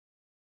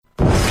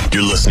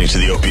You're listening to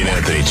the Opie and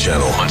Anthony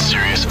channel on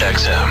Sirius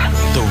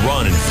XM. The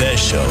Ron and Fez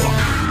show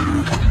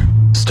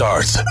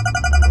starts.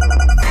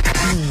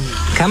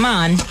 Come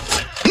on.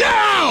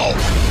 Now!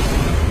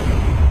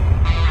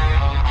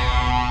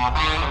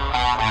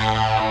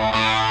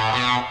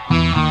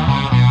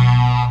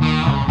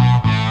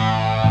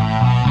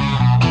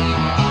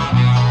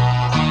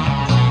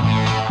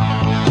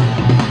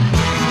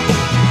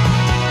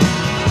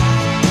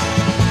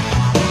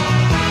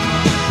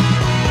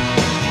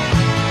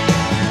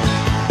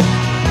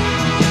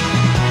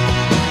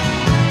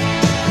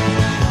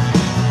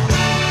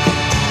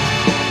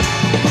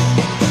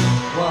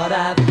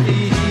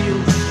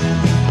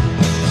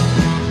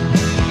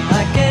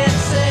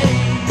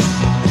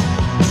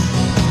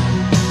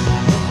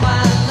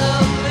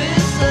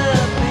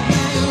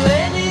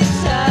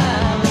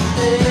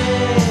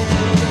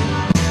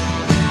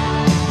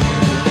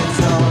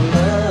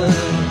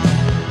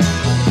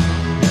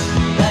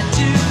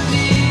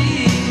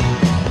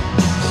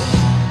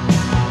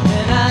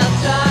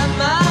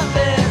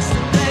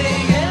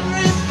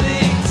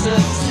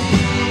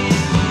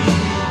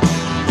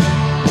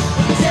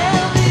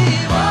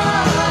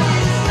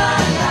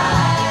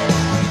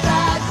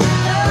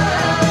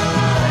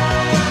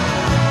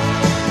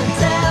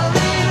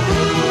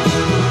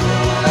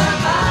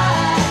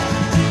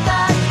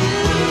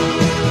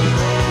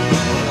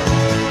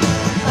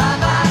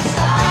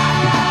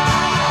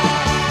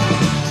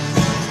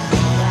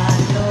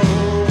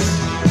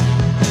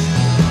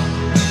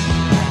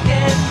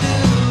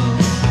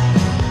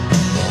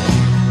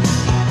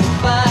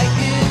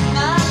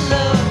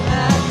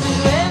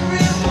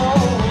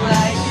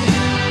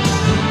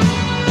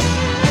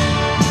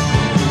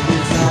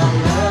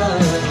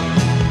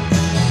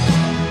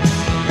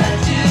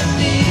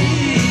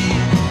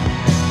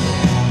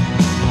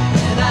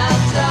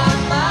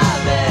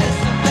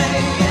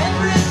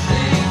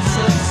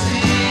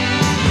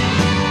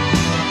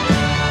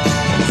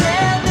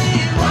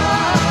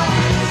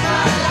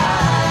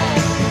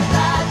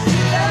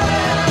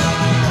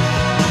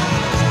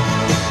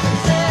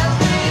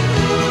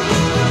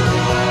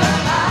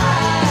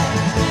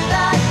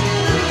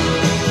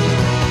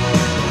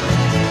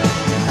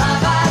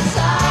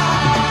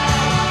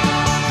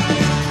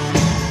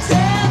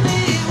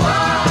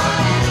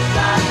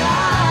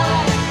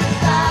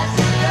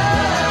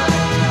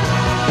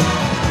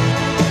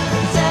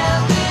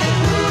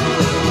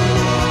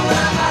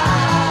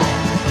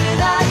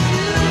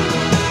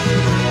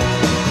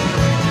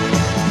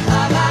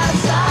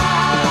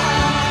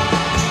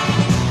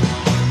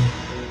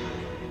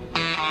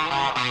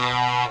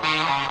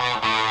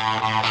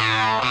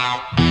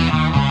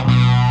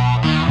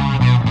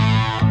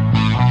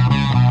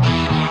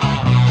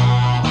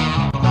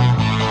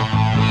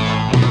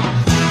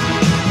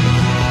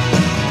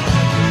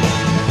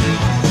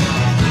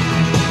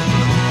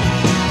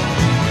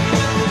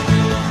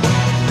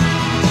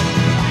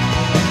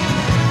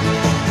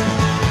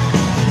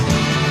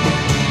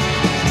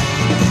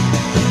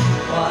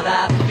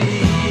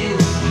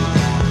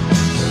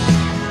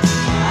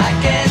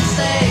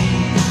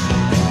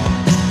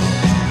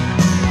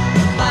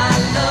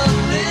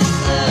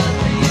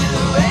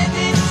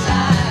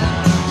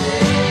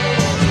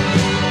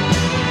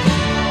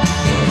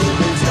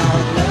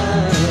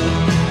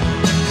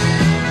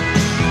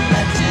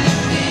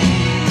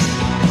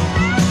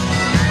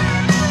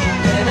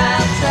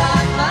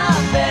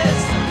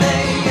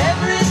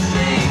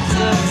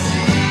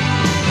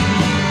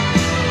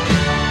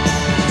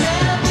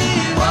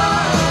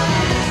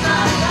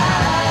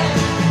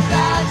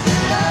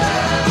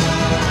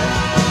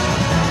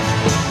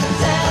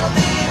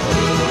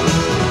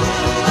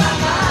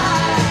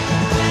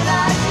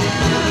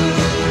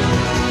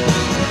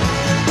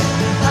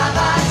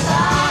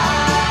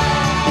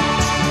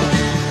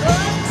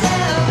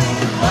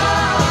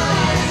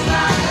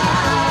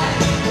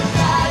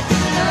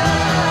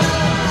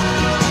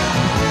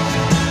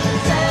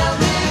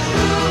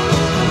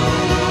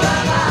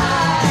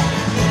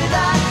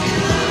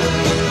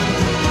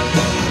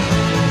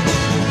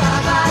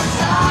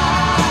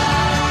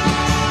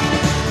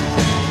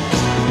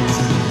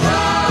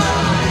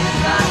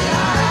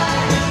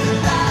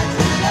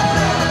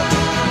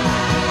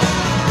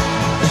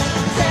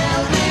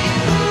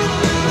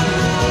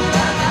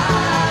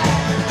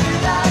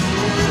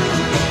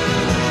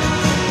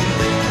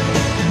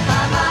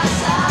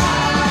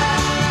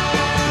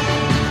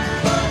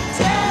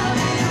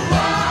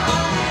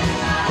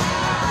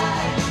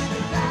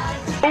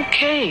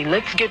 Okay,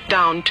 let's get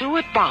down to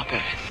it,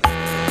 Bopper.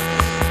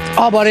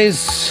 All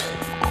buddies,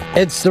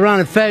 it's the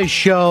Ron and Fez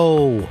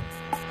show.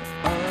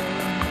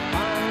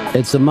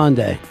 It's a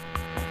Monday.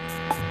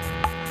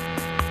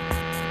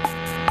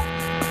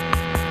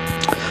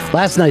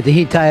 Last night, the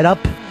Heat tied up.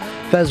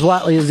 Fez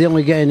Whatley is the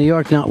only guy in New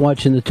York not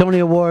watching the Tony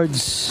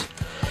Awards.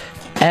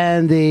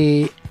 And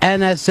the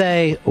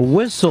NSA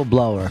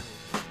whistleblower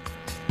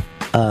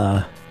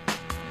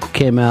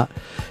came out.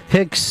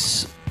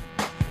 Hicks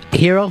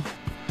Hero?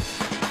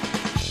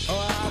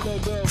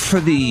 For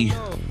the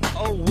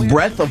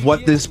breadth of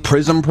what this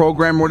PRISM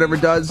program or whatever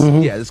does,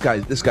 yeah,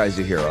 this guy's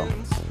a hero.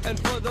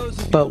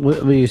 But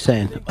what were you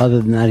saying?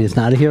 Other than that, he's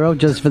not a hero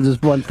just for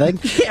this one thing?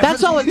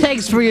 That's all it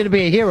takes for you to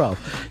be a hero.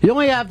 You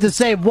only have to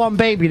save one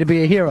baby to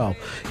be a hero.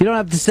 You don't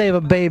have to save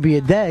a baby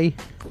a day.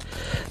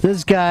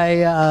 This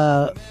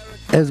guy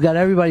has got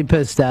everybody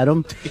pissed at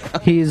him.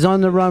 He's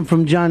on the run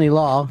from Johnny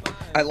Law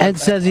and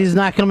says he's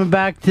not coming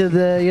back to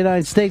the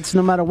United States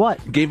no matter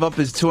what. Gave up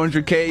his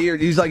 $200K a year.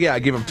 He's like, yeah, I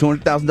gave up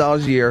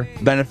 $200,000 a year,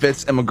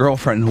 benefits, and my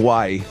girlfriend in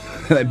Hawaii.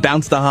 And I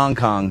bounced to Hong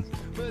Kong.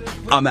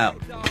 I'm out.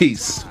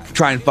 Peace.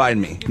 Try and find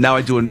me. Now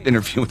I do an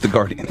interview with The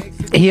Guardian.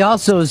 He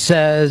also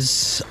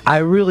says, I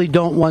really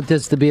don't want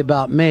this to be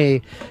about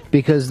me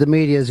because the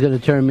media is going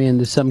to turn me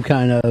into some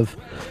kind of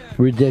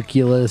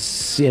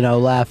ridiculous,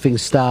 laughing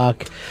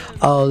stock.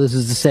 Oh, this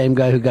is the same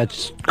guy who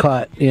got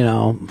caught,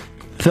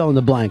 fill in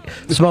the blank,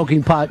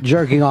 smoking pot,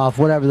 jerking off,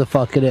 whatever the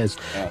fuck it is.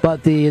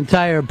 But the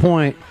entire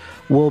point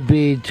will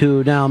be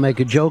to now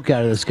make a joke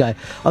out of this guy.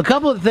 A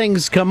couple of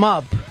things come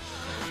up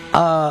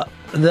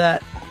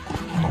that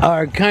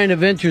are kind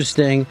of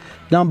interesting.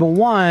 Number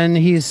one,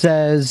 he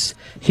says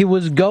he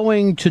was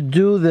going to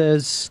do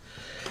this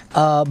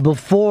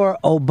before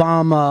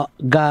Obama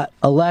got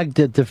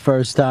elected the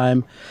first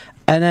time,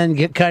 and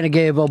then kind of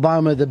gave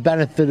Obama the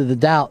benefit of the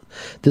doubt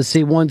to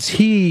see once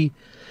he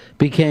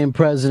became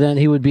president,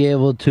 he would be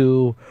able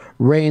to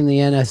rein the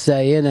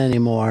NSA in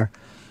anymore,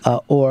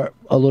 or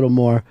a little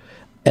more,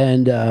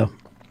 and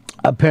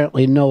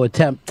apparently no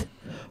attempt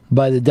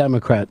by the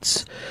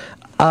Democrats.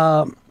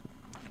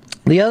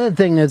 The other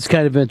thing that's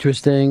kind of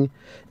interesting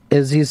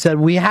is he said,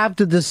 we have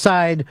to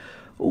decide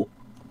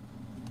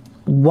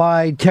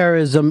why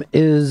terrorism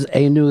is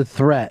a new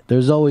threat.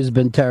 There's always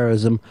been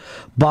terrorism.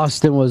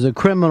 Boston was a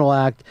criminal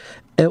act.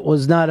 It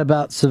was not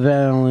about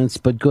surveillance,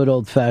 but good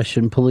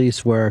old-fashioned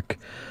police work.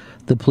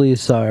 The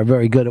police are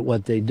very good at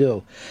what they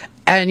do.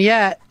 And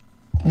yet,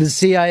 the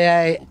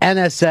CIA,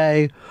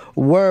 NSA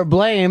were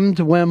blamed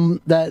when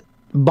that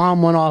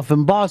bomb went off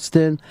in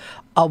Boston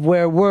of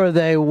where were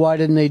they, why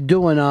didn't they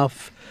do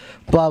enough,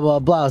 blah, blah,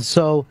 blah.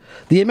 So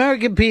the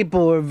American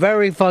people are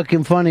very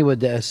fucking funny with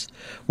this.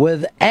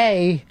 With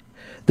A,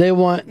 they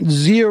want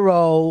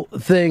zero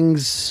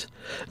reasons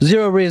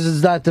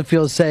not to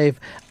feel safe,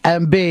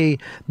 and B,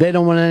 they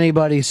don't want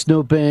anybody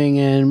snooping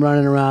and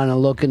running around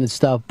and looking at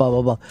stuff, blah,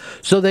 blah, blah.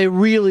 So they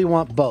really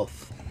want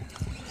both.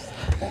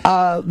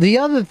 The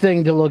other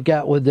thing to look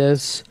at with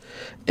this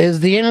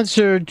is the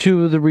answer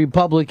to the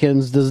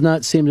Republicans does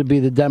not seem to be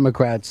the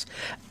Democrats,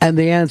 and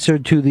the answer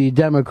to the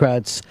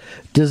Democrats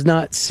does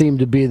not seem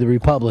to be the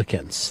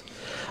Republicans.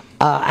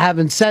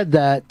 Having said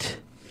that,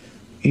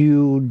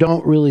 you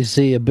don't really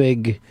see a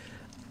big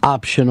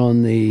option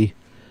on the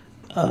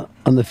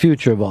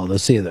future of all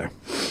this either.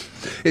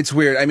 It's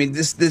weird. I mean,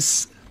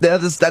 this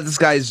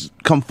guy's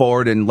come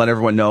forward and let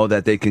everyone know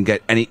that they can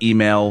get any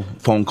email,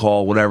 phone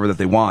call, whatever that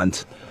they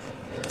want.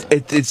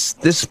 It's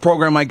this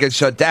program might get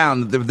shut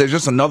down. There's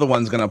just another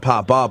one's going to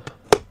pop up.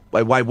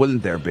 Why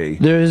wouldn't there be?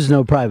 There is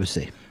no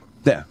privacy.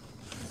 Yeah.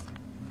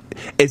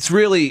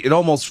 It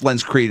almost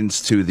lends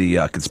credence to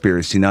the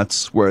conspiracy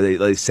nuts, where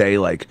they say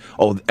like,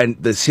 oh,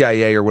 and the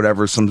CIA or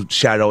whatever, some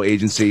shadow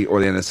agency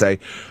or the NSA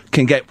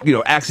can get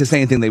access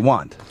anything they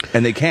want,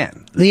 and they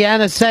can. The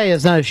NSA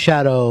is not a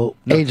shadow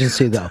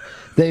agency, though.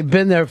 They've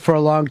been there for a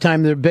long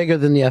time. They're bigger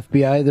than the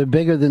FBI. They're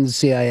bigger than the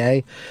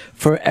CIA.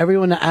 For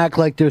everyone to act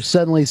like they're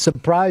suddenly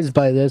surprised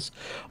by this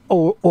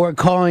or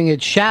calling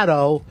it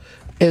shadow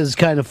is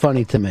kind of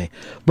funny to me.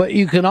 But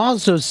you can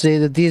also see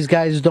that these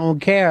guys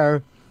don't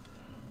care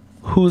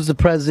who's the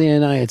president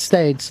of the United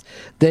States.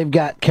 They've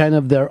got kind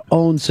of their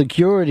own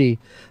security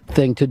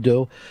thing to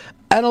do.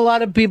 And a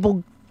lot of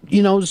people,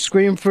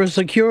 scream for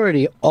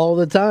security all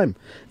the time.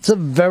 It's a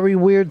very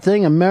weird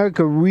thing.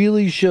 America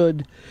really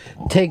should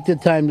take the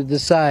time to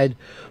decide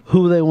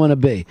who they want to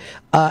be.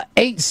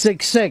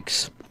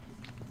 866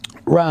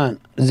 Ron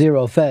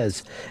Zero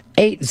Fez.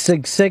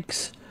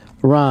 866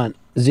 Ron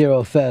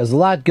Zero Fez. A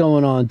lot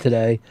going on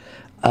today.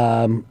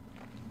 It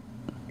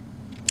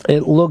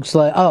looks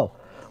like,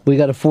 we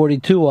got a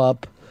 42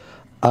 up.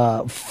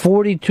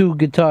 42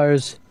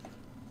 guitars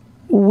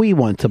we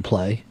want to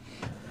play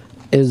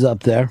is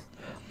up there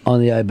on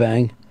the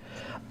iBang.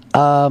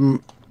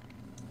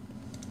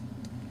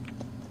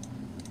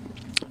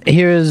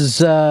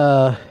 Here's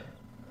what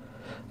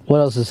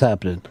else is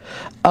happening.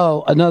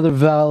 Another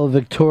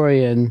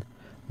valedictorian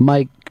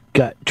mic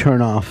got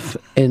turned off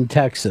in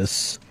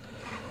Texas.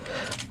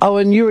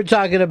 And you were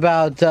talking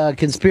about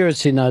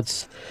conspiracy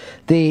nuts.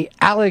 The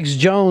Alex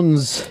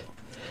Jones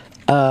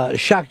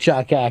Shock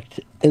Jock Act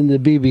in the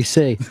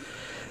BBC.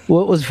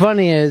 What was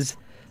funny is,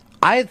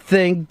 I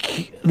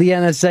think the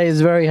NSA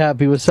is very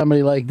happy with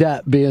somebody like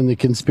that being the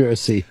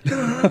conspiracy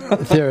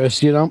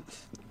theorist,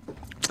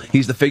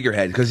 He's the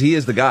figurehead, because he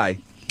is the guy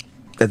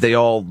that they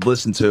all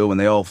listen to and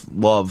they all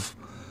love.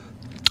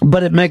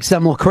 But it makes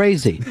them look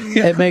crazy.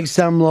 Yeah. It makes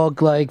them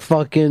look like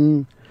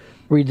fucking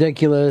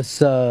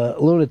ridiculous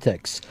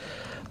lunatics.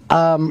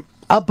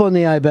 Up on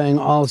the iBang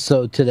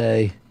also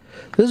today,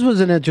 this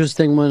was an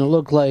interesting one. It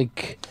looked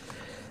like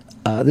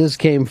This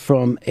came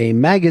from a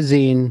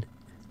magazine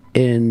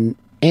in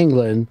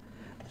England,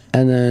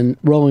 and then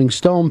Rolling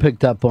Stone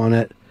picked up on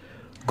it.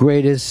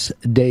 Greatest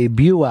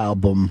debut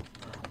album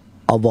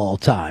of all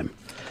time.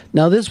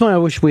 Now, this one I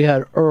wish we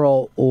had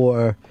Earl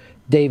or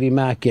Davey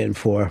Mack in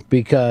for,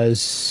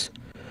 because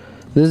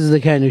this is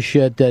the kind of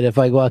shit that if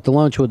I go out to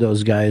lunch with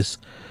those guys,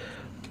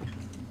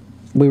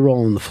 we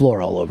roll on the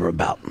floor all over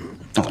about.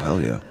 Oh,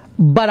 hell yeah.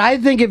 But I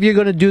think if you're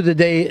going to do the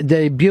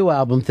debut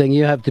album thing,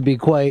 you have to be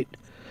quite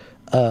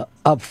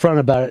upfront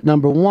about it.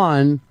 Number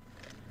one,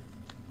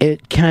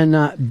 it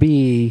cannot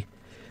be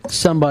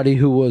somebody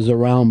who was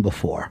around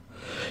before.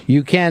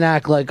 You can't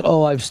act like,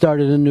 oh, I've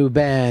started a new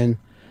band,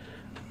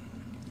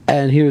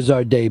 and here's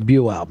our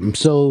debut album.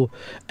 So,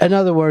 in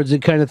other words,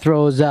 it kind of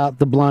throws out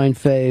the Blind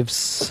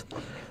Faiths,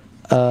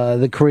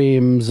 the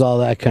Creams, all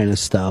that kind of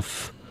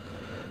stuff.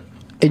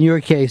 In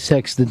your case,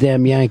 Hex, the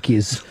damn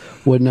Yankees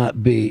would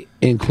not be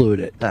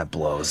included. That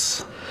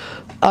blows.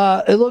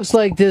 It looks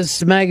like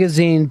this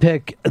magazine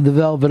picked the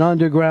Velvet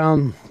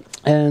Underground,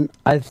 and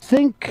I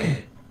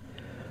think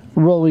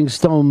Rolling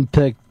Stone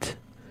picked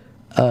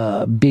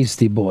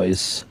Beastie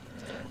Boys,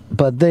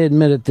 but they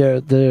admitted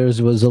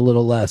theirs was a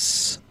little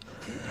less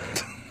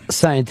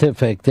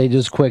scientific. They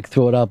just quick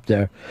threw it up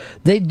there.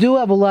 They do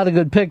have a lot of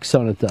good picks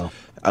on it, though.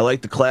 I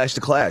like the Clash,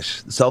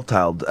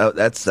 self-titled.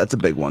 That's a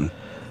big one.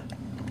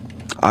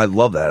 I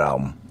love that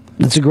album.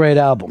 It's a great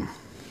album.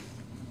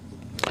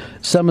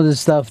 Some of the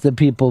stuff that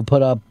people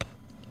put up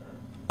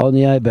on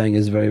the iBang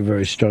is very,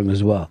 very strong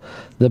as well.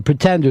 The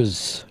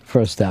Pretenders'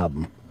 first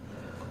album,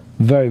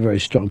 very, very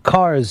strong.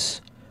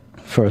 Cars'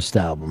 first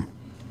album.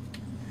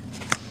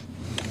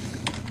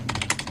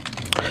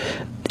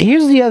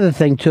 Here's the other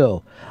thing,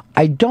 too.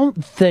 I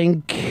don't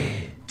think...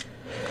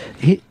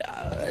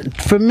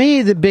 for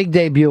me, the big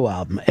debut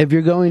album, if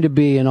you're going to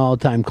be an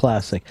all-time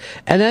classic,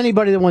 and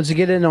anybody that wants to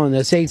get in on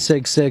this,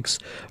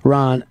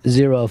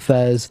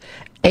 866-RON-0-FEZ,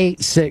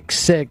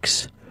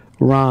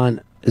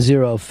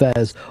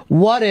 866-RON-0-FEZ.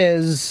 What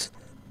is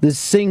the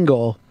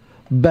single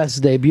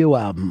best debut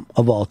album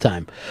of all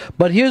time?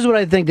 But here's what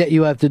I think that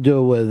you have to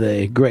do with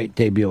a great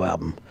debut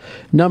album.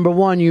 Number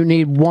one, you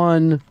need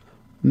one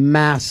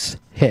mass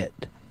hit.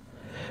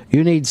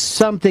 You need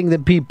something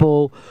that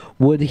people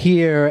would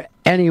hear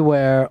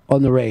anywhere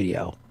on the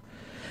radio.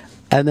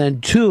 And then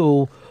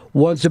two,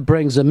 once it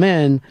brings them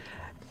in,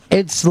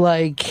 it's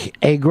like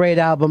a great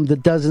album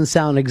that doesn't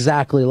sound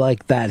exactly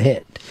like that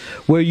hit.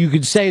 Where you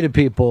could say to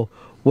people,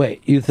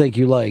 wait, you think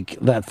you like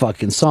that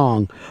fucking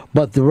song,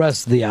 but the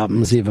rest of the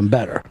album is even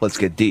better. Let's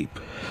get deep.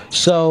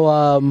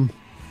 So,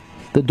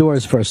 The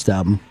Doors' first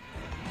album,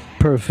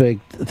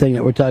 perfect thing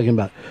that we're talking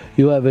about.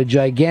 You have a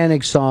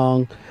gigantic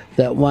song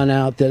that went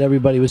out that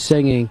everybody was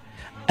singing,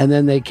 and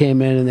then they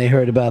came in and they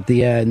heard about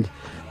the end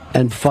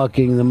and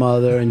fucking the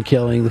mother and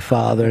killing the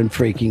father and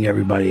freaking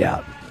everybody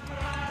out.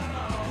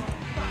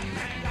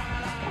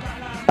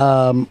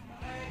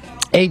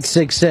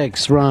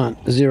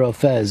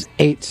 866-RON-0-FEZ.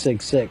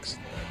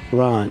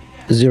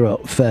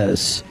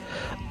 866-RON-0-FEZ.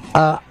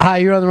 Hi,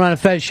 you're on the Ron and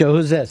Fez show.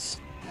 Who's this?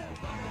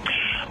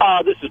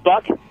 This is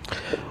Buck.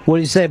 What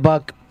do you say,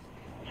 Buck?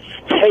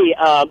 Hey,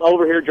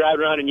 over here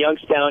driving around in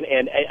Youngstown,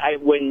 and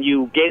when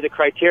you gave the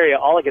criteria,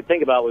 all I could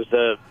think about was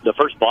the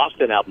first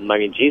Boston album. I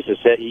mean, Jesus,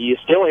 you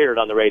still hear it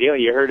on the radio.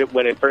 You heard it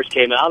when it first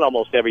came out,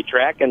 almost every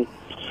track, and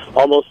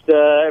almost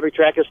every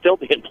track is still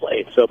being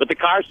played. So, but the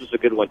Cars was a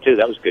good one too.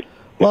 That was good.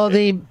 Well,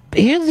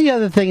 here's the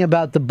other thing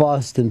about the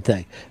Boston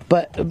thing,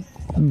 but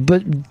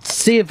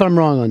see if I'm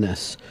wrong on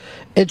this.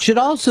 It should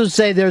also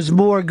say there's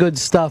more good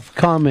stuff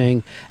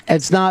coming.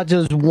 It's not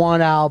just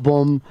one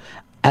album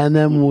and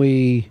then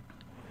we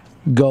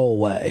go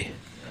away,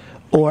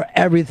 or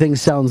everything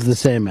sounds the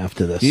same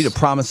after this. You need a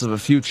promise of a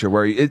future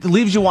where it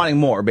leaves you wanting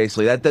more,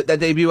 basically. That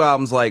debut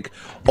album's like,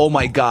 oh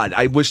my God,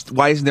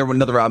 why isn't there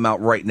another album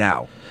out right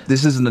now?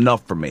 This isn't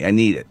enough for me. I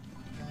need it.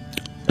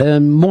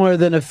 And More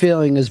Than a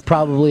Feeling is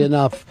probably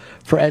enough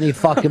for any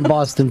fucking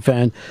Boston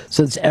fan,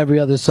 since every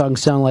other song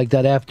sound like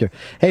that after.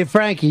 Hey,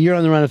 Frankie, you're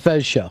on the Ron and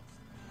Fez show.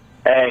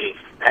 Hey,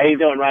 how you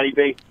doing, Ronnie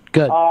B?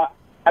 Good. I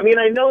mean,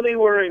 I know they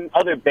were in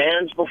other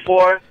bands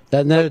before.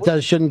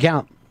 That shouldn't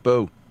count.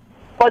 Boo.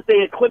 But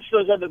they eclipsed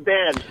those other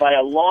bands by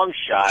a long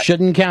shot.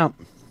 Shouldn't count.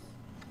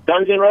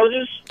 Guns N'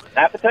 Roses?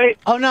 Appetite?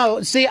 Oh,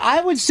 no. See,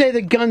 I would say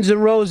that Guns N'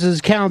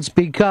 Roses counts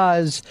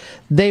because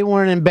they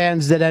weren't in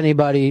bands that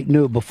anybody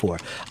knew before.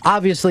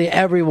 Obviously,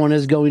 everyone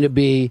is going to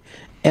be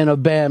in a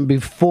band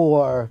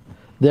before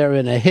they're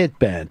in a hit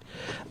band.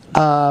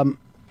 But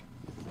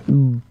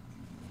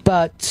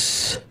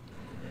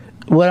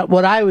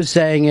what I was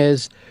saying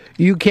is,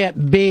 you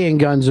can't be in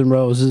Guns N'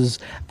 Roses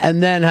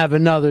and then have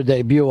another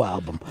debut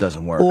album.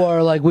 Doesn't work.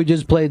 Or like we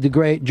just played the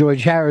great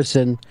George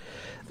Harrison,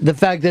 the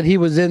fact that he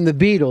was in the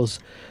Beatles,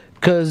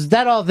 because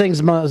That All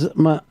Things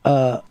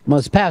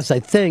Must Pass, I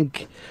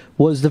think,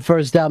 was the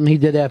first album he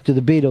did after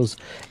the Beatles.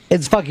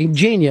 It's fucking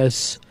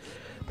genius,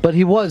 but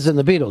he was in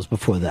the Beatles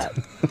before that.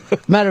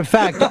 Matter of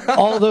fact,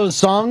 all those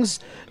songs,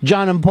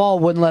 John and Paul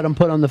wouldn't let him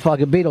put on the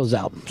fucking Beatles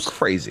albums.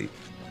 Crazy.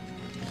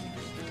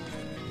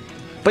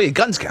 But yeah,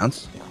 Guns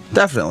counts.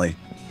 Definitely.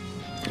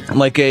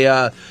 Like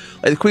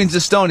like the Queens of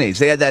the Stone Age,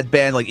 they had that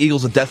band like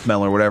Eagles of Death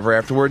Metal or whatever.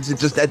 Afterwards,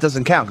 that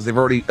doesn't count because they've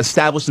already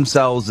established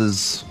themselves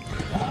as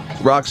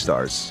rock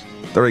stars.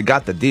 They already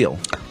got the deal.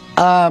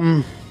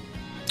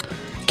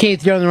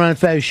 Keith, you're on the Ron and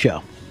Fez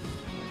show.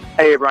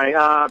 Hey, Ronnie.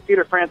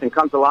 Peter Frampton,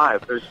 Comes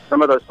Alive. There's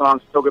some of those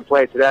songs still could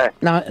play today.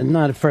 Not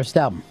a first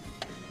album.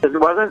 It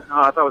wasn't?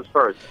 Oh, I thought it was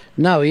first.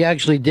 No, he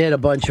actually did a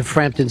bunch of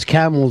Frampton's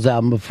Camels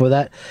album before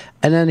that.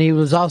 And then he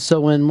was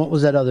also in, what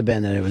was that other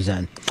band that he was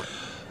in?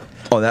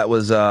 Oh, that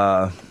was...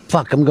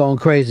 Fuck, I'm going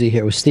crazy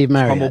here with Steve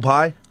Marriott. Humble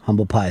Pie?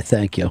 Humble Pie,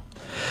 thank you.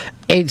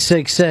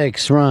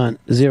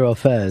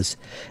 866-RON-0-FEZ.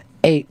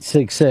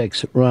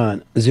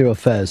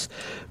 866-RON-0-FEZ.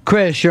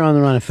 Chris, you're on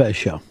the Ron and Fez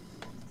show.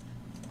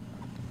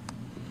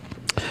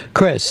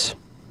 Chris.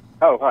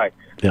 Oh, hi.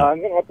 Yeah. I'm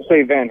going to have to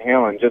say Van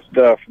Halen, just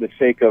for the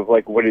sake of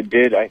like what it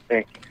did. I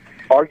think,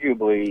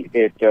 arguably,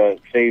 it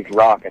saved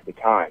rock at the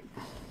time.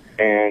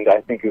 And I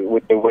think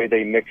with the way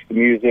they mixed the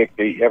music,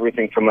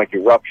 everything from like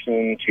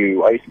Eruption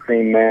to Ice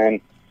Cream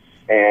Man,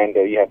 and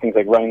you have things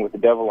like Running with the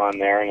Devil on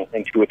there, and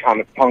to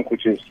Atomic Punk,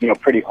 which is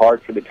pretty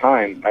hard for the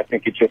time. I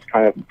think it just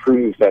kind of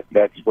proves that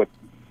that's what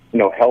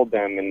held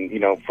them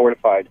and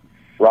fortified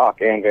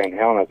rock and Van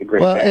Halen as a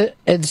great band.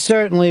 It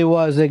certainly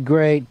was a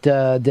great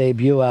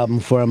debut album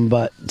for him,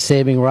 but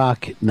saving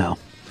rock, no,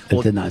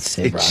 it did not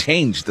save rock. It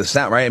changed the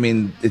sound, right? I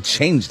mean, it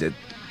changed it.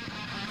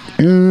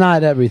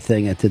 Not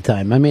everything at the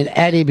time. I mean,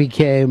 Eddie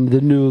became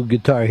the new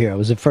guitar hero. It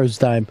was the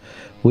first time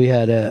we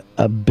had a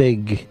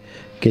big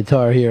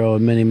guitar hero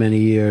in many, many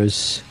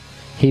years.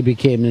 He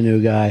became the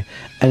new guy,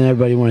 and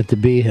everybody wanted to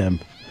be him.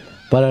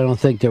 But I don't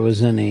think there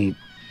was any...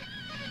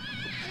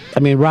 I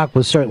mean, rock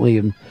was certainly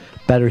in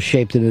better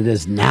shape than it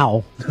is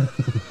now.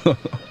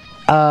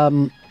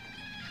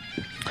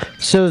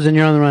 Susan,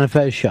 you're on the Ron and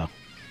Fez show.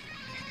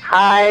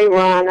 Hi,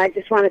 Ron. I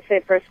just want to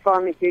say, first of all,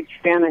 I'm a huge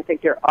fan. I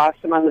think you're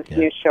awesome. I listen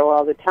to your show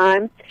all the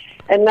time.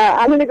 And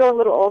I'm going to go a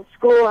little old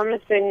school. I'm going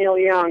to say Neil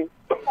Young.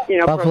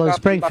 Buffalo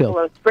Springfield.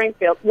 Buffalo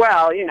Springfield.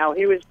 Well,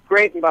 he was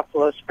great in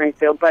Buffalo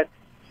Springfield, but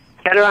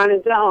better on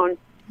his own.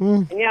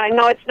 And, I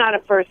know it's not a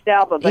first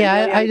album. But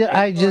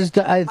I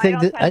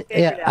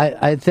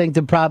think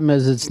the problem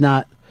is it's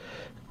not.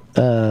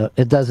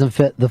 It doesn't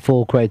fit the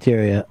full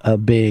criteria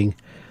of being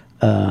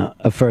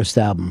a first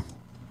album.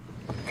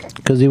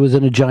 Because he was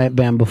in a giant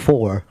band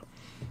before.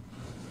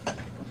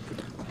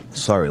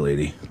 Sorry,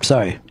 lady.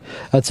 Sorry.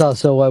 That's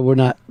also why we're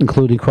not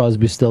including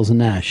Crosby, Stills, and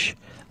Nash.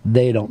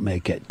 They don't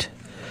make it.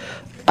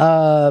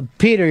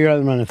 Peter, you're on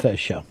the Ron and Fez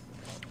show.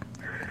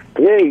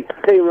 Hey,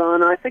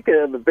 Ron. I think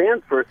the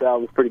band's first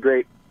album's pretty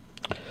great.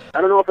 I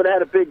don't know if it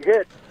had a big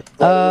hit.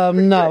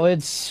 No,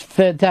 it's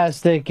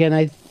fantastic, and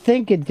I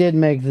think it did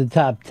make the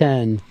top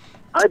 10.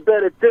 I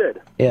bet it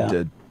did. Yeah, it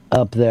did.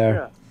 Up there.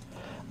 Yeah.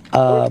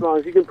 As long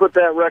as you can put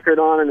that record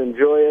on and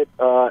enjoy it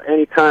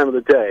any time of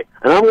the day.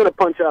 And I'm going to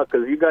punch out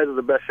because you guys are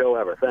the best show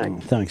ever.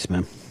 Thanks. Thanks,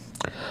 man.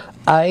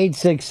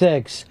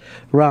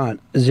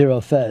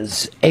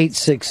 866-RON-0-FEZ.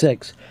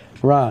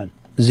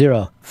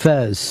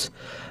 866-RON-0-FEZ.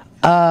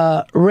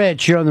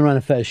 Rich, you're on the Ron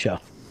and Fez show.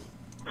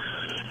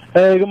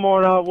 Hey, good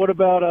morning. What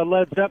about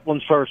Led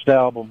Zeppelin's first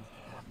album?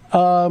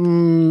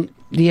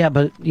 Yeah,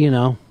 but,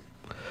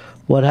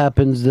 what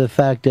happens, the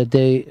fact that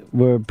they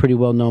were pretty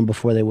well known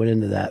before they went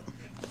into that.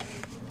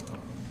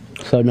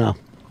 So, no.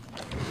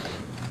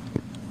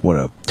 What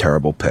a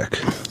terrible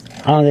pick.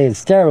 I don't think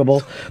it's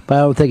terrible, but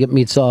I don't think it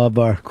meets all of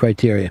our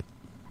criteria.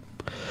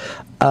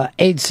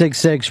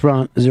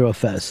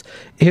 866-RON-0-FEZ.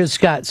 Here's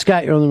Scott.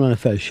 Scott, you're on the Ron and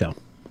Fez show.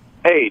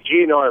 Hey,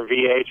 GNR and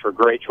VH were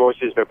great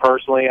choices, but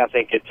personally, I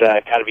think it's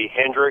got to be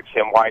Hendrix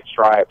and White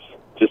Stripes.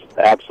 Just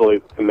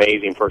absolute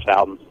amazing first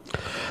album.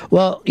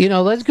 Well,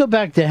 let's go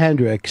back to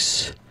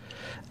Hendrix.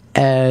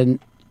 And,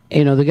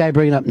 the guy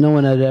bringing up no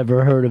one had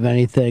ever heard of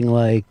anything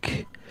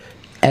like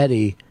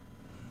Eddie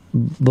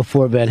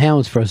before Van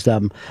Halen's first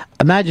album.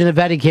 Imagine if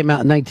Eddie came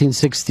out in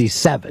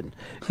 1967,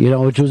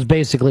 which was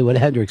basically what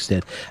Hendrix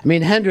did. I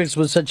mean, Hendrix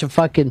was such a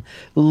fucking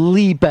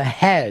leap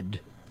ahead.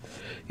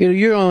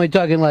 You're only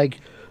talking like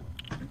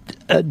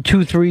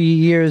 2-3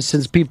 years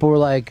since people were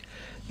like,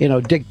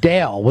 Dick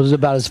Dale was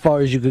about as far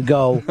as you could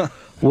go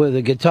with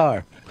a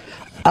guitar.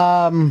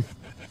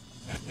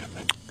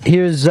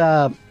 Here's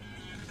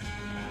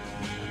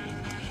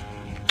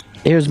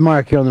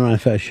Mark here on the Ron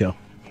and Fez show.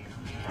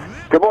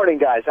 Good morning,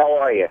 guys. How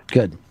are you?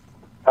 Good.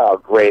 Oh,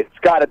 great. It's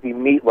got to be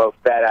Meatloaf,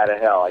 Bat Out of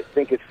Hell. I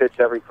think it fits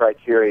every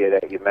criteria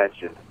that you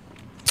mentioned.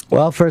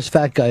 Well, first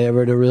fat guy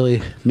ever to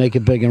really make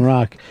it big in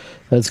rock.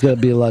 That's going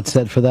to be a lot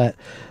said for that.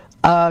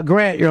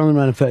 Grant, you're on the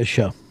Ron and Fez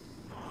show.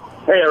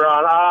 Hey,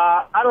 Ron.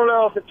 I don't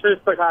know if it's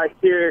just the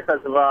criteria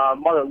because of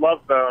Mother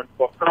Love Bone,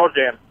 but Pearl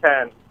Jam's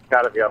 10.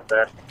 Got to be up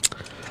there.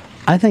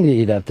 I think that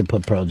you'd have to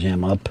put Pearl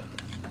Jam up.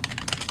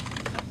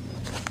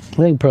 I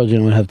think Pearl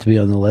Jam would have to be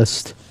on the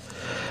list.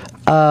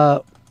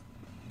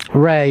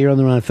 Ray, you're on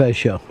the Ron and Fez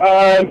show.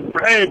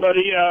 Hey,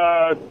 buddy.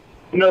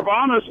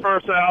 Nirvana's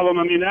first album,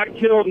 that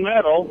killed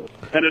metal,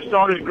 and it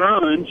started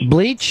grunge.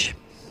 Bleach?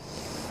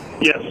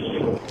 Yes.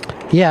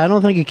 Yeah, I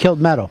don't think it killed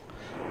metal.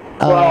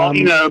 Well,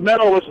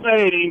 metal was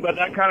fading, but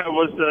that kind of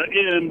was the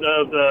end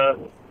of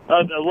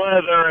the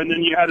leather, and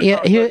then you had to.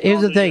 Yeah,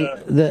 here's the thing: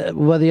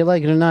 whether you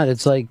like it or not,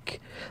 it's like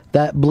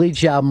that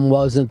Bleach album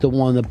wasn't the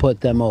one that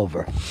put them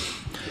over.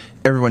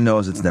 Everyone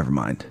knows it's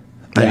Nevermind.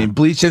 I mean,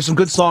 Bleach, there's some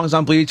good songs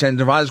on Bleach, and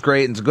Nirvana's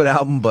great, and it's a good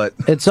album, but...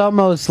 It's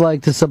almost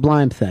like the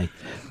Sublime thing,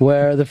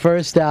 where the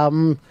first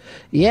album,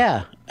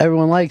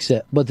 everyone likes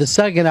it, but the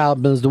second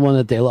album is the one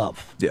that they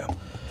love. Yeah.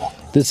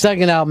 The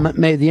second album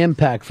made the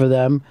impact for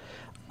them.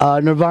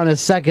 Nirvana's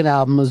second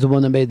album is the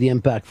one that made the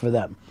impact for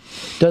them.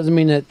 Doesn't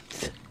mean that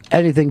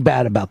anything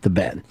bad about the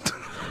band.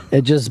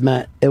 It just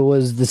meant it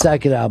was the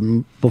second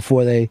album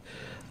before they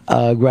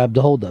grabbed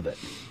a hold of it.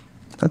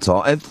 That's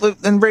all. And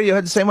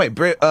Radiohead the same way.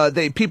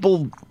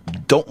 People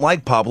don't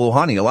like Pablo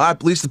Honey a lot.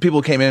 At least the people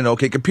who came in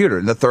OK Computer.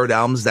 And the third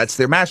album's, that's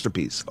their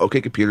masterpiece.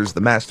 OK Computer's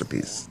the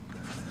masterpiece.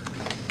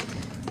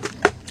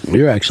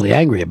 You're actually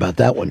angry about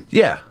that one.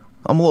 Yeah,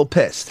 I'm a little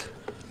pissed.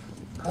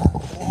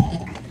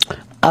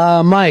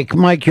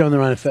 Mike, you're on the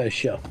Ron and Fez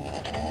show.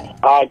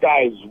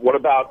 Guys, what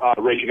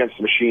about Rage Against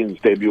the Machine's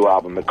debut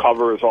album? The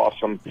cover is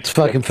awesome. It's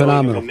fucking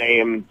phenomenal. The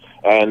name,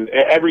 and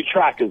every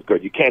track is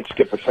good. You can't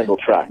skip a single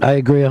track. I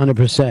agree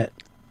 100%.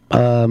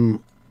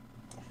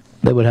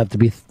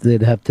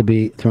 They'd have to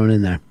be thrown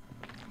in there.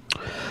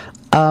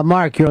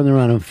 Mark, you're on the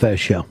Ron and Fez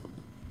show.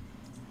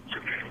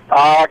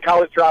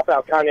 College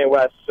Dropout, Kanye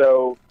West.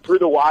 So Through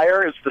the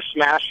Wire is the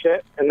smash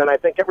hit, and then I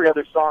think every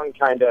other song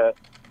kind of,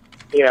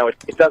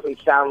 it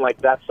doesn't sound like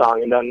that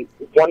song. And then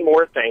one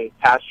more thing,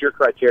 past your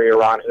criteria,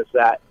 Ron, is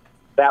that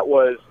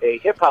was a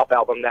hip-hop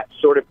album that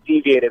sort of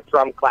deviated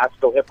from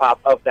classical hip-hop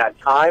of that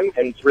time,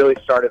 and it's really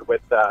started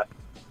with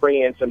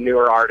bringing in some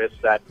newer artists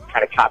that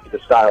kind of copied the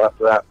style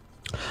after that.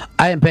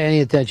 I didn't pay any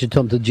attention to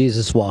him till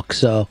Jesus Walk,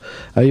 so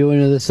are you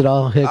into this at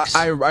all, Hicks?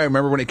 I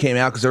remember when it came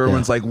out because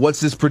everyone's like, what's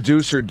this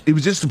producer? He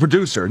was just a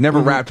producer, never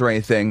rapped or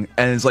anything.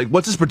 And it's like,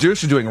 what's this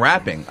producer doing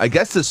rapping? I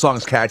guess this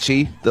song's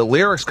catchy. The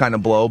lyrics kind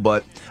of blow,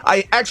 but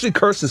I actually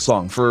curse this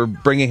song for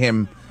bringing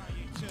him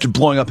to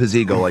blowing up his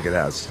ego like it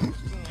has.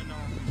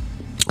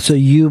 So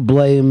you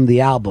blame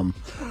the album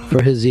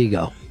for his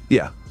ego?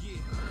 Yeah.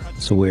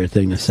 It's a weird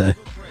thing to say.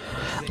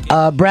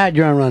 Brad,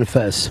 you're on Ron and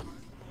Fez.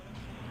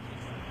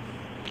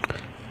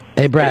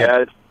 Hey, Brad. Hey,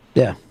 guys.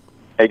 Yeah.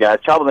 Hey, guys.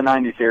 Child of the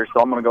 90s here,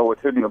 so I'm going to go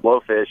with Hootie and the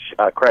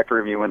Blowfish, Cracked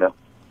Rearview Window.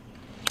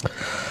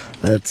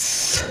 That's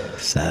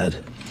sad.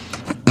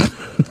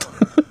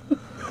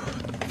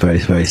 Very,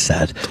 very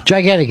sad.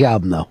 Gigantic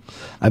album, though.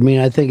 I mean,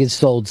 I think it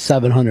sold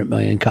 700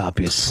 million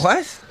copies.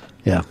 What?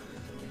 Yeah.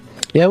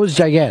 Yeah, it was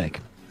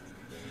gigantic.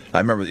 I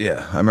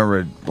remember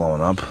it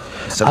blowing up.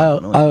 I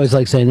always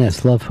like saying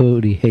this: love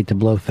Hootie, hate the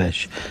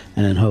Blowfish,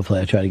 and then hopefully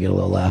I try to get a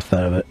little laugh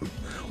out of it.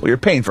 Well, you're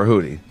paying for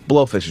Hootie.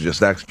 Blowfish is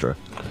just extra.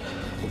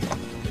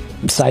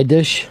 Side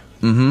dish?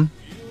 Mm-hmm.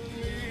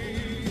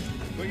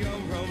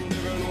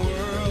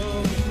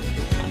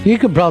 You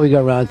could probably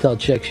go around and tell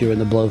chicks you're in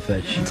the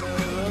Blowfish.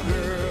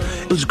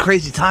 It was a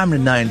crazy time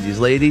in the 90s,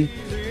 lady.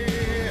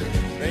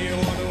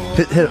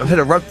 Hit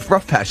a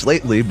rough patch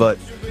lately, but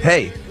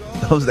hey,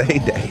 that was the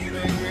heyday.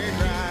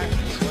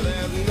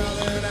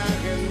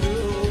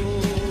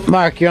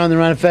 Mark, you're on the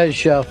Ron and Fez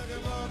show.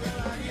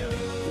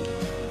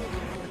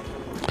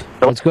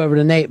 Let's go over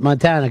to Nate,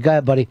 Montana. Go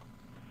ahead, buddy.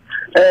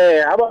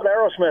 Hey, how about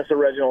Aerosmith's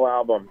original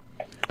album?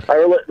 I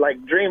really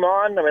like Dream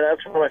On. I mean,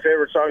 that's one of my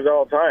favorite songs of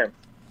all time.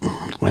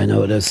 I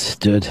know it is,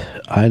 dude.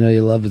 I know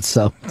you love it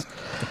so.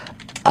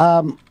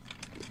 I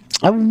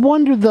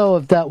wonder, though,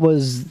 if that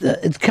was...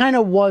 It kind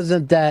of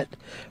wasn't that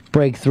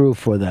breakthrough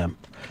for them.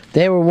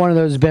 They were one of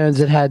those bands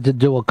that had to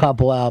do a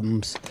couple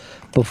albums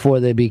before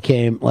they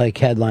became, like,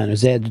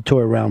 headliners. They had to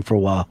tour around for a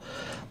while.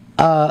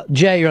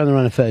 Jay, you're on the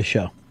Ron and Fez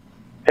show.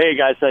 Hey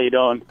guys, how you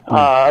doing?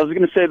 I was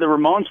going to say the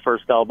Ramones'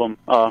 first album,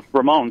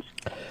 Ramones.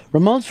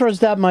 Ramones'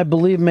 first album, I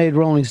believe, made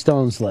Rolling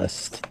Stone's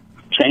list.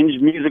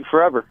 Changed music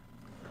forever.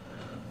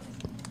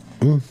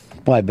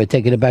 Why, by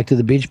taking it back to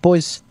the Beach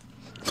Boys?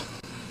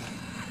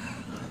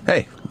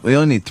 Hey, we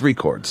only need 3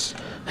 chords.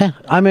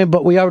 I mean,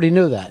 but we already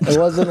knew that. It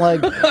wasn't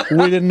like we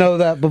didn't know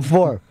that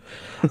before.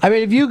 I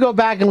mean, if you go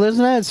back and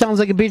listen to it, it sounds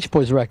like a Beach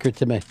Boys record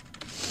to me.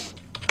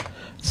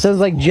 Sounds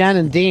like Jan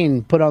and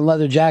Dean put on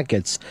leather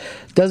jackets.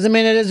 Doesn't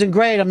mean it isn't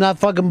great. I'm not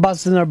fucking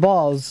busting their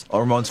balls.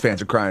 All Ramones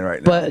fans are crying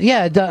right now. But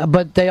yeah,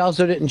 but they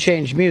also didn't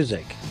change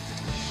music.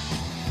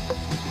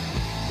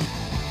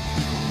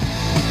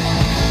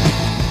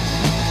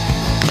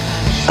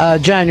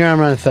 John, you're on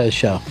Ron and Fez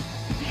show.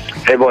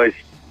 Hey, boys.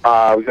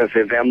 I was going to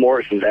say Van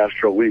Morrison's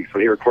Astro Weeks,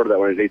 when he recorded that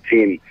when he was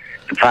 18.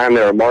 At the time,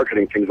 they were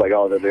marketing things like,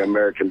 they're the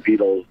American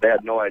Beatles. They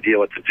had no idea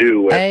what to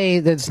do with A,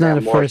 that's not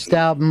Van a first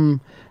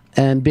album.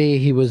 And B,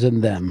 he was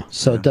in them,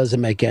 so it doesn't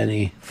make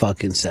any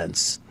fucking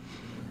sense.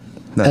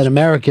 An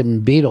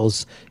American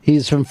Beatles,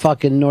 he's from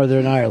fucking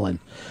Northern Ireland.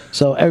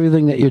 So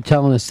everything that you're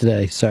telling us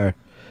today, sir,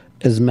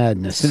 is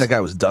madness. I think that guy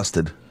was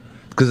dusted.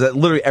 Because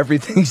literally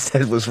everything he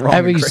said was wrong.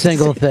 Every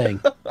single thing.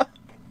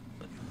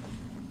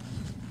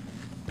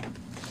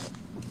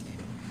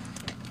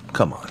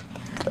 Come on.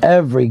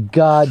 Every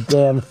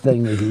goddamn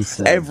thing that he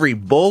said. Every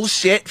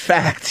bullshit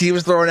fact he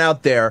was throwing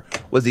out there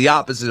was the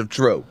opposite of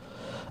true.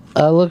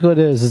 Look what it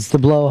is. It's the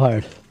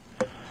blowhard.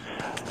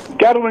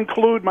 Got to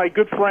include my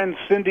good friend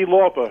Cyndi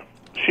Lauper.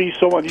 She's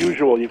so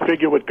unusual. You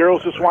figure with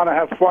girls just want to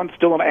have fun,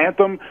 still an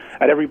anthem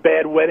at every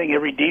bad wedding,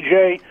 every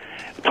DJ,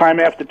 time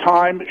after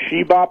time.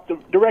 She bopped.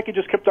 The record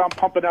just kept on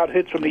pumping out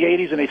hits from the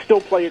 80s, and they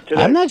still play it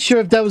today. I'm not sure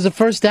if that was the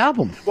first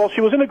album. Well,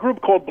 she was in a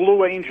group called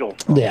Blue Angel.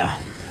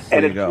 Yeah.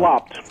 And it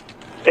flopped.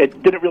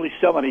 It didn't really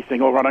sell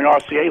anything over on an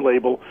RCA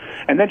label.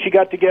 And then she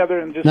got together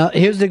and just... Now,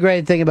 here's the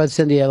great thing about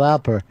Cyndi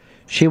Lauper.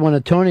 She won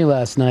a Tony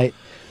last night,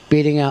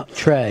 beating out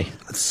Trey.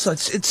 It's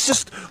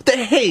just the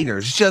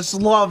haters just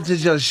love to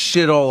just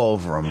shit all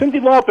over him. Cyndi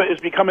Lauper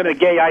is becoming a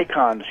gay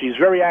icon. She's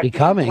very active in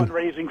Becoming?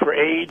 fundraising for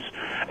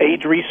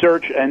AIDS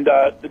research, and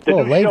the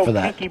new late show, for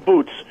that. Pinky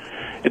Boots.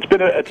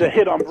 It's a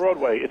hit on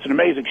Broadway. It's an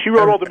amazing. She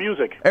wrote all the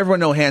music. Everyone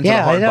know Hands on Yeah,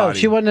 a Hard I know.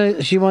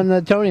 Body. She won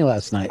the Tony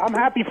last night. I'm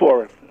happy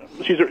for her.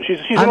 She's an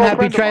I'm old happy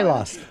friend of Trey mine.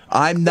 lost.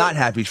 I'm not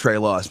happy Trey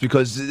lost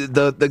because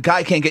the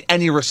guy can't get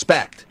any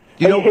respect.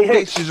 You know,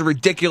 she's a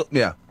ridiculous...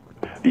 Yeah.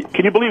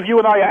 Can you believe you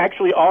and I are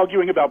actually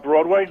arguing about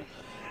Broadway?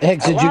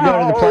 Hicks, did you go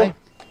to the play?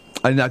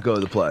 I did not go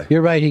to the play.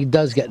 You're right. He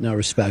does get no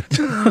respect.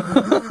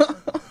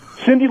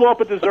 Cyndi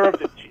Lauper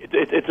deserved it.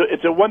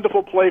 It's a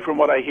wonderful play from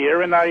what I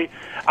hear, and I'd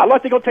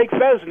like to go take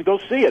Fez and go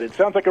see it. It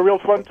sounds like a real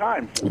fun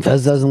time.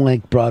 Fez doesn't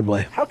like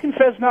Broadway. How can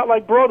Fez not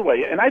like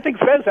Broadway? And I think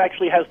Fez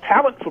actually has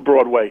talent for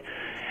Broadway.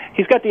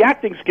 He's got the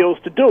acting skills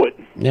to do it.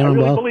 Yeah, I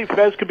really well, believe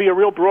Fez could be a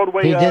real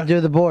Broadway He did do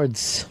the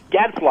boards.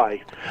 gadfly,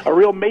 a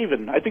real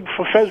maven. I think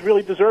Fez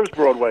really deserves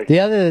Broadway. The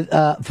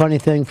other funny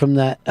thing from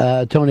that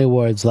Tony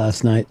Awards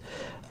last night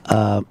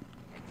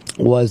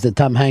was that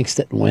Tom Hanks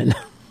didn't win.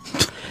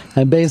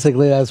 And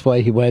basically that's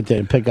why he went there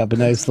and picked up a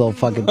nice little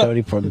fucking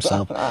Tony for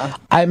himself.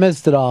 I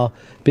missed it all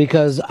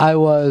because I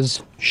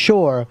was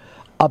sure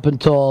up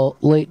until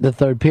late in the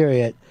third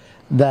period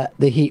that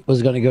the Heat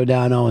was going to go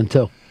down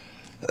 0-2.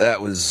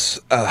 That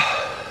was,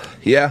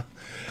 yeah.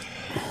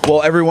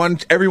 Well, everyone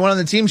on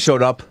the team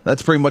showed up.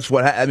 That's pretty much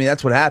what,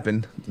 that's what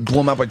happened. Blew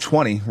them out by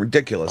 20.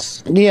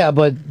 Ridiculous. Yeah,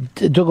 but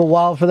it took a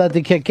while for that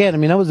to kick in. I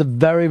mean, that was a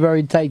very,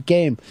 very tight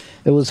game.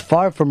 It was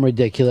far from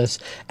ridiculous.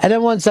 And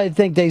then once I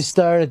think they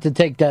started to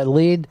take that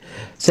lead,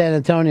 San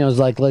Antonio was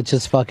like, let's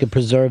just fucking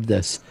preserve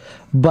this.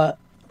 But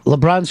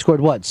LeBron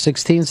scored what,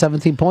 16,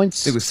 17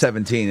 points? It was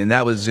 17, and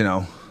that was,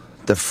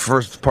 the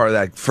first part of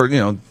that, for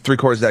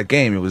 3/4 of that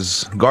game, it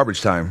was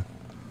garbage time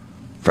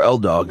for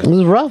L-Dog. It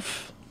was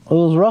rough. It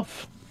was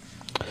rough.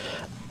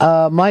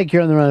 Mike,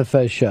 you're on the Run of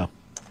Fez show.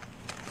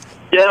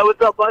 Yeah,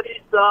 what's up, buddies?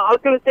 I was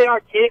going to say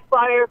Arcade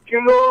Fire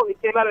Funeral. It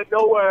came out of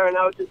nowhere, and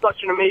that was just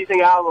such an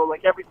amazing album.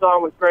 Like, every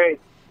song was great.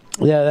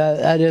 Yeah,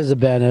 that is a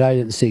band that I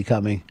didn't see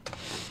coming.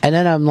 And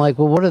then I'm like,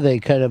 well, what are they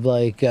kind of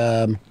like?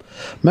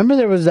 Remember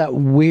there was that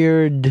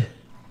weird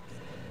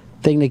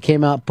thing that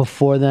came out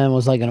before them? It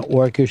was like an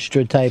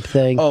orchestra type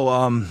thing.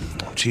 Oh,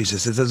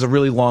 Jesus, it's a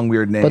really long,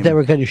 weird name. But they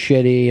were kind of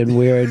shitty and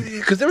weird.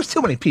 Because there was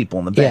too many people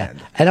in the band.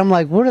 Yeah. And I'm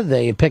like, what are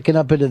they, picking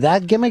up into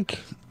that gimmick?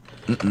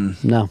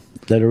 Mm-mm. No,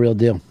 they're the real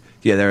deal.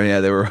 Yeah,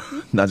 they were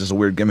not just a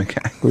weird gimmick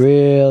act.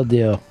 Real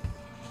deal.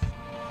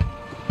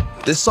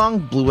 This song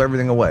blew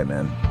everything away,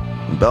 man.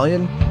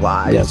 Rebellion?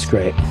 Lies. That's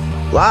great.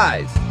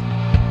 Lies.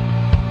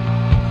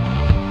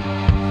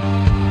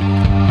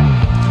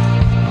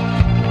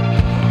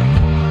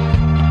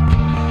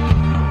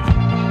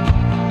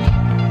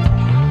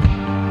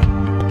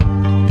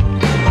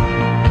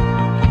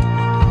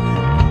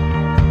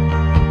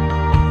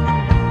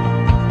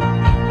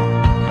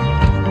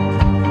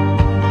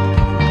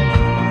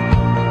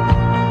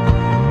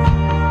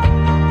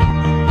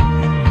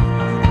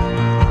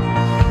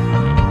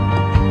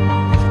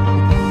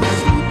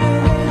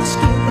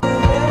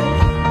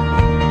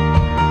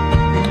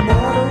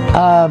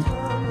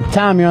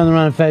 Tom, you're on the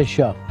Ron and Fez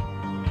show.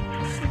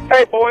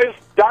 Hey, boys,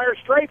 Dire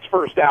Straits'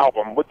 first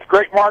album with the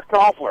great Mark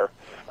Knopfler.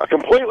 A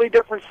completely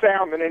different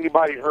sound than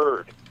anybody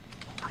heard.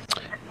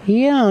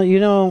 Yeah,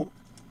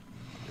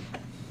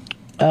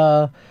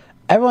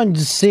 everyone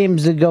just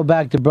seems to go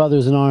back to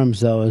Brothers in Arms,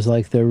 though, as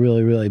like their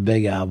really, really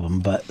big album,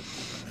 but...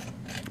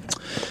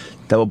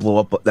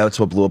 That's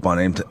what blew up on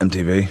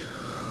MTV.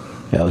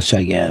 That was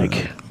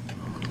gigantic.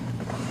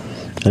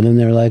 And then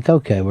they're like,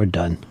 okay, we're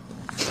done.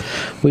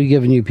 We've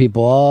given you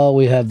people all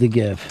we have to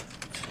give.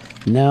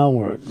 Now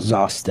we're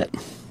exhausted.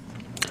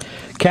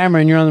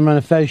 Cameron, you're on the Run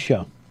of Fez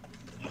show.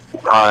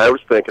 I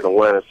was thinking of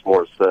Alanis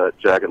Morissette,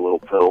 Jagged Little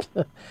Pill.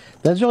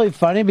 That's really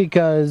funny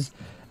because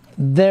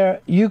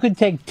you could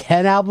take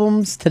 10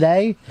 albums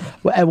today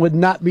and would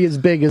not be as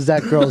big as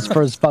that girl's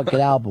first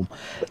fucking album.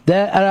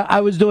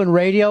 I was doing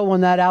radio when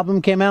that album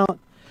came out.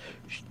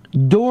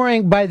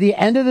 By the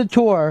end of the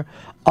tour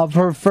of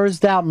her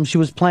first album, she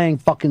was playing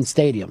fucking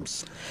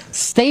stadiums.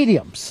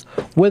 Stadiums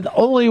with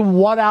only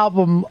one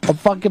album of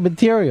fucking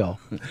material.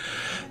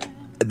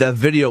 The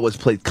video was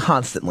played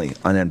constantly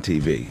on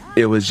MTV.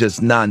 It was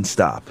just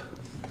nonstop.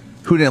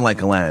 Who didn't like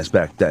Alanis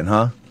back then,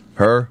 huh?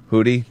 Her?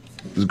 Hootie?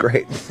 It was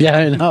great. Yeah,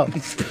 I know.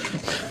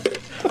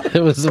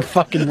 It was a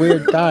fucking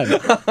weird time.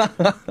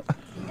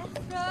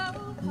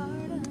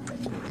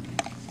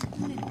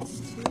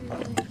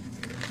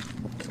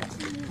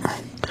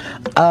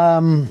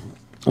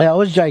 Yeah, it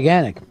was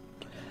gigantic.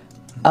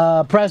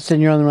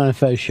 Preston, you're on the Ron and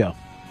Fez show.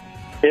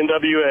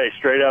 NWA,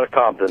 straight out of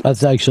Compton.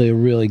 That's actually a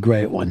really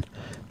great one,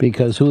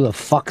 because who the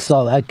fuck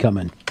saw that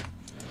coming?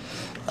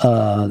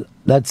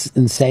 That's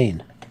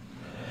insane.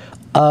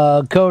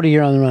 Cody,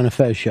 you're on the Ron and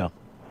Fez show.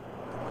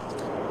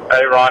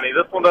 Hey, Ronnie,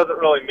 this one doesn't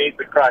really meet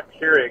the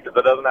criteria because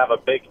it doesn't have a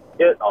big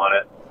hit on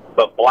it,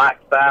 but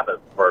Black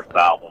Sabbath's first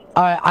album.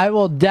 I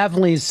will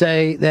definitely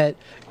say that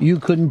you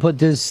couldn't put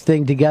this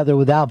thing together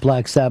without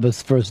Black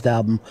Sabbath's first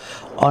album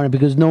on it,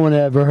 because no one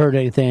had ever heard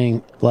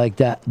anything like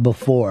that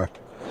before.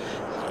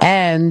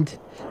 And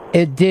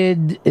it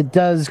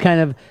does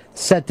kind of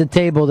set the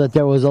table that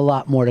there was a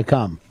lot more to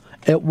come.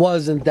 It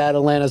wasn't that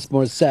Alanis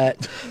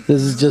Morissette.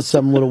 This is just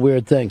some little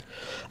weird thing.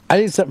 I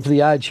need something for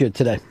the odds here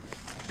today.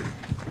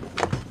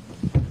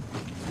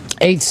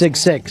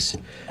 866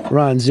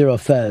 Ron Zero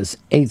Fez.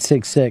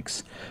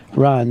 866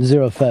 Ron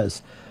Zero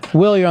Fez.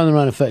 Will, you're on the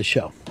Ron and Fez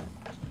show.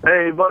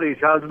 Hey, buddies,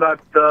 how's about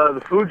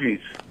the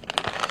Fugees?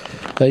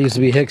 That used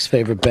to be Hick's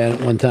favorite band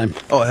at one time.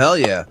 Oh, hell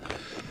yeah.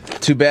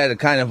 Too bad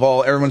it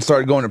everyone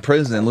started going to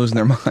prison and losing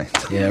their mind.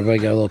 Yeah, everybody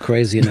got a little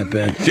crazy in that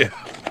band. Yeah.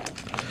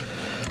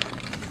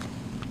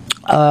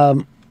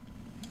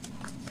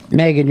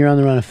 Megan, you're on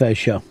the Ron and Fez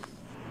show.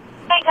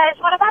 Hey, guys,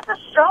 what about the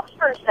Strokes'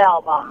 first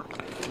album?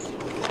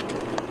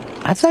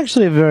 That's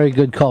actually a very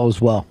good call as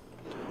well.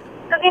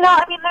 Because, they're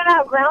not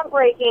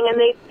groundbreaking, and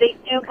they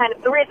do kind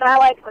of... The reason I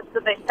like them is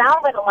because they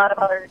sound like a lot of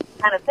other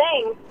kind of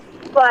things,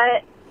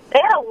 but they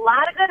had a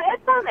lot of good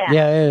hits on that.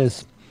 Yeah, it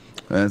is.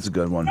 That's a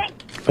good one.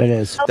 It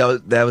is.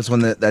 That was when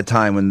that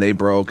time when they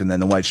broke, and then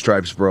the White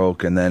Stripes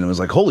broke, and then it was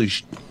like, holy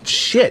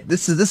shit,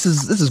 this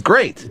is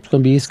great. It's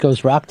gonna be East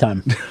Coast rock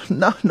time.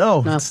 No,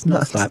 it's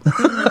not.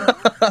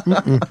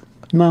 Mm-mm.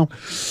 No,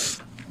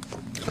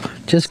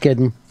 just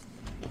kidding.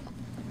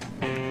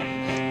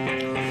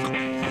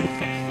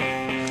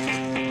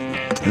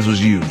 This was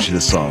huge.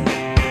 This song.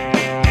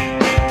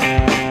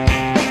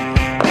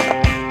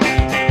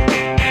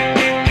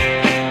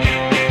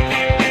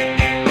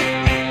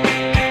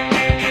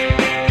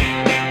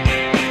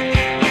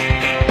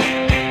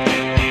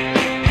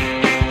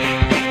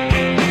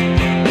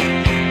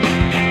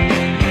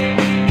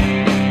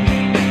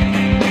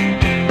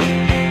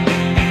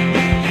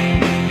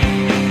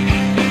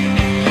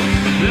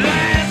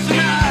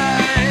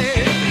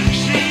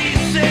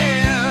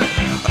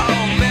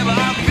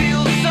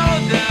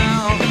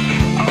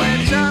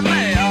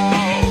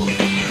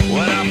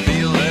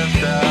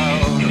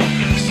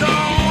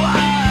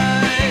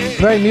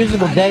 Very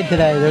musical day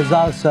today. There's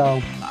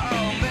also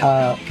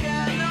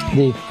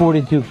the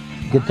 42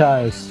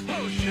 guitars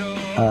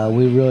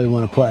we really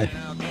want to play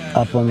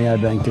up on the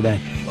iBank today.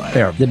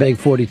 They're the big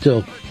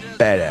 42.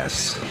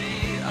 Badass.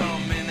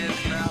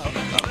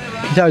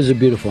 Guitars are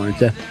beautiful, aren't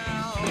they?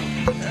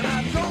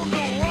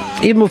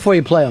 Even before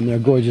you play them, they're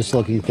gorgeous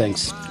looking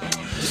things.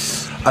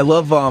 I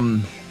love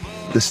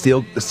the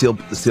steel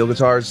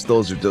guitars.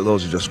 Those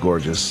are just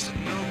gorgeous.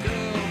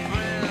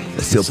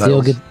 The steel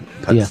pedals.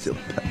 Yeah. Steel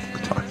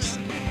guitars.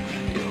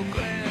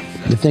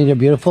 You think they're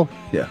beautiful?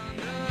 Yeah.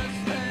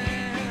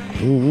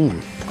 Mm-hmm.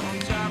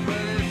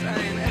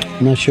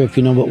 I'm not sure if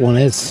you know what one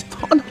is.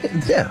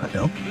 Yeah, I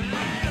know.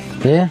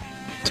 Yeah?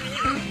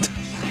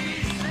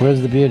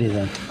 Where's the beauty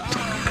then?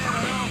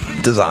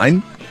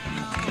 Design?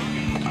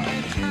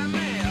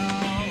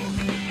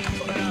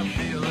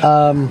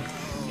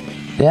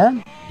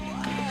 Yeah?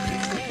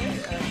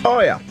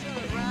 Oh, yeah.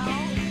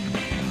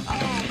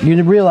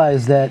 You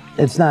realize that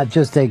it's not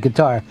just a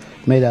guitar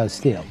made out of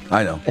steel.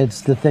 I know.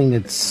 It's the thing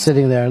that's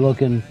sitting there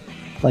looking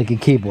like a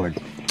keyboard.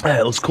 Yeah,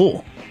 it looks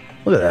cool.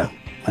 Look at that.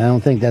 I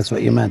don't think that's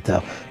what you meant,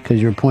 though,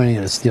 because you're pointing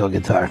at a steel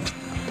guitar.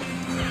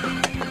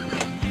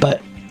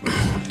 But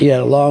you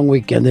had a long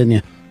weekend, didn't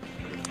you?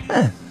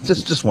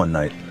 Just one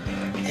night.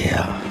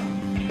 Yeah.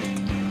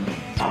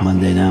 It's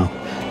Monday now.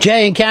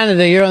 Jay in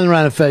Canada, you're on the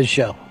Ron and Fez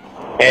show.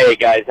 Hey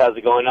guys, how's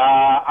it going?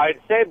 I'd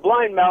say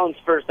Blind Melon's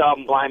first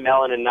album, Blind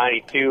Melon in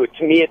 '92.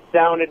 To me, it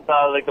sounded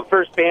like the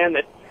first band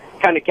that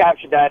kind of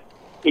captured that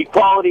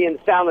equality and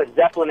sound that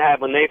Zeppelin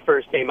had when they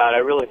first came out. I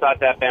really thought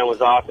that band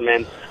was awesome,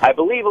 and I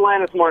believe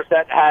Alanis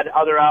Morissette had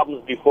other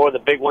albums before the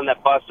big one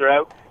that bust her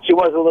out. She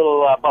was a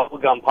little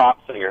bubblegum pop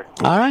singer.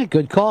 All right,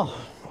 good call.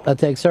 That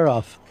takes her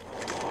off.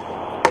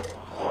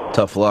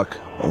 Tough luck,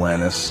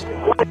 Alanis.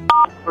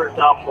 First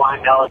album,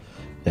 Blind Melon.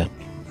 Yeah.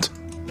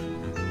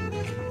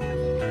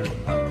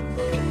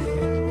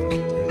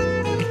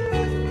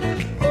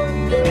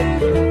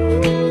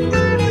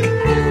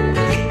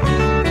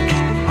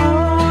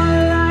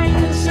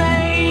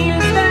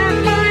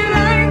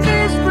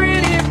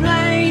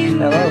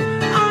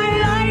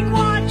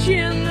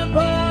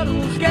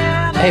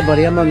 Hey,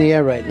 buddy, I'm on the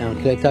air right now.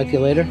 Can I talk to you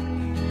later?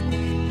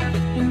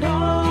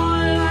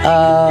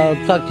 I'll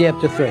talk to you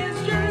after 3.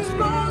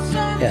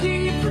 Yeah.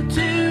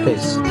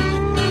 Peace.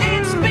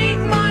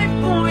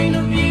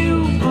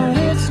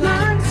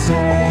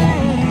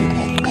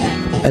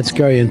 Ed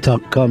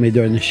Skurian called me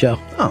during the show.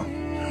 Oh.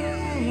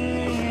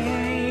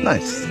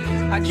 Nice.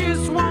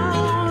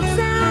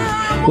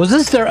 Was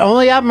this their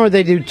only album, or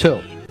they do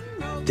two?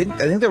 I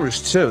think there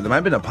was two. There might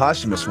have been a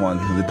posthumous one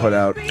they put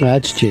out.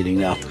 That's cheating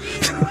now.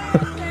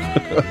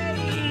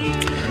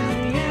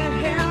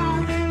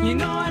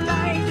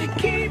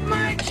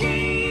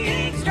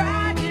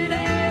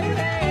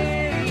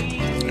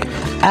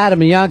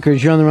 Adam and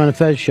Yonkers, you're on the Ron and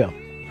Fez show.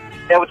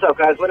 Yeah, what's up,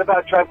 guys? What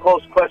about Tribe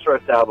Called Quest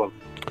Roast album?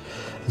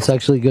 It's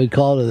actually a good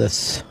call to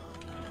this.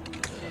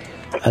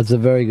 That's a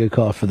very good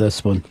call for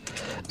this one.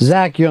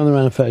 Zach, you're on the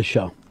Ron and Fez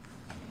show.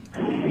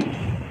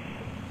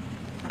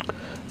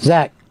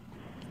 Zach.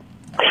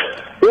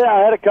 Yeah,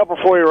 I had a couple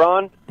for you,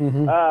 Ron.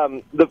 Mm-hmm.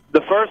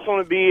 The first one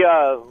would be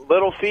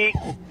Little Feat.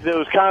 It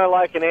was kind of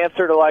like an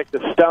answer to like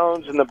the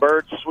Stones and the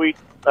Byrds'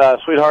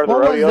 Sweetheart of the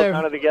Rodeo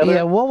kind of together.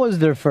 Yeah, what was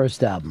their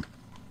first album?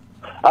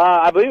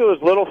 I believe it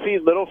was Little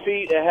Feat. Little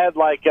Feat. It had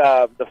like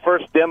the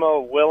first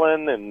demo of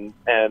Willin' and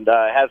it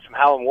had some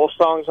Howlin' Wolf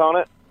songs on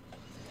it.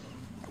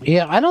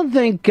 Yeah, I don't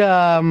think.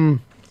 I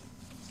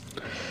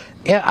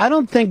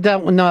don't think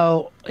that.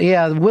 No,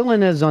 yeah,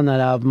 Willin' is on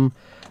that album.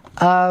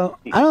 I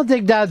don't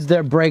think that's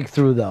their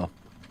breakthrough, though.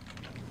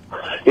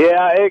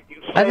 Yeah,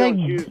 I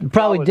think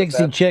probably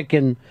Dixie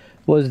Chicken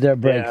was their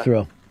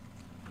breakthrough.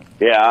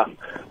 Yeah,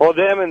 well,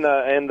 them and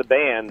the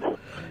band.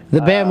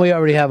 The band we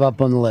already have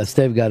up on the list.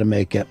 They've got to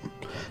make it.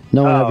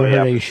 No one ever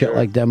heard any shit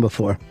like them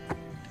before.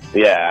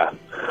 Yeah.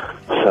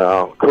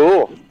 So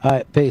cool. All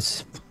right,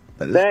 peace.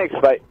 Thanks.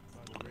 Bye.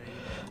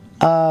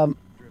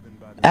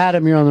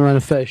 Adam, you're on the Ron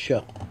and Fez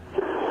show.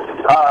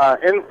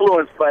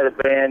 Influenced by the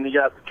band, you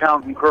got the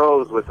Counting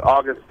Crows with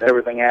August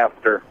Everything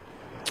After.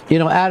 You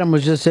know, Adam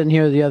was just in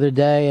here the other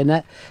day,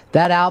 and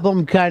that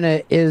album kind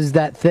of is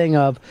that thing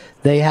of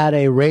they had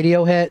a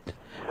radio hit,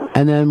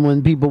 and then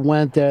when people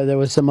went there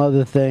was some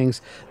other things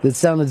that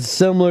sounded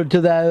similar to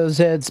those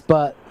hits,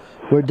 but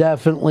were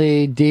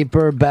definitely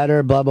deeper,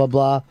 better, blah, blah,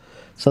 blah.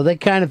 So they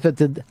kind of fit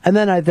the... And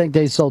then I think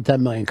they sold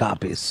 10 million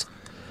copies.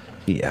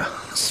 Yeah.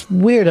 It's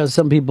weird how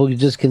some people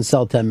just can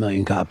sell 10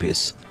 million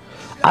copies.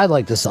 I'd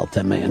like to sell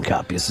 10 million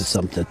copies of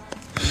something.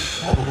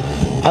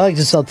 I like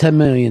to sell 10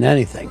 million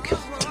anything.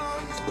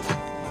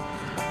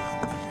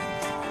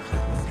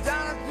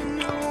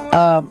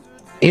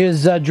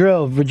 Here's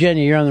Drew,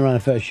 Virginia. You're on the Ron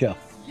and Fez show.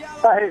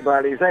 Hey,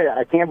 buddies. Hey,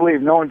 I can't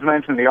believe no one's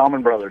mentioned the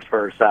Allman Brothers'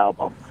 first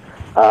album.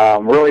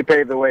 Really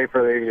paved the way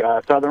for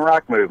the Southern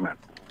rock movement.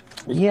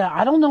 Yeah,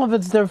 I don't know if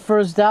it's their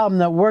first album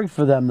that worked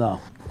for them, though.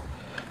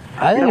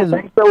 I think,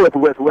 think so with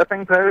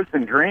Whipping Post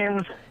and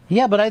Dreams?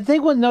 Yeah, but I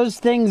think when those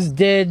things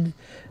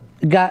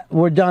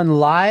were done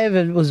live,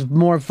 it was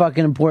more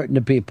fucking important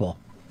to people.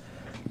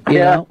 You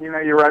know?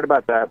 You're right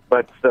about that,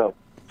 but still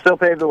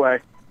paved the way.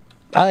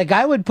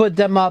 I would put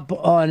them up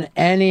on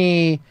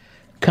any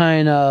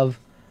kind of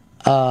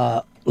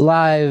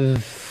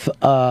live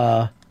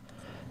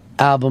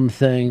album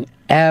thing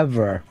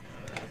ever,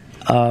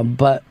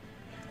 but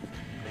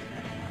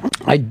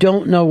I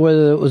don't know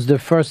whether it was their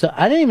first.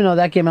 I didn't even know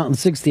that came out in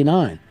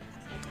 '69.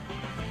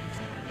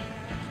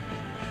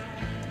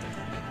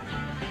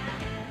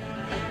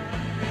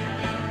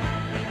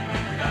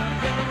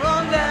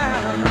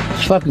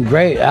 It's a fucking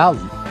great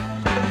album.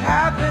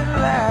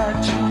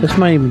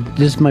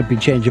 This might be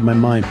changing my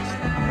mind.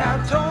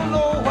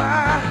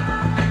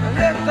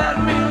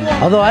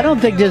 Although I don't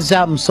think this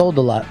album sold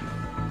a lot.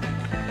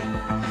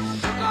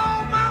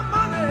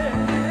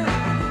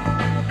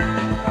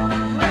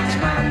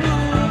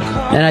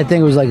 And I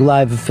think it was like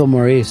live at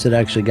Fillmore East that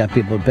actually got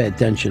people to pay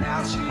attention.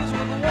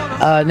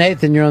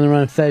 Nathan, you're on the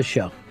Ron and Fez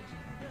show.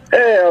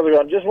 Hey, how's it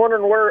going? Just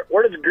wondering where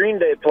does Green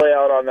Day play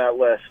out on that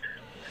list?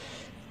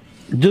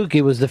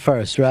 Dookie was the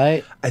first,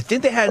 right? I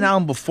think they had an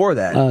album before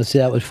that. Oh, see,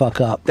 that would fuck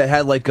up. That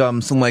had like some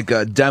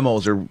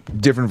demos or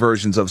different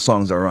versions of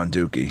songs that were on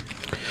Dookie.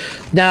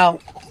 Now,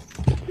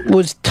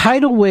 did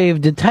Tidal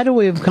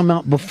Wave come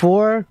out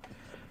before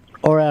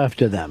or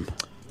after them?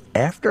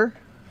 After?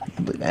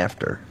 I believe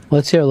after.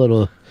 Let's hear a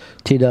little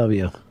TW.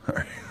 All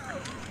right.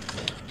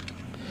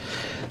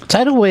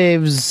 Tidal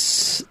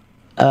Wave's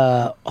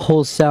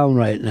whole sound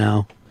right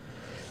now,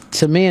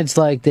 to me, it's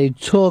like they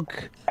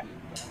took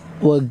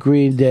what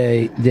Green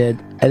Day did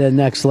at the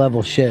next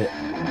level shit.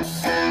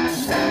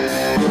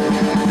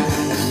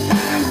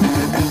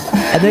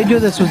 And they do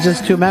this with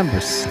just two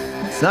members.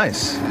 It's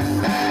nice.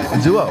 A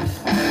duo.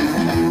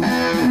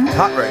 It's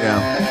hot right now.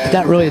 It's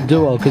not really a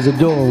duo, because a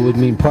duo would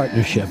mean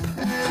partnership.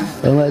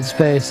 And let's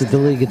face it, the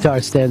lead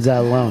guitar stands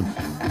out alone.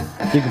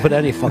 You can put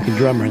any fucking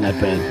drummer in that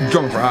band.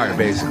 Drummer for hire,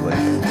 basically.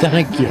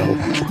 Thank you.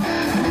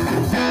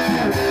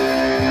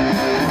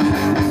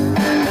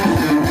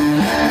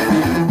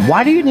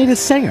 Why do you need a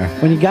singer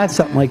when you got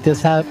something like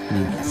this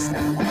happening?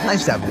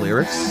 Nice to have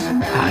lyrics.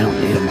 I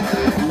don't need them.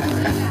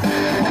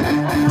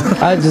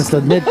 I just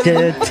admit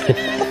it.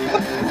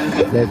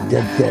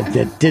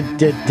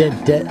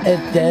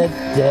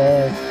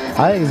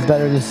 I think it's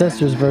better than the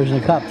Sisters version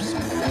of Cups.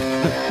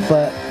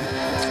 But,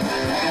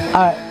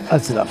 alright,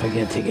 that's enough. I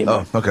can't take it.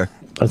 Oh, okay.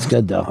 That's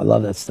good, though. I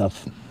love that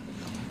stuff.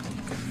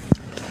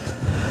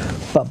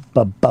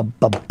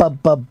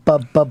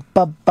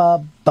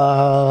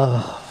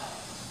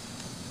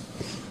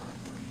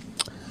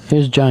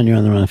 Here's John. You're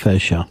on the Ron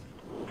Fez show.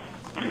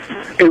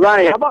 Hey,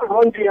 Ronnie, how about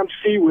Run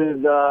DMC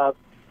with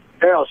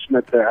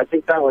Aerosmith there? I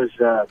think that was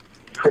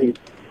pretty I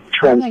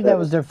trendsetter. don't think that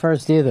was their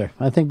first either.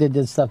 I think they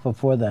did stuff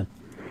before then.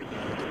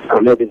 Oh,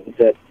 maybe they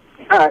did.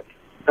 All right.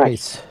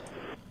 Nice.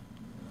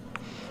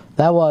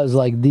 That was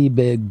like the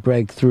big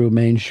breakthrough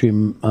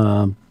mainstream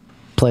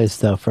place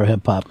though for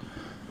hip hop.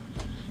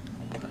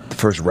 The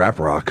first rap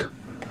rock,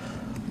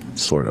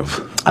 sort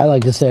of. I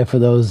like to say for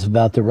those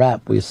about to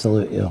rap, we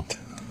salute you.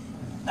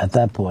 At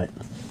that point.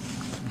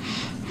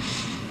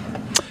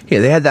 Yeah,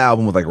 they had the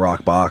album with like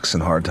Rock Box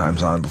and Hard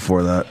Times on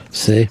before that.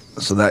 See?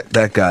 So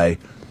that guy,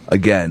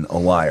 again, a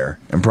liar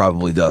and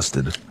probably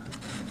dusted.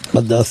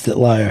 A dusted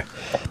liar.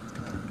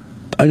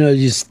 I know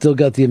you still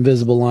got the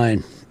invisible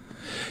line.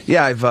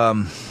 Yeah, I've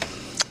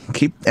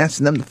keep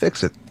asking them to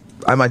fix it.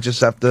 I might just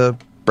have to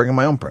bring in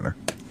my own printer.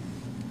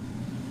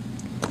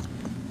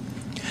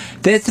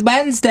 This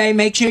Wednesday,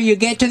 make sure you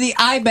get to the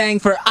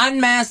iBang for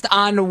Unmasked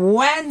on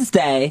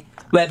Wednesday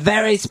with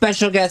very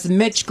special guest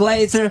Mitch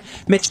Glazer.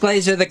 Mitch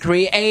Glazer, the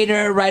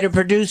creator,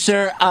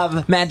 writer-producer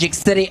of Magic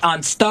City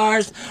on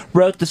Stars,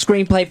 wrote the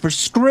screenplay for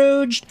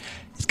Scrooged.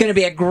 It's going to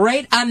be a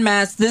great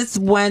Unmasked this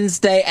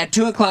Wednesday at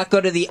 2 o'clock. Go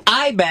to the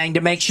iBang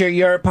to make sure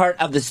you're a part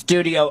of the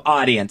studio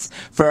audience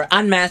for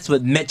Unmasked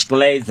with Mitch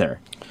Glazer.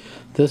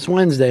 This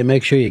Wednesday,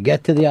 make sure you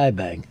get to the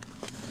iBang.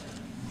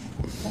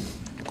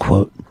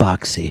 Quote,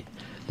 Boxy,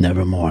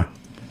 nevermore.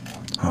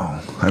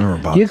 Oh, I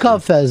remember Boxy. You call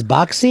Fez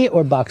Boxy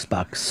or Box?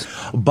 Box,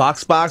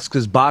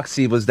 because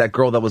Boxy was that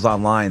girl that was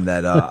online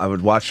that I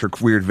would watch her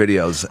weird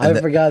videos. I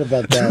forgot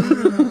about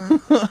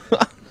that.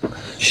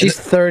 She's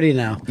 30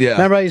 now. Yeah.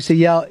 Remember I used to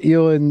yell at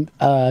you and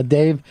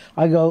Dave?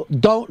 I go,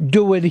 don't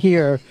do it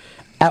here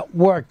at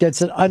work.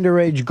 That's an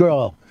underage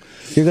girl.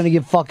 You're going to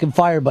get fucking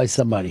fired by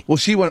somebody. Well,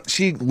 she left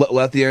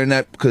the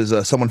internet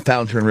because someone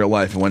found her in real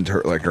life and went to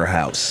her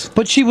house.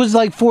 But she was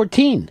like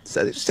 14.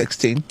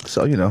 16,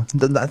 so,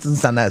 that doesn't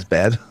sound as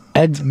bad.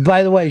 And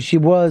by the way, she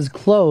was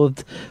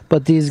clothed,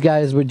 but these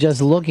guys were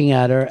just looking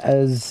at her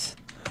as,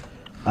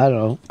 I don't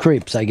know,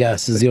 creeps, I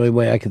guess, is the only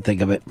way I can think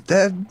of it.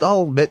 They're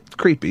all a bit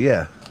creepy,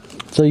 yeah.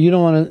 So you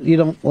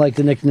don't like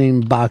the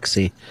nickname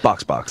Boxy?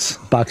 Box.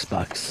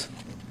 Box.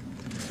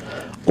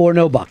 Or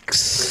no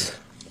box.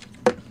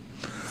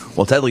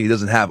 Well, technically he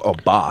doesn't have a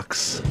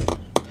box.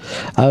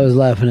 I was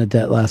laughing at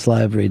that last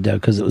live read, though,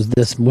 because it was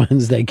this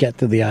Wednesday, get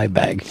to the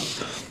iBang.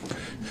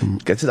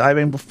 Get to the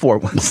iBang before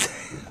Wednesday.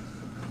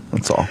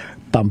 That's all.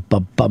 Bum,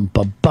 bum, bum,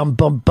 bum, bum,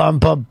 bum, bum,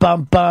 bum,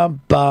 bum,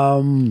 bum,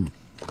 bum.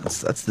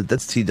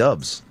 That's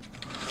T-dubs.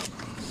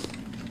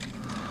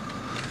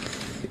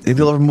 Maybe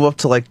you'll ever move up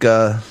to, like,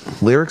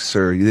 lyrics,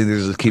 or you think they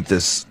just keep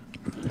this...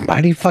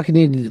 Why do you fucking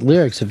need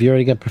lyrics if you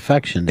already got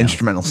perfection now?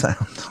 Instrumental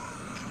sound.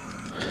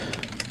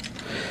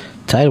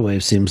 Tidal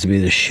Wave seems to be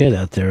the shit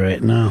out there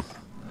right now.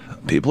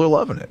 People are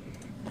loving it.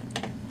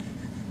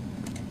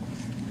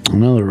 I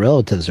know the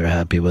relatives are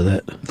happy with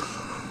it.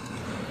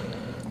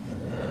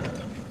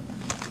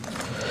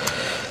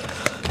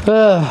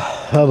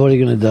 What are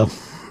you going to do?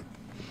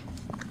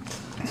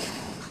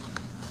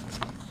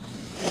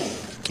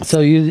 So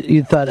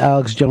you thought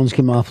Alex Jones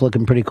came off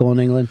looking pretty cool in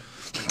England?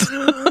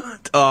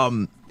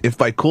 If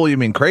by cool you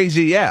mean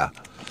crazy, yeah.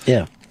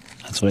 Yeah,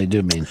 that's what I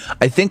do mean.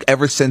 I think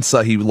ever since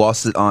he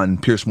lost it on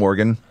Piers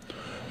Morgan,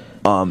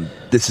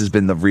 this has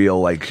been the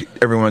real, like,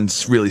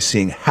 everyone's really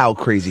seeing how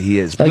crazy he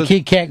is. Like,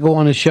 he can't go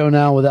on a show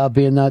now without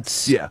being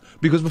nuts. Yeah,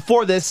 because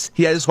before this,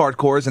 he had his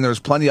hardcores, and there was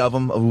plenty of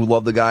them who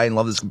loved the guy and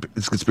loved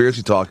his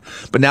conspiracy talk.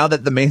 But now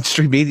that the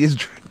mainstream media is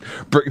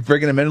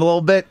bringing him in a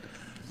little bit,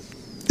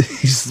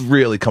 he's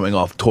really coming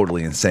off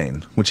totally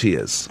insane, which he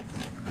is.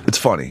 It's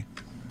funny.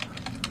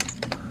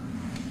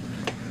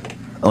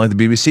 I like the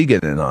BBC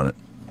getting in on it.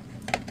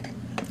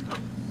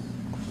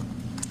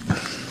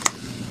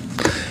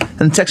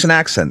 And the Texan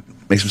accent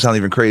makes him sound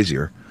even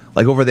crazier.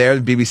 Like over there,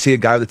 the BBC, a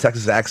guy with a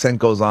Texas accent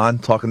goes on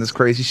talking this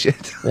crazy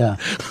shit. Yeah.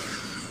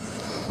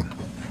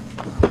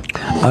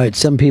 All right,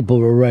 some people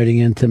were writing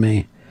into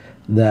me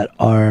that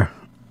our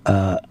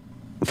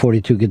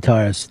 42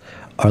 guitarists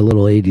are a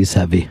little 80s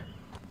heavy.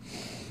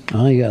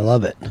 Oh, you gotta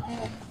love it.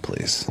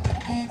 Please.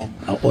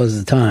 That was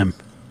the time.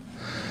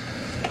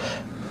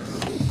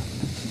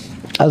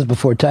 That was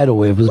before Tidal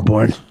Wave was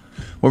born.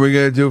 What are we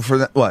going to do for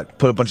that? What?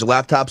 Put a bunch of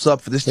laptops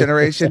up for this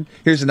generation?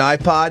 Here's an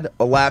iPod,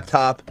 a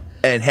laptop,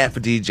 and half a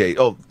DJ.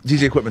 Oh,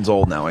 DJ equipment's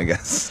old now, I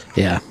guess.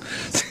 Yeah.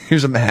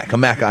 Here's a Mac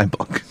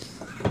iBook.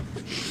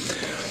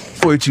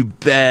 42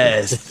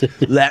 best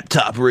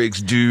laptop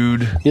rigs,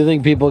 dude. You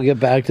think people get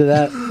back to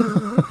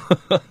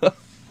that?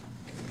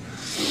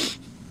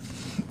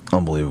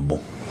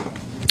 Unbelievable.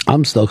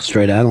 I'm still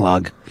straight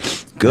analog.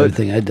 Good.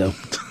 Everything I do.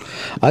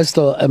 I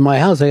still, at my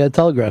house, I got a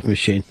telegraph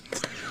machine.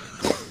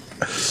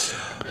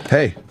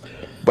 Hey,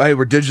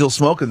 we're digital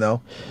smoking,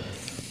 though.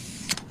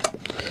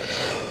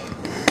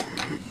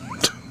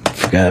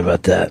 Forgot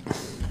about that.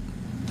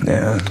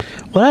 Yeah.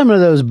 What happened to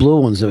those blue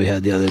ones that we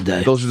had the other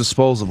day? Those are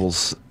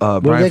disposables.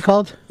 What are they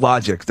called?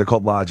 Logic. They're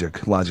called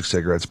Logic. Logic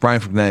cigarettes. Brian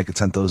from Connecticut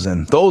sent those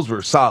in. Those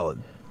were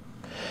solid.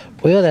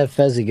 We ought to have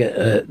Fezzi get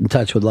in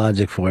touch with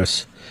Logic for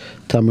us.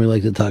 Tell him we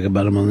like to talk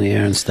about him on the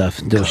air and stuff.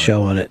 And do a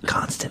show on it.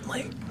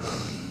 Constantly.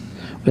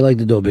 We like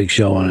to do a big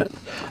show on it.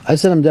 I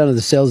sent him down to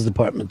the sales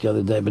department the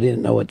other day, but he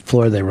didn't know what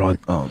floor they were on.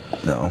 Oh,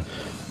 no.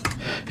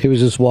 He was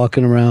just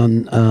walking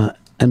around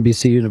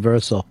NBC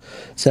Universal.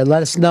 Said,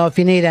 let us know if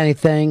you need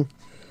anything.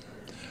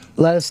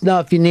 Let us know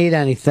if you need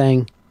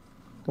anything.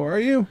 Where are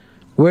you?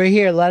 We're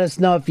here. Let us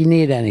know if you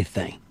need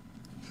anything.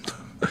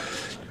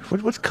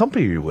 What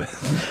company are you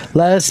with?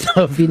 Let us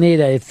know if you need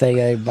anything,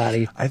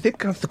 everybody. I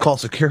think I have to call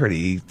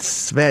security.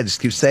 This man just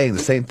keeps saying the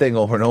same thing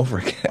over and over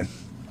again.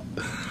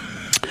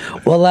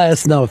 Well, let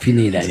us know if you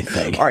need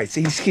anything. All right,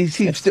 so he's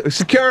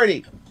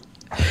security.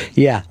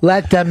 Yeah,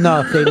 let them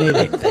know if they need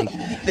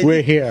anything.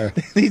 We're here.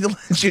 They need to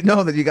let you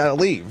know that you got to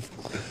leave.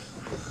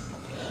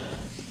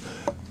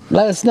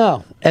 Let us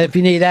know if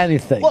you need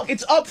anything. Look,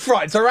 it's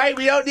upfronts, all right?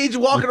 We don't need you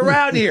walking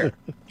around here.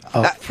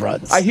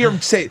 Upfronts. I hear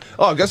him say,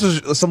 "Oh, I guess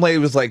some lady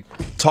was like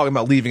talking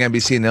about leaving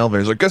NBC in the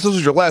elevator. He's like, guess this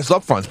was your last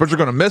upfronts, but you're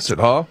gonna miss it,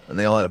 huh?" And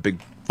they all had a big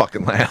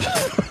fucking laugh.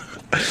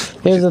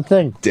 Here's the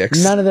thing: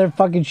 Dicks. None of their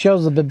fucking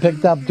shows have been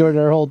picked up during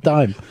their whole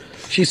time.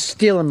 She's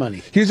stealing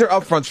money. Here's their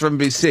upfronts from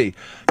NBC.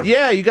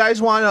 Yeah, you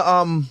guys want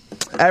to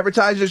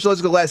advertise your shows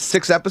for the last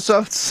 6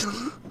 episodes?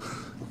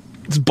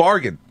 It's a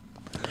bargain.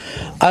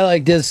 I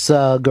like this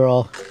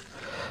girl,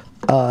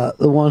 the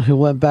one who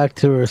went back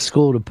to her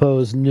school to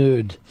pose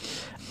nude.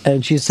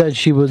 And she said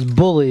she was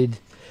bullied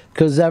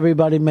because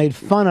everybody made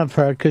fun of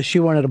her because she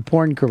wanted a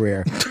porn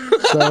career.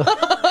 So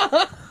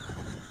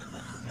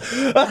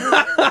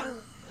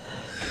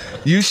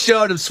you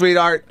showed him,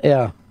 sweetheart.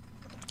 Yeah.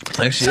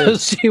 There she So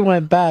is. she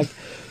went back,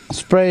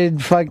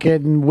 sprayed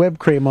fucking whipped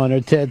cream on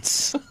her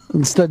tits,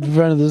 and stood in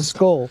front of the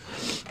school.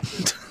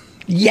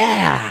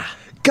 Yeah.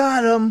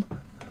 Got him.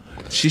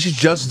 She should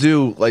just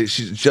do,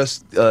 she's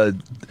just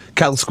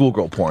Catholic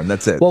schoolgirl porn.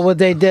 That's it. Well, what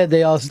they did,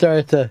 they all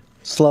started to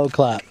slow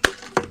clap.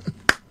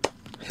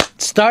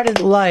 Started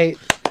light,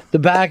 the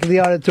back of the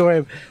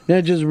auditorium, then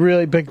it just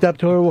really picked up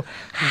to her.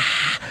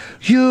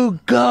 You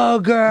go,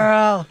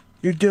 girl.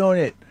 You're doing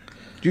it.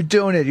 You're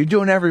doing it. You're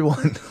doing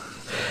everyone.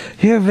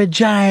 Your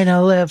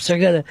vagina lips are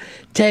going to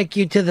take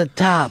you to the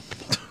top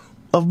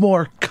of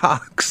more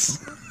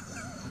cocks.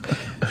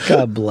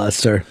 God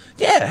bless her.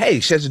 Yeah,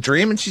 hey, she has a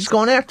dream and she's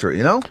going after it,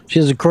 you know? She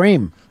has a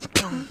cream.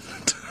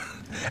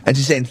 And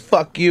she's saying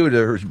fuck you to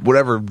her,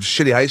 whatever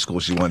shitty high school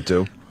she went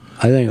to.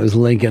 I think it was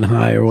Lincoln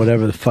High or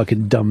whatever the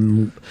fucking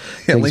dumb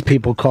things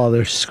people call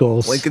their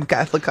schools. Lincoln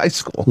Catholic High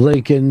School.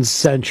 Lincoln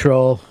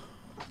Central.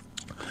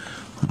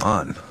 Come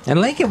on.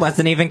 And Lincoln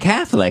wasn't even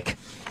Catholic.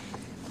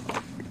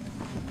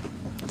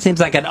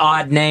 Seems like an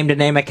odd name to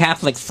name a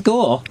Catholic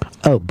school.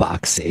 Oh,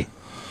 Boxy.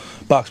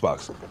 Box.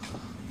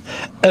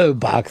 Oh,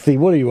 Boxy,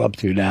 what are you up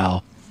to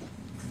now?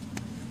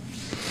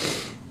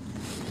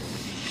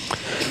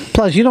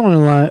 Plus, you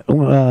don't want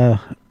to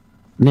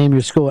name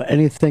your school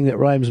anything that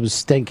rhymes with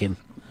stinking.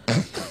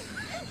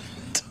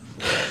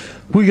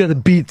 We got to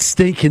beat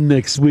stinking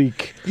next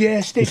week.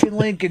 Yeah, stinking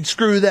Lincoln.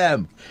 Screw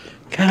them.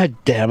 God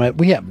damn it.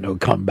 We have no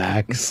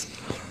comebacks.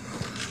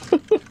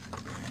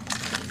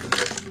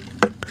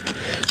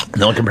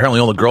 No, apparently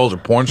all the girls are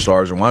porn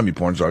stars or want to be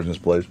porn stars in this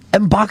place.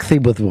 And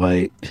Boxy with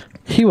white.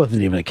 He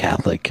wasn't even a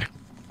Catholic.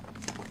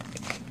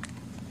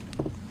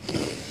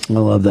 I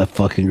love that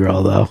fucking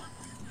girl, though.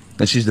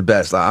 And she's the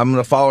best. I'm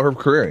going to follow her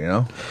career, you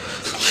know?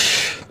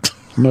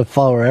 I'm going to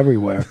follow her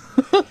everywhere.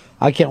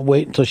 I can't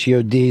wait until she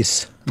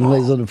ODs and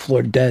lays on the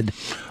floor dead.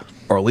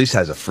 Or at least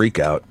has a freak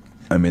out.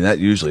 I mean, that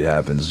usually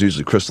happens. It's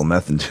usually crystal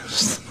meth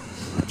induced.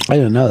 I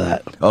didn't know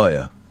that. Oh,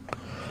 yeah.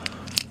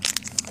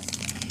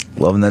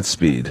 Loving that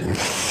speed.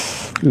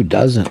 Who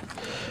doesn't?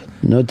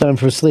 No Time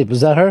for Sleep.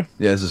 Is that her?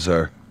 Yeah, this is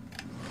her.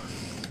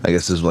 I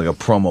guess this is like a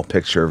promo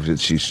picture of it.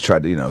 She's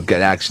tried to,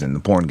 get action in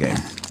the porn game.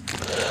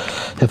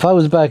 If I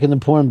was back in the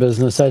porn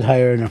business, I'd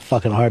hire her in a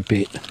fucking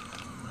heartbeat.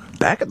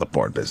 Back in the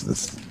porn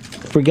business?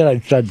 Forget I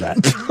said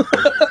that.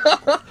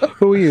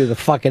 Who are you, the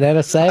fucking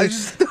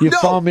NSA? You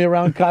follow me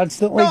around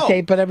constantly,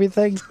 taping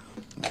everything?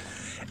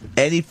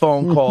 Any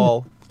phone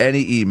call,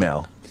 any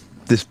email.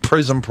 This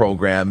PRISM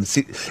program.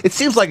 See, it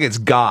seems like it's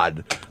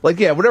God. Like,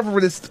 yeah, whatever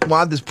it is,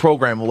 this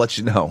program will let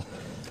you know.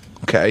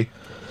 Okay?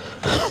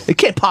 It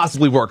can't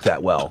possibly work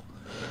that well.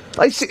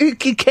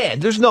 It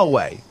can't. There's no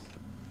way.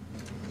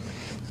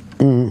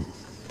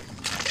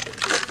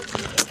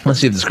 Let's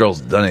see if this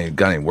girl's got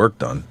any work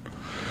done.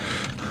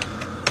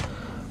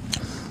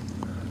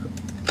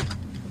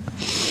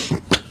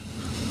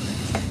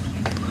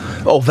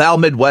 Oh, Val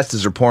Midwest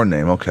is her porn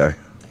name. Okay.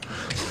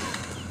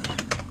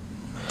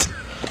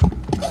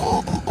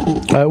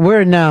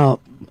 We're now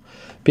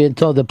being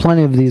told that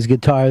plenty of these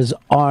guitars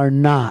are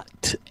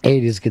not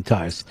 80s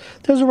guitars.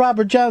 There's a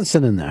Robert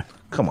Johnson in there.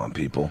 Come on,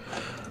 people.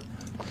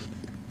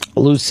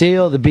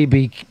 Lucille, the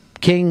B.B.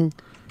 King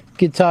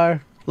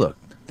guitar. Look,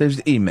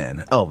 there's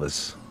E-Man,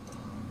 Elvis.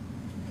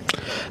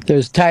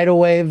 There's Tidal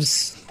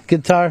Waves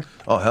guitar?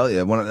 Oh, hell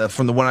yeah.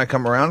 From the When I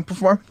Come Around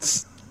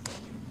performance?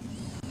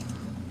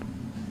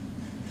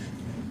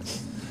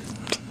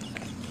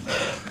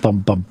 Bum,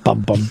 bum,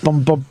 bum, bum,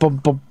 bum, bum, bum,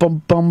 bum,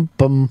 bum, bum,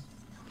 bum.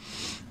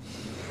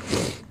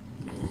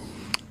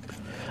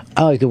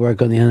 I like to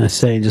work on the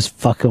NSA and just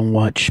fucking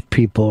watch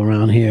people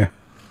around here.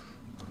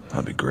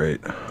 That'd be great.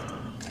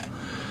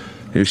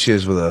 Here she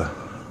is with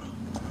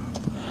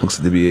looks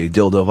like to be a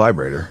dildo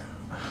vibrator.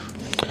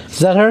 Is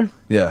that her?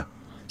 Yeah.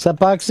 Is that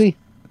Boxy?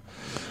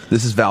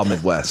 This is Val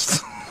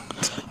Midwest.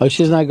 Oh,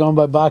 she's not going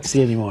by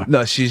Boxy anymore.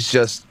 No, she's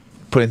just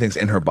putting things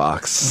in her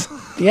box.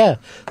 Yeah,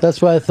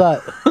 that's what I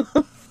thought.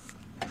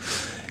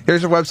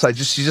 Here's her website.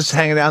 She's just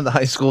hanging out in the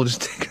high school,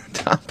 just taking her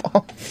top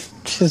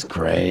off. She's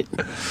great.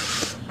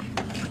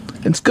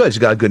 It's good. She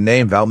got a good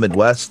name, Val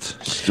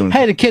Midwest. She's doing.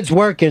 Hey, the kid's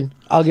working.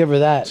 I'll give her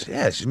that.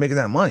 Yeah, she's making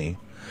that money.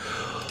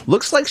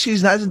 Looks like she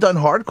hasn't done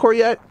hardcore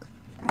yet.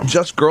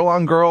 Just girl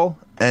on girl,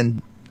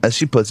 and as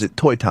she puts it,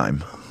 toy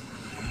time.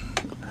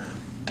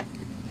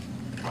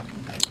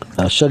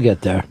 She'll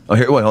get there. Oh,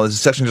 here. Wait, there's a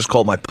section just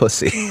called My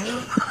Pussy.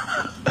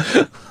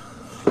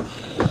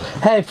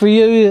 Hey, for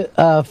you,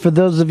 for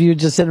those of you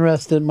just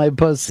interested in my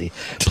pussy,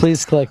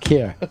 please click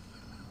here.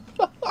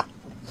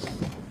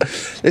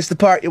 It's the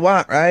part you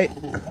want, right?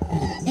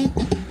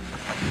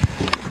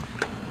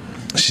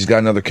 She's got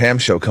another cam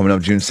show coming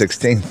up June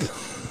 16th.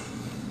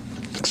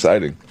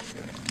 Exciting.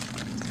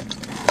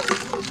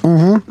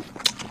 Mm-hmm.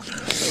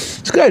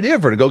 It's a good idea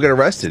for her to go get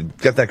arrested.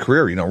 Get that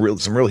career,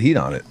 some real heat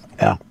on it.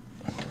 Yeah.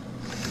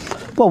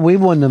 Well, we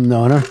wouldn't have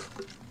known her.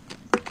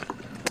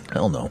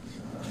 Hell no.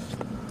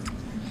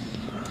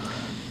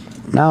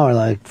 Now we're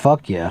like,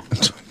 fuck yeah.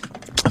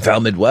 Val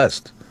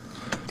Midwest.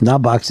 Now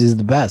Boxy's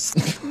the best.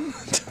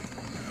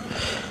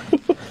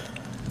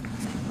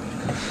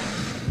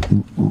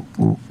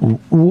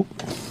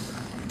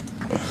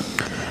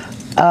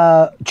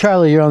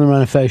 Charlie, you're on the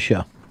Run of Fez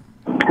show.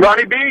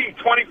 Ronnie B,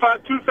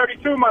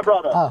 25232, my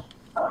brother. Oh.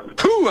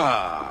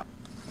 Hooah!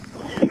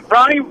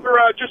 Ronnie,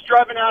 we're just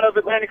driving out of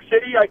Atlantic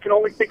City. I can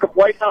only think of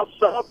White House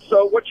subs.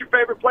 So what's your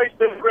favorite place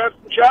to grab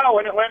some chow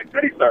in Atlantic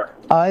City, sir?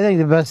 I think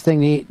the best thing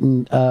to eat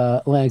in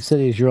Atlantic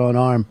City is your own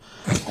arm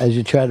as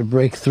you try to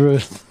break through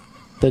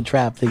the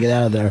trap to get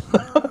out of there.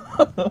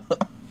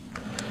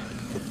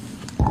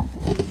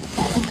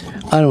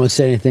 I don't want to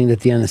say anything that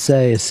the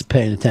NSA is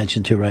paying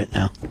attention to right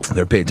now.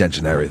 They're paying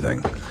attention to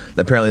everything.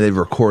 Apparently, they've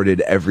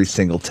recorded every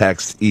single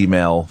text,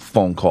 email,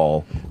 phone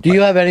call. Do you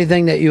have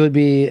anything that you would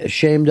be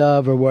ashamed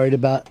of or worried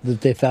about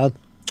that they found?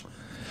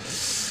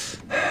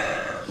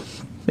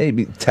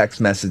 Maybe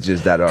text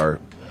messages that are,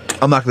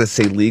 I'm not going to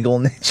say legal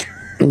in nature.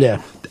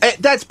 Yeah.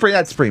 That's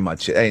pretty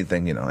much it.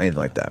 Anything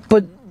like that.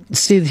 But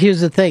see,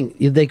 here's the thing.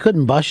 They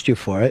couldn't bust you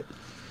for it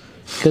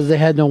because they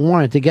had no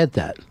warrant to get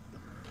that.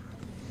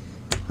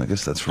 I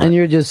guess that's right. And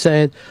you're just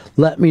saying,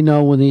 let me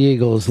know when the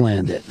Eagles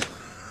land it.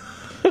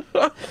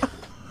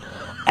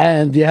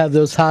 And you have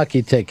those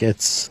hockey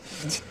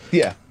tickets.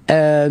 Yeah.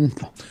 And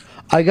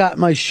I got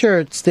my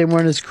shirts. They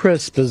weren't as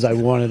crisp as I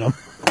wanted them.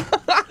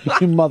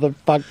 You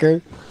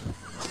motherfucker.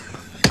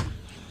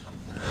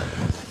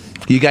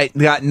 You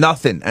got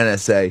nothing,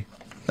 NSA.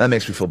 That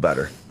makes me feel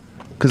better.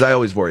 Because I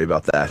always worry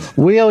about that.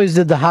 We always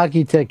did the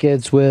hockey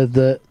tickets with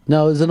the...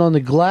 No, is it on the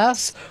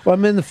glass? Or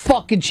I'm in the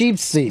fucking cheap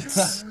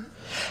seats?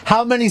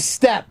 How many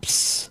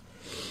steps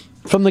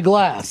from the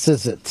glass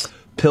is it?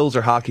 Pills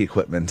or hockey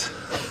equipment.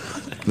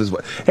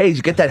 Hey, did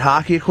you get that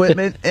hockey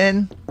equipment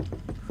in?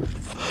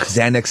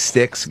 Xanax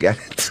sticks, get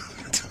it?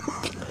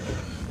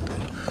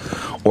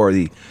 Or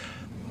the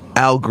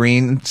Al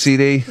Green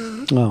CD.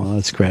 Oh,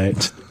 that's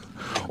great.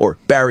 Or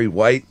Barry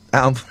White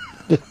album.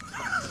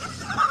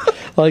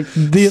 Like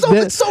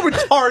it's so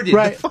retarded,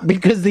 right?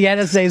 Because the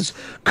NSA's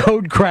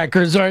code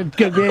crackers ain't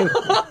going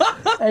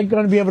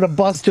to be able to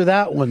bust through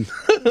that one.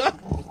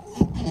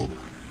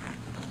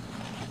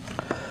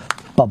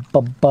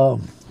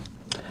 Bum.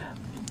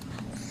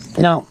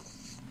 Now,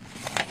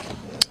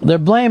 they're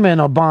blaming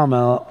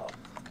Obama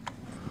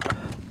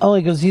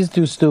only because he's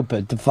too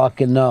stupid to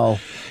fucking know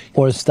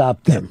or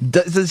stop them.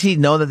 Does he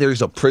know that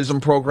there's a PRISM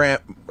program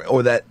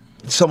or that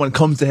someone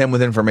comes to him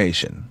with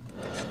information?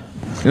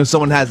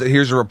 Someone has it.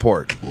 Here's a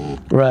report.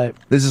 Right.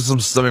 This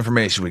is some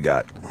information we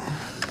got.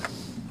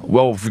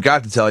 Well, what we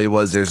forgot to tell you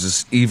was there's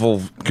this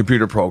evil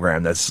computer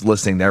program that's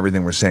listening to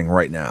everything we're saying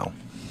right now.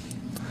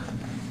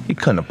 He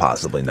couldn't have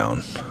possibly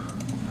known.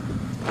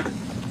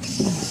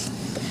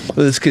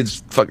 Well, this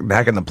kid's fucking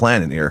hacking the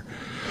planet here.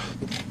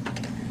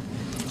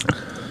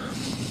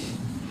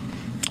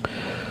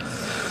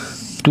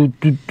 You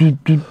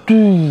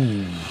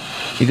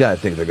gotta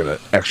think they're gonna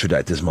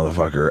extradite this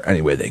motherfucker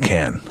any way they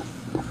can.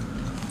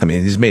 I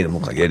mean, he's made them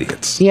look like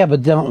idiots. Yeah,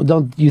 but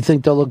don't you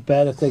think they'll look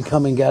bad if they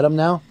come and get him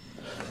now?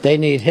 They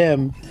need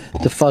him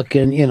to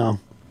fucking, I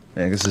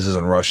guess this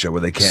isn't Russia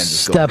where they can't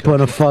just step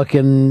on a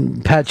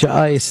fucking patch of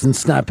ice and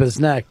snap his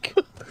neck.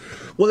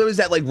 Well, there was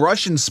that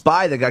Russian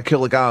spy that got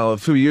killed a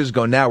few years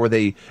ago now, where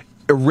they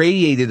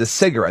irradiated a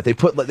cigarette. They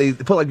put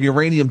like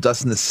uranium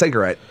dust in the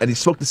cigarette, and he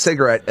smoked the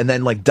cigarette, and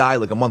then like died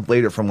like a month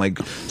later from like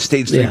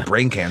stage 3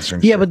 brain cancer.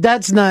 And Yeah, but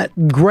that's not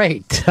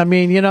great. I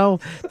mean,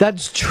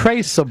 that's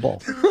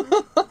traceable.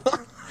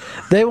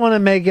 They want to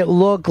make it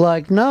look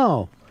like,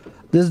 no,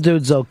 this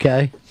dude's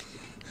okay.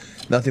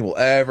 Nothing will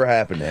ever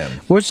happen to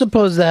him. We're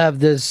supposed to have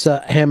this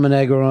ham and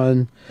egger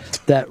on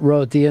that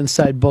wrote the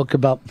inside book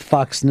about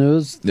Fox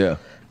News. Yeah.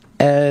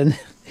 And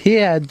he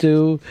had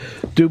to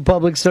do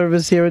public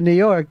service here in New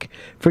York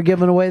for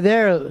giving away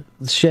their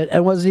shit,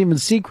 and wasn't even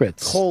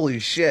secrets. Holy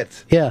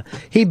shit. Yeah.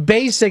 He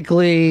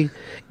basically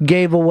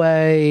gave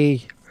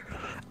away,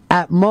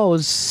 at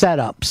most,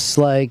 setups.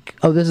 Like,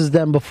 oh, this is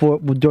them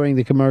during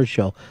the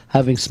commercial,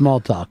 having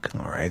small talk.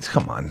 All right,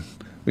 come on.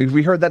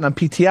 We heard that on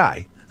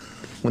PTI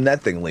when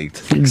that thing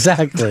leaked.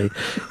 Exactly.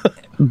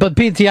 But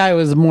PTI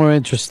was more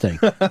interesting.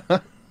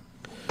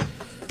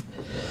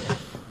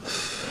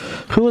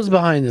 Who was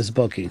behind this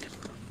booking?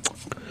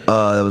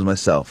 That was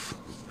myself.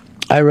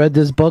 I read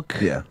this book.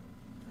 Yeah.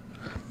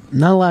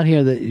 Not a lot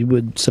here that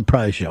would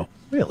surprise you.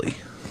 Really?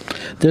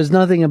 There's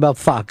nothing about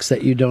Fox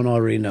that you don't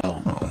already know.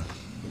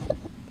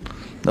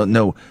 Oh.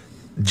 No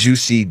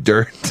juicy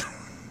dirt.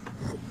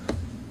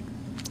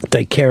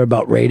 They care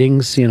about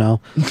ratings,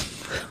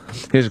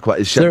 Here's a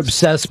question. They're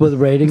obsessed with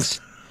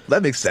ratings.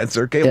 That makes sense.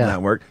 Or cable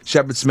network.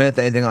 Shepard Smith,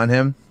 anything on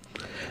him?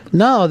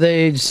 No,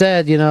 they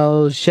said,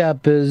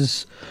 Shep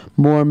is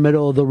more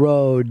middle of the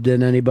road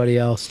than anybody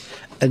else.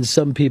 And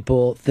some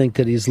people think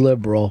that he's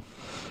liberal.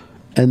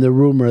 And the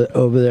rumor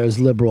over there is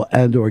liberal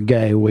and or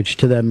gay, which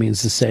to them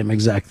means the same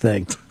exact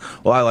thing.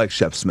 Well, I like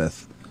Shep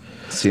Smith.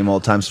 See him all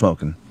the time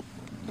smoking.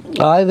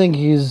 I think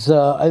he's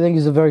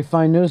a very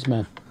fine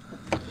newsman.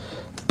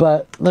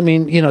 But, I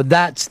mean,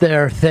 that's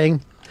their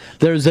thing.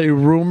 There's a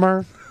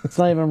rumor. It's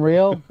not even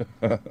real.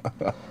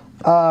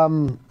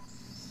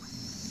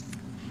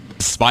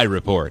 Spy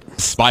report.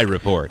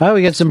 Oh,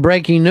 we get some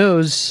breaking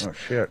news. Oh,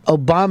 shit.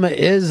 Obama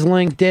is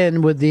linked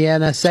in with the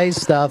NSA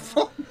stuff.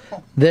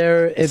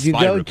 There, if you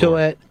go to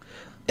it,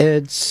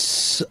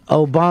 it's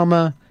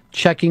Obama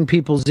checking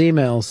people's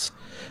emails.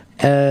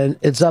 And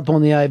it's up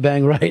on the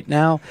iBang right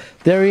now.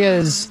 There he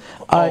is.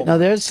 All right, now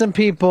there's some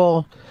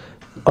people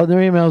on their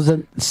emails.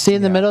 And see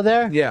in the middle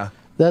there? Yeah.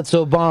 That's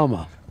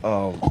Obama.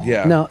 Oh,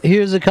 yeah. Now,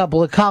 here's a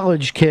couple of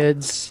college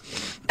kids,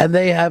 and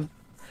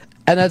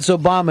that's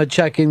Obama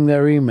checking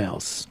their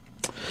emails.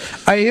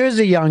 All right, here's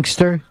a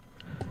youngster.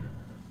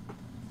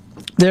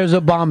 There's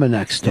Obama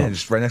next to him.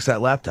 Just right next to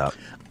that laptop.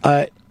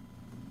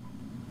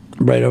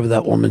 Right over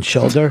that woman's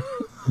shoulder,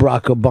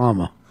 Barack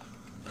Obama.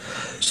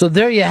 So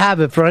there you have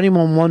it. For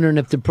anyone wondering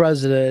if the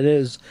president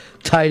is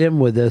tied in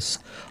with this,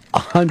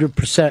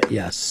 100%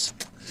 yes.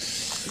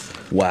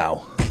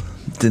 Wow.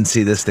 Didn't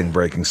see this thing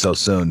breaking so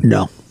soon.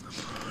 No.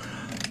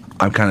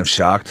 I'm kind of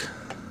shocked.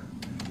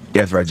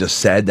 After I just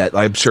said that,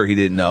 I'm sure he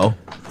didn't know.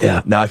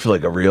 Yeah. Now I feel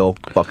like a real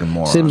fucking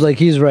moron. Seems like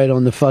he's right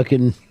on the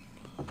fucking...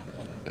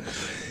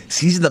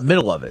 He's in the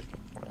middle of it.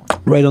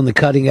 Right on the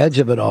cutting edge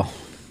of it all.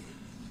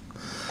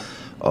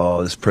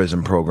 Oh, this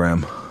prison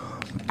program.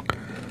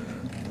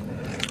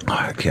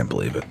 I can't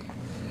believe it.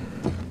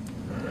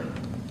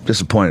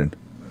 Disappointed.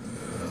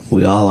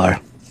 We all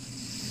are.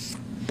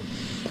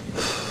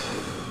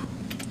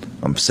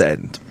 I'm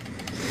saddened.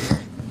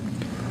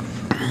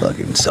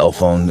 Fucking cell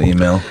phone,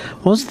 email.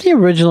 Wasn't the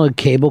original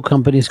cable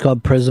companies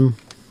called Prism?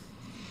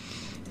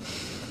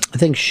 I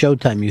think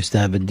Showtime used to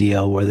have a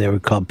deal where they were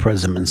called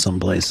Prism in some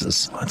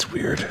places. That's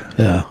weird.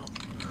 Yeah.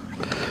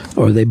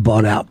 Or they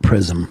bought out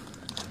Prism.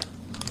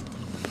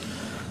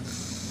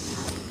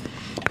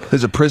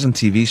 There's a Prism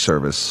TV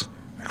service.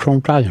 That's what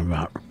I'm talking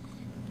about.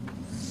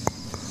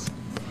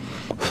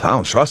 I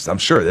don't trust them. I'm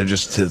sure they're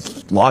just to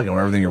log in on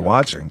everything you're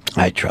watching.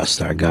 I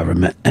trust our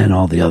government and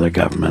all the other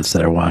governments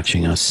that are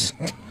watching us.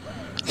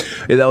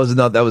 Yeah, that was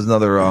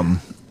another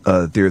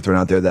theory thrown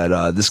out there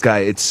that this guy,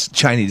 it's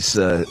Chinese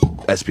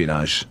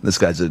espionage. This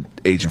guy's an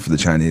agent for the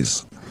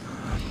Chinese.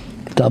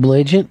 Double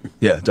agent?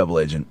 Yeah, double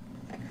agent.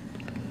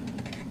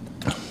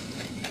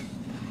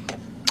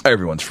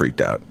 Everyone's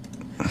freaked out.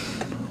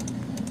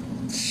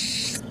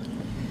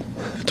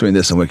 Between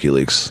this and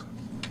WikiLeaks,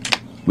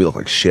 we look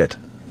like shit.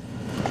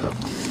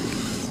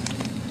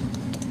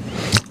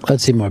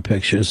 Let's see more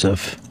pictures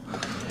of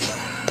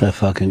that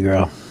fucking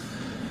girl.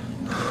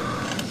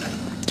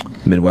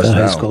 Midwest the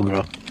high Val. school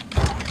girl.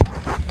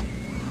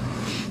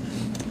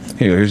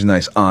 Here's a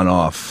nice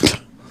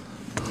on-off.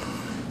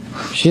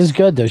 She's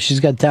good, though. She's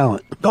got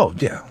talent. Oh,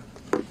 yeah.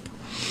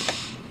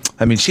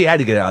 I mean, she had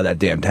to get out of that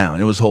damn town.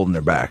 It was holding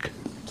her back.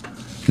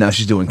 Now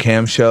she's doing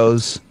cam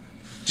shows.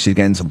 She's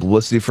getting some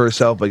publicity for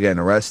herself by getting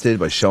arrested,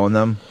 by showing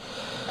them.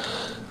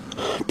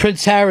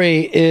 Prince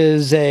Harry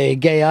is a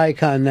gay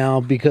icon now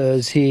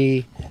because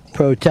he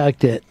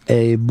protected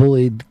a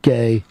bullied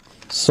gay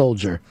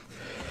soldier.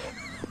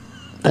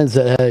 And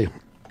said, hey,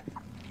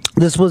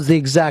 this was the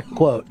exact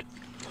quote.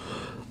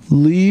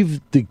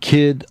 Leave the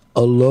kid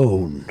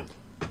alone.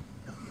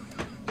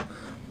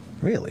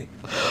 Really?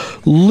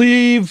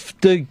 Leave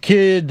the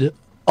kid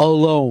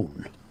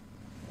alone.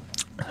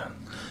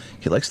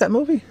 He likes that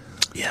movie?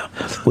 Yeah,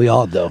 we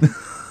all do.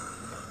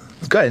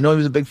 It's good. I know he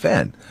was a big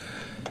fan.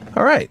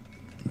 All right.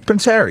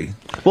 Prince Harry.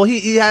 Well,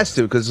 he has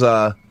to, because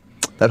that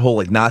whole,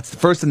 like, Nazi,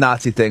 first the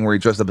Nazi thing where he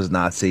dressed up as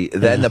Nazi,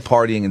 then the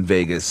partying in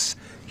Vegas.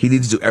 He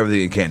needs to do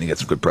everything he can to get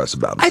some good press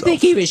about himself. I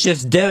think he was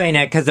just doing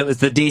it because it was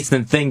the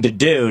decent thing to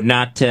do,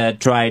 not to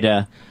try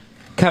to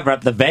cover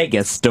up the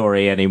Vegas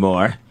story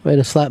anymore. Way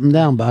to slap him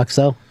down,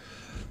 Boxo.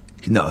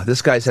 No,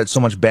 this guy's had so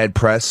much bad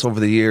press over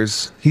the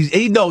years.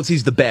 He knows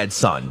he's the bad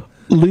son.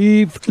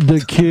 Leave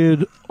the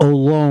kid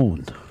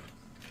alone.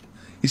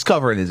 He's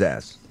covering his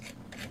ass.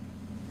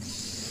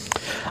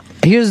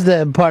 Here's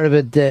the part of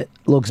it that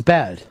looks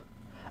bad.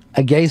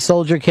 A gay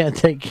soldier can't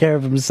take care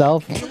of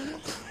himself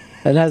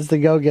and has to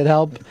go get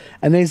help.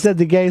 And they said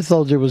the gay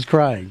soldier was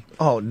crying.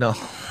 Oh, no.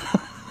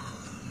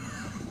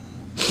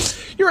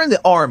 You're in the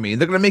army.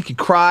 They're going to make you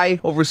cry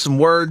over some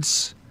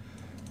words.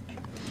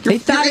 They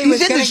thought he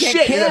was going to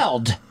get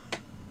killed.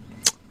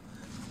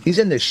 He's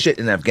in this shit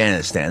in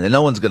Afghanistan, and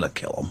no one's going to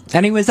kill him.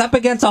 And he was up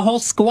against a whole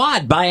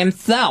squad by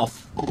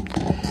himself.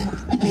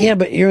 Yeah,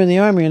 but you're in the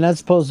army. You're not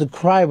supposed to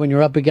cry when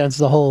you're up against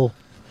the whole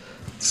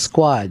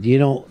squad. You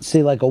don't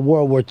see like a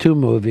World War II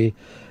movie.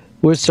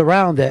 We're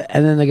surrounded,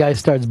 and then the guy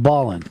starts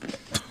bawling.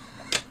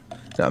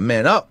 Now,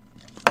 man up.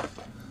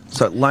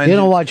 Start lining. You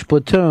don't watch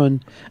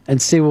Platoon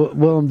and see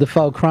Willem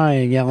Dafoe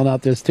crying, yelling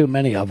out, "There's too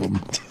many of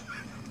them."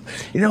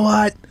 You know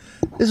what?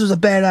 This was a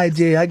bad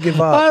idea. I give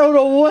up. I don't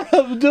know what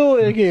I'm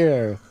doing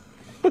here.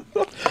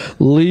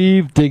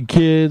 Leave the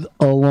kid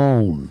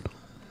alone.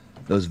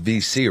 Those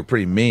VC are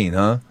pretty mean,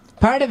 huh?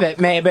 Part of it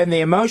may have been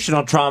the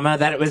emotional trauma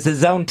that it was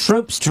his own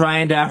troops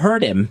trying to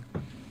hurt him.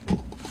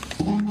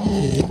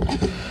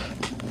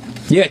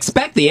 You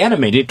expect the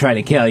enemy to try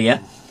to kill you.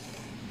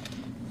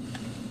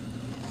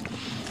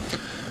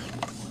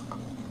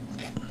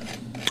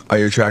 Are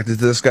you attracted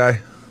to this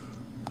guy?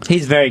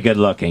 He's very good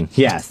looking,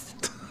 yes.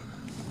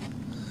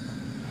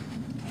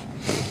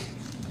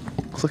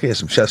 Looks like he has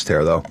some chest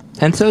hair, though.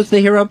 And so's the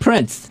hero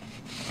Prince.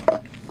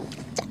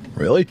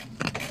 Really?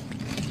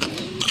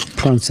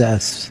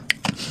 Princess.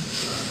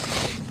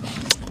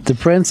 The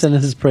prince and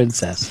his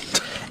princess.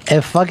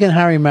 If fucking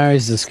Harry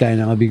marries this guy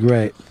now, it'd be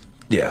great.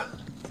 Yeah.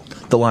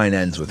 The line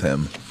ends with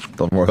him.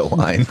 The royal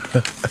line.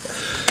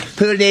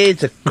 Who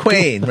needs a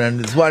queen when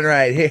there's one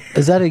right here?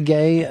 Is that a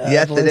gay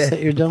yes, it is.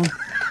 that you're doing?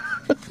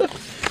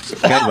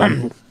 Good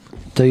one.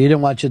 So you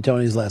didn't watch the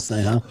Tonys last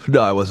night, huh?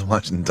 No, I wasn't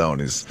watching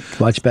Tonys.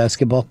 Watch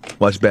basketball?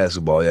 Watch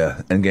basketball,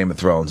 yeah. And Game of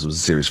Thrones was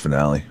the series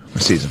finale. Or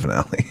season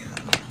finale.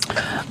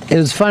 It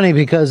was funny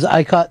because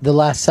I caught the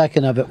last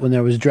second of it when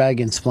there was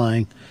dragons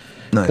flying.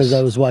 Nice. Because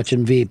I was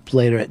watching Veep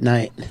later at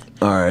night.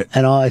 All right.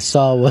 And all I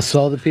saw was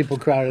all the people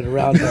crowded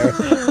around her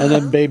and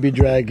then baby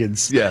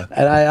dragons. Yeah.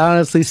 And I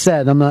honestly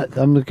said,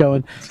 I'm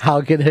going,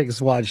 how can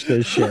Hicks watch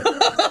this shit?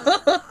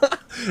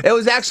 It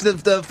was actually,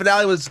 the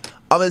finale was,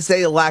 I'm going to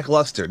say,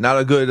 lackluster. Not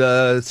a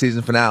good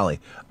season finale.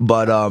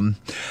 But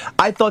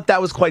I thought that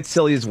was quite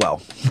silly as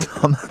well.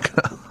 I'm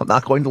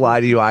not going to lie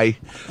to you. I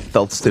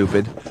felt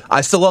stupid.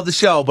 I still love the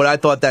show, but I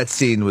thought that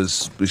scene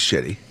was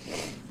shitty.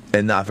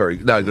 And not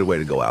a good way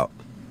to go out.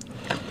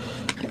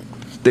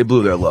 They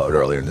blew their load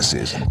earlier in the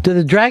season. Do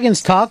the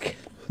dragons talk?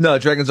 No,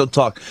 dragons don't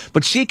talk.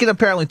 But she can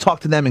apparently talk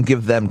to them and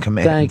give them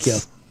commands. Thank you.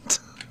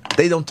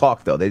 They don't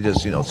talk, though. They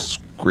just,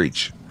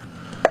 screech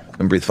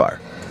and breathe fire.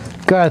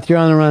 Garth, you're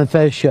on the Ron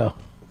Fez show.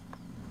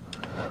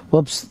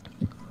 Whoops.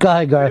 Go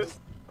ahead, Garth.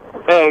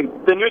 Hey,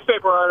 the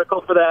newspaper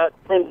article for that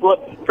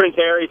Prince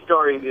Harry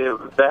story,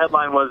 the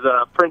headline was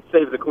Prince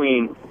Saves the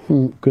Queen.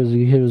 Because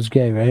he was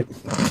gay, right?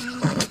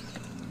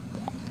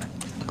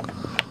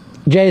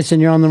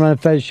 Jason, you're on the Ron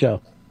Fez show.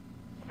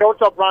 Hey,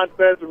 what's up, Ron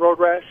Fez and Road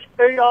Rash?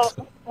 Hey,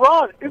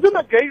 Ron, isn't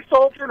a gay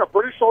soldier and a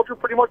British soldier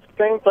pretty much the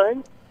same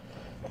thing?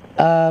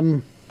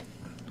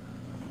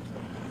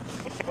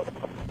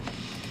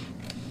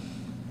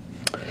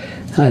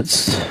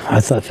 I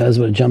thought Fez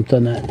would have jumped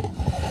on that.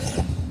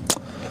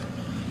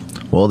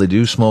 Well, they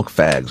do smoke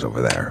fags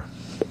over there.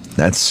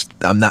 That's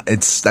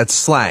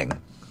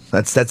slang.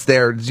 That's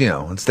their,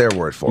 it's their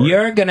word for it.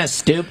 You're gonna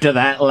stoop to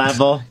that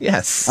level?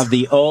 Yes. Of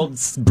the old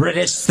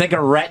British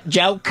cigarette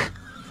joke?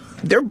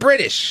 They're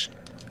British.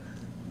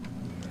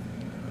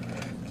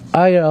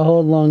 I got a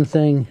whole long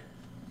thing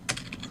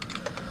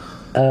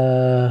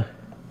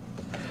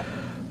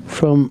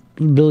from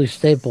Billy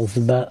Staples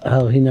about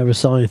how he never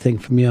saw anything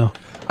from you.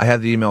 I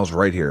have the emails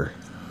right here.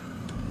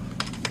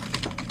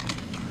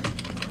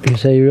 You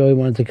say you really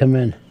wanted to come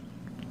in.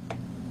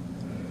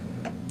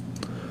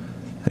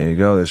 There you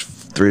go. There's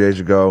 3 days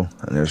ago,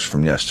 and there's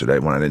from yesterday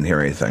when I didn't hear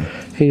anything.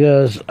 He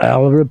goes,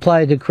 I'll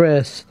reply to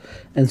Chris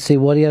and see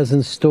what he has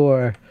in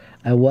store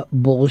and what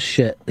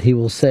bullshit he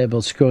will say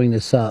about screwing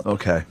this up.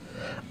 Okay.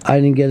 I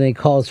didn't get any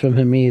calls from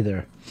him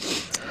either.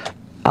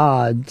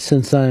 Odd,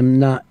 since I'm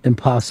not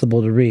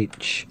impossible to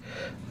reach.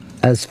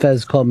 As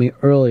Fez called me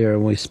earlier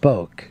when we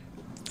spoke.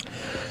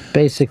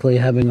 Basically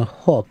having a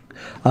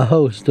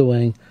host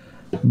doing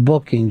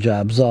booking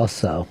jobs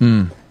also.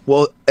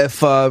 Well,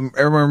 if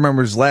everyone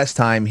remembers last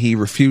time, he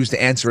refused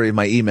to answer any of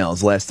my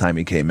emails last time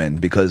he came in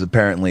because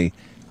apparently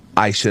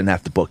I shouldn't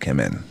have to book him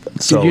in.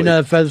 So, Did you know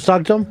if Fez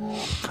talked to him?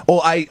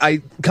 Oh,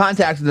 I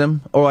contacted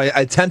him, or I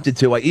attempted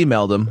to. I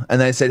emailed him,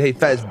 and then I said, "Hey,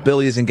 Fez,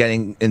 Billy isn't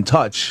getting in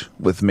touch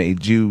with me.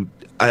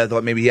 I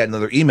thought maybe he had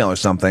another email or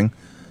something."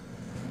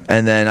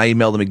 And then I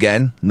emailed him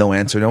again. No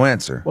answer. No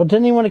answer. Well,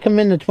 didn't he want to come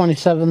in the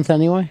 27th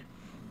anyway?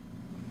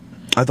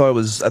 I thought it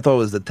was the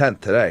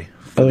 10th today.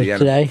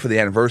 Today? For the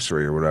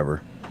anniversary or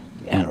whatever.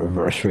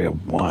 Anniversary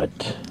of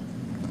what?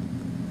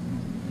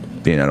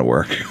 Being out of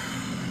work.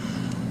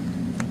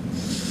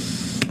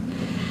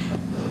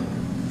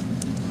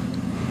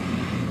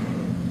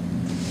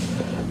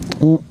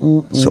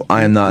 So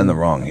I am not in the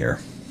wrong here.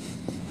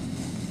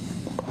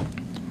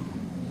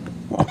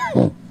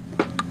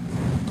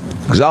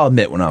 Because I'll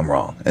admit when I'm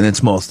wrong, and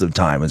it's most of the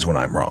time is when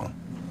I'm wrong.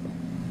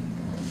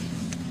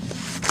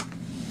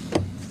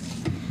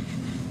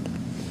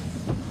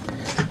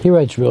 He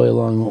writes really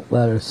long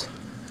letters.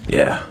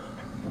 Yeah.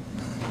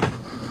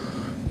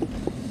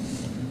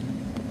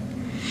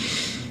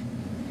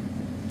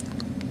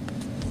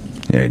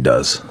 Yeah, he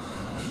does.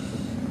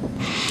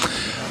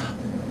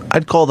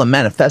 I'd call them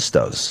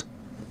manifestos.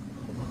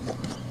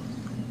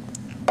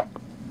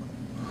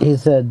 He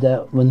said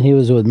that when he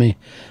was with me,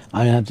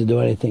 I didn't have to do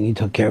anything. He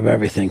took care of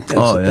everything.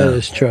 That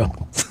is true.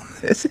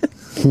 Is it?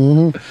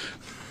 Mm-hmm.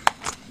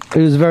 He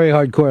was very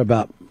hardcore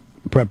about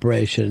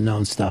preparation and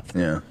knowing stuff.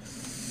 Yeah.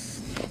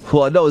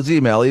 Well, I know his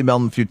email. I emailed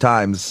him a few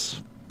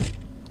times.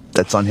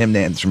 That's on him to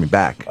answer me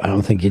back. I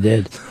don't think he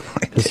did.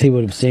 Because he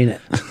would have seen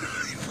it.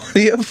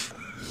 If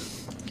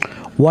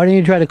Why didn't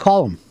you try to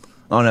call him?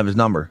 I don't have his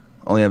number.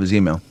 I only have his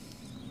email.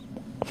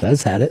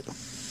 Fez had it.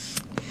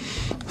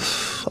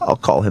 I'll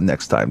call him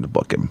next time to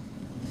book him.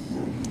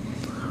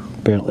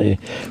 Apparently,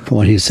 from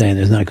what he's saying,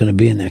 there's not going to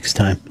be a next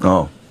time.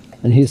 Oh.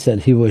 And he said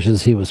he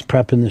wishes he was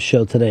prepping the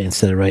show today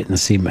instead of writing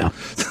this email.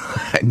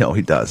 I know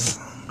he does.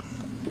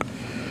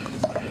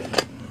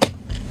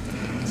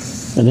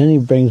 And then he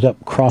brings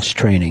up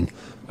cross-training,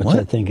 which What?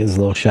 I think is a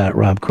little shot at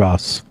Rob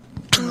Cross.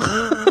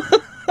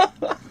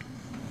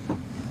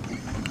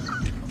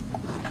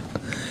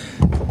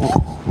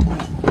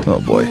 Oh,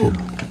 boy.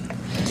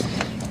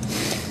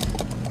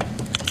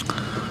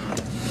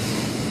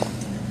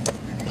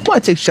 Why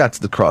take shots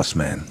at the cross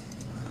man?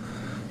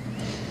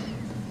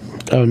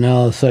 Oh, now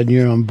all of a sudden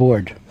you're on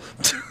board.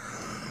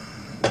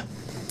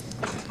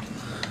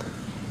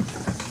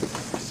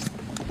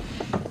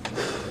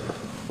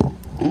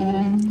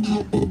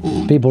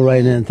 People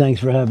writing in, thanks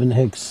for having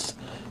Hicks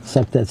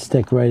suck that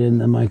stick right in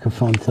the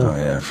microphone, too. Oh,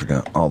 yeah, I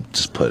forgot. I'll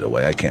just put it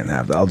away. I can't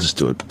have that. I'll just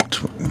do it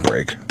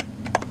break.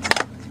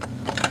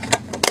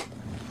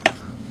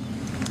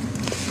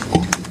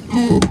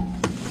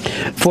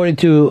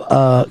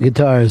 .42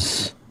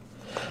 guitars,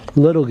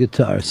 little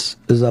guitars,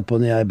 is up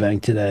on the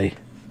iBank today.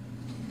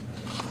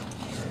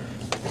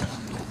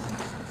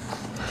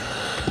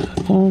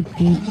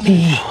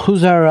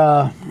 Who's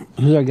our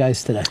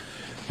guys today?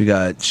 We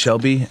got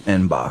Shelby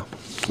and Ba.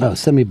 Oh,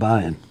 send me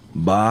Ba in.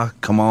 Ba,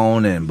 come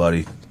on in,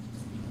 buddy.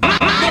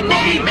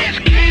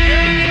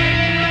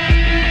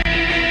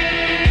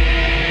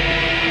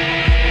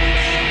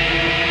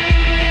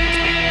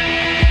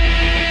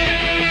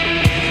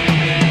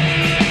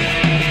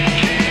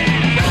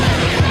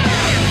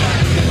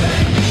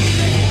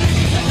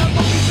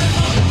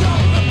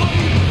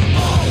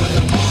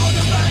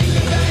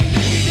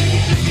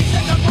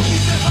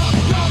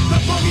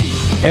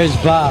 There's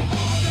Bob.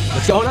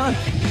 What's going on?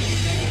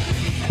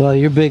 Well,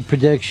 your big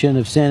prediction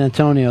of San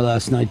Antonio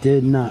last night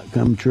did not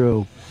come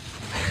true.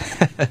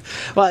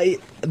 Well,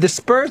 the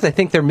Spurs, I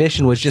think their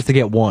mission was just to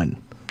get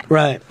one.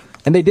 Right.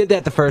 And they did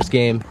that the first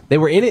game. They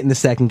were in it in the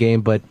second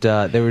game, but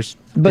there was...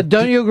 But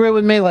don't you agree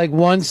with me? Like,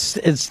 once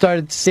it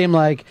started to seem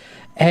like,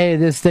 hey,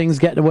 this thing's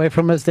getting away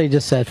from us, they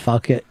just said,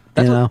 fuck it.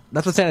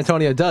 That's what San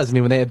Antonio does. I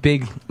mean, when they have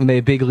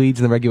big leads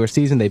in the regular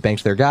season, they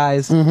bench their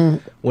guys.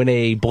 Mm-hmm. When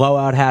a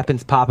blowout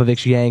happens,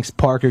 Popovich yanks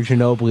Parker,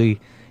 Ginobili,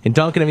 and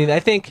Duncan. I mean, I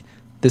think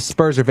the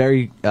Spurs are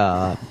very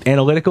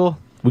analytical.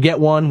 We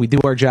get one, we do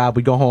our job,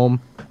 we go home,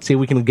 see if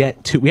we can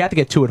get two. We have to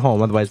get two at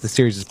home, otherwise the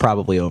series is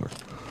probably over.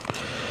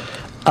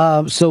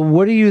 So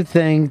what do you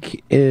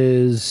think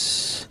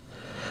is...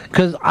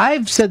 Because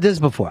I've said this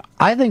before.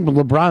 I think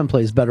LeBron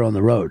plays better on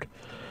the road.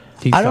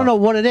 I don't know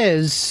what it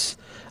is.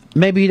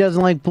 Maybe he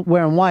doesn't like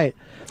wearing white,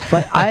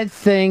 but I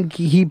think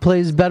he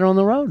plays better on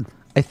the road.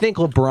 I think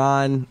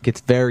LeBron gets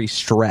very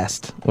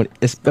stressed.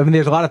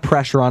 There's a lot of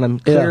pressure on him.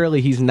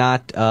 Clearly, he's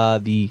not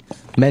the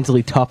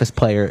mentally toughest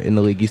player in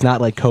the league. He's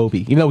not like Kobe,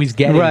 even though he's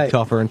getting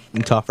tougher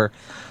and tougher.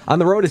 On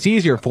the road, it's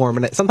easier for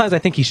him, and sometimes I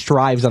think he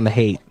strives on the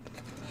hate.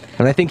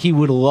 And I think he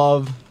would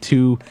love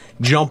to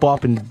jump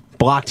up and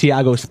block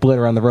Thiago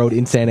Splitter on the road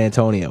in San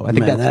Antonio. I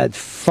think that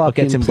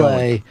fucking gets him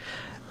play. going.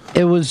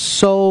 It was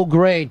so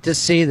great to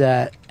see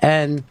that.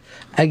 And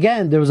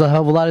again, there was a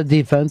hell of a lot of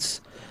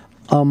defense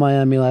on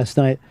Miami last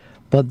night.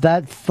 But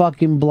that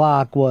fucking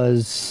block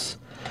was...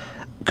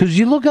 Because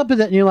you look up at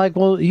that and you're like,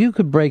 well, you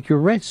could break your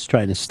wrist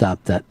trying to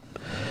stop that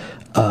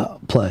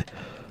play.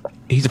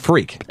 He's a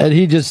freak. And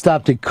he just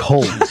stopped it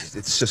cold.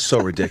 It's just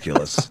so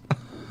ridiculous.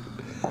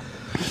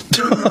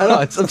 I know,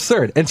 it's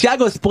absurd. And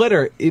Thiago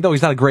Splitter, he's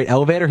not a great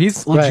elevator,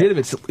 he's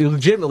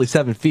legitimately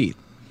 7 feet.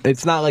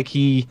 It's not like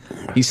he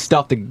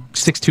stuffed a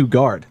 6'2"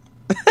 guard.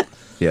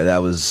 Yeah,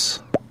 that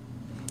was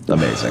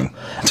amazing.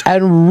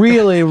 And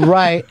really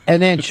right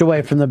an inch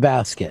away from the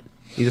basket.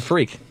 He's a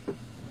freak.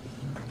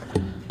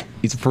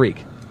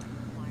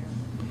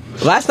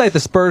 Last night, the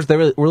Spurs, they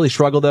really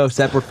struggled, though,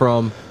 separate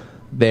from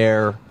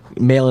their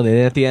mailing it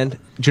in at the end.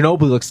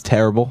 Ginobili looks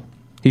terrible.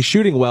 He's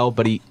shooting well,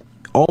 but he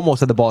almost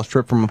had the ball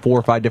stripped from him 4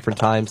 or 5 different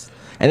times.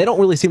 And they don't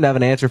really seem to have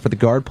an answer for the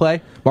guard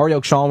play.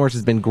 Mario Chalmers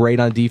has been great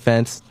on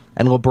defense,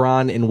 and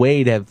LeBron and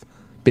Wade have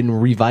been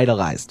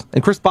revitalized.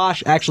 And Chris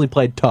Bosh actually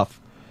played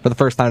tough for the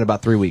first time in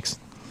about 3 weeks.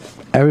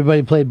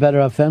 Everybody played better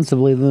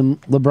offensively than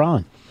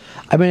LeBron.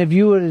 I mean, if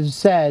you would have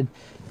said,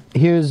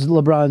 here's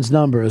LeBron's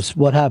numbers,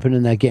 what happened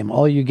in that game?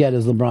 All you get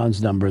is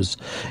LeBron's numbers.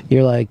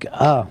 You're like,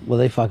 oh, well,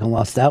 they fucking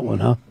lost that one,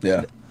 huh?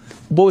 Yeah.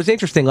 What was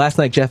interesting, last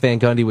night Jeff Van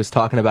Gundy was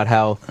talking about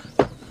how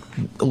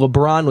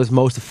LeBron was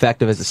most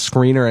effective as a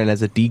screener and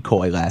as a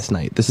decoy last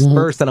night. The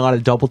Spurs sent a lot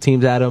of double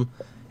teams at him,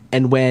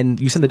 and when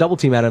you send the double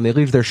team at him, they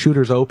leave their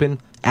shooters open.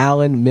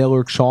 Allen,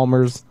 Miller,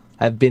 Chalmers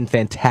have been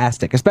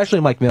fantastic, especially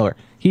Mike Miller.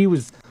 He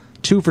was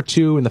 2 for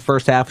 2 in the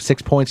first half,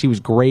 6 points. He was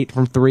great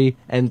from 3,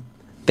 and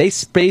they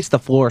space the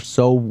floor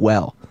so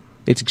well.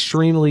 It's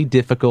extremely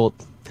difficult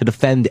to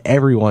defend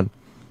everyone,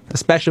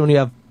 especially when you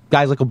have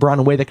guys like LeBron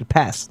and Wade that could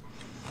pass.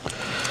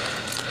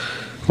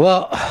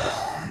 Well,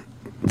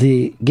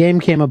 the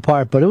game came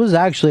apart, but it was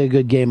actually a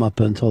good game up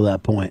until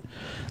that point.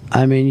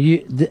 I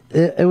mean,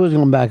 it was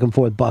going back and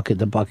forth, bucket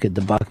to bucket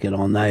to bucket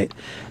all night.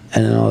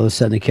 And then all of a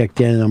sudden it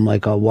kicked in, and I'm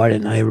like, oh, why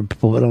didn't I ever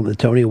put on the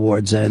Tony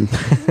Awards and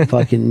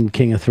fucking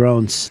King of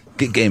Thrones?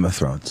 Game of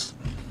Thrones.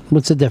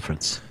 What's the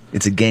difference?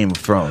 It's a Game of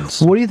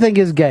Thrones. What do you think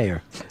is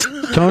gayer?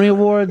 Tony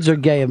Awards or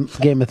Game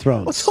of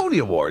Thrones? What's Tony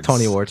Awards?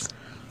 Tony Awards.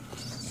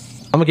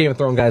 I'm a Game of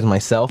Thrones guy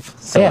myself,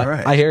 so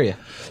Yeah. I hear you.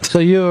 So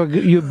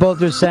you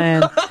both are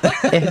saying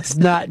it's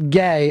not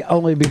gay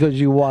only because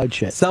you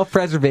watch it.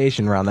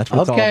 Self-preservation, Ron. That's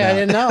what it's all about. Okay, I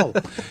didn't know.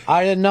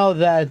 I didn't know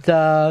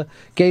that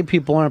gay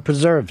people aren't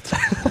preserved.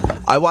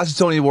 I watched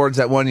the Tony Awards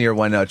that one year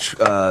when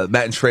Matt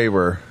and Trey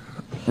were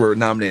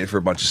nominated for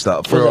a bunch of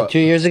stuff. Was it 2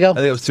 years ago? I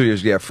think it was 2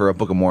 years. Yeah, for a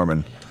Book of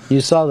Mormon.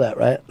 You saw that,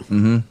 right?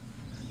 Mm-hmm.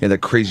 He had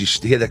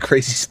that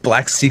crazy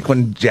black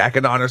sequin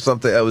jacket on or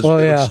something. It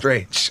was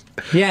strange.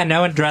 Yeah,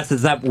 no one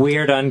dresses up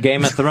weird on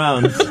Game of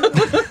Thrones.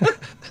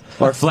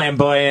 Or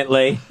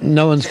flamboyantly.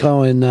 No one's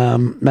calling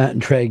Matt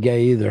and Trey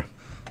gay either.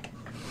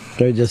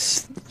 They're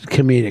just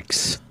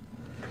comedics.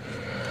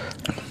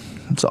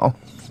 That's all.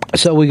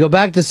 So we go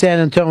back to San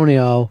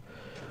Antonio.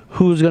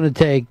 Who's going to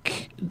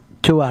take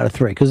 2 out of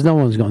 3? Because no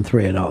one's going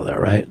 3-0 there,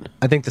 right?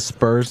 I think the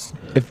Spurs.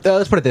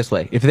 Let's put it this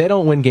way: if they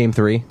don't win Game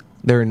 3,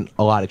 they're in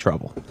a lot of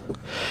trouble.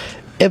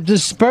 If the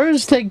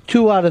Spurs take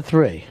 2 out of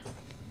 3,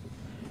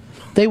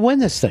 they win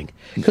this thing.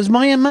 Because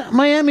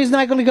Miami's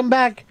not going to come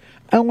back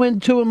and win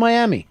 2 in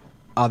Miami.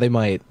 Oh, they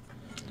might.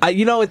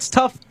 It's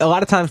tough. A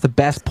lot of times the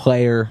best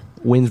player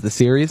wins the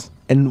series.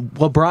 And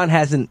LeBron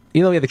hasn't, he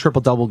had the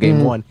triple-double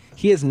Game 1.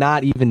 He has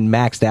not even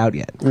maxed out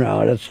yet.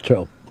 No, that's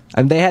true.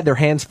 And they had their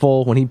hands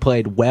full when he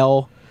played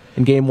well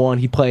in Game 1.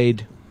 He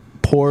played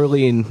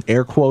poorly in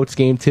air quotes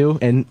Game 2.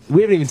 And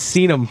we haven't even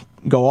seen him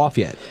go off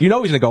yet. He's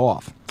going to go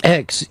off.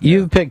 X,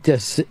 you picked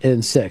this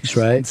in 6,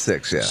 right?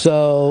 6, yeah.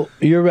 So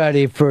you're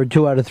ready for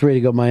 2 out of 3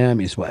 to go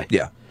Miami's way.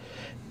 Yeah.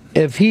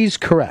 If he's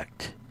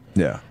correct.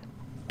 Yeah.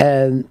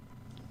 And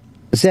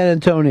San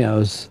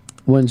Antonio's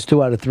wins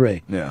 2 out of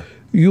 3. Yeah.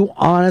 You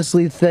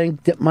honestly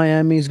think that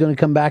Miami's going to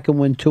come back and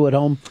win 2 at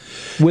home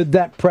with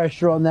that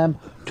pressure on them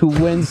to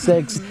win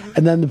 6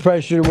 and then the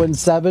pressure to win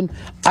 7?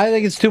 I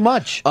think it's too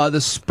much. The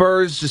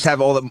Spurs just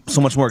have so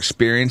much more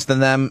experience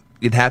than them.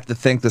 You'd have to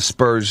think the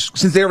Spurs,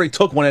 since they already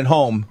took one at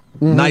home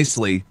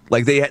nicely,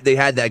 like they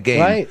had that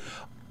game. Right.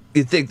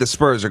 You'd think the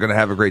Spurs are going to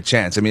have a great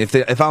chance. I mean, if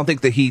I don't think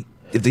the Heat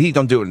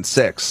don't do it in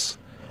 6.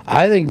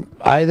 I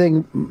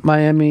think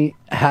Miami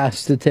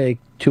has to take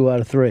 2 out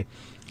of 3.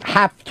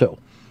 Have to.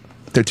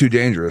 They're too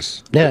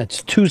dangerous. Yeah,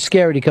 it's too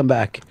scary to come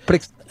back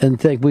and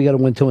think we got to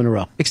win 2 in a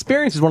row.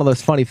 Experience is one of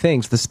those funny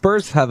things. The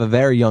Spurs have a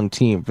very young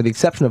team. For the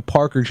exception of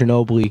Parker,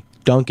 Ginobili,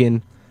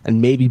 Duncan,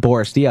 and maybe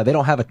Boris Diaw, they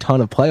don't have a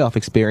ton of playoff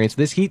experience.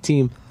 This Heat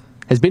team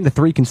has been to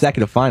 3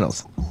 consecutive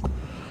finals.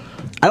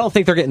 I don't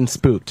think they're getting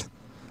spooked.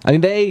 I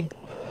mean,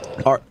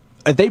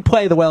 if they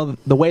play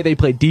the way they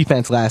played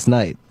defense last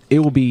night, it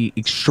will be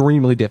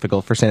extremely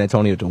difficult for San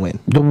Antonio to win.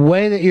 The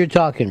way that you're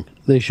talking,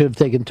 they should have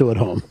taken 2 at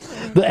home.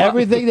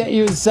 Everything that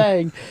you're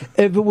saying,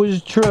 if it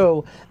was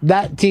true,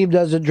 that team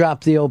doesn't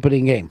drop the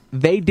opening game.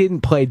 They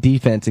didn't play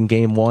defense in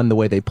Game 1 the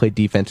way they played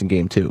defense in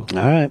Game 2. All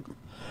right.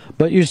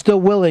 But you're still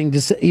willing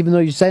to say, even though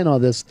you're saying all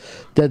this,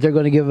 that they're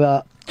going to give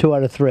up 2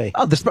 out of 3.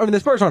 Oh, the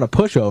Spurs aren't a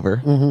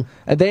pushover.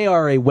 And they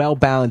are a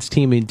well-balanced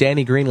team. I mean,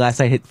 Danny Green last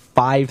night hit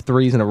 5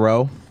 threes in a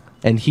row,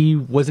 and he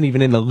wasn't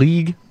even in the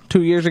league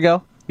 2 years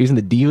ago. He was in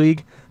the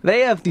D-League. They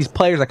have these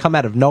players that come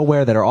out of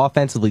nowhere that are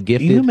offensively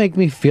gifted. You make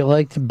me feel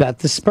like to bet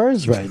the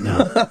Spurs right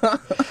now.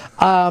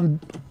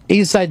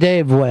 Eastside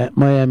Dave went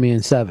Miami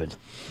in 7.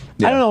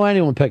 I don't know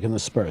anyone picking the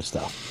Spurs,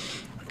 though.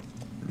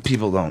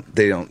 People don't.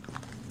 They don't.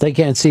 They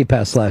can't see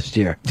past last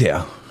year.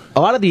 Yeah. A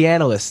lot of the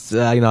analysts,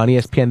 on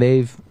ESPN,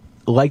 they've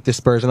liked the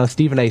Spurs. I know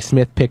Stephen A.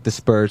 Smith picked the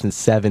Spurs in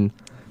 7.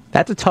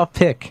 That's a tough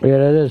pick. Yeah,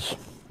 that is.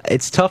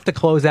 It's tough to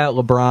close out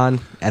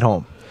LeBron at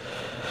home.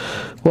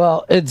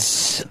 Well,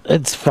 it's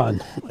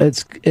fun.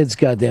 It's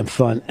goddamn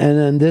fun. And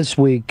then this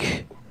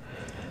week,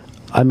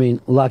 I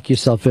mean, lock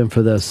yourself in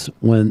for this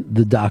when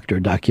the Doctor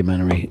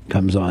documentary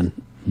comes on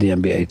the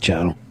NBA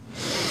channel.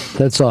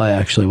 That's all I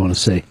actually want to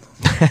see.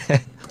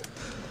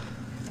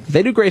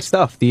 They do great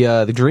stuff.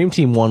 The Dream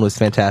Team one was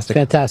fantastic.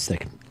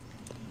 Fantastic.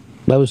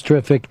 That was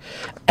terrific.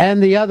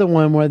 And the other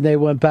one where they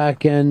went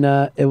back and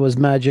it was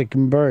Magic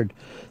and Bird.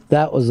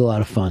 That was a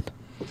lot of fun.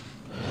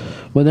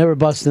 When they were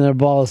busting their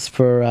balls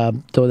for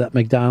that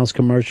McDonald's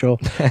commercial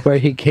where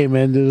he came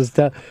in to the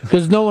stuff.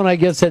 Because no one, I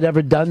guess, had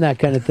ever done that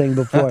kind of thing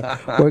before.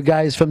 Where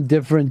guys from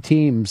different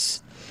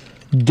teams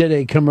did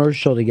a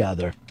commercial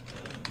together.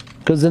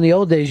 Because in the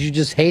old days, you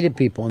just hated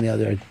people on the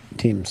other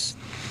teams.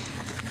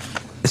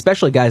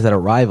 Especially guys that are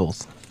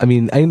rivals. I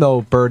mean, I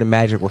know Bird and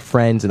Magic were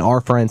friends and are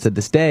friends to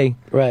this day.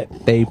 Right.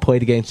 They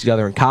played against each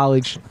other in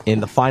college. In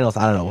the finals,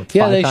 I don't know.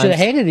 Yeah, 5 they times. should have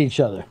hated each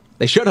other.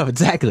 They should have,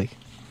 exactly.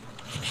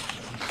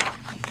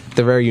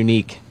 They're very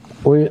unique.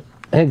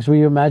 Higgs, were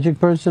you a Magic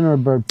person or a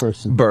Bird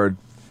person? Bird.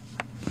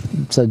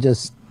 So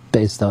just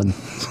based on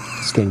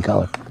skin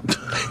color.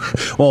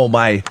 Well,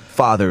 my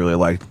father really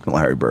liked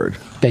Larry Bird.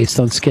 Based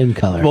on skin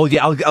color. Well,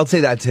 yeah, I'll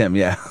say that to him,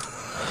 yeah.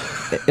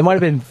 It might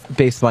have been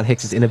based on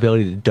Hicks's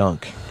inability to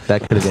dunk.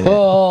 That could have been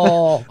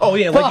Oh,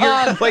 yeah, like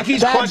fuck. like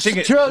he's That's crushing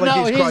it. True. Like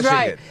no, he's crushing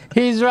right. it.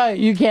 He's right.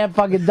 You can't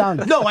fucking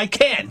dunk. No, I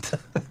can't.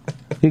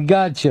 He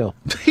got you.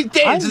 He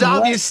did. It's an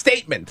obvious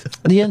statement.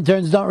 The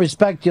interns don't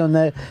respect you,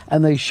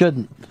 and they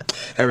shouldn't.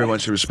 Everyone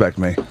should respect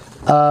me.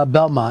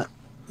 Belmont.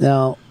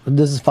 Now,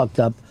 this is fucked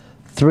up.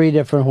 3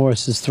 different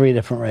horses, 3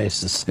 different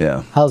races.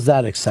 Yeah. How's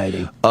that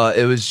exciting?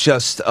 It was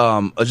just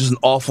an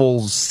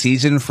awful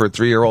season for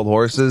 3-year-old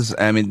horses.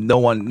 I mean, there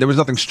was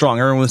nothing strong.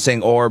 Everyone was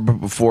saying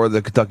Orb before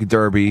the Kentucky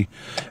Derby,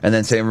 and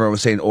then everyone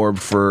was saying Orb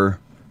for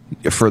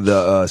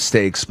the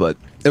stakes, but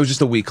it was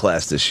just a weak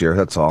class this year.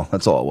 That's all.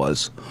 That's all it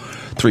was.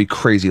 3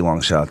 crazy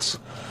long shots.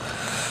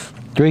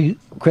 3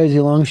 crazy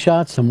long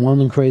shots and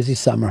 1 crazy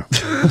summer.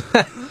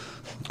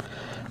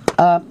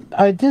 All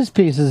right, this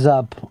piece is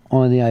up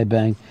on the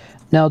iBang.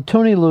 Now,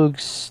 Tony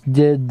Luke's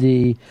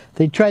they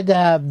tried to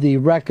have the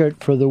record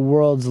for the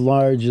world's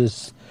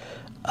largest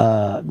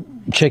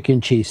chicken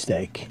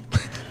cheesesteak.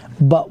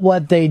 But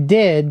what they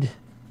did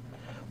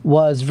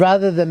was,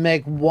 rather than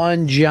make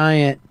one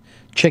giant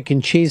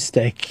chicken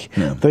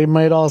cheesesteak, they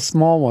made all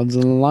small ones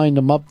and lined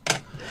them up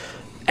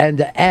end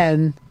to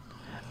end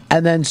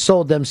and then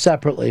sold them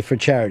separately for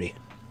charity.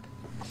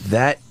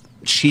 That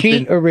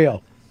Cheat or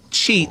real?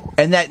 Cheat,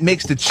 and that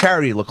makes the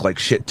charity look like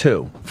shit,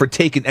 too, for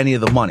taking any of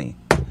the money.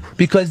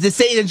 Because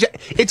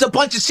it's a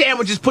bunch of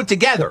sandwiches put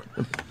together.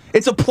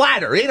 It's a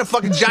platter. It ain't a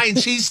fucking giant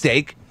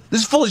cheesesteak.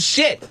 This is full of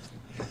shit.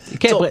 You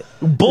can't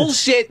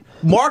bullshit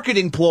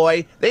marketing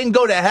ploy. They can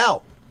go to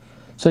hell.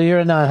 So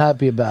you're not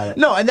happy about it?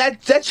 No, and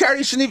that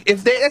charity shouldn't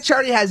even, that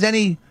charity has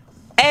any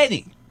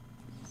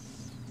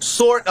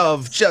sort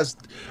of just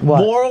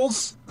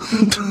morals,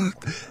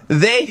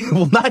 they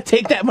will not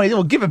take that money. They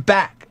will give it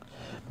back.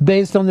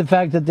 Based on the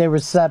fact that they were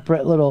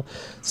separate little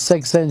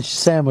 6-inch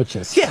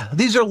sandwiches. Yeah,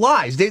 these are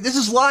lies. This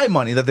is lie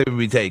money that they would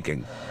be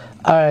taking.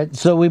 All right,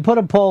 so we put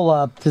a poll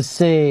up to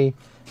see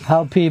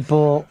how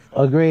people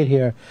agreed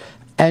here.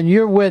 And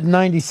you're with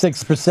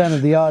 96%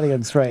 of the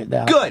audience right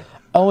now. Good.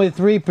 Only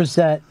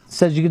 3%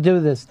 says you could do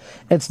this.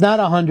 It's not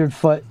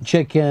 100-foot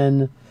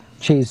chicken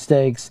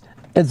cheesesteaks.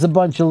 It's a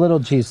bunch of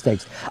little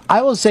cheesesteaks.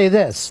 I will say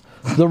this.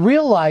 The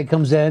real lie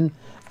comes in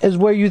is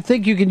where you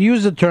think you can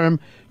use the term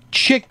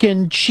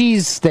chicken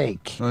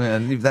cheesesteak. Oh,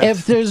 yeah,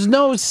 if there's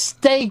no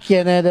steak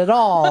in it at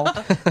all,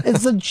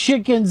 it's a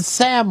chicken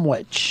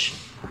sandwich.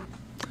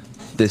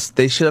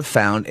 They should have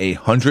found a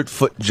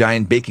 100-foot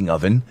giant baking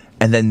oven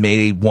and then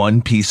made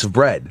one piece of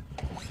bread.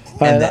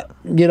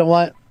 You know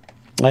what?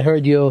 I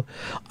heard you.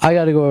 I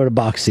got to go over to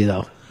Boxy,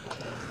 though.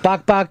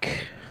 Bok.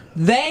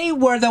 They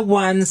were the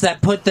ones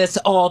that put this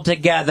all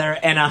together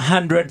in a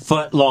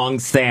 100-foot long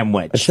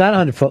sandwich. It's not a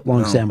 100-foot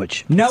long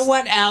sandwich. No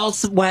one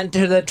else went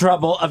to the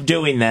trouble of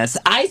doing this.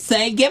 I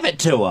say give it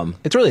to them.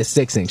 It's really a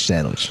 6-inch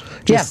sandwich.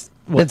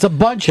 It's a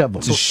bunch of them.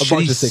 It's a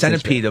shitty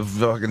centipede of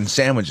fucking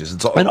sandwiches.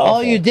 It's and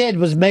all you did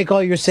was make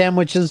all your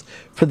sandwiches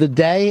for the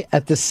day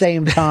at the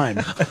same time.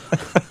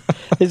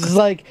 It's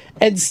like,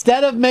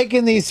 instead of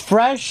making these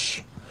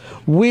fresh,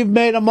 we've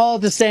made them all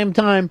at the same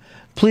time.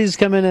 Please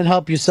come in and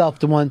help yourself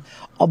to one.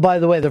 Oh, by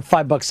the way, they're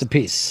 $5 a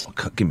piece.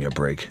 Give me a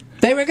break.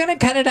 They were going to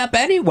cut it up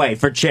anyway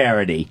for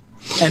charity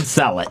and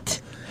sell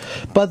it.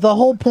 But the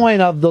whole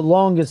point of the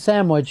longest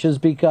sandwich is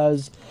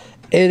because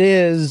it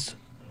is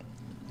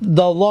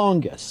the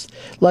longest.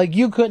 Like,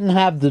 you couldn't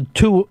have the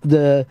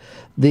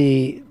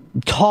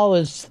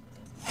tallest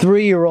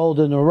 3-year-old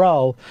in a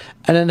row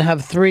and then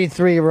have 3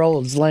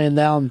 3-year-olds laying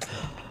down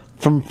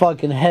from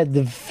fucking head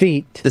to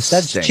feet. This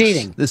That's stinks.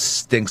 cheating. This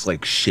stinks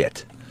like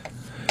shit.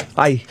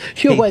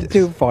 You went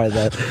too far,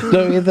 though.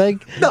 Don't you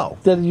think? No.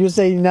 That you're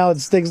saying now it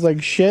stinks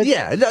like shit?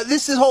 Yeah, no,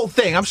 this is the whole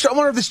thing. I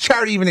wonder if this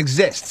charity even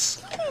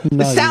exists.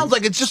 No, it sounds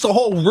like it's just a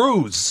whole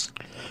ruse.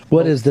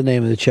 What is the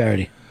name of the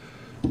charity?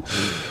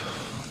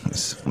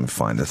 Let me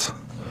find it.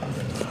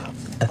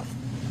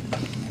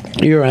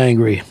 You're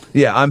angry.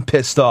 Yeah, I'm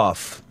pissed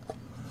off.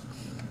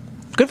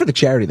 Good for the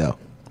charity, though.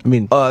 I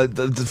mean,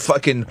 the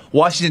fucking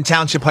Washington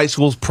Township High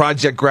School's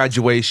project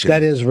graduation.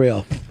 That is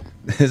real.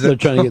 They're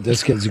trying to get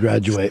those kids to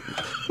graduate.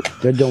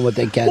 They're doing what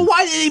they can. Well,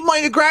 why do they need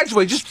money to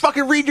graduate? Just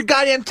fucking read your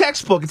goddamn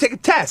textbook and take a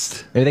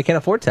test. Maybe they can't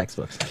afford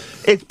textbooks.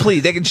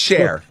 Please, they can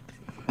share.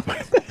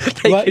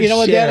 Well, you know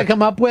what they had to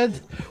come up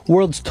with?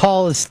 World's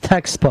tallest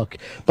textbook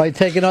by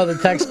taking all the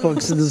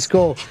textbooks in the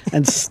school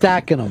and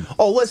stacking them.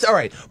 Oh, listen, all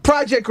right.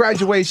 Project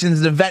Graduation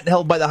is an event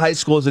held by the high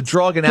school as a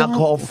drug and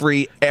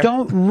alcohol-free...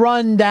 Don't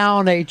run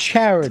down a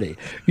charity.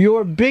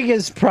 Your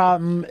biggest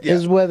problem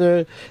is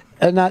whether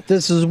or not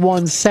this is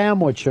one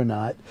sandwich or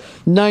not.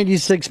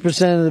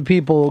 96% of the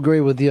people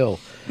agree with you.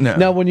 No.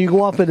 Now, when you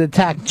go off and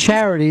attack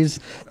charities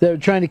that are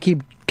trying to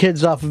keep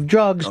kids off of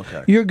drugs,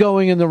 you're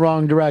going in the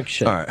wrong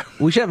direction. All right.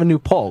 We should have a new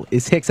poll.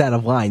 Is Hicks out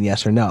of line,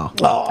 yes or no?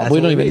 Oh, we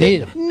don't even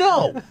need him.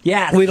 No.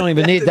 Yes. We don't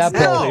even need that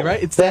poll. Exactly,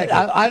 right? Exactly.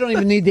 I don't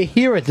even need to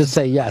hear it to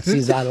say yes,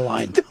 he's out of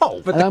line.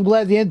 No. And I'm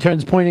glad the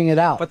intern's pointing it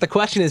out. But the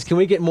question is, can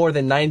we get more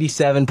than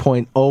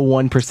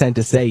 97.01%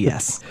 to say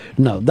yes?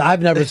 No,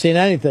 I've never seen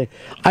anything.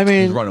 I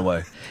mean, run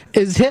away.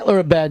 Is Hitler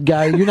a bad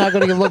guy? You're not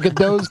going to look at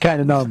those kind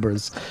of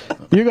numbers.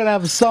 You're going to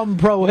have some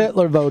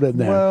pro-Hitler vote in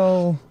there.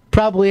 Well,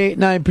 probably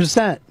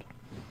 8-9%.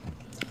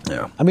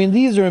 Yeah. I mean,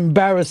 these are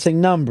embarrassing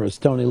numbers,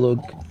 Tony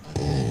Luke.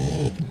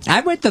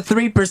 I went to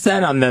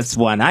 3% on this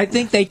one. I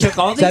think they took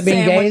all Does these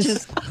that mean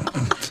sandwiches.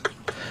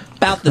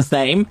 About the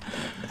same.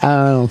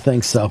 I don't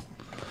think so.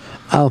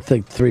 I don't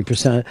think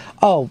 3%.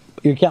 Oh,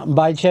 you're counting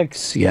buy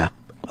checks? Yeah.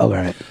 All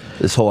right.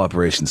 This whole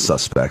operation's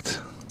suspect.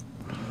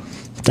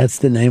 That's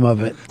the name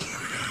of it.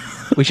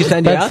 We should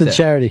send you That's out the there.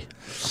 charity.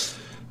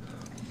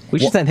 We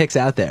should send Hicks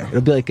out there.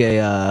 It'll be like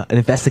an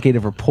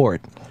investigative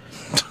report.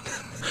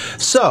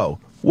 So,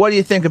 what do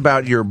you think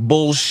about your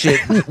bullshit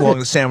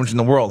longest sandwich in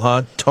the world,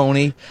 huh,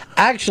 Tony?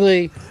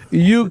 Actually,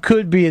 you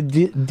could be a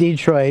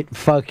Detroit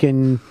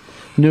fucking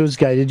news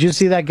guy. Did you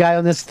see that guy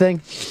on this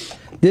thing?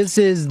 This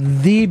is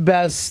the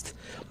best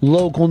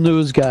local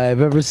news guy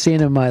I've ever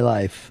seen in my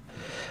life.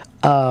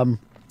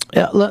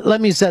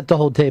 Let me set the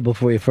whole table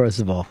for you, first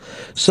of all.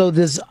 So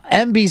this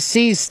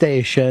NBC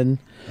station,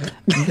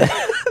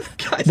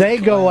 they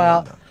go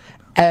out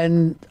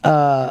and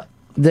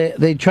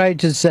they tried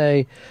to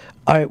say,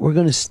 all right, we're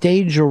going to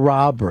stage a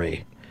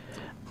robbery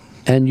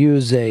and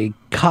use a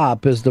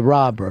cop as the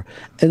robber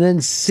and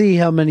then see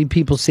how many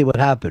people see what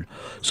happened.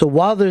 So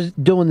while they're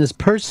doing this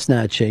purse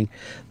snatching,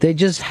 they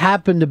just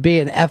happen to be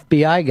an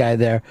FBI guy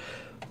there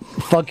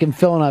fucking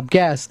filling up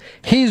gas.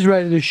 He's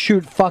ready to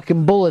shoot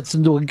fucking bullets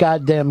into a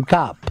goddamn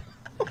cop.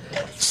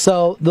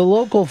 So the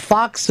local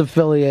Fox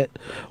affiliate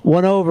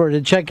went over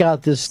to check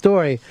out this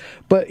story,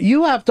 but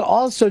you have to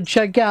also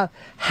check out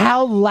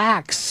how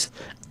lax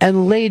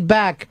and laid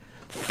back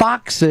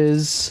Fox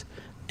is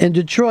in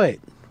Detroit.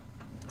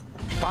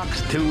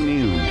 Fox 2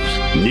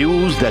 News.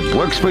 News that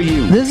works for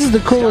you. This is the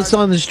coolest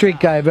on the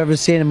street guy I've ever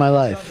seen in my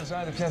life.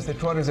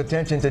 Detroiters'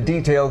 attention to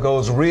detail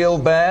goes real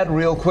bad,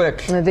 real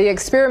quick. The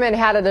experiment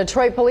had a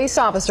Detroit police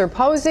officer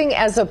posing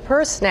as a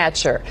purse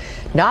snatcher.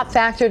 Not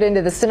factored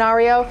into the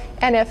scenario,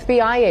 an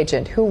FBI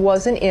agent who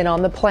wasn't in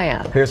on the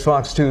plan. Here's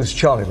Fox 2's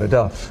Charlie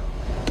LaDuff.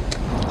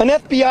 An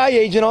FBI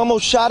agent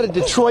almost shot a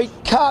Detroit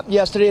cop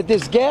yesterday at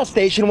this gas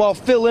station while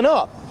filling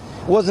up.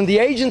 It wasn't the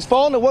agent's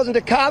fault and it wasn't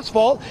the cop's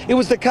fault. It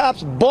was the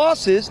cop's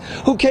bosses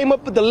who came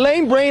up with the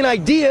lame brain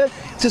idea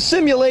to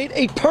simulate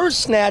a purse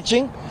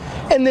snatching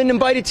and then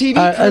invite a TV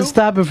crew. Let's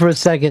stop it for a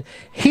second.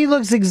 He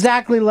looks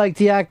exactly like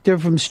the actor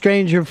from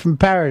Stranger from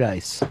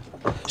Paradise.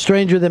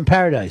 Stranger Than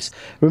Paradise.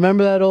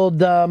 Remember that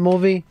old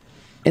movie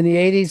in the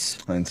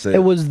 80s? I didn't see it.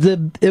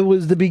 It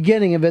was the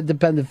beginning of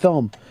independent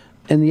film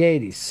in the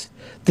 80s.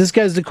 This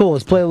guy's the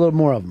coolest. Play a little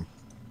more of him.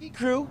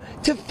 Crew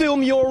to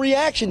film your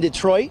reaction,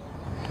 Detroit.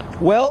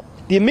 Well,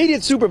 the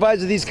immediate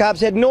supervisor of these cops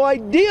had no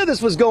idea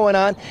this was going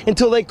on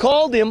until they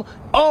called him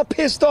all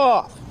pissed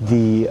off.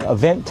 The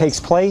event takes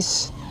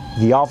place.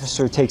 The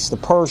officer takes the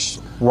purse,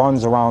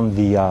 runs around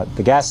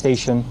the gas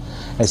station.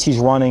 As he's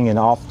running, an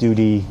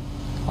off-duty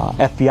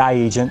FBI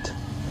agent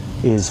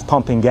is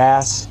pumping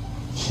gas.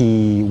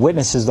 He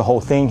witnesses the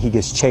whole thing. He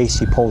gets chased.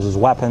 He pulls his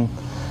weapon.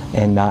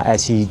 And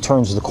as he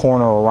turns the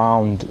corner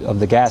around of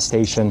the gas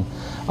station,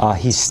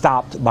 he's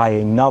stopped by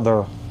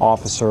another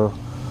officer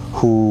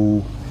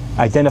who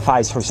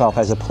identifies herself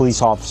as a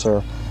police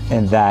officer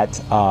and that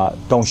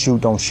don't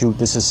shoot,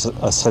 this is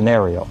a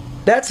scenario.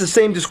 That's the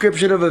same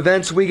description of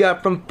events we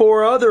got from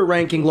 4 other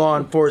ranking law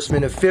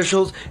enforcement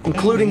officials,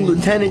 including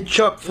Lieutenant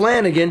Chuck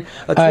Flanagan.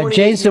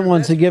 Jason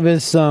wants to give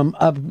us some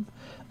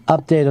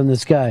update on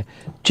this guy.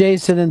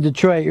 Jason in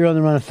Detroit, you're on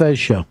the Ron and Fez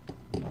show.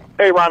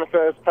 Hey, Ron,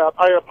 it's Pat.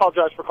 I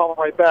apologize for calling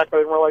right back, but I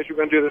didn't realize you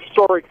were going to do this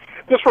story.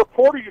 This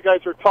reporter you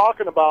guys are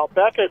talking about,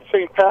 back at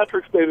St.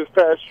 Patrick's Day this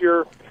past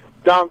year,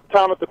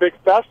 downtown at the big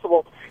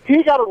festival,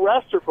 he got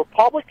arrested for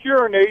public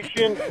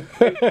urination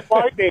and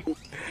fighting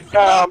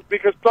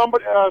because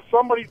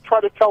somebody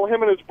tried to tell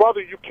him and his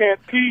brother, you can't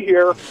pee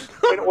here.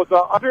 And it was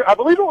I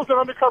believe it was an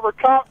undercover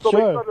cop, so they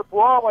started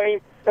brawling,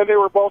 and they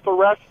were both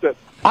arrested.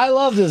 I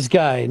love this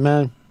guy,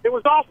 man. It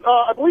was also,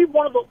 I believe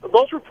one of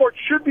those reports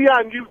should be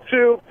on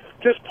YouTube,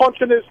 just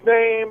punching his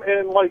name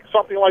and like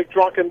something like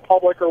drunk in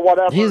public or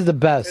whatever. He's the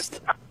best.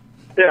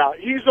 Yeah,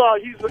 he's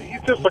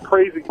just a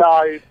crazy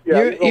guy.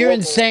 Yeah, you're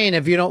insane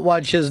if you don't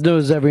watch his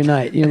news every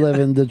night. You live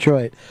in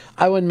Detroit.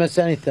 I wouldn't miss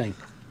anything.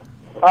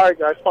 All right,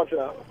 guys, punch it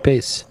out.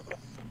 Peace.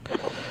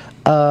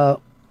 I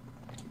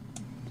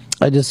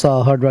just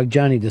saw Hard Rock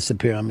Johnny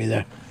disappear on me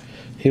there.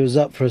 He was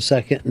up for a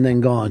second and then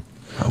gone.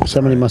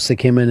 Somebody must have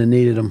came in and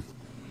needed him.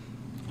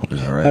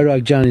 Hard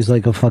Rock Johnny's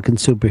like a fucking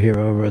superhero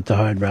over at the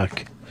Hard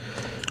Rock.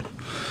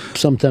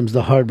 Sometimes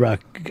the Hard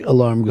Rock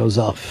alarm goes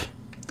off.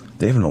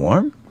 They have an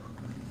alarm?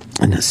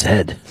 In his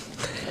head.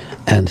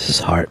 And his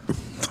heart.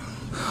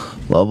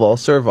 Love all,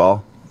 serve all.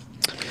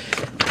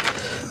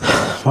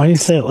 Why do you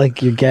say it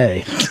like you're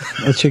gay?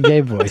 That's your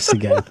gay voice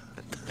again.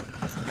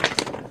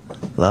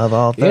 Love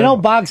all. You know,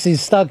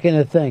 Boxy's stuck in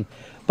a thing.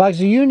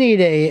 Boxy, you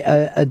need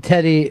a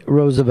Teddy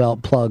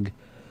Roosevelt plug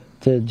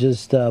to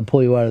just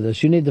pull you out of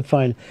this. You need to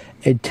find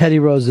a Teddy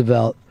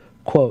Roosevelt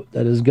quote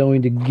that is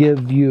going to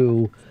give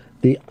you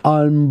the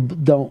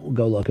don't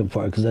go looking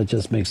for it because that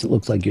just makes it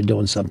look like you're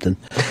doing something.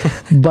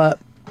 But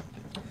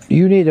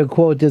you need a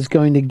quote that's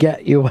going to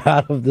get you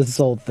out of this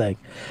whole thing.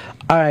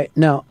 All right,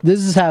 now, this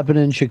is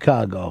happening in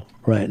Chicago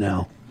right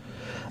now.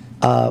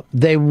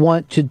 They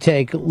want to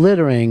take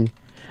littering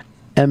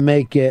and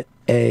make it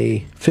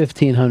a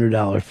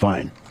 $1,500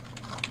 fine.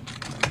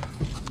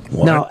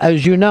 What? Now,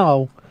 as you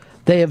know,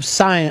 they have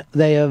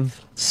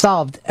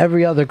solved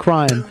every other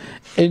crime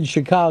in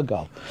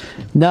Chicago.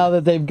 Now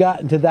that they've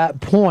gotten to that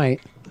point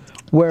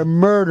where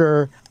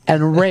murder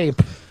and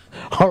rape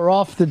are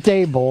off the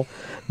table,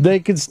 they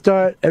can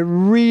start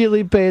and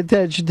really pay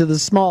attention to the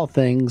small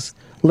things,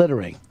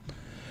 littering.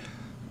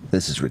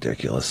 This is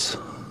ridiculous.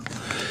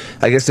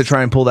 I guess to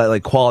try and pull that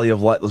like quality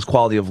of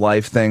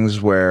life things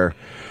where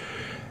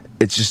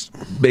it's just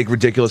big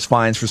ridiculous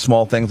fines for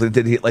small things.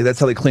 Like that's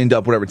how they cleaned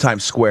up whatever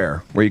Times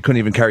Square, where you couldn't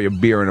even carry a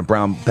beer in a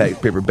brown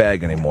paper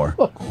bag anymore,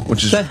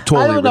 which is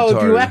totally I don't know retarded.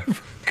 if you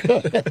ever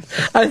could.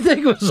 I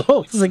think it was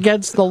always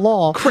against the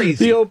law.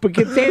 Crazy. The open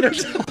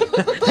containers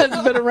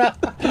has been around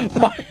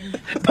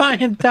my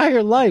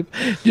entire life.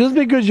 Just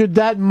because your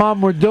dad and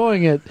mom were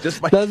doing it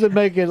doesn't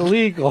make it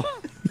legal.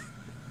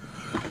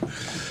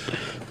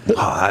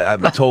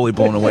 I'm totally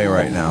blown away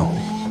right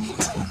now.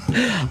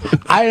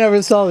 I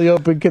never saw the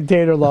open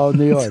container law in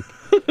New York.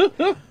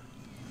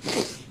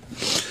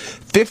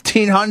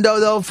 $1,500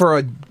 though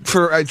for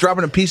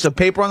dropping a piece of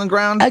paper on the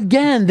ground.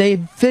 Again, they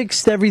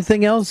fixed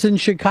everything else in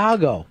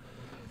Chicago.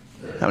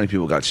 How many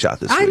people got shot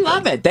this I weekend?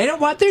 love it. They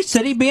don't want their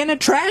city being a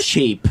trash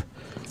heap.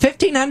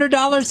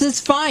 $1,500 is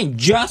fine.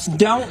 Just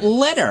don't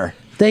litter.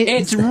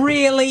 It's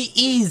really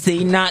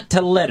easy not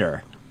to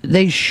litter.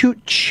 They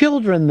shoot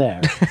children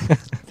there.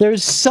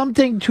 There's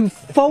something to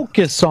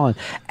focus on.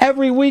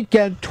 Every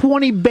weekend,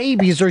 20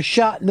 babies are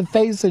shot in the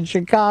face in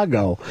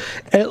Chicago.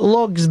 It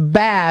looks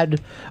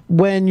bad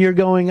when you're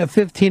going a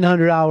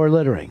 $1,500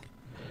 littering.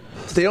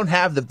 They don't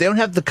have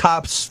the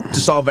cops to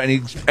solve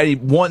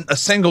a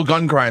single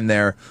gun crime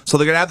there. So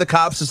they're gonna have the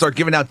cops to start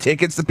giving out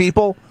tickets to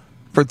people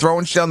for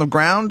throwing shit on the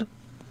ground.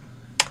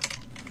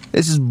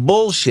 This is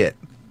bullshit.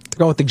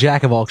 Go with the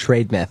jack of all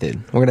trade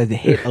method. We're going to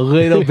hit a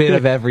little bit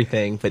of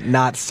everything, but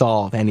not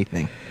solve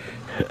anything.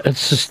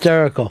 It's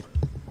hysterical.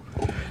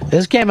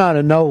 This came out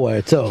of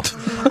nowhere, too.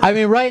 I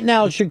mean, right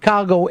now,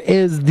 Chicago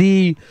is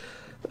the,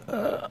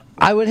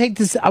 I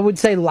would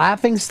say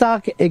laughing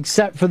stock,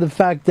 except for the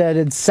fact that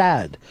it's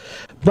sad.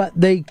 But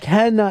they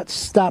cannot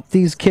stop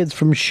these kids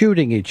from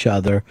shooting each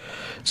other,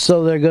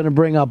 so they're going to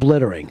bring up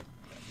littering.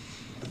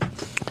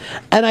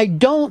 And I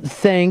don't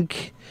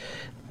think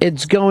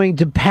it's going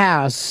to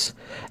pass,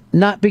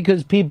 not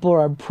because people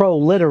are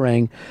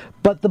pro-littering,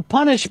 but the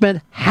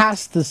punishment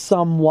has to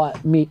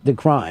somewhat meet the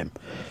crime.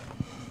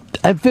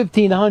 At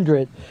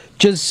 $1,500,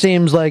 just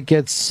seems like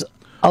it's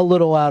a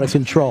little out of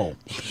control.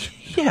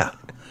 Yeah,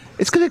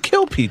 it's going to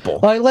kill people.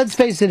 All right, let's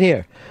face it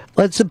here.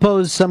 Let's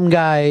suppose some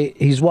guy,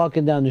 he's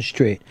walking down the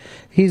street.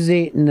 He's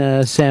eating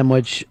a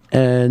sandwich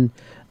and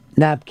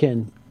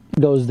napkin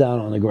goes down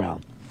on the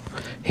ground.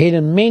 He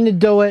didn't mean to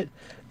do it.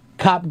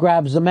 Cop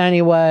grabs him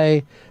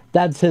anyway.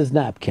 That's his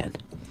napkin.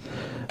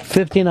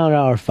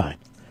 $1,500 fine.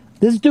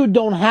 This dude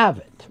don't have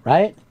it,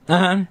 right?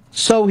 Uh-huh.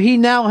 So he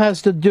now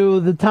has to do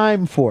the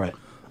time for it.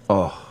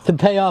 To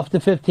pay off the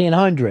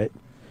 $1,500.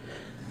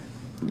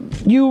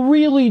 You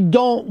really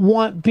don't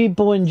want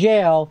people in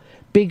jail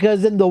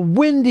because in the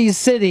Windy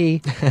City,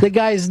 the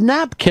guy's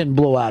napkin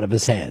blew out of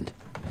his hand.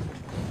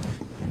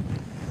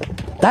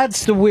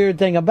 That's the weird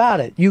thing about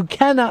it. You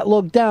cannot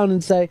look down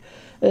and say,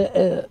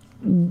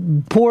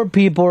 poor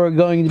people are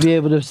going to be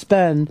able to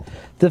spend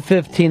the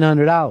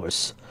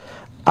 $1,500.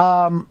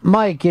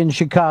 Mike in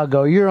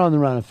Chicago, you're on the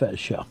Ron and Fez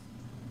show.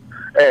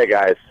 Hey,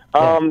 guys.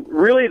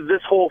 Really,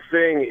 this whole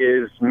thing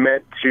is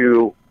meant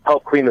to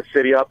help clean the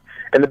city up.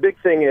 And the big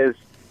thing is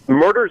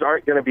murders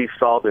aren't going to be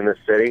solved in this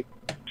city.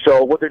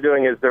 So what they're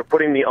doing is they're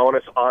putting the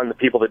onus on the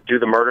people that do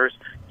the murders.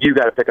 You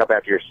got to pick up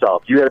after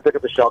yourself. You got to pick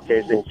up the shell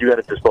casings. You got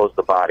to dispose of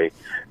the body.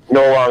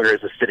 No longer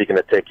is the city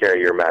going to take care of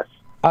your mess.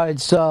 All right,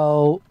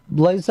 so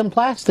lay some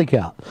plastic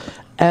out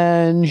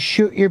and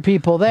shoot your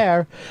people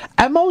there.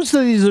 And most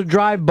of these are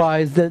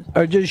drive-bys that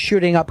are just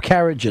shooting up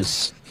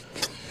carriages.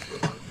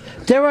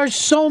 There are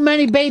so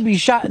many babies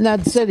shot in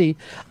that city,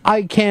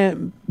 I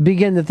can't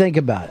begin to think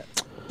about it.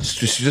 It's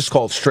just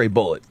called Stray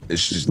Bullet.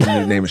 It's just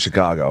the new name of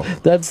Chicago.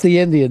 That's the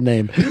Indian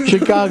name.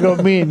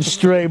 Chicago means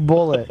stray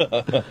bullet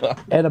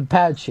and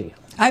Apache.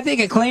 I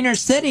think a cleaner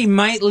city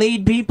might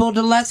lead people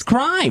to less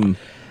crime.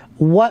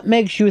 What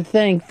makes you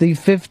think the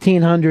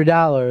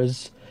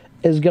 $1,500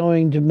 is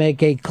going to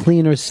make a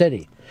cleaner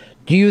city?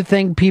 Do you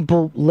think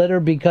people litter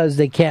because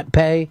they can't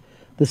pay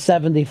the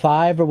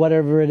 $75 or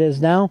whatever it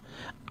is now?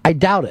 I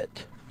doubt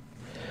it.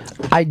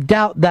 I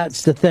doubt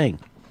that's the thing.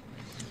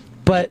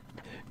 But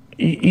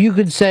you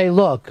could say,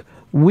 look,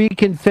 we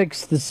can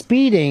fix the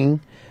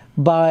speeding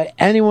by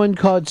anyone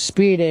caught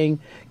speeding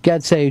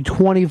gets a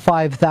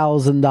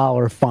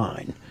 $25,000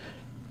 fine.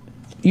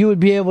 You would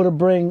be able to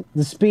bring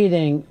the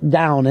speeding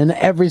down in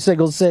every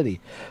single city.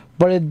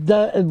 But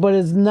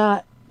it's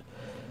not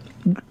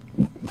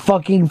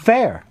fucking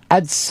fair.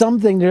 At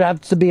something, there has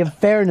to be a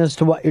fairness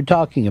to what you're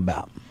talking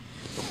about.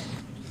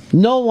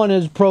 No one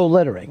is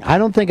pro-littering. I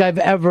don't think I've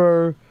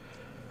ever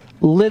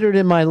littered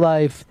in my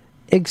life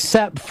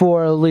except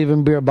for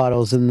leaving beer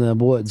bottles in the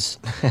woods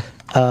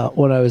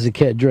when I was a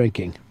kid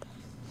drinking.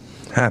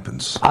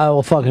 Happens. I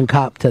will fucking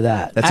cop to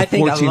that. I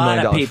think a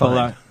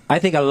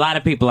lot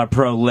of people are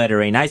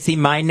pro-littering. I see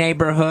my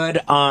neighborhood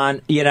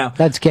on,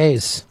 That's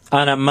gays.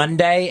 On a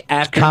Monday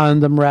after...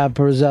 Condom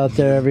wrappers out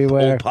there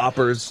everywhere. Old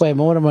poppers. Wait,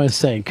 what am I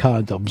saying?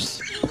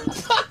 Condoms.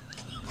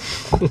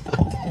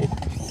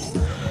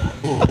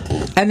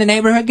 And the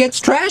neighborhood gets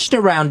trashed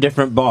around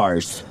different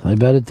bars. I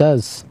bet it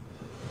does.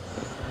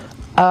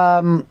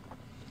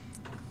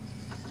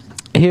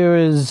 Here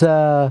is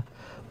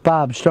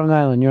Bob, Strong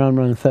Island. You're on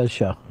Ron and Fez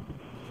show.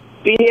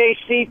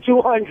 BAC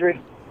 200.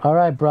 All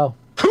right, bro.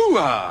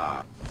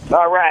 Hooah!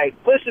 All right.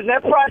 Listen,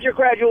 that project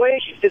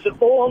graduation is an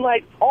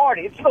all-night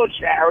party. It's no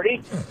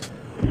charity.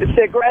 It's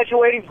their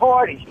graduating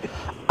party.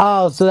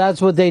 Oh, so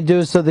that's what they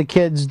do so the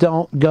kids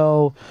don't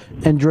go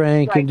and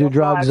drink and do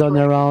drugs on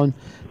their own.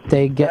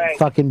 They get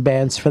fucking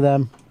bands for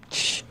them.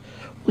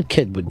 What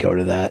kid would go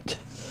to that?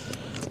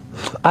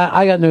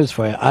 I got news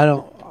for you.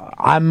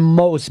 I'm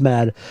most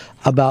mad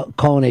about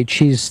calling a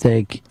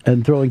cheesesteak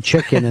and throwing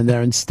chicken in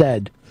there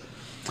instead.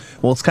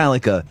 Well, it's kind of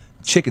like a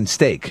chicken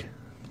steak.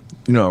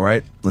 You know,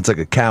 right? It's like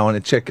a cow and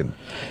a chicken.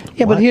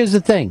 Yeah, but here's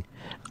the thing.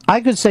 I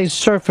could say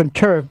surf and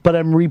turf, but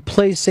I'm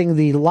replacing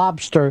the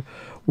lobster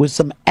with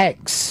some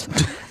eggs.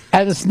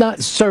 And it's not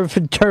surf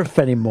and turf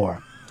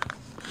anymore.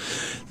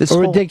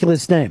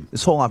 Ridiculous name.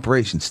 This whole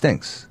operation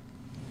stinks.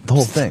 The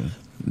whole thing.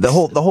 The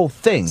whole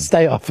thing.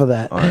 Stay off of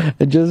that. Right.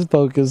 And just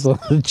focus on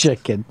the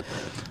chicken.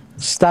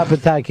 Stop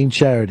attacking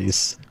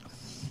charities.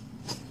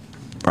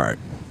 All right.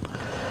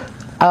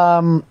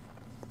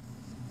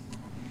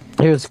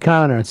 Here's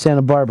Connor in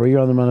Santa Barbara. You're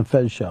on the Ron and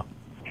Fez show.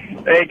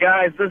 Hey,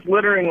 guys, this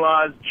littering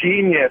law is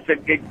genius.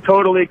 It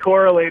totally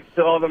correlates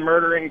to all the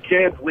murdering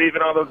kids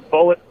leaving all those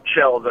bullet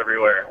shells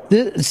everywhere.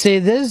 This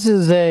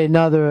is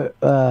another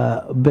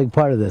big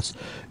part of this.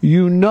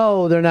 You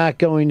know they're not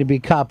going to be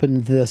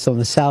copping this on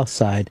the south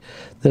side.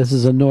 This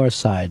is a north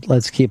side.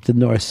 Let's keep the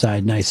north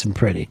side nice and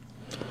pretty.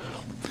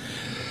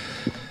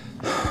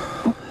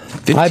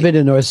 I've been to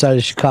the north side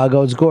of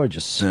Chicago. It's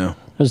gorgeous. Yeah.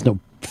 There's no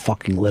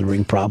fucking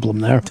littering problem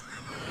there.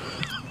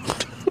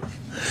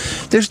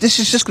 This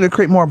is just going to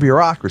create more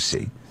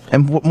bureaucracy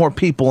and more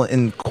people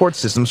in court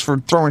systems for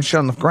throwing shit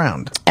on the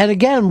ground. And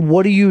again,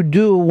 what do you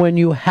do when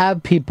you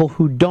have people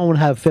who don't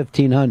have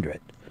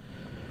 1,500?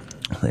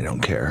 They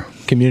don't care.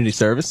 Community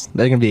service.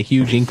 There's going to be a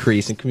huge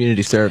increase in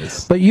community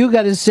service. But you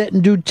got to sit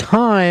and do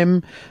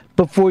time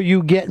before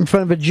you get in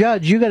front of a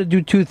judge. You got to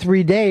do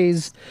 2-3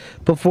 days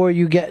before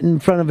you get in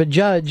front of a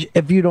judge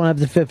if you don't have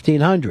the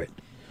 1,500.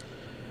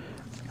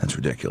 That's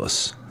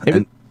ridiculous.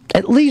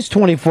 At least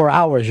 24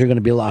 hours you're going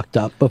to be locked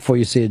up before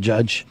you see a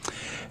judge.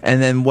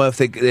 And then what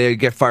if they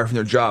get fired from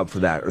their job for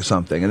that or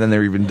something? And then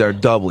they're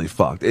doubly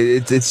fucked.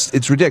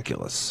 It's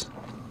ridiculous.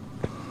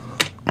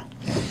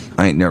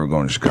 I ain't never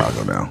going to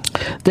Chicago now.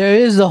 There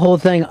is the whole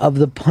thing of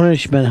the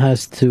punishment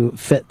has to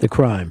fit the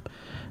crime.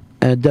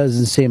 And it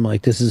doesn't seem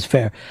like this is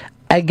fair.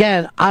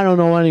 Again, I don't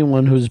know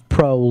anyone who's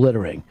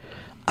pro-littering.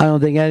 I don't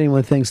think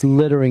anyone thinks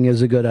littering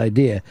is a good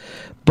idea.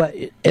 But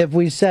if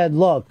we said,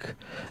 look,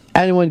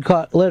 anyone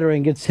caught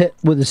littering gets hit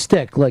with a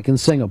stick, like in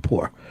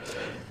Singapore,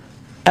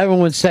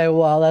 everyone would say,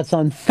 well, that's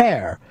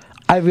unfair.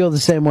 I feel the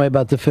same way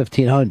about the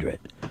 1,500.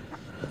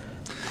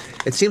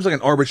 It seems like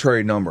an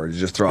arbitrary number to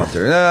just throw out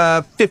there.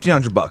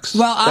 $1,500.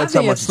 Well, That's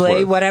how much it's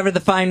obviously, worth. whatever the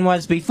fine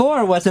was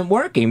before wasn't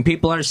working.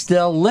 People are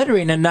still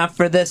littering enough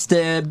for this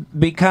to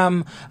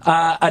become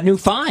a new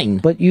fine.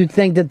 But you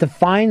think that the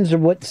fines are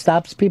what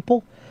stops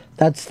people?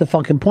 That's the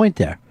fucking point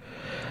there.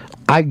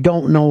 I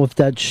don't know if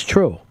that's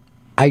true.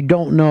 I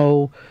don't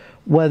know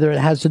whether it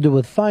has to do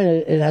with fine.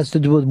 It has to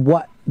do with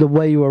what the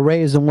way you were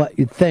raised and what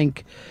you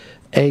think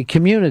a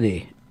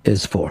community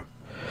is for.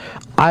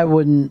 I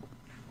wouldn't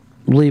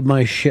leave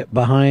my shit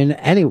behind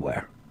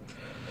anywhere.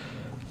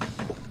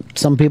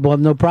 Some people have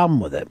no problem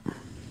with it.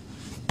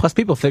 Plus,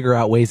 people figure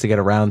out ways to get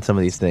around some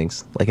of these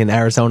things. Like in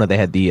Arizona, they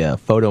had the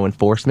photo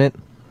enforcement,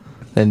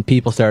 and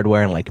people started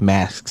wearing like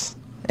masks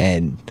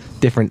and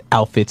different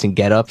outfits and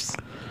get-ups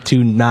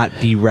to not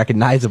be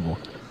recognizable.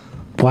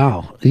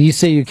 Wow. You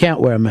say you can't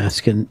wear a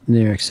mask in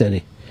New York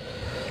City.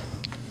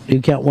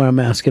 You can't wear a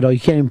mask at all. You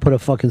can't even put a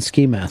fucking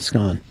ski mask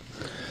on.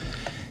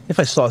 If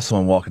I saw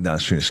someone walking down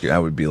the street, I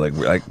would be like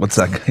what's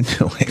that guy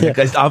doing? That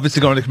guy's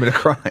obviously going to commit a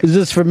crime. Is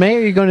this for me or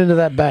are you going into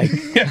that bank?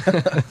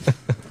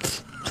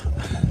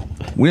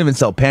 We don't even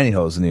sell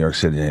pantyhose in New York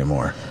City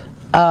anymore.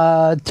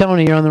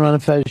 Tony, you're on the Ron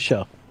and Fez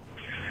show.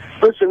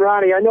 Listen,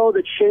 Ronnie, I know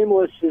that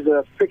Shameless is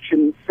a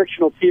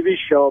fictional TV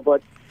show,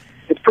 but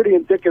it's pretty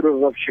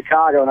indicative of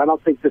Chicago, and I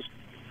don't think this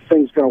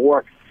thing's going to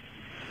work.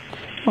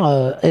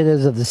 It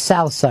is of the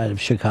south side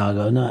of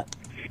Chicago, not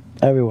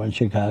everyone in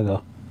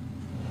Chicago.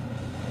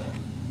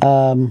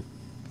 All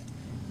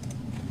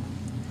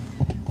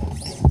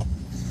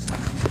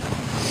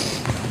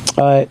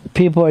right,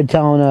 people are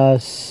telling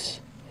us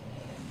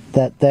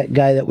that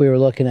guy that we were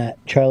looking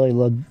at, Charlie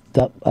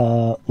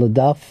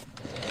LaDuff,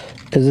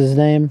 is his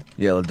name?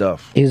 Yeah,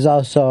 LaDuff. He's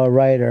also a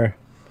writer,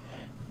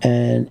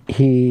 and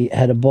he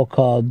had a book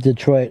called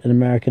Detroit, An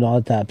American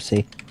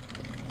Autopsy.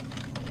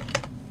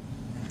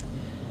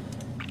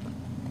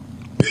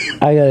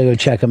 I gotta go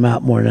check him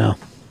out more now.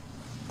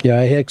 You all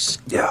right, Hicks?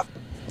 Yeah.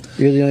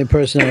 You're the only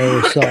person I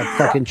ever saw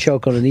fucking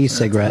choke on an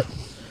e-cigarette.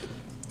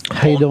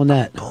 How you doing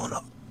that? Pulling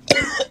up.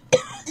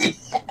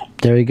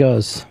 There he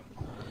goes.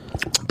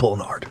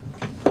 Pulling hard.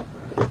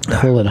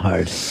 Pulling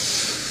hard.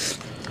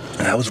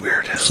 That was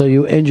weird. So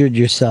you injured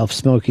yourself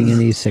smoking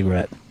an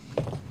e-cigarette.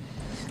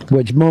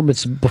 Which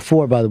moments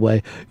before, by the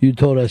way, you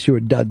told us you were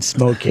done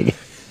smoking.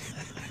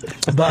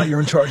 Bob, you're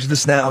in charge of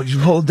this now. You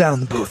hold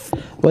down the booth.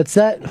 What's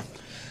that?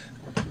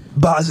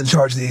 Bob's in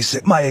charge of the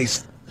e-cig. My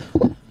ace.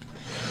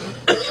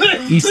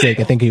 E-cig,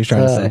 I think he was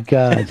trying to say. Oh,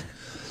 God.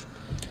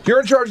 You're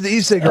in charge of the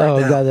e-cig right now.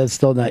 Oh, God, that's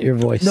still not your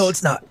voice. No,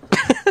 it's not.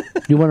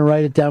 You want to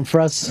write it down for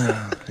us?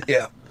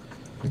 Yeah.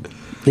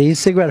 The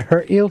e-cigarette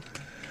hurt you?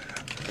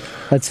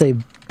 Let's say,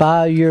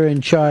 Bob, you're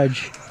in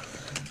charge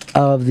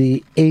of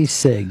the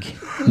e-cig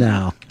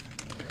now.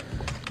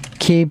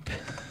 Keep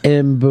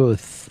in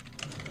booth.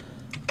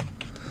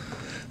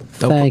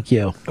 Thank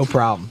you. No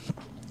problem.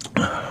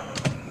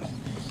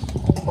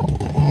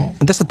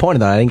 I'm disappointed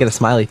that I didn't get a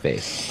smiley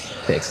face.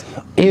 Thanks.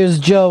 Here's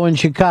Joe in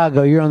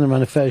Chicago. You're on the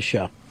Ron and Fez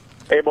show.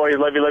 Hey, boys,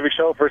 Levy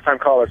Show. First time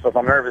caller, so if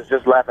I'm nervous,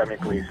 just laugh at me,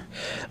 please.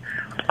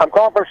 I'm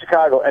calling from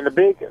Chicago, and the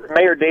big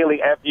Mayor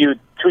Daley FU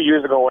 2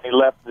 years ago when he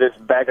left this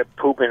bag of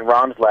poop in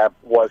Rom's lap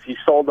was he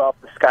sold off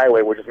the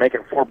Skyway, which is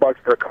making $4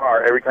 per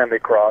car every time they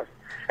cross,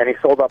 and he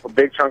sold off a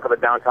big chunk of the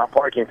downtown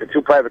parking to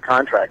two private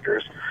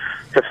contractors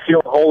to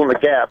seal the hole in the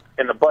gap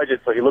in the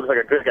budget so he looks like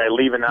a good guy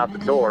leaving out the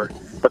door.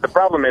 But the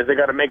problem is they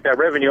got to make that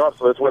revenue up,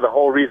 so that's where the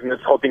whole reason this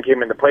whole thing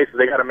came into place is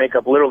they got to make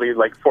up literally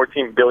like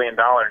 $14 billion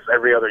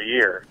every other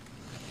year.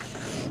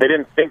 They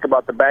didn't think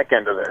about the back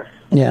end of this.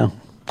 Yeah.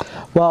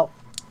 Well,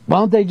 why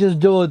don't they just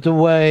do it the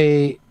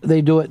way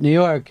they do it in New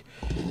York,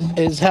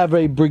 is have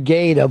a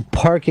brigade of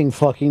parking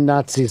fucking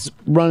Nazis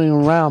running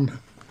around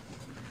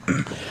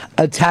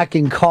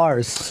attacking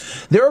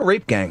cars. They're a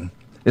rape gang,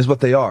 is what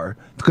they are,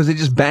 because they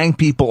just bang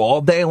people all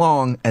day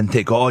long and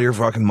take all your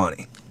fucking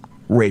money.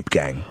 Rape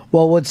gang.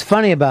 Well, what's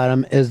funny about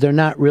them is they're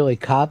not really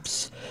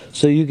cops,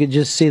 so you could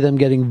just see them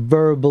getting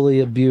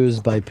verbally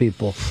abused by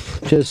people,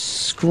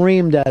 just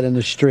screamed at in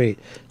the street.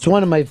 It's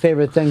one of my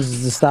favorite things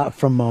is to stop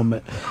for a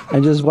moment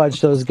and just watch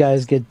those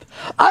guys get,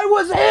 I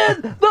was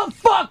in the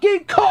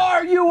fucking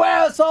car, you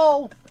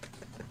asshole!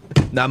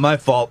 Not my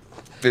fault.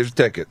 Here's a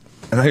ticket.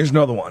 And here's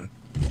another one.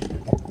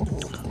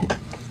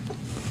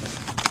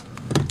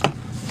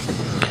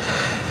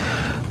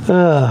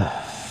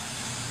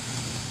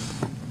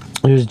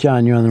 Here's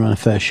John. You're on the Ron and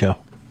Fez show.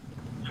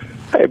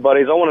 Hey,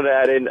 buddies. I wanted to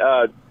add in,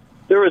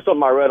 there was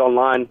something I read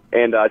online,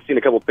 and I've seen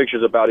a couple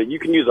pictures about it. You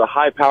can use a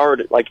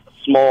high-powered, like,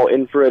 small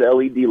infrared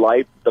LED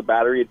light, the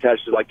battery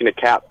attached to, like, in a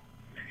cap,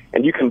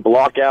 and you can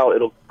block out,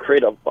 it'll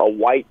create a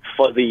white,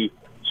 fuzzy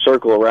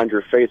circle around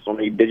your face on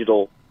a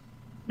digital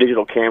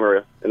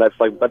camera, and that's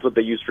what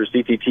they use for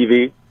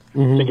CCTV,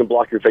 so you can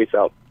block your face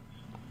out.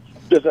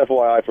 Just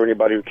FYI for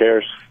anybody who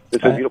cares.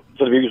 It says you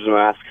use a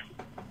mask.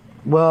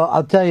 Well,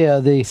 I'll tell you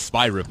the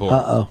spy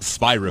report.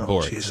 Spy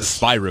report.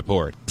 Spy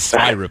report.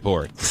 Spy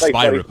report.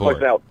 Spy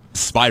report.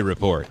 Spy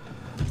report.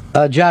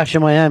 Josh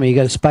in Miami, you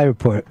got a spy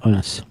report on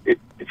us. It's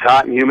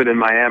hot and humid in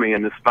Miami,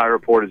 and the spy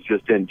report is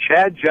just in.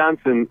 Chad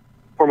Johnson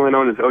formerly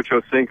known as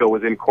Ocho Cinco,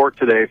 was in court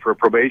today for a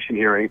probation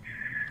hearing,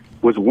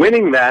 was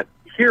winning that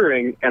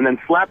hearing, and then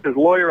slapped his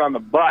lawyer on the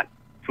butt,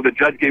 so the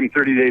judge gave him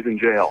 30 days in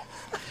jail.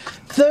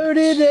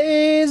 30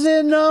 days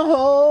in the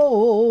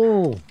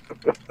hole.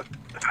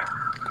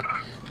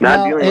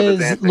 Not dealing with his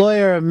is antics.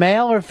 lawyer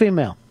male or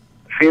female?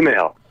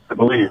 Female, I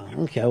believe.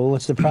 Okay, well,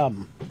 what's the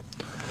problem?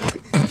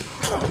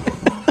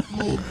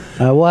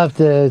 We'll have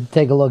to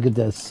take a look at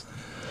this.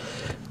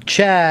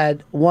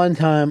 Chad, one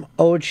time,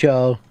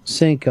 Ocho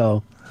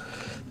Cinco,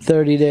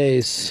 30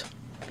 days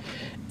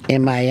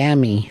in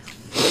Miami.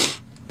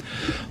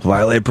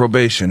 Violate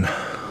probation.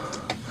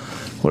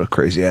 What a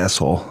crazy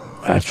asshole.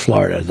 That's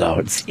Florida, though.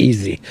 It's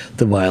easy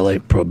to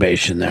violate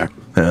probation there.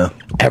 Yeah.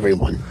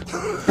 Everyone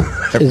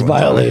is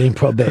violating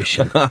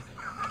probation.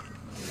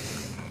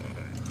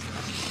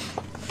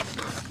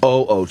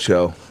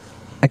 Ocho.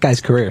 That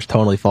guy's career is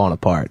totally falling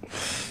apart.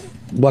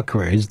 What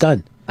career? He's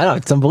done. I know,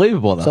 it's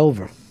unbelievable, though. It's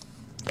over.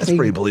 That's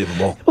pretty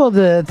believable. Well,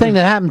 the thing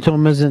that happened to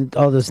him isn't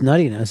all this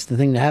nuttiness. The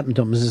thing that happened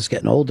to him is just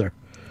getting older.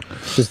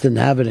 Just didn't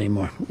have it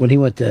anymore. When he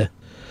went to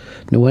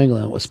New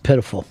England, it was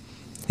pitiful.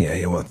 Yeah,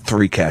 he won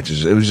 3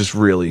 catches. It was just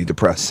really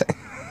depressing.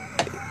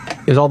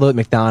 It was all the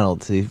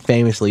McDonald's. He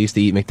famously used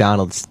to eat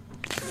McDonald's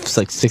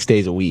like 6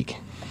 days a week.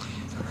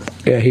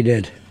 Yeah, he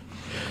did.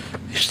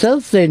 He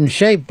still stayed in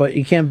shape, but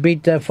you can't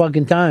beat that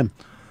fucking time.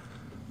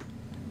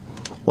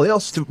 Well, he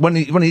also, when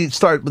he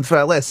started with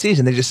that last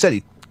season, they just said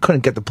he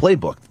couldn't get the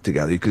playbook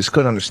together. He just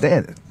couldn't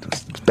understand it.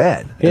 It's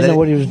bad. He didn't know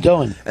what he was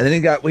doing. And then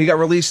he got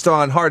released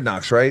on Hard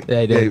Knocks, right?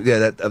 Yeah, he did.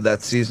 Yeah,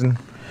 that season.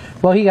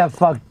 Well, he got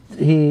fucked.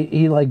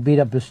 He like beat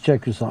up his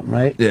chick or something,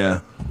 right? Yeah.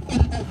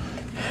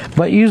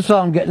 But you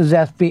saw him getting his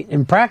ass beat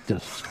in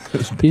practice.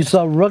 You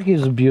saw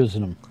rookies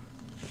abusing him.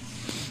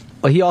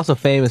 Well, he also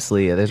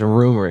famously, there's a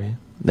rumor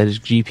that his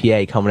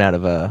GPA coming out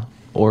of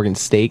Oregon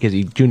State, because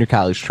he junior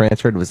college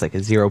transferred, was like a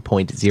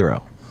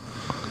 0.0.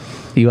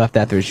 He left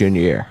after his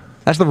junior year.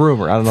 That's the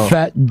rumor. I don't know.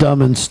 Fat,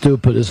 dumb, and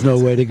stupid is no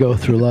way to go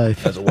through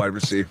life. As a wide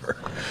receiver.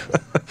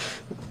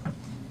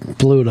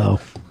 Bluto.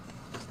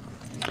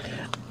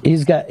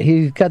 He's got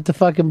the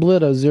fucking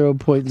Bluto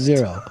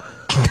 0.0.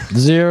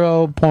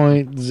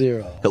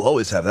 0.0. He'll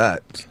always have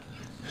that.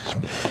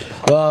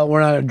 Well,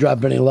 we're not going to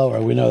drop any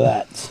lower. We know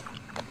that.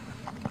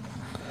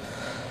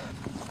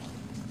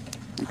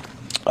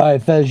 All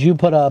right, Fez, you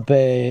put up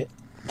a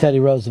Teddy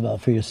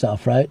Roosevelt for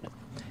yourself, right?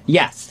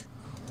 Yes.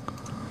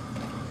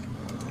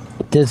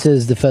 This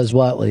is the Fez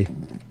Watley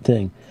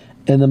thing.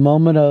 In the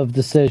moment of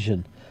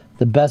decision,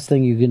 the best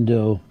thing you can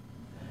do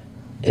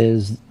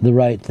is the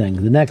right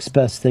thing. The next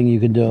best thing you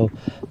can do,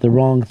 the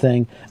wrong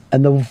thing.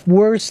 And the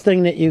worst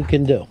thing that you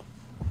can do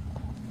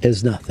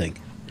is nothing.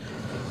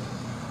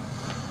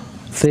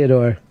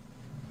 Theodore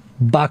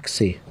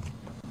Boxy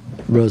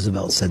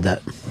Roosevelt said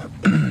that.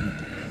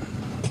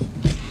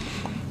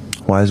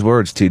 Wise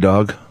words,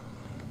 T-Dog.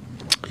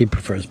 He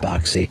prefers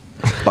Boxy.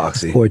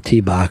 Boxy. Or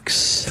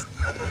T-Box.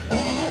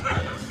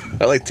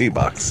 I like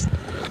T-Box.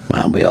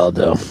 Well, we all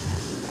do.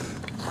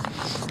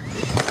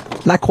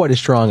 Not quite as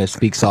strong as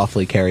Speak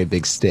Softly, Carry a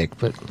Big Stick,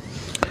 but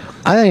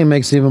I think it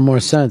makes even more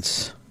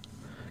sense.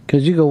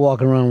 Because you go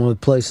walking around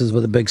with places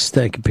with a big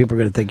stick, and people are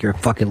going to think you're a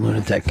fucking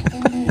lunatic.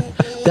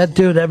 That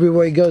dude,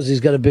 everywhere he goes, he's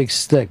got a big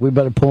stick. We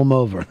better pull him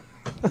over.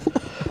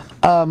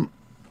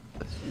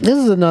 This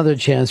is another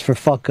chance for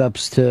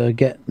fuck-ups to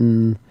get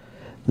in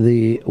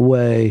the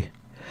way.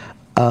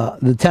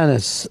 The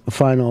tennis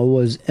final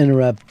was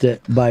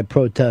interrupted by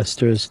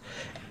protesters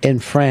in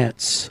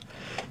France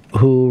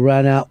who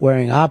ran out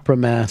wearing opera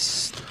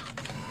masks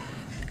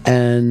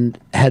and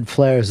had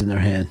flares in their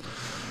hand.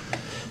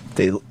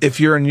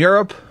 If you're in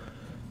Europe,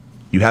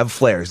 you have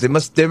flares. They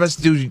must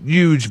do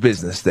huge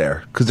business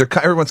there because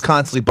everyone's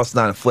constantly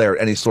busting out a flare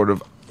at any sort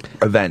of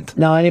event.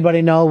 Now,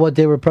 anybody know what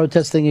they were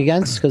protesting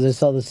against? Because I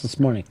saw this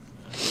morning.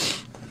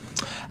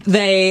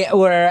 They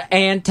were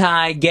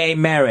anti-gay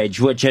marriage,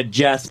 which had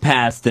just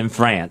passed in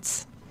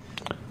France.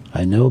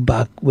 I know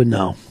Bach would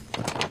know.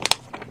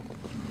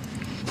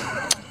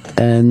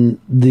 And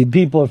the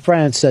people of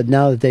France said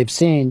now that they've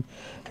seen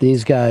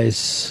these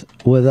guys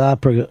with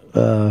opera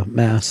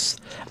masks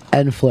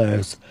and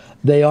flares,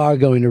 they are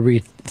going to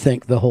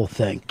rethink the whole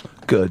thing.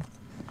 Good.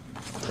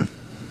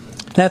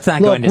 That's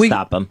not going to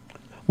stop them.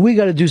 We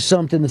got to do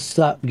something to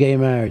stop gay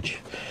marriage.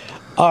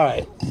 All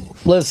right,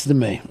 listen to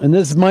me. And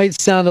this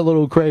might sound a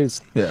little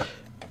crazy. Yeah.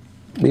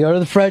 We go to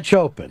the French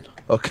Open.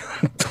 Okay.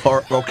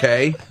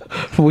 Okay.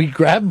 We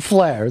grab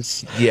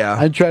flares.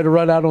 Yeah. And try to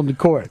run out on the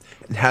court.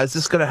 How's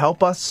this going to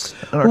help us?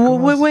 Well,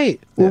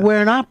 wait. We're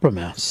wearing opera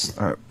masks.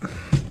 All right.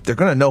 They're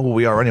going to know who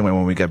we are anyway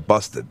when we get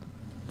busted.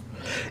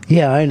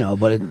 Yeah, I know,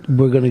 but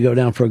we're going to go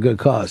down for a good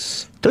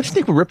cause. Don't you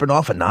think we're ripping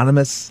off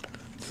Anonymous?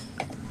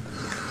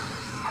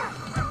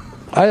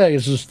 I think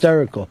it's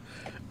hysterical.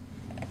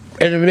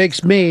 And it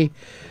makes me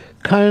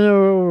kind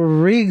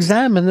of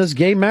re-examine this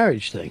gay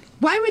marriage thing.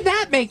 Why would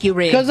that make you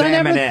Because I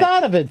re-examine never it?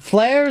 thought of it.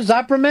 Flares,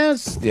 opera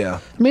mess. Yeah.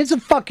 I mean, it's a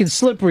fucking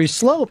slippery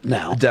slope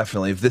now.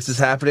 Definitely. If this is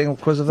happening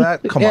because of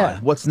that, come Yeah.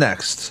 on. What's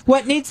next?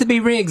 What needs to be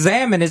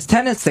re-examined is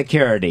tennis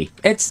security.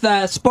 It's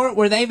the sport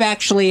where they've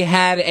actually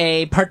had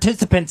a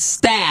participant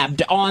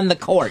stabbed on the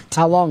court.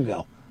 How long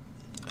ago?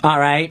 All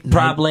right,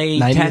 probably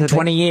 90s, I 10, think?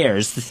 20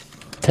 years.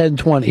 10,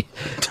 20.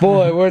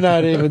 Boy, we're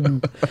not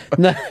even...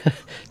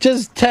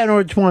 just 10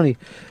 or 20.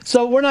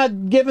 So we're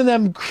not giving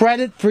them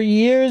credit for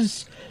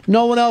years.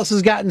 No one else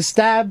has gotten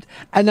stabbed.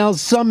 And now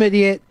some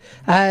idiot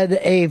had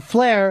a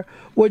flare,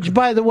 which,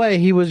 by the way,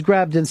 he was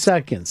grabbed in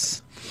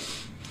seconds.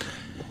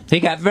 He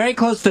got very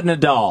close to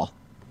Nadal.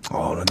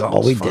 Oh, Nadal.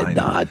 Oh, he did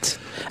not.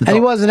 And he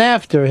wasn't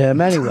after him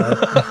anyway.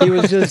 He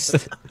was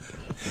just...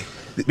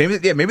 Maybe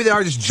they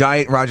are just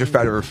giant Roger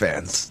Federer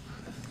fans.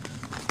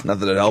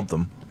 Not that it helped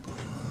them.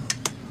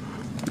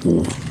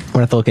 We're gonna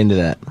have to look into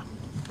that.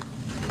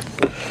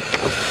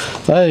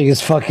 I think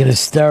it's fucking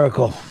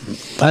hysterical.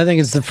 I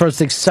think it's the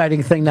first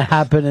exciting thing to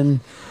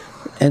happen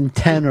in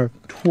 10 or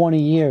 20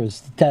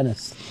 years,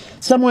 tennis.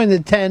 Somewhere in the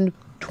 10,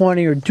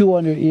 20, or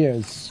 200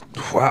 years.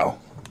 Wow.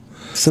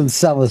 Since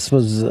Celis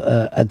was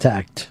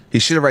attacked. He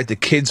should have write the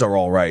kids are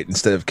all right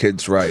instead of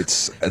kids'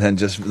 rights, and then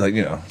just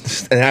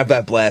and have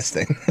that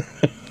blasting.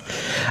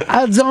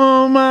 I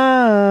don't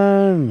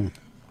mind.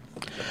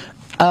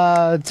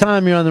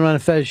 Tom, you're on the Ron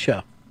and Fez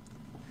show.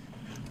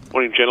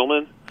 Morning,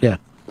 gentlemen. Yeah.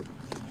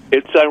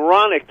 It's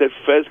ironic that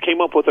Fez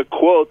came up with a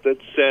quote that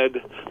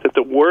said that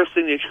the worst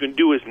thing that you can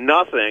do is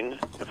nothing.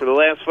 And for the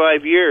last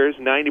 5 years,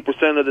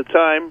 90% of the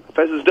time,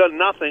 Fez has done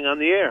nothing on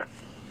the air.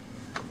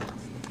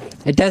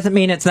 It doesn't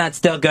mean it's not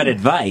still good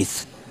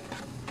advice.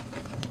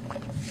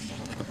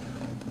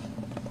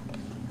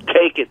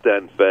 Take it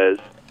then, Fez.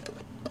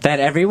 That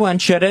everyone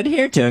should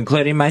adhere to,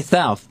 including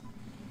myself.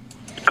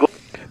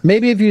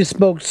 Maybe if you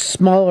spoke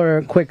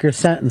smaller, quicker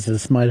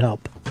sentences might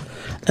help.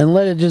 And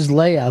let it just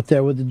lay out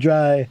there with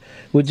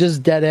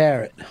just dead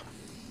air it.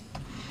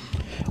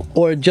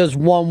 Or just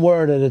one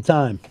word at a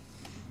time.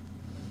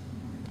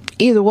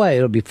 Either way,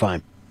 it'll be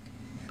fine.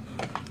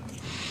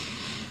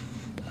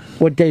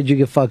 What day did you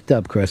get fucked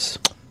up, Chris?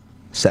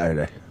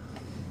 Saturday.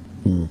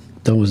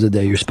 That was the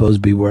day you're supposed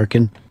to be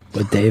working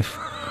with Dave?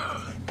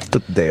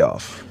 Took the day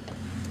off.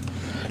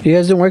 You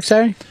guys didn't work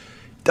Saturday?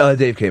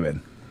 Dave came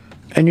in.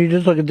 And you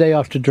just took a day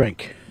off to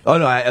drink? Oh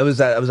no, it was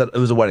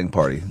a wedding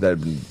party that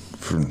had been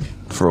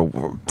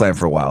planned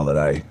for a while.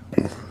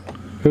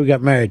 Who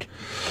got married?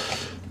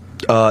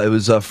 It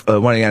was a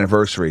wedding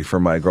anniversary for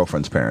my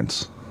girlfriend's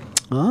parents.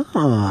 Oh,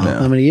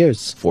 How many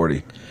years?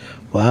 40.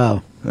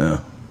 Wow. Yeah.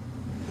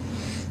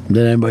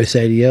 Did anybody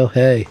say to you,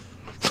 hey?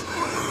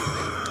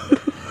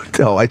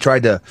 No, I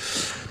tried to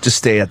just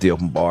stay at the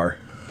open bar.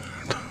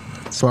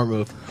 Smart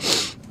move.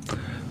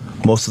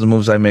 Most of the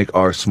moves I make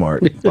are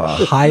smart.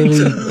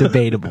 Highly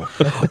debatable.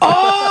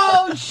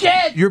 Oh,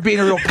 shit! You're being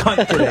a real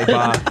cunt today,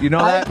 Bob. You know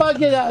that? I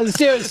fucking,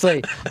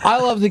 seriously, I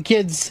love the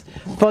kid's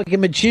fucking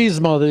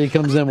machismo that he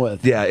comes in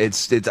with. Yeah,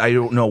 it's. I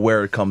don't know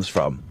where it comes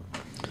from.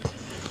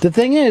 The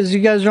thing is,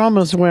 you guys are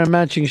almost wearing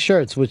matching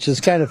shirts, which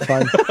is kind of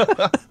fun.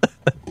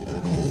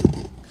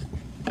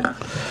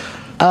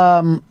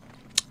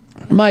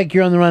 Mike,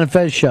 you're on the Ron and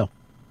Fez show.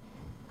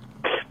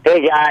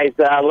 Hey, guys,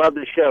 I love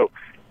the show.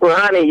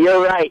 Ronnie,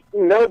 you're right.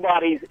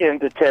 Nobody's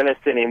into tennis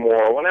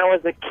anymore. When I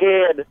was a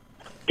kid,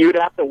 you'd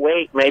have to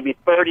wait maybe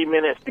 30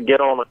 minutes to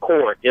get on the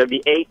court. There'd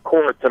be 8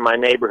 courts in my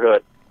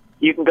neighborhood.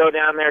 You can go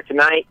down there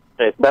tonight,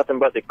 there's nothing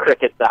but the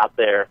crickets out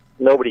there.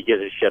 Nobody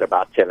gives a shit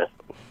about tennis.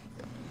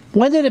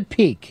 When did it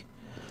peak?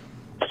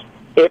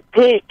 It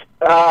peaked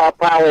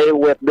probably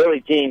with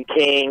Billie Jean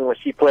King when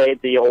she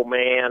played the old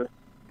man.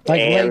 Like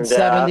and, late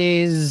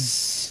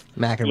 70s.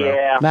 McEnroe.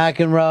 Yeah.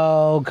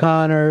 McEnroe,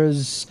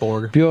 Connors,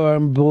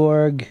 Bjorn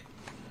Borg.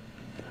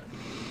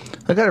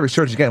 I got to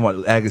research again what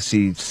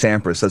Agassi,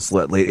 Sampras. That's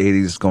late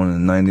 80s, going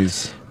in the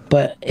 90s.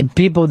 But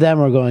people then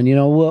were going, you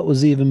know what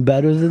was even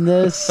better than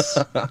this?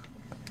 And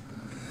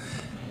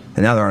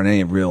now there aren't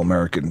any real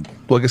American.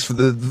 Well, I guess for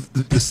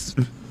this.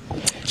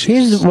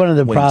 Here's one of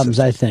the problems,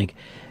 I think.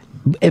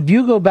 If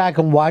you go back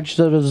and watch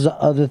those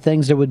other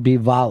things, there would be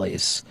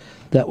volleys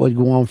that would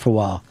go on for a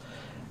while.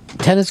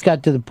 Tennis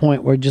got to the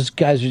point where just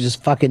guys were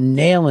just fucking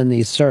nailing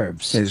these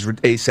serves. It's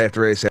ace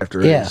after ace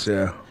after ace,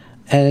 yeah.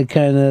 And it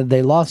kind of,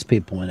 they lost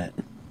people in it.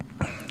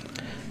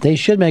 They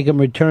should make them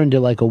return to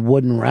like a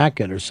wooden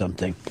racket or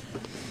something.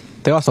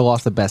 They also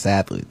lost the best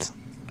athletes.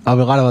 I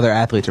mean, a lot of other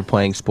athletes are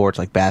playing sports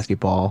like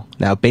basketball.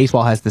 Now,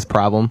 baseball has this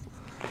problem.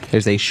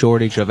 There's a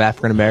shortage of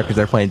African Americans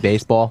that are playing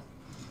baseball.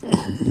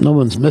 No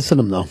one's missing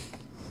them, though.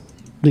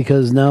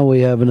 Because now we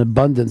have an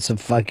abundance of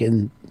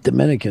fucking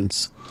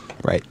Dominicans.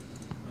 Right.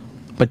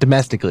 But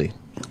domestically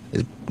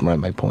is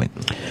my point.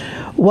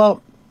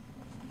 Well,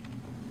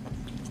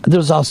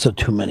 there's also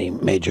too many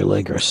major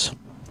leaguers.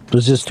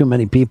 There's just too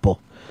many people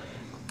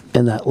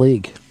in that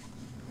league.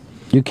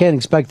 You can't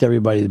expect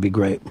everybody to be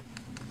great.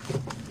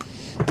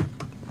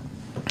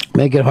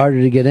 Make it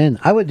harder to get in.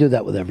 I would do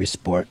that with every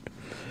sport.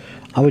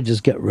 I would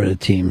just get rid of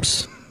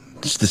teams.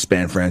 Just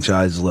disband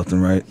franchises left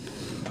and right.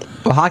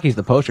 Well, hockey's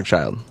the poster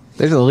child.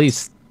 There's at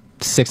least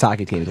 6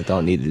 hockey teams that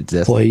don't need to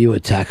exist. Boy, you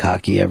attack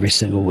hockey every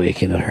single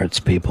week, and it hurts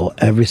people.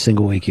 Every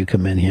single week you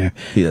come in here,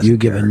 you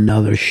give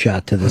another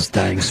shot to this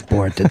dying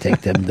sport to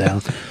take them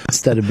down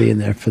instead of being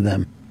there for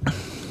them.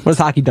 What has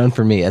hockey done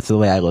for me? That's the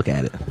way I look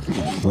at it.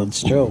 Well,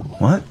 it's true.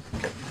 What?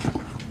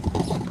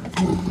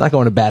 Not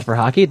going to bat for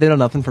hockey. They done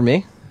nothing for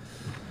me.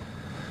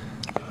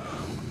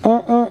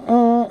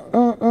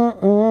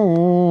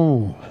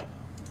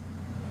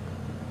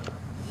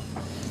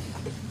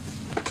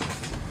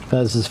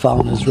 Fez is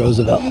following his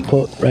Roosevelt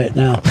quote right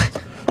now.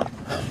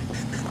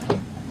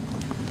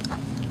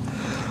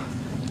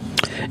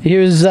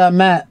 Here's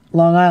Matt,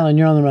 Long Island.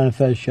 You're on the Ron and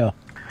Fez show.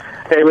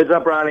 Hey, what's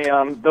up, Ronnie?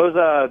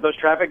 Those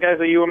traffic guys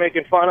that you were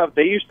making fun of,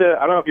 they used to,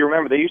 I don't know if you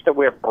remember, they used to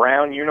wear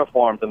brown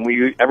uniforms, and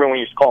everyone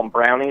used to call them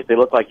brownies. They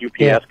look like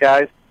UPS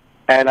guys.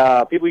 And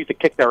people used to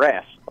kick their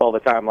ass all the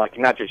time, like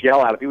not just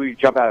yell at them. People used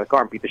to jump out of the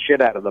car and beat the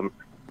shit out of them.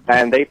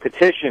 And they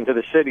petitioned to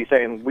the city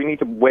saying, we need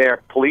to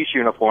wear police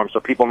uniforms so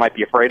people might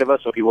be afraid of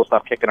us, so people will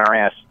stop kicking our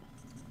ass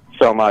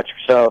so much.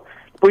 So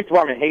the police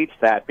department hates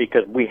that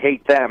because we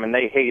hate them and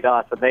they hate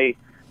us, and they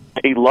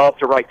love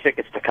to write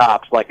tickets to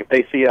cops. Like if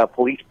they see a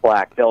police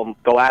plaque, they'll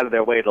go out of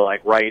their way to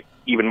like write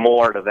even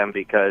more to them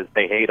because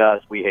they hate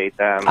us, we hate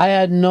them. I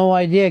had no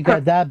idea it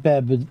got that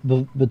bad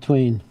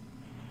between.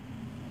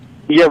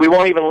 Yeah, we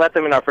won't even let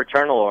them in our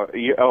fraternal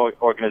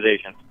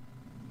organization.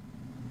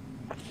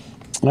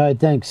 All right,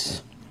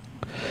 thanks.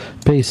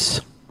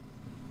 Peace.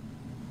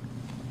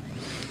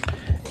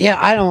 Yeah,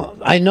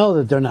 I know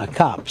that they're not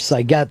cops.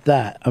 I get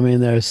that. I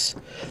mean,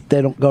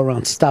 they don't go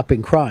around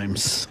stopping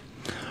crimes.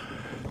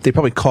 They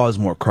probably cause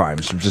more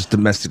crimes from just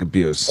domestic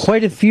abuse.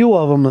 Quite a few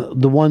of them,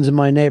 the ones in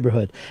my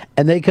neighborhood.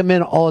 And they come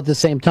in all at the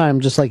same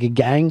time, just like a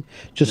gang,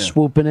 just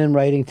swooping in,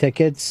 writing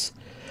tickets.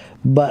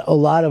 But a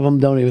lot of them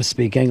don't even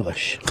speak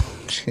English.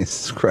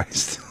 Jesus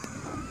Christ.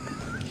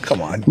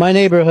 Come on. My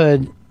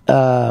neighborhood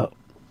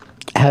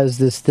has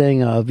this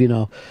thing of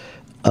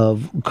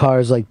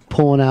cars like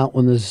pulling out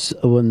when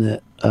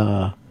the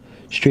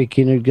street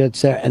cleaner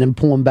gets there and then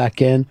pulling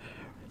back in.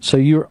 So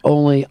you're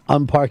only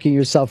unparking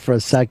yourself for a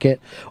second,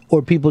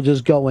 or people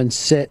just go and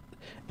sit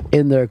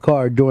in their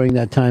car during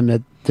that time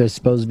that they're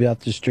supposed to be off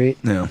the street.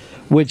 Yeah.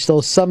 Which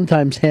they'll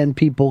sometimes hand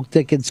people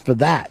tickets for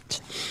that.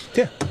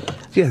 Yeah.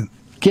 Yeah.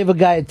 Give a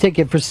guy a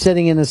ticket for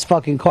sitting in his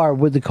fucking car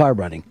with the car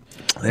running.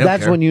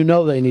 That's when you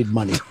know they need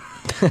money.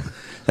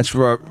 That's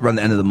around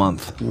the end of the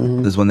month.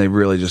 This is when they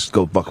really just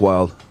go buck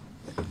wild.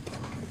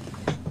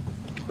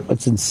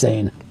 That's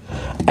insane.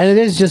 And it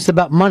is just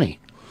about money.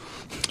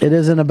 It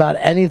isn't about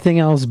anything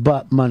else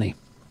but money.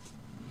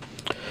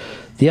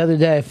 The other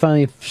day, I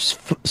finally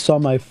saw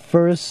my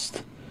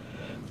first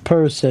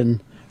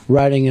person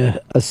riding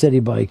a city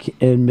bike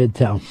in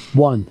Midtown.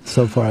 One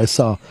so far I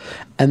saw.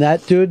 And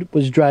that dude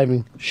was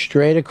driving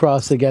straight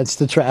across against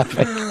the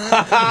traffic.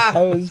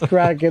 I was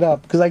cracking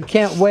up because I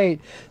can't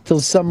wait till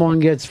someone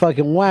gets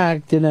fucking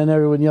whacked and then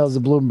everyone yells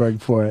at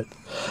Bloomberg for it.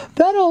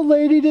 That old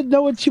lady didn't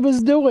know what she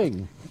was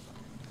doing.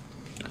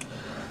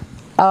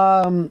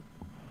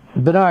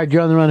 Bernard,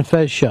 you're on the Ron and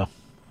Fez show.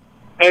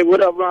 Hey, what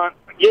up, Ron?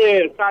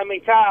 Yeah, Simon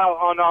Cowell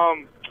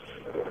on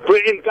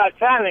Britain's Got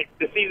Talent,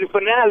 the season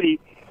finale.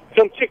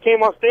 Some chick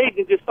came on stage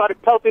and just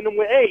started pelting them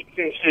with eggs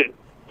and shit.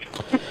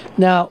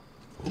 Now,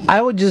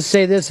 I would just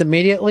say this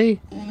immediately.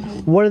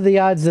 What are the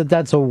odds that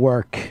that's a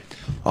work?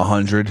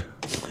 100.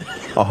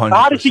 100%.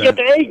 How did she get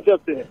the eggs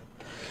up there?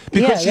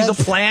 Because she's a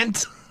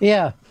plant?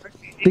 Yeah.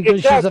 Because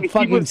Exactly. she's a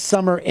fucking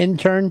summer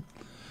intern.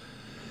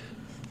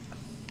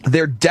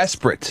 They're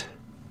desperate.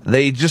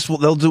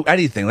 They'll do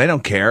anything. They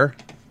don't care.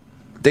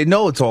 They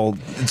know it's all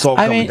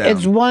I going mean,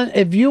 down.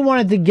 if you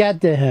wanted to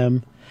get to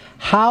him,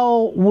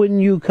 how wouldn't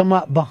you come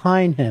up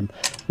behind him?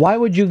 Why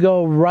would you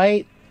go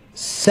right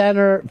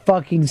center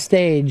fucking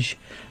stage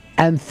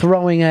and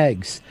throwing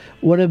eggs?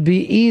 Would it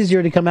be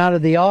easier to come out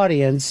of the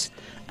audience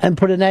and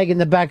put an egg in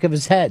the back of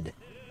his head?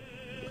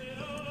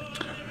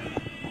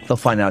 They'll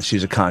find out she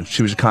was a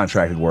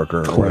contracted worker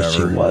or whatever. Of course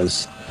she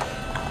was.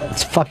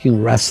 It's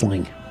fucking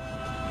wrestling. She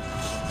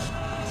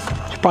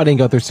probably didn't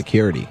go through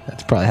security.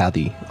 That's probably how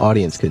the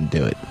audience couldn't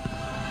do it.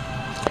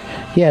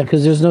 Yeah,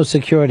 because there's no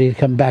security to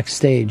come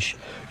backstage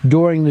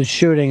during the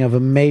shooting of a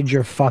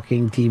major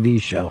fucking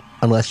TV show.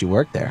 Unless you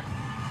work there.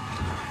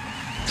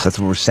 So that's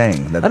what we're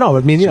saying. I know,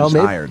 I mean, she you know, was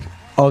maybe, hired.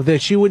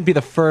 that she wouldn't be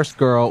the first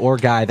girl or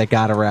guy that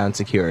got around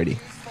security.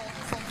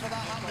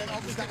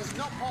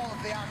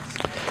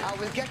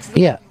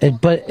 Yeah,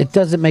 but it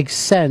doesn't make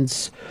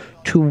sense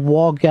to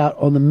walk out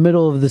on the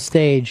middle of the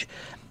stage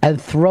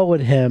and throw at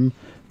him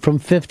from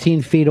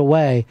 15 feet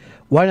away.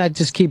 Why not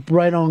just keep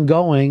right on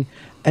going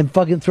and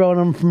fucking throwing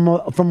him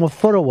from a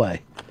foot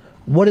away?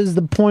 What is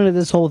the point of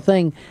this whole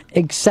thing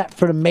except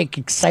for to make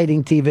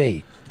exciting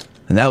TV?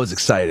 And that was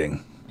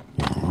exciting.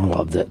 I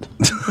loved it.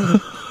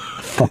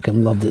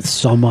 Fucking loved it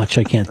so much,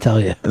 I can't tell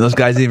you. And those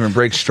guys didn't even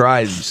break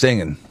stride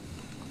singing.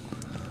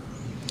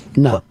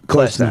 No, of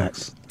course Class not.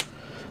 acts.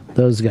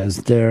 Those guys,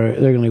 they're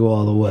going to go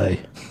all the way.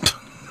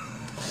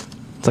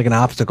 It's like an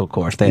obstacle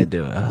course. They had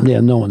to. Yeah,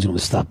 no one's going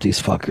to stop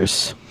these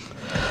fuckers.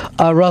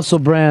 Russell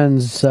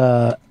Brand's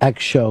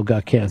X show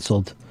got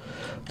canceled.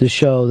 The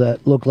show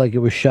that looked like it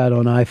was shot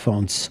on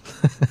iPhones.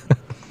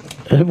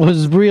 It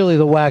was really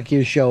the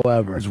wackiest show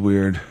ever. It was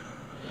weird.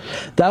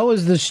 That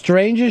was the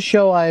strangest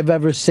show I've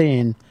ever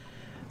seen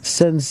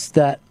since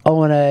that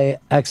O&A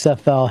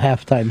XFL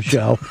halftime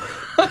show.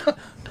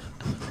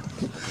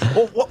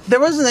 Well, there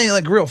wasn't any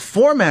like real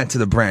format to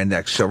the Brand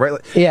X show, right?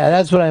 Yeah,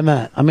 that's what I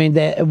meant. I mean,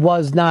 it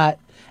was not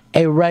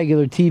a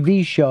regular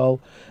TV show.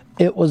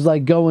 It was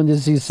like going to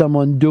see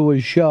someone do a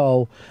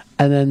show,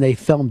 and then they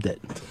filmed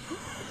it.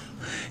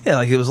 Yeah,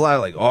 like it was a lot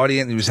of like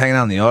audience. He was hanging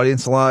out in the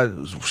audience a lot. It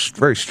was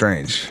very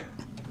strange.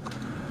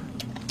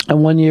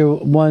 And one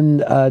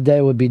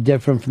day would be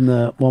different from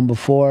the one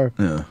before.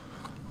 Yeah.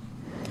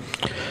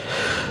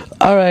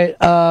 All right.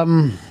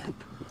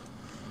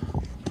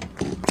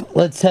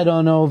 Let's head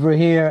on over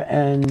here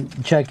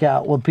and check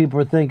out what people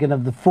are thinking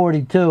of the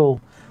 42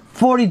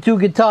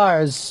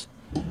 guitars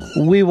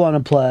we want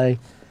to play.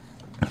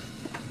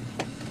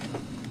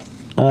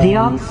 The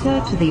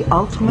answer to the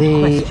ultimate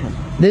question.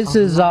 This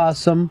is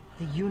awesome.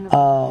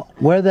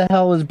 Where the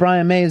hell is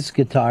Brian May's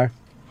guitar?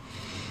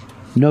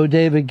 No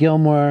David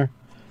Gilmour.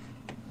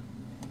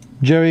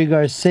 Jerry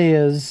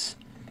Garcia's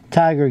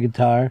Tiger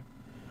guitar.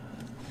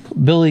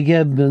 Billy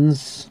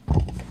Gibbons.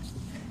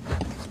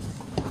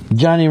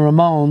 Johnny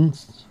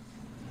Ramone's.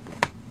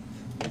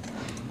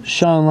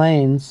 Sean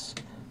Lane's.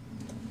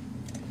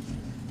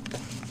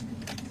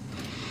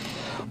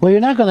 Well,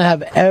 you're not going to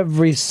have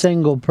every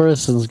single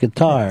person's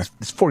guitar.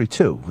 It's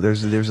 42.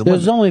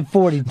 There's only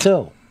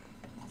 42.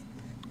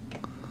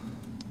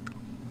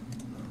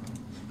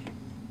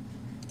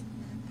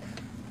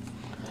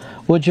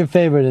 What's your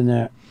favorite in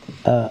there,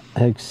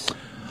 Hicks?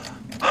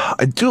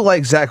 I do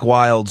like Zach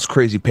Wilde's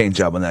crazy paint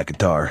job on that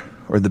guitar,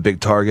 or the Big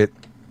Target.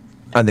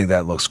 I think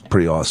that looks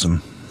pretty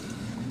awesome.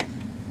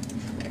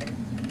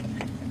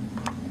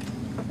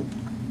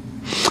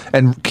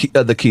 And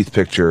the Keith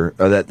picture,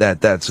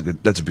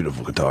 that's a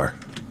beautiful guitar.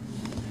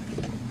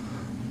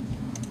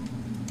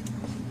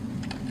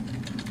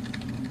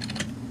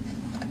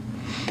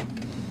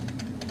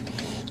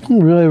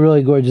 Really,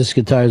 really gorgeous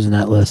guitars in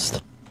that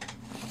list.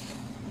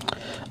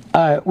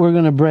 All right, we're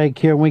going to break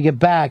here. When we get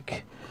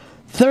back,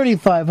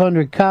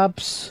 3,500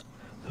 cops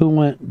who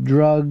want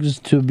drugs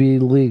to be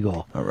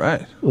legal. All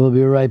right. We'll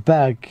be right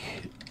back.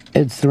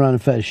 It's the Ron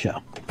and Fez Show.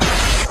 The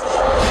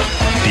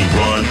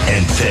Ron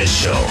and Fez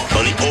Show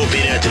on the Opie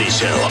and Anthony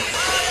Channel.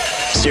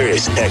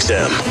 Sirius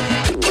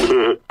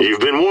XM. You've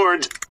been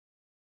warned.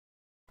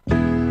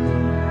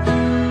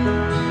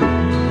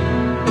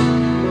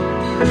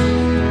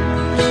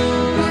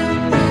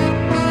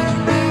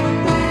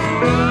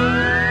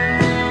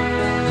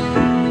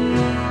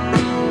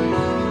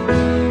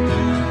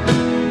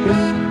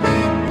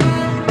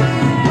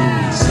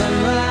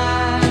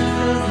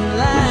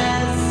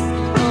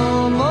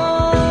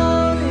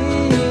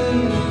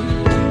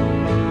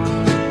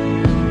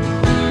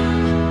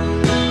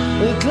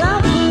 The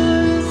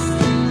cloudburst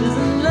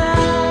doesn't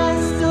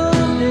last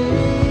all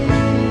day.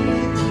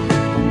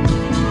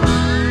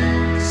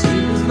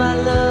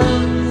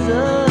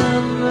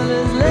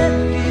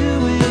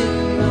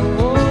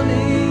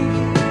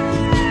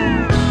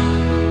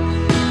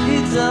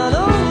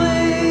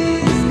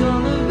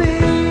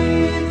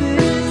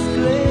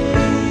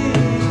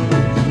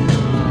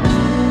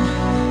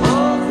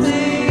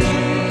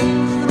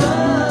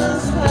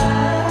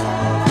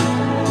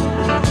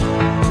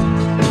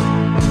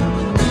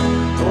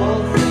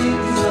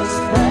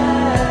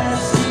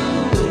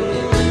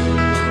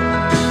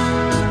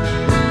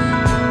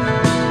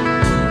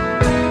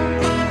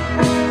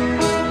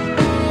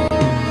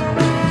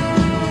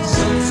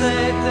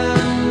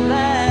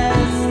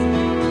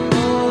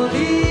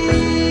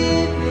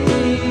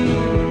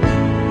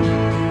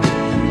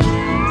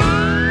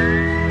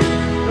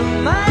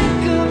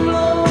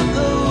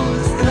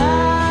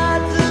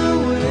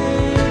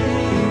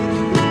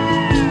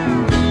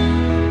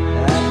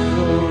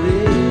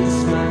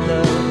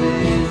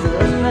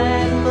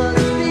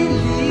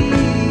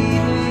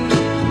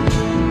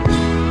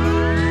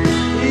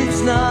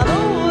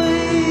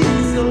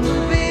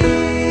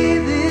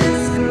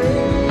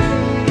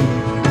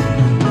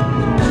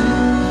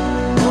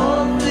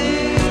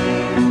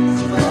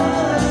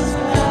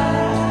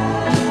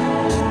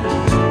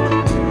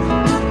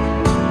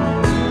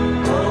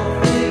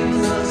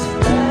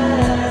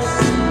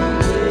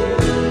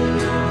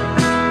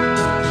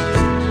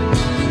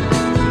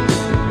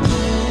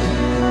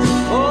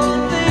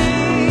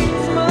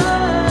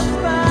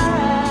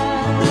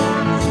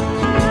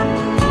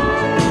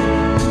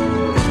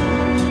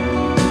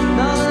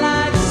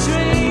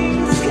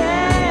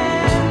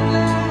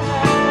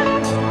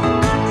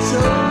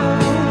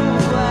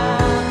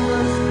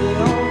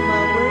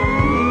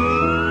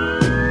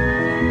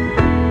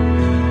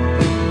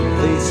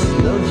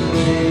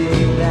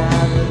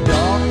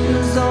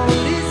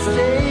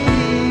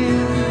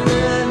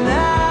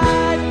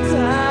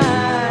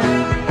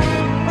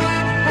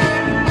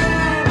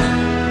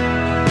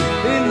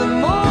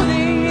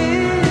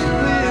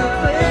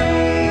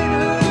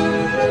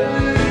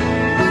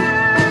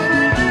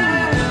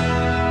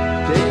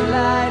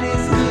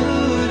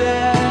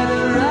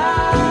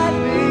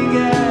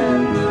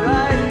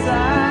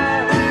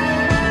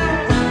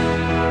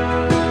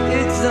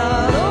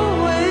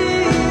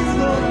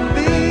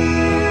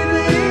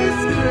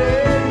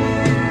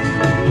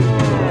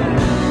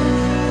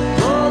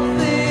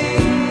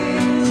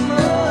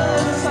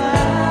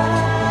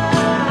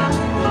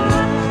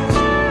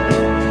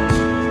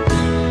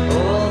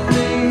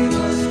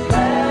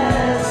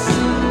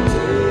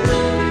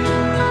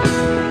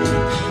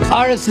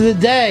 Artist of the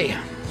day,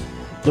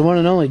 the one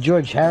and only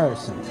George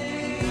Harrison.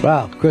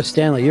 Wow, Chris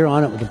Stanley, you're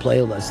on it with the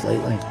playlist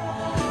lately.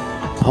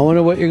 I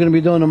wonder what you're going to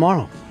be doing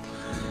tomorrow.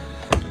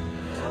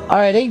 All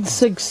right,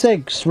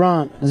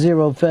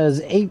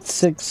 866-RON-0-FEZ,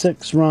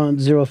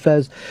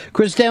 866-RON-0-FEZ.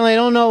 Chris Stanley, I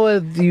don't know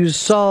if you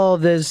saw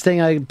this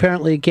thing.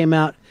 Apparently it came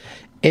out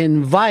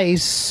in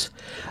Vice,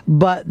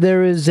 but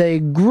there is a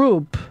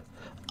group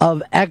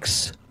of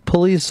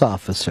ex-police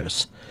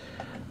officers.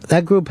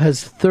 That group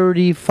has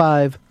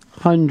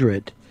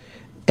 3,500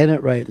 in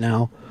it right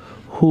now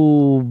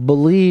who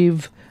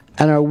believe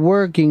and are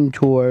working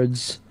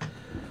towards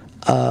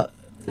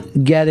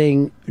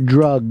getting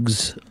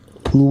drugs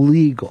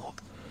legal.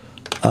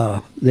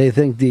 They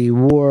think the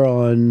war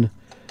on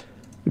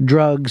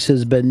drugs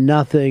has been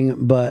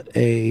nothing but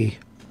a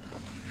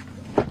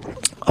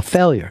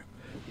failure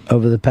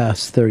over the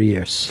past 30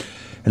 years.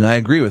 And I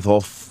agree with all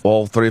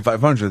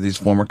 3,500 of these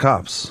former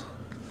cops.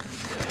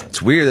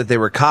 It's weird that they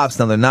were cops,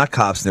 now they're not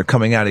cops, and they're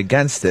coming out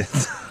against it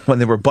when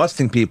they were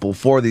busting people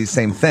for these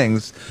same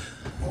things.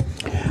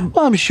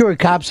 Well, I'm sure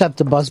cops have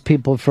to bust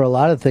people for a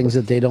lot of things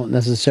that they don't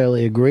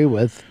necessarily agree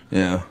with.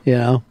 Yeah. You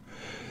know?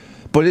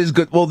 But it is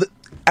good. Well,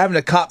 having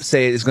a cop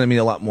say it is going to mean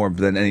a lot more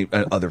than any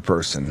other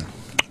person.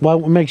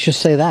 Well, what makes you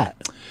say that?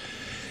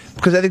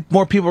 Because I think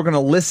more people are going to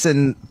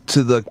listen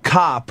to the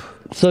cop.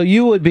 So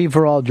you would be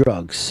for all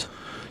drugs?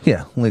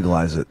 Yeah,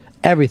 legalize it.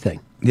 Everything?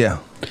 Yeah.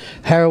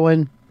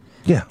 Heroin?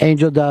 Yeah.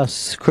 Angel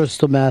dust,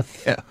 crystal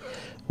meth? Yeah.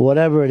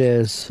 Whatever it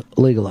is,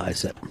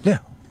 legalize it. Yeah.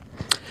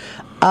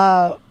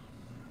 On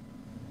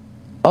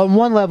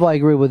one level, I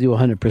agree with you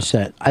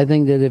 100%. I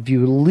think that if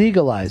you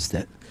legalized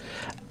it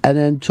and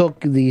then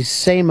took the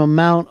same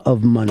amount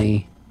of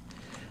money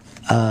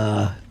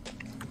and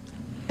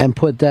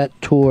put that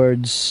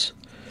towards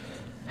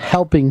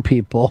helping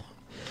people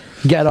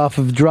get off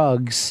of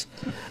drugs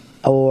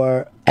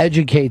or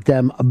educate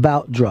them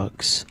about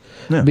drugs,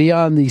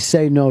 beyond the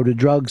say no to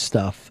drug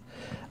stuff,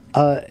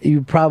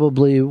 you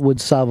probably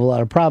would solve a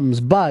lot of problems.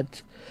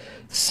 But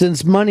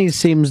since money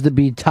seems to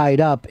be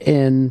tied up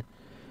in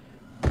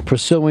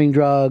pursuing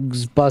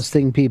drugs,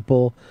 busting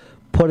people,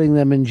 putting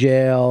them in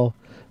jail,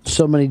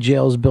 so many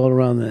jails built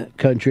around the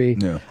country,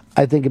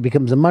 I think it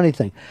becomes a money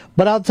thing.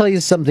 But I'll tell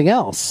you something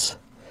else.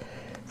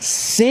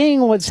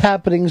 Seeing what's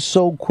happening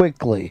so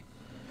quickly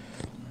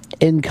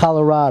in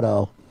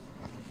Colorado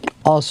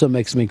also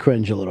makes me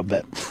cringe a little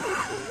bit.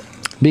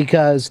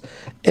 Because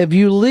if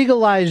you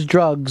legalize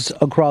drugs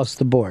across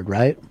the board,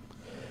 right,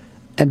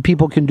 and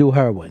people can do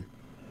heroin,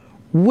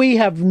 we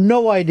have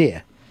no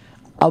idea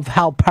of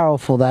how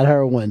powerful that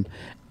heroin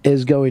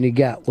is going to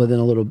get within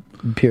a little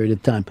period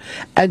of time.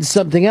 And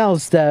something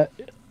else that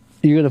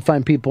you're going to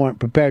find people aren't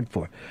prepared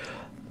for.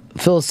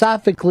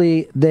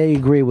 Philosophically, they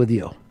agree with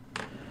you.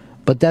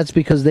 But that's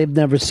because they've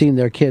never seen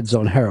their kids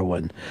on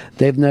heroin.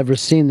 They've never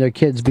seen their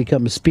kids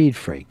become a speed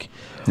freak.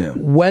 Yeah.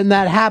 When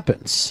that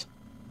happens,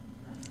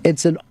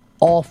 it's an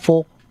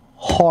awful,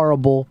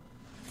 horrible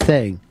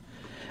thing.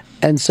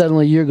 And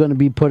suddenly you're going to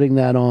be putting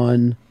that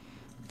on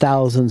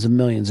thousands and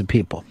millions of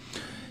people.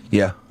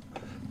 Yeah.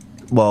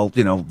 Well,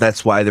 you know,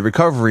 that's why the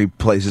recovery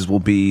places will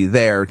be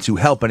there to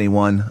help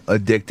anyone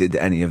addicted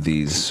to any of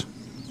these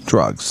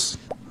drugs.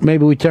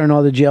 Maybe we turn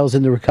all the jails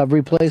into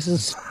recovery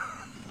places?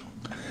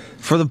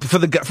 For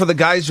the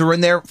guys who are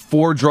in there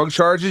for drug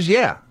charges,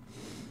 yeah.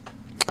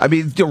 I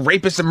mean, the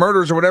rapists and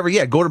murderers or whatever,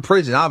 yeah, go to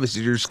prison.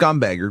 Obviously, you're a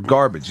scumbag, you're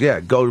garbage, yeah,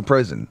 go to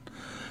prison.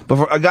 But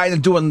for a guy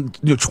that's doing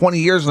 20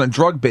 years on a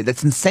drug bit,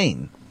 that's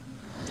insane.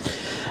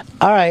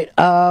 All right,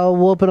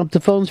 we'll open up the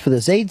phones for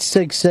this.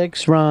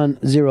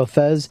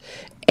 866-RON-0-FEZ,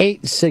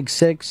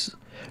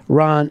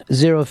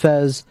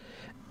 866-RON-0-FEZ.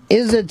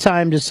 Is it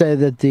time to say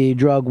that the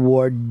drug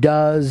war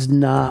does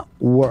not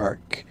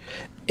work?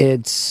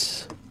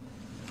 It's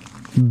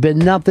been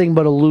nothing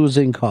but a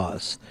losing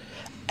cause.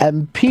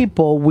 And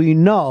people we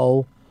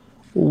know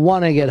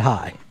want to get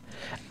high.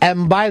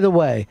 And by the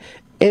way,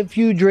 if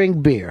you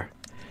drink beer,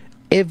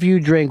 if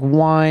you drink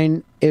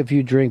wine, if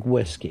you drink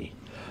whiskey,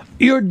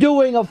 you're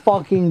doing a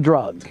fucking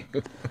drug.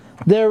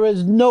 There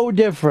is no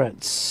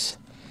difference.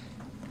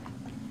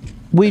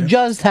 We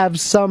just have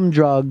some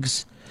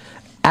drugs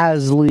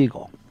as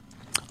legal.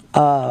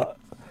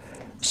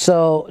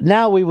 So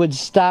now we would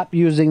stop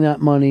using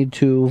that money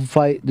to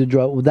fight the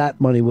drug.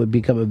 That money would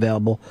become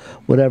available,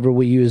 whatever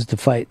we use to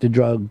fight the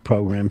drug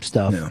program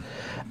stuff. Yeah.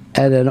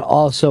 And then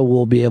also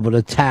we'll be able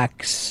to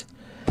tax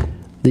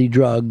the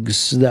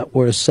drugs that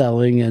we're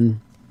selling and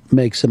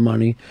make some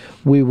money.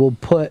 We will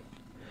put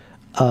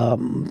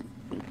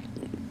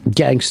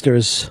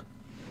gangsters,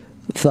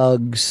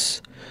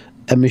 thugs,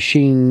 and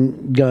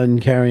machine gun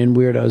carrying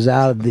weirdos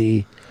out of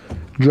the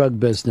drug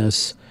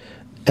business,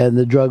 and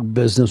the drug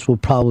business will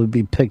probably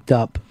be picked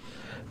up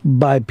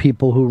by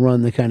people who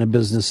run the kind of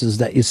businesses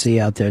that you see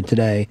out there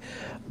today.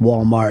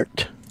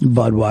 Walmart,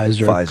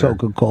 Budweiser, Pfizer,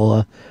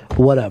 Coca-Cola,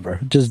 whatever.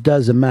 It just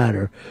doesn't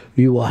matter.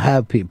 You will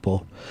have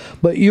people.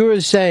 But you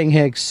were saying,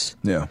 Hicks,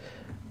 yeah,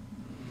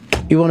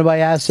 you want to buy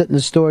acid in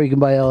the store, you can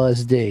buy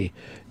LSD.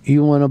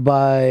 You want to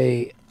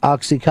buy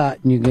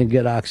Oxycontin, you can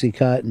get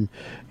Oxycontin.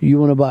 You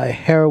want to buy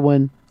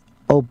heroin,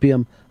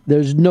 opium,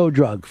 there's no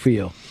drug for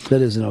you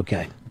that isn't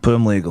okay. Put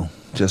them legal.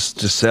 Just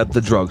set up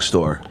the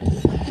drugstore.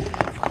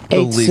 The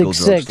legal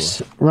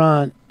 866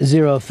 Ron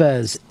Zero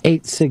Fez.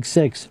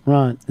 866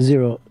 Ron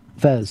Zero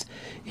Fez.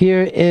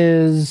 Here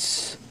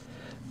is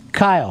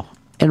Kyle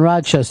in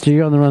Rochester.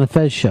 You're on the Ron and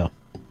Fez show.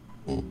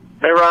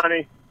 Hey,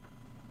 Ronnie.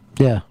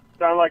 Yeah.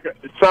 Sound like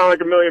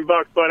 $1 million,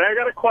 but I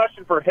got a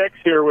question for Hicks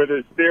here with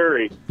his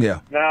theory. Yeah.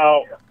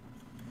 Now,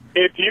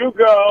 if you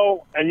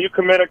go and you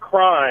commit a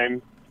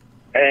crime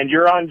and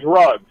you're on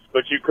drugs,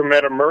 but you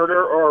commit a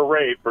murder or a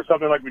rape or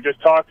something like we just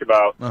talked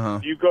about,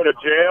 do you go to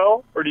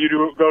jail or do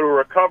you go to a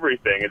recovery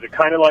thing? Is it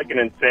kind of like an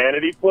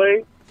insanity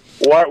plea?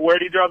 Where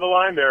do you draw the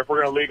line there if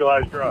we're going to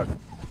legalize drugs?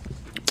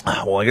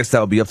 Well, I guess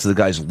that would be up to the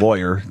guy's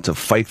lawyer to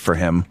fight for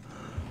him.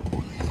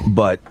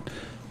 But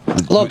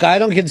look, I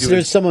don't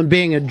consider someone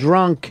being a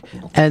drunk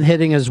and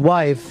hitting his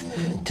wife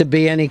to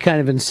be any kind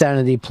of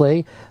insanity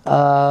plea.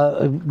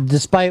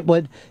 Despite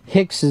what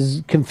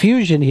Hicks's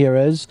confusion here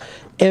is,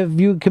 if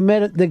you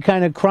commit the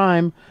kind of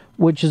crime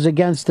which is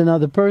against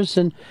another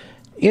person,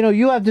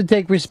 you have to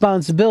take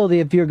responsibility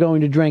if you're going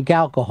to drink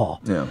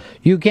alcohol. Yeah.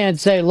 You can't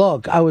say,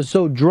 look, I was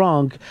so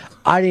drunk,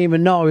 I didn't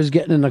even know I was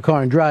getting in the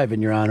car and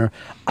driving, Your Honor.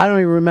 I don't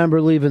even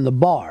remember leaving the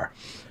bar.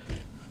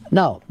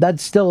 No,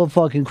 that's still a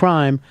fucking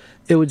crime.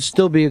 It would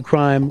still be a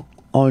crime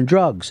on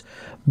drugs.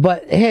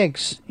 But,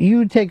 Hicks,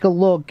 you take a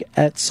look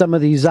at some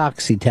of these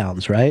oxy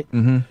towns, right?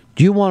 Mm-hmm.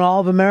 Do you want all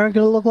of America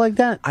to look like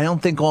that? I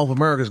don't think all of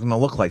America is going to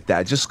look like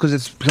that. Just because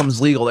it becomes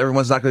legal,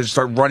 everyone's not going to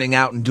start running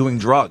out and doing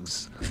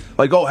drugs.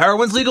 Like, oh,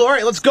 heroin's legal? All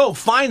right, let's go,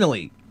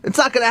 finally. It's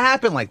not going to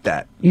happen like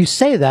that. You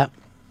say that,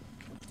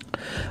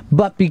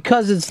 but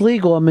because it's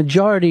legal, a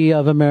majority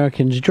of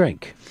Americans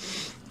drink.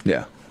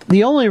 Yeah.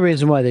 The only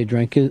reason why they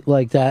drink is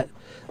like that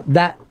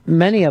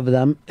many of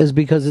them is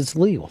because it's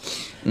legal.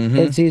 Mm-hmm.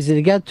 It's easy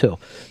to get to.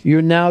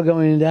 You're now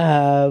going to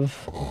have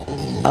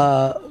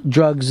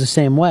drugs the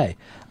same way.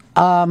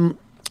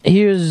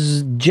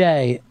 Here's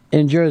Jay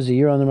in Jersey.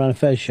 You're on the Ron and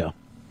Fez show.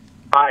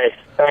 Hi.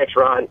 Thanks,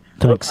 Ron.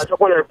 Thanks. I just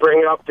wanted to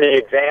bring up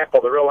the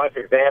real-life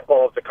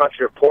example of the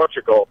country of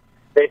Portugal.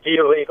 They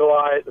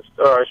delegalized,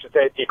 or I should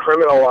say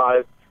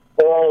decriminalized,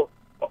 all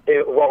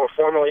what were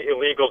formerly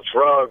illegal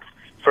drugs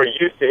for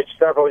usage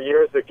several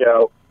years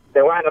ago.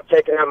 They wound up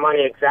taking that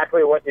money,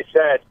 exactly what you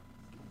said,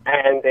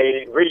 and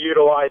they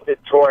reutilized it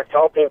towards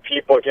helping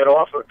people get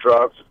off of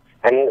drugs.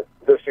 And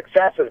the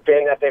success has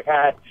been that they've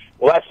had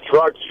less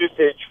drug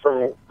usage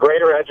from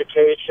greater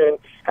education,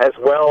 as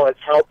well as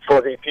help for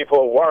the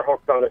people who are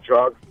hooked on the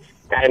drugs.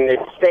 And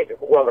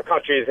the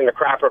country is in the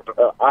crapper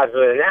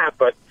other than that,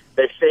 but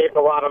they've saved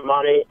a lot of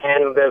money,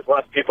 and there's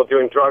less people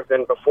doing drugs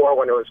than before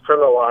when it was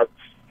criminalized,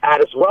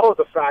 and as well as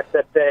the fact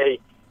that they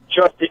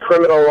just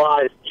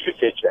decriminalized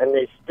usage, and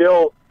they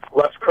still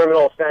left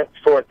criminal offense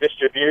for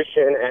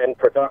distribution and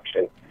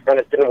production. And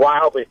it's been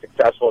wildly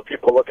successful if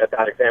people look at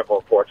that example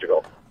of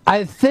Portugal.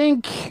 I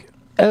think,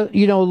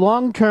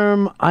 long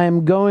term,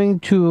 I'm going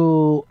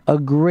to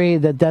agree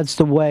that that's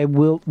the way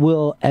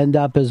we'll end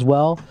up as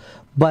well.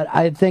 But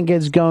I think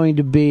it's going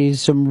to be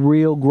some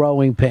real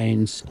growing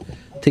pains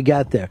to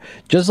get there.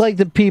 Just like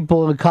the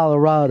people in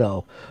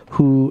Colorado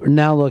who are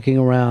now looking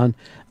around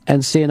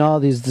and seeing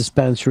all these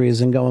dispensaries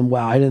and going,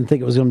 wow, I didn't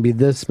think it was going to be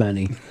this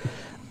many.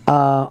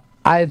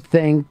 I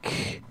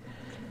think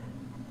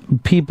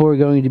people are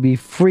going to be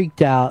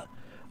freaked out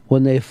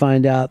when they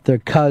find out their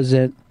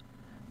cousin,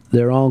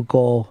 their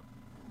uncle,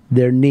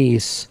 their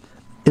niece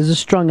is a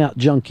strung-out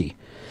junkie.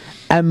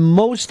 And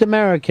most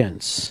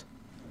Americans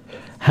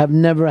have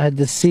never had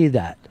to see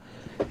that.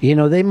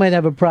 They might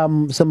have a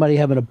problem, somebody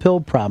having a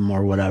pill problem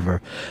or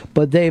whatever,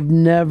 but they've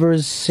never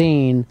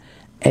seen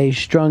a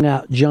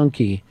strung-out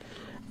junkie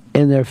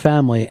in their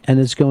family, and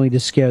it's going to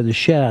scare the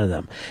shit out of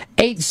them.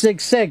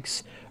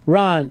 866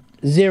 Ron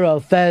Zero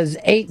Fez.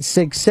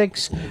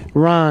 866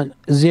 Ron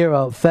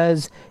Zero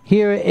Fez.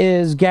 Here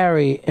is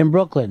Gary in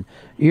Brooklyn.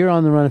 You're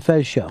on the Ron and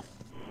Fez show.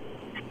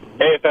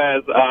 Hey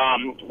Fez,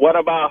 what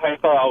about I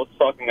thought I was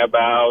talking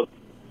about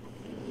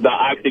the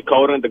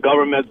oxycodone? The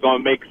government's going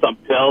to make some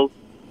pills.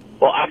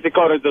 Well,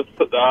 oxycodone is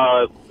just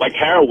like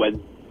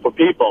heroin for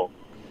people.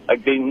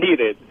 Like, they need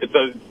it. It's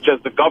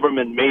just the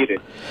government made it.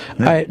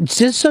 All right,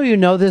 just so you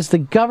know this, the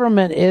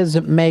government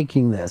isn't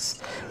making this.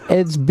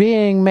 It's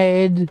being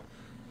made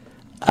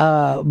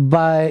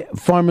by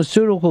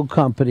pharmaceutical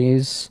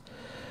companies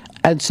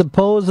and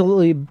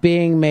supposedly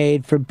being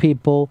made for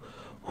people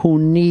who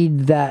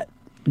need that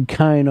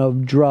kind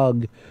of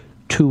drug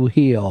to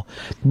heal.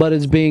 But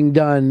it's being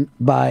done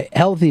by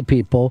healthy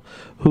people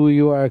who,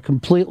 you are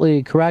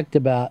completely correct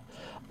about,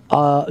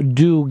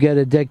 do get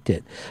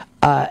addicted.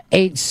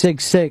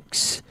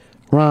 866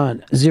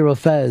 Ron Zero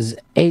Fez.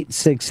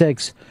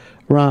 866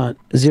 Ron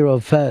Zero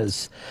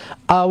Fez.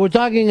 We're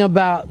talking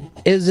about,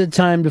 is it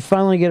time to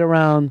finally get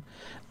around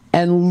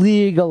and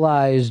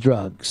legalize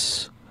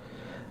drugs?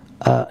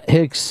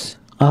 Hicks,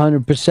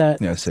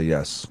 100%. Yeah, I say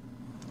yes.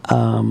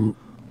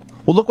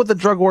 Well, look what the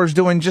drug war is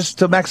doing just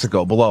to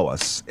Mexico below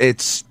us.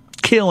 It's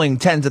killing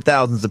tens of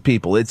thousands of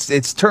people.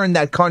 It's turned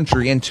that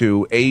country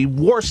into a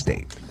war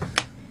state.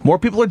 More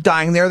people are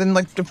dying there than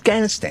like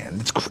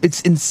Afghanistan.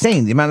 It's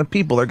insane the amount of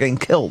people that are getting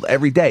killed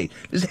every day.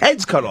 There's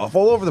heads cut off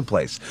all over the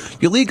place.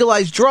 You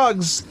legalize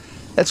drugs,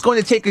 that's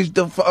going to take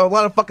a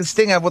lot of fucking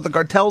sting out of what the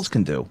cartels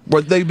can do,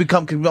 where they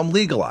can become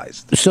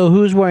legalized. So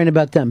who's worrying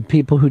about them?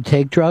 People who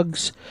take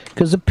drugs?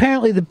 Because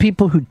apparently the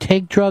people who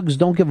take drugs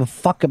don't give a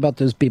fuck about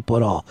those people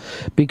at all.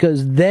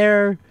 Because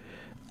their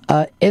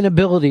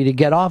inability to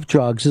get off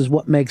drugs is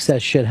what makes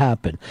that shit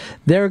happen.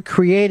 They're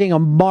creating a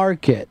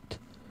market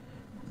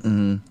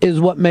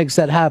is what makes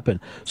that happen.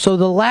 So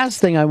the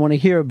last thing I want to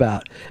hear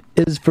about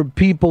is for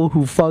people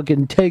who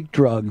fucking take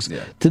drugs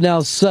to now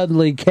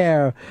suddenly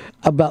care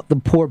about the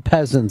poor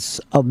peasants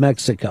of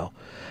Mexico.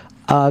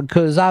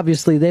 Because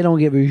obviously they don't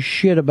give a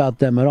shit about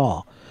them at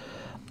all.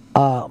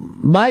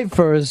 My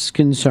first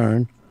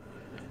concern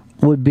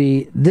would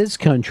be this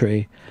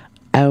country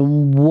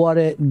and would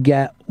it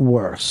get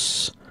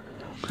worse?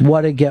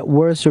 Would it get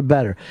worse or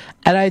better?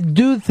 And I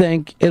do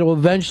think it'll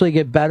eventually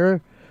get better,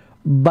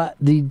 but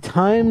the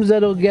times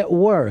that it'll get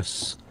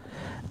worse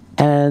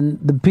and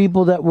the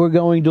people that we're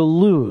going to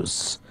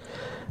lose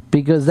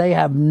because they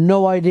have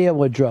no idea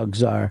what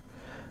drugs are,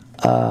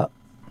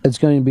 it's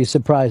going to be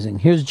surprising.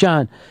 Here's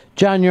John.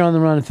 John, you're on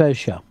the Ron and Fez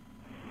show.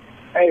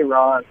 Hey,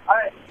 Ron.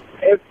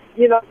 If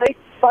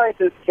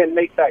scientists can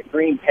make that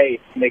green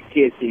paste make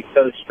THC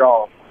so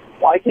strong,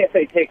 why can't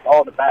they take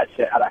all the bad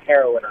shit out of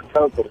heroin or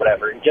coke or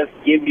whatever and just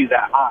give you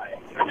that high?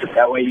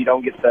 That way you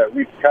don't get the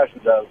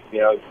repercussions of,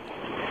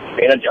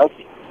 being a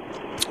junkie.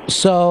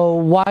 So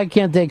why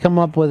can't they come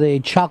up with a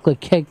chocolate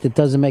cake that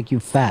doesn't make you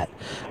fat?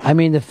 I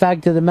mean, the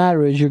fact of the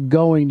matter is you're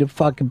going to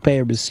fucking pay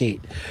a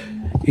receipt.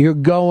 You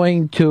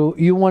want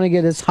to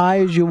get as high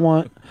as you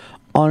want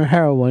on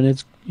heroin.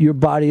 Your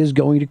body is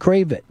going to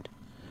crave it.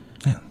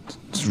 Yeah,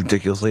 it's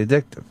ridiculously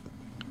addictive.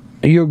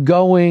 You're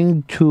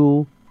going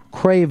to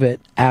crave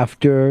it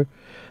after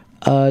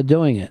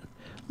doing it.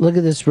 Look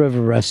at this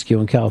river rescue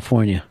in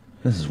California.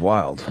 This is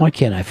wild. Why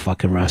can't I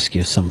fucking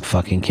rescue some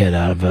fucking kid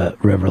out of a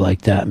river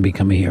like that and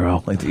become a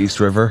hero? Like the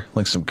East River?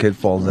 Like some kid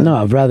falls in? No,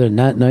 I'd rather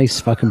not nice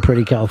fucking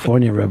pretty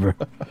California river.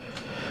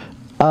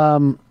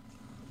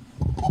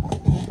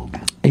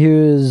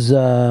 Here's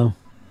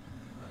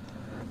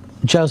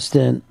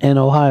Justin in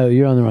Ohio.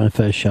 You're on the Ron and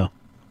Fez show.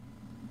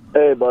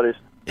 Hey, buddies.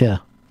 Yeah.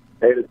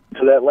 Hey,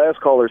 to that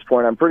last caller's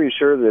point, I'm pretty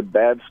sure the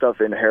bad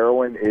stuff in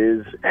heroin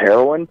is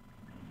heroin.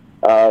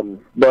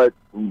 But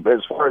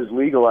as far as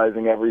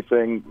legalizing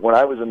everything, when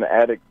I was an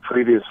addict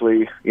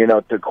previously,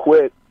 to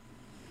quit,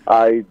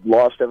 I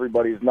lost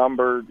everybody's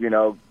number,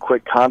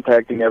 quit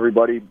contacting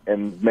everybody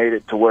and made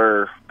it to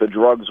where the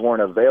drugs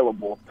weren't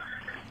available.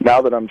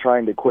 Now that I'm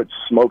trying to quit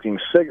smoking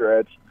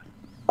cigarettes,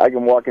 I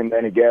can walk into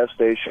any gas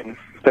station,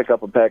 pick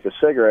up a pack of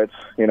cigarettes.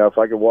 If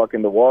I could walk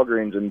into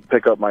Walgreens and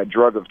pick up my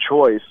drug of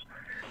choice,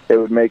 it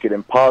would make it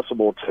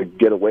impossible to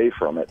get away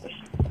from it.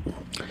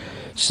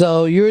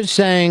 So you're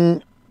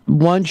saying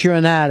once you're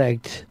an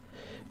addict,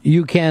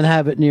 you can't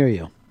have it near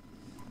you?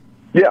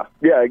 Yeah,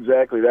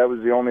 exactly. That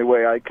was the only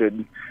way I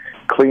could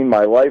clean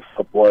my life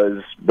up,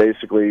 was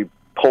basically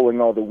pulling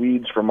all the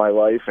weeds from my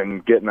life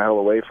and getting the hell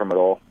away from it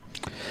all.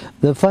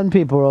 The fun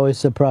people are always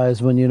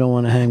surprised when you don't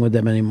want to hang with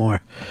them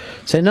anymore.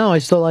 Say, no, I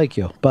still like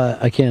you,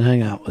 but I can't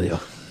hang out with you.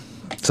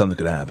 Something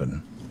could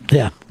happen.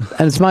 Yeah,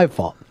 and it's my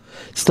fault.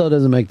 Still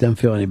doesn't make them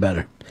feel any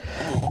better.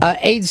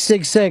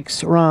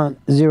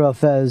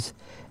 866-RON-0-FEZ.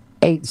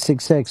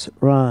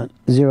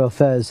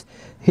 866-RON-0-FEZ.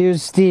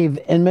 Here's Steve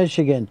in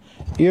Michigan.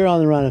 You're on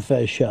the Ron and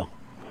Fez show.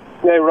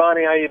 Hey,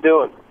 Ronnie, how you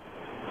doing?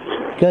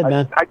 Good,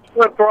 man. I just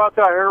want to throw out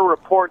there, I heard a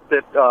report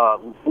that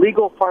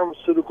legal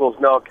pharmaceuticals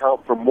now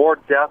account for more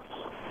deaths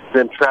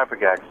than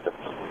traffic accidents.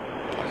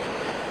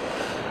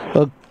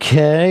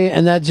 Okay,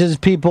 and that's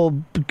just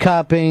people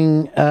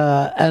copying.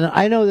 And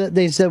I know that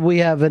they said we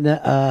have an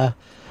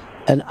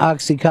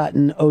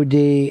Oxycontin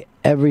OD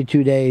every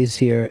 2 days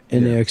here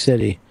in New York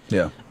City.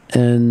 Yeah.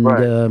 And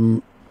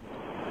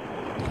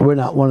we're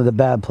not one of the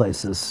bad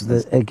places.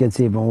 It gets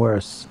even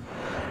worse.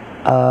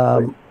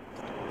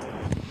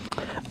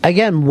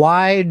 Again,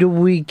 why do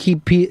we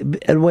keep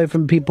away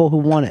from people who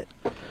want it?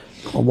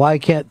 Why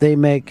can't they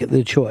make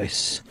the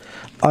choice?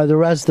 Are the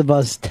rest of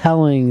us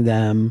telling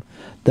them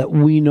that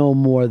we know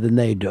more than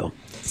they do?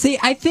 See,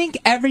 I think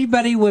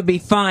everybody would be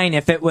fine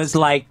if it was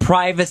like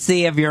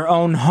privacy of your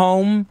own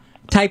home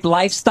type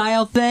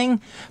lifestyle thing.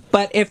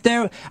 But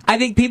I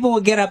think people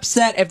would get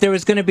upset if there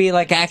was going to be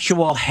like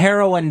actual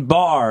heroin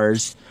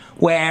bars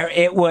where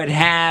it would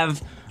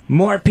have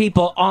more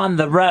people on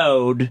the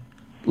road,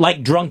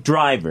 like drunk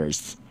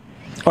drivers.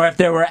 Or if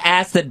there were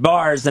acid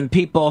bars and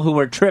people who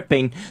were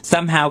tripping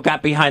somehow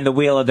got behind the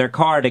wheel of their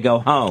car to go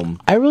home.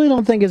 I really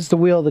don't think it's the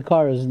wheel of the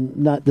car is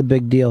not the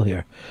big deal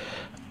here.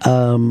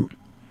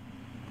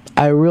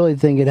 I really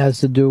think it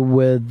has to do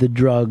with the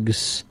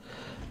drugs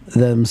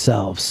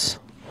themselves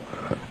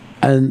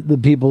and the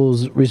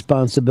people's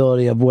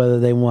responsibility of whether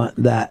they want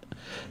that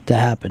to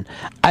happen.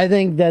 I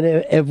think that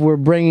if we're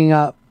bringing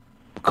up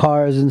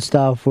cars and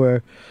stuff,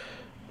 we're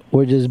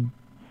just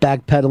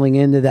backpedaling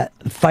into that,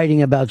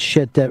 fighting about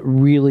shit that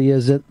really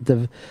isn't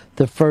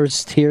the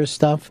first tier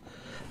stuff.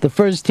 The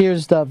first tier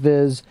stuff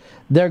is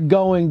they're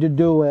going to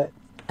do it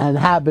and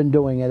have been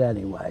doing it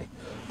anyway.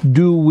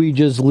 Do we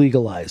just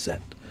legalize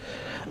it?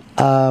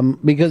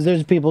 Because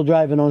there's people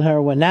driving on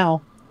heroin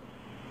now.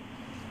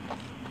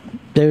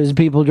 There's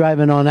people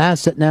driving on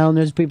acid now, and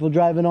there's people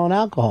driving on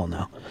alcohol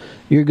now.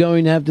 You're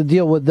going to have to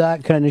deal with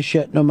that kind of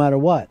shit no matter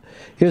what.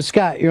 Here's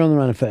Scott. You're on the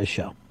Ron and Fez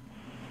show.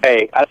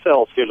 Hey, I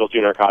sell Schedule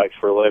 2 narcotics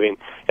for a living.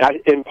 And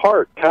I, in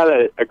part, kind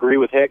of agree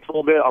with Hicks a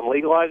little bit on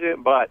legalizing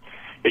it, but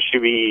it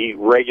should be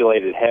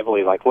regulated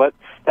heavily.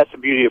 That's the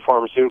beauty of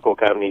pharmaceutical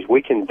companies.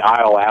 We can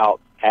dial out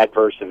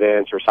adverse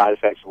events or side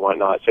effects and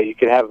whatnot. So you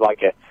could have a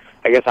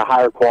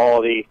higher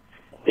quality,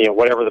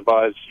 whatever the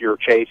buzz you're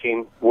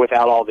chasing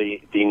without all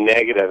the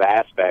negative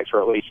aspects,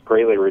 or at least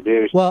greatly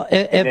reduced. Well,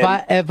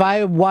 if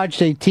I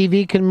watched a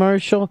TV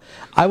commercial,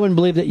 I wouldn't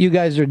believe that you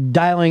guys are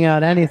dialing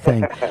out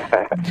anything.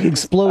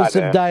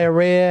 Explosive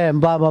diarrhea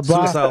and blah, blah,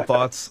 blah. Suicidal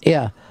thoughts.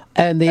 Yeah.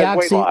 And the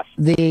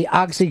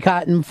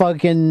Oxycontin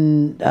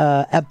fucking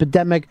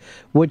epidemic,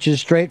 which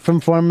is straight from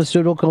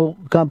pharmaceutical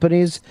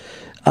companies,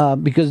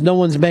 because no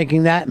one's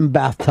making that in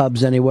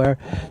bathtubs anywhere.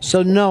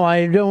 So no,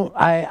 I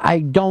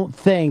don't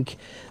think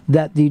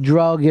that the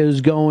drug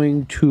is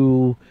going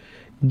to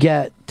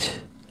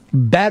get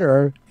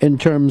better in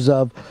terms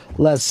of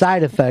less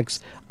side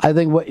effects. I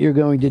think what you're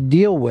going to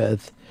deal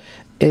with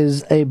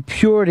is a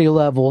purity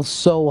level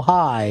so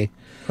high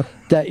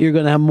that you're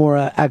going to have more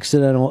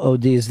accidental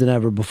ODs than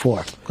ever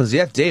before. Because the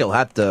FDA will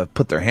have to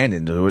put their hand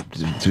into it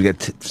to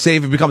get, say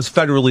if it becomes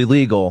federally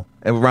legal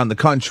around the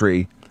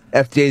country,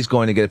 FDA is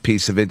going to get a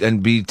piece of it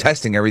and be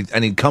testing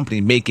any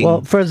company making.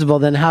 Well, first of all,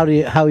 then how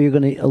are you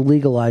going to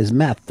legalize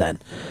meth then?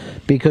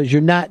 Because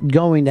you're not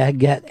going to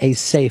get a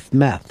safe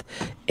meth.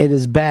 It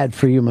is bad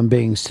for human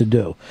beings to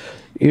do.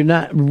 You're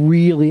not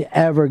really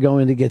ever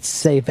going to get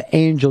safe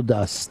angel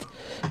dust.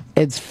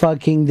 It's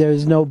fucking,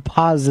 there's no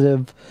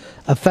positive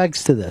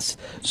effects to this.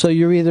 So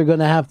you're either going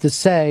to have to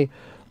say,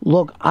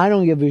 look, I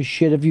don't give a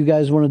shit if you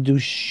guys want to do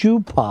shoe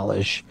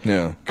polish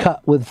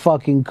cut with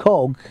fucking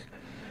coke.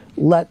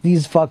 Let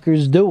these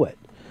fuckers do it.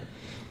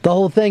 The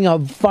whole thing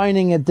of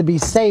finding it to be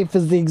safe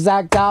is the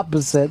exact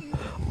opposite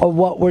of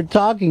what we're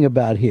talking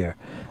about here.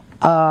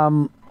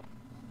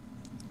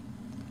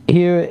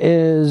 Here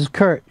is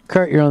Kurt.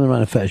 Kurt, you're on the Ron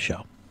and Fez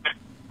show.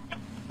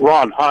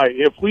 Ron, hi.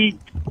 If we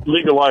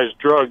legalize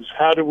drugs,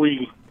 how do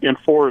we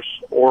enforce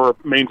or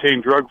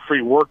maintain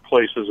drug-free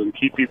workplaces and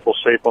keep people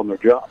safe on their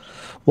jobs?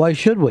 Why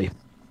should we?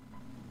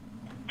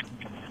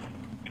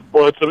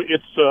 Well,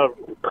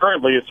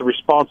 currently it's the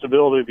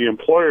responsibility of the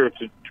employer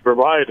to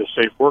provide a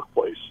safe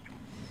workplace.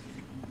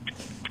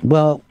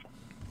 Well,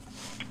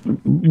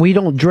 we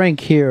don't drink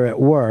here at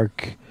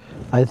work.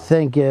 I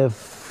think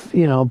if,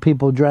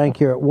 people drank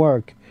here at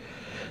work,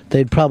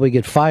 they'd probably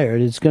get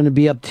fired. It's going to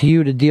be up to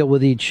you to deal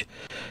with each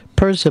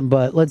person,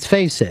 but let's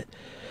face it.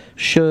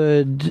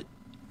 Should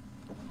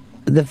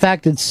the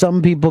fact that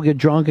some people get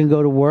drunk and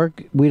go to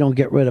work, we don't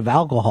get rid of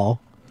alcohol,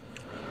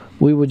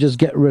 we would just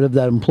get rid of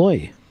that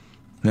employee.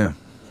 Yeah.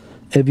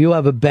 If you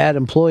have a bad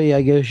employee,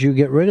 I guess you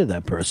get rid of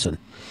that person.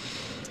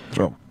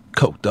 Throw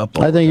coked up.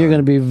 I think you're going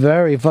to be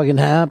very fucking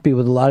happy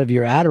with a lot of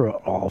your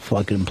Adderall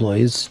fucking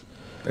employees.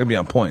 They're going to be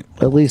on point.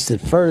 At least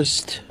at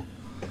first.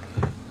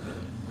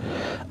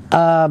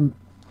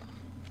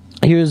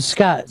 Here's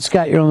Scott.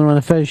 Scott, you're on the Ron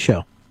and Fez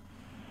show.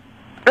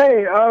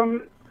 Hey,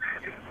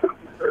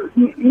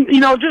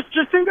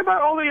 just think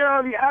about all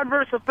the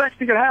adverse effects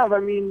you could have. I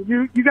mean,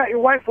 you got your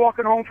wife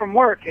walking home from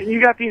work, and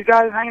you got these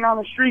guys hanging on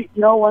the street.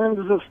 Went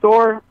into the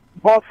store,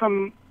 bought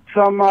some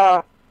kind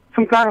of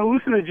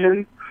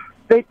hallucinogen.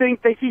 They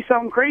think they see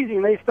something crazy,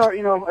 and they start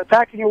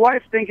attacking your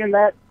wife, thinking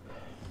that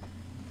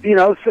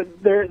so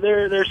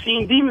they're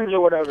seeing demons or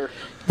whatever.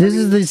 This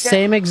is the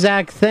same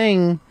exact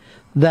thing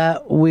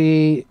that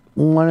we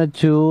wanted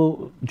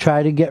to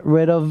try to get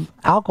rid of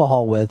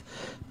alcohol with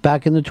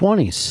back in the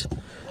 20s.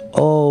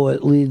 Oh,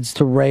 it leads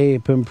to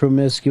rape and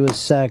promiscuous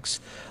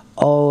sex.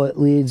 Oh, it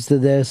leads to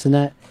this and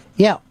that.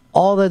 Yeah,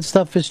 all that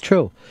stuff is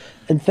true.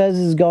 And Fez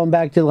is going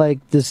back to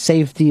the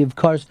safety of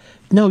cars.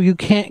 No, you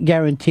can't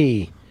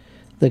guarantee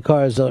the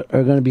cars are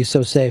going to be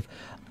so safe.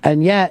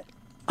 And yet,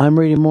 I'm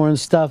reading more and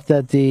stuff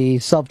that the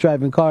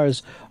self-driving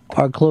cars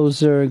are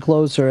closer and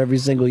closer every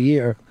single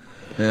year.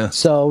 Yeah.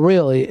 So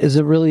really, is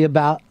it really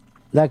about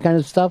that kind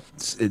of stuff?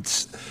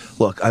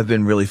 Look, I've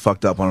been really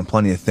fucked up on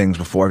plenty of things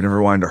before. I've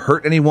never wanted to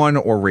hurt anyone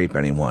or rape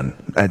anyone.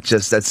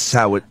 That's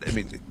how it,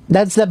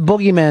 That's that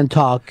boogeyman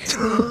talk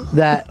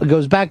that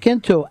goes back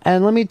into.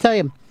 And let me tell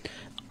you,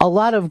 a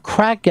lot of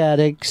crack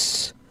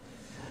addicts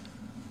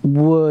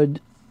would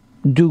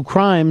do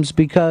crimes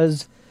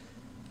because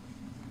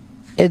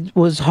it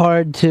was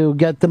hard to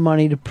get the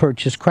money to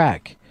purchase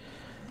crack.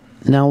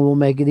 Now we'll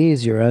make it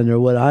easier under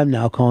what I'm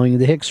now calling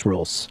the Hicks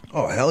rules.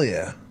 Oh, hell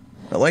yeah.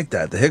 I like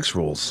that, the Hicks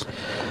rules.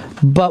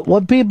 But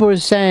what people are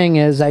saying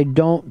is I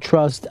don't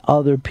trust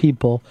other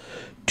people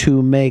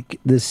to make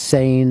the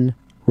sane,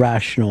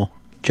 rational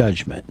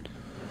judgment.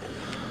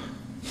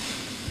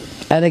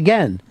 And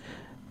again,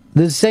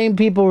 the same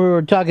people who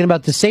are talking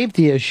about the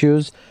safety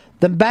issues,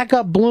 then back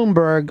up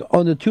Bloomberg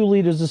on the 2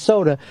 liters of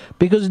soda,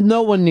 because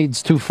no one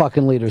needs 2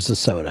 fucking liters of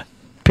soda.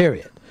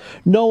 Period.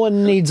 No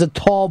one needs a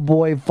tall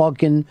boy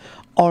fucking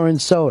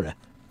orange soda.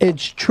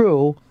 It's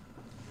true.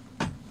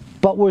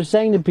 But we're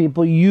saying to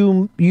people,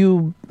 you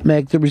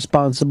make the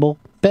responsible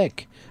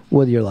pick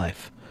with your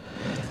life.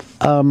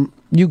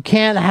 You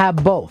can't have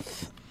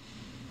both.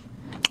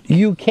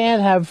 You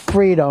can't have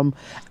freedom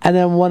and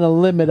then want to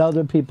limit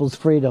other people's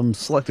freedoms.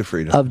 Selective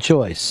freedom. Of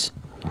choice.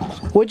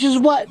 Which is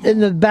what, in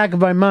the back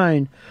of our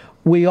mind,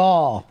 we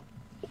all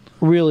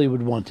really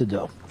would want to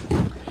do.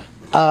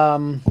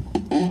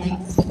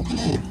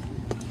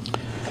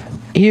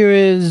 Here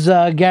is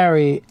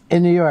Gary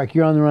in New York.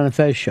 You're on the Ron and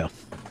Fez show.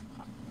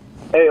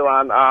 Hey,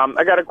 Ron.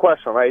 I got a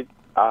question, right?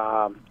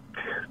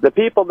 The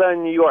people there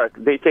in New York,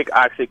 they take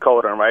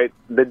oxycodone, right?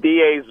 The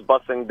DA is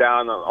busting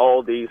down on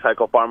all these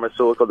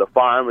psychopharmaceuticals, the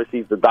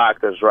pharmacies, the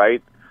doctors,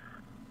 right?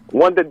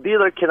 When the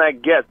dealer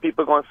cannot get,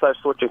 people are going to start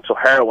switching to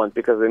heroin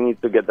because they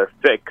need to get their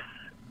fix.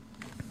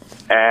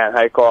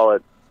 And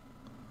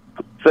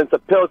since a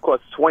pill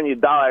costs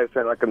 $20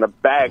 and like in the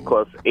bag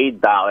costs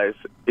 $8,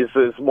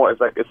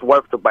 it's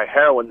worth to buy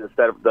heroin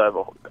instead of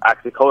the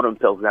oxycodone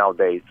pills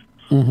nowadays.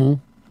 Mm-hmm.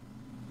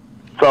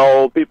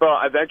 So people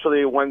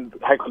eventually, when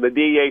the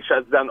DEA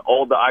shuts down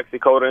all the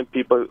oxycodone,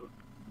 people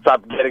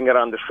stop getting it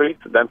on the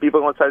streets. Then people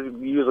are going to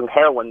start using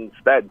heroin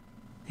instead.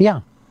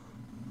 Yeah.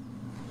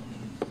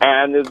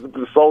 And it's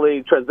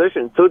slowly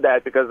transitioned to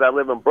that because I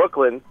live in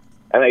Brooklyn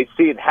and I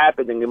see it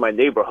happening in my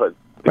neighborhood.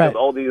 Because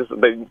all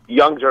the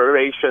young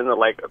generation,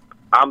 like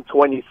I'm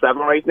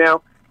 27 right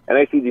now, and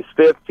I see these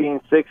 15,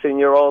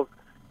 16-year-olds,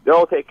 they're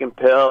all taking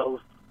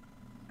pills.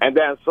 And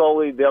then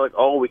slowly they're like,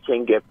 oh, we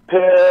can't get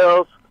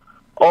pills.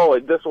 Oh,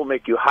 this will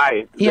make you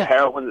high. The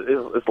heroin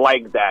is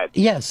like that.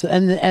 Yes,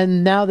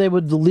 and now they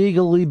would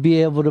legally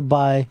be able to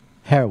buy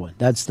heroin.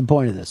 That's the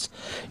point of this.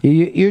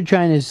 You're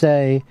trying to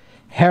say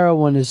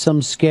heroin is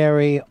some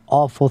scary,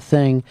 awful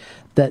thing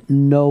that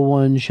no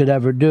one should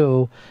ever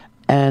do.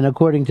 And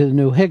according to the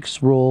new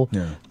Hicks rule,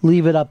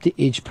 leave it up to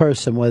each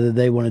person whether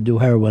they want to do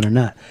heroin or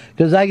not.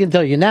 Because I can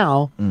tell you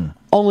now,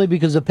 only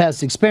because of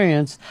past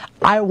experience,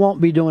 I won't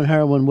be doing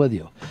heroin with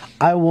you.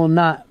 I will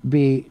not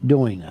be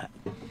doing that.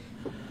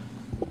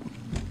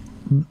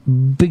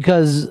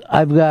 Because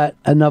I've got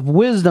enough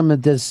wisdom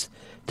at this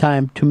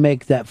time to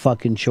make that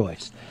fucking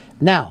choice.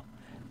 Now,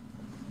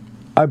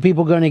 are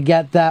people going to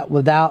get that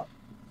without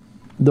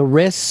the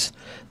risks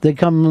that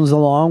comes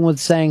along with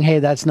saying, hey,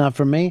 that's not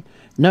for me?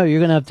 No, you're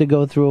going to have to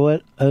go through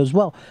it as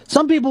well.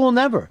 Some people will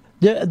never.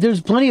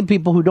 There's plenty of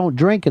people who don't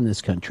drink in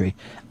this country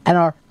and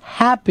are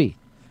happy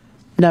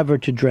never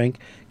to drink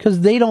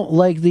because they don't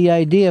like the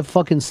idea of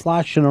fucking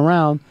sloshing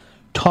around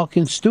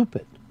talking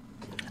stupid.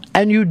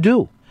 And you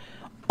do.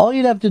 All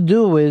you'd have to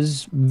do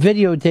is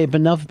videotape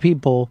enough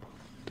people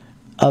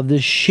of the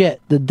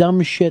shit, the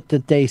dumb shit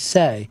that they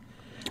say,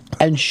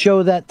 and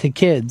show that to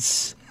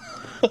kids.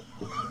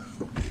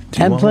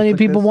 And plenty of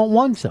people won't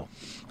want to.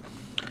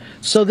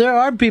 So there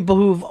are people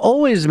who've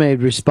always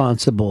made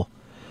responsible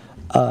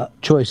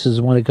choices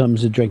when it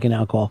comes to drinking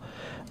alcohol.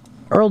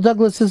 Earl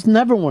Douglas has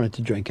never wanted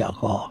to drink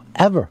alcohol,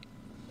 ever.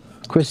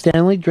 Chris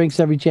Stanley drinks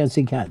every chance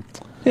he can.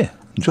 Yeah,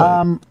 enjoy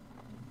it.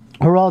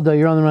 Geraldo,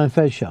 you're on the Ron and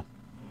Fez show.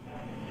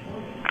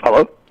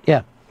 Hello?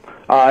 Yeah.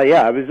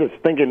 Yeah, I was just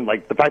thinking,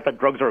 like, the fact that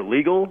drugs are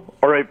legal,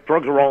 or if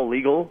drugs were all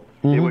legal,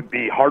 it would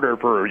be harder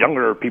for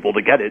younger people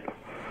to get it.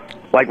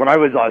 Like, when I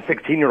was a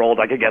 16-year-old,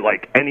 I could get,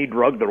 like, any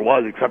drug there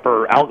was, except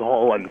for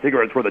alcohol and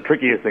cigarettes were the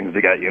trickiest things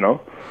to get, you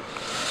know?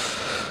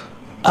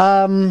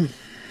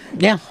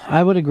 Yeah,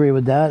 I would agree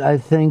with that. I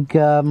think,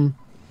 and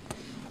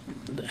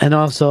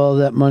also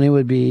that money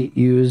would be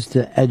used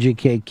to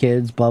educate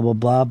kids, blah, blah,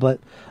 blah, but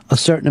a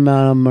certain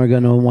amount of them are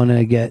going to want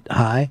to get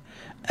high,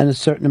 and a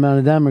certain amount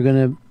of them are going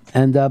to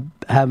end up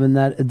having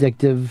that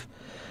addictive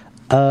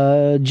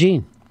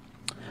gene.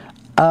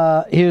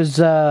 Here's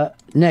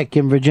Nick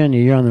in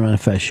Virginia. You're on the Ron and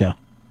Fez show.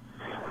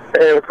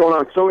 Hey, what's going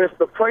on? So if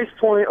the price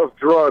point of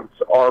drugs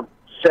are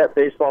set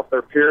based off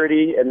their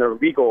purity and they're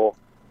legal,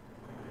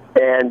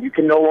 and you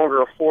can no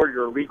longer afford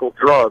your illegal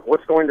drug,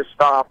 what's going to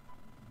stop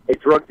a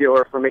drug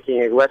dealer from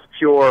making a less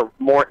pure,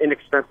 more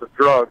inexpensive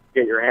drug to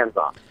get your hands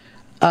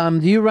on?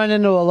 Do you run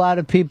into a lot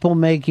of people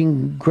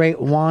making great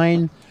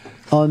wine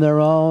on their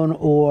own,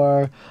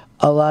 or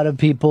a lot of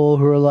people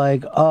who are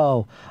like,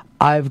 oh,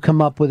 I've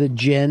come up with a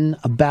gin,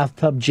 a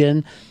bathtub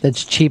gin,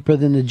 that's cheaper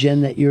than the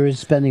gin that you're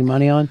spending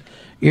money on?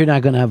 You're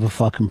not going to have a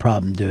fucking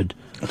problem, dude.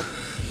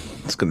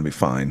 It's going to be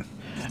fine.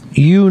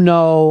 You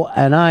know,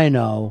 and I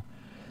know,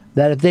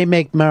 that if they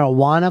make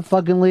marijuana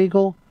fucking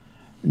legal,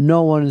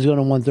 no one is going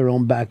to want their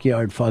own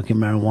backyard fucking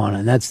marijuana.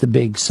 And that's the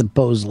big,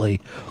 supposedly,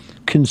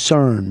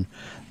 concern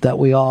that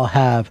we all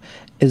have,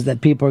 is that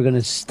people are going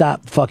to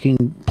stop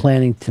fucking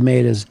planting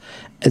tomatoes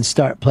and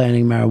start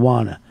planting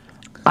marijuana.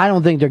 I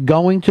don't think they're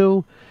going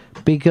to,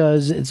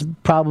 because it's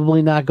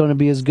probably not going to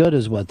be as good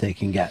as what they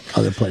can get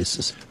other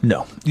places.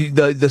 No,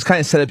 this kind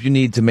of setup you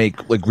need to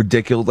make like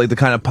ridiculous, like the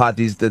kind of pot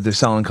that they're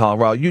selling in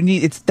Colorado.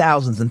 It's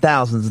thousands and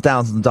thousands and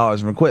thousands of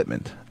dollars of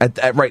equipment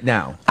at right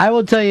now. I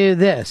will tell you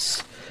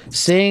this: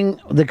 seeing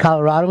the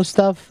Colorado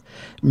stuff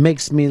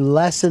makes me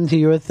less into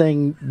your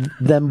thing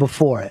than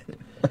before it.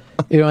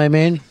 You know what I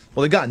mean?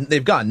 Well,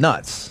 they've gone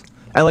nuts.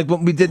 And like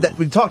when we did that,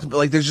 we talked about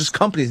like there's just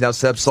companies now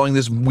set up selling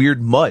this weird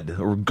mud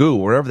or goo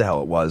or whatever the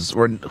hell it was.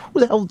 Or who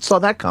the hell saw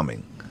that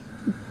coming?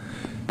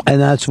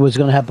 And that's what's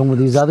going to happen with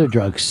these other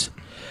drugs.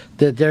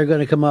 That they're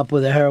going to come up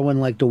with a heroin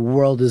like the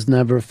world has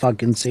never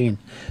fucking seen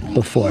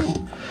before.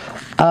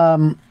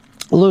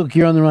 Luke,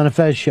 you're on the Ron and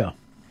Fez show.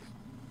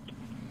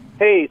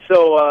 Hey,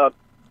 so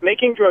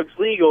making drugs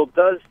legal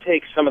does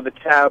take some of the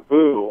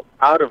taboo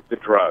out of the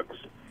drugs.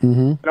 Mm-hmm.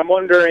 And I'm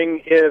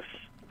wondering if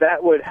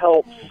that would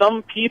help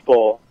some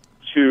people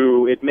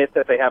to admit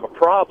that they have a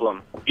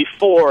problem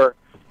before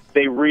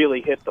they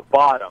really hit the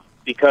bottom,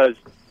 because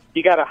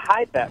you got to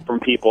hide that from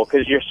people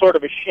because you're sort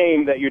of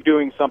ashamed that you're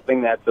doing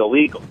something that's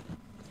illegal.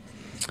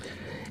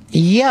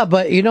 Yeah,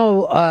 but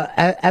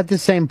at the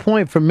same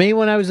point, for me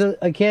when I was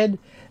a kid,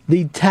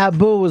 the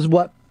taboo was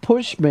what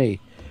pushed me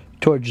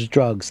towards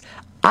drugs.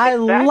 I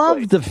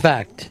loved the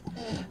fact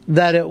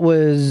that it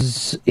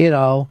was,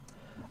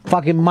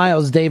 fucking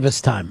Miles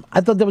Davis time.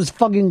 I thought that was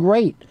fucking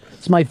great.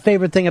 It's my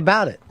favorite thing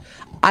about it.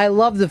 I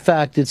love the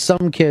fact that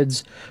some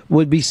kids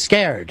would be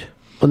scared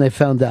when they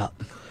found out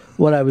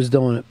what I was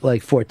doing at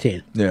like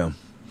 14. Yeah.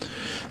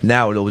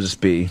 Now it'll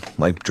just be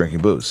like drinking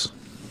booze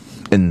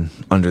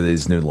under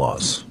these new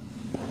laws.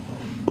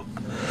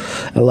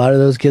 A lot of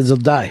those kids will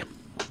die.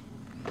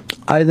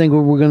 I think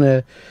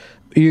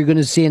you're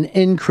gonna see an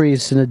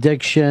increase in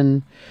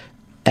addiction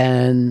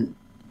and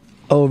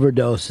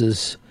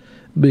overdoses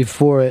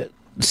before it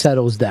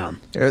settles down.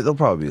 Yeah, there'll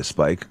probably be a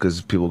spike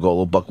because people go a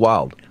little buck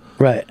wild.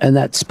 Right, and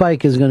that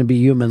spike is going to be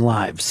human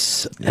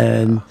lives,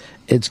 and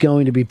it's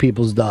going to be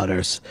people's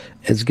daughters,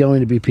 it's going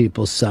to be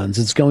people's sons,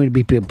 it's going to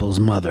be people's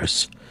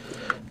mothers.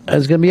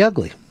 It's going to be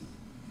ugly.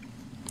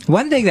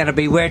 One thing that'll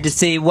be weird to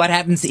see what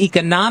happens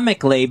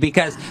economically,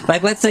 because,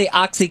 like, let's say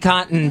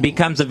OxyContin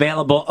becomes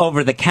available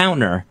over the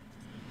counter.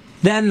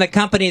 Then the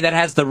company that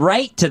has the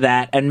right to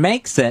that and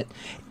makes it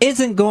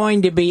isn't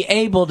going to be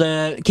able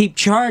to keep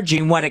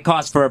charging what it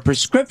costs for a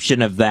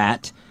prescription of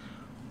that.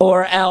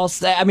 Or else,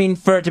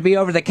 for it to be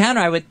over the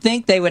counter, I would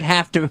think they would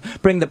have to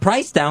bring the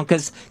price down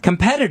because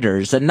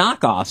competitors and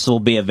knockoffs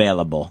will be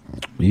available.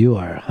 You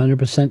are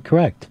 100%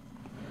 correct.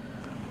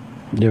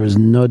 There is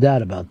no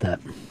doubt about that.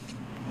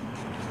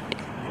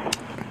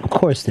 Of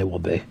course there will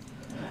be.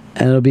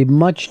 And it'll be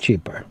much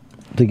cheaper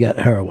to get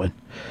heroin.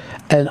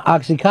 And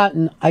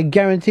OxyContin, I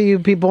guarantee you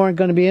people aren't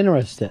going to be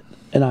interested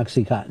in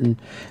OxyContin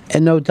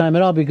in no time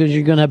at all because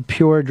you're going to have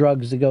pure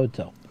drugs to go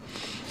to.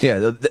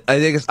 Yeah, I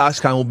think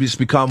OxyContin will just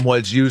become what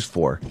it's used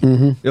for.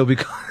 Mm-hmm. It'll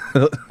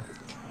become...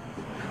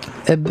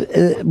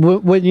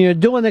 When you're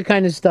doing the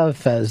kind of stuff,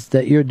 Fez,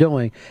 that you're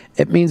doing,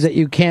 it means that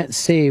you can't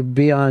see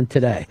beyond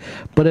today.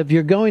 But if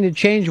you're going to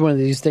change one of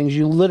these things,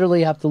 you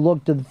literally have to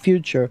look to the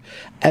future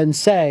and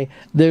say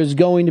there's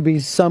going to be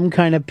some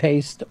kind of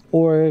paste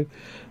or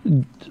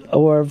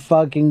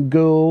fucking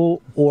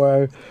goo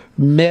or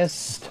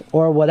mist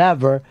or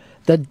whatever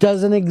that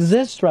doesn't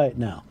exist right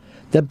now.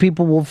 That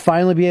people will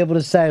finally be able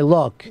to say,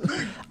 look,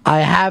 I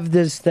have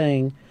this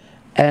thing,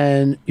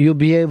 and you'll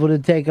be able to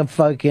take a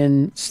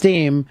fucking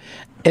steam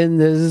in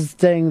this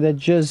thing that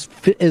just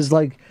is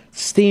like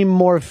steam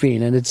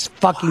morphine, and it's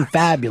fucking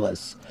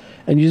fabulous.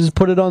 And you just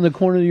put it on the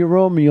corner of your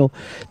room, and you'll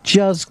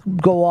just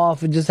go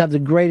off and just have the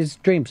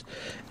greatest dreams.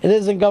 It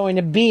isn't going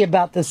to be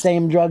about the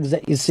same drugs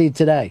that you see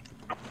today.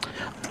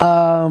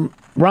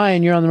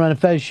 Ryan, you're on the Ron and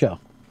Fez show.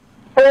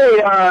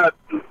 Hey,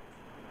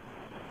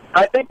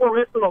 I think we're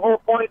missing the whole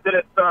point that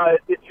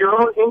it's your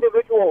own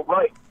individual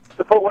right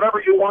to put whatever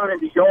you want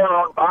into your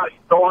own body,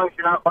 so long as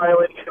you're not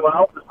violating anyone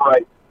else's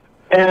right.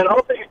 And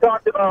also, you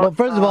talked about... Well,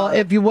 first of all,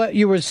 if what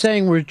you were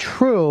saying were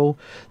true,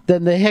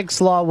 then the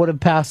Hicks Law would have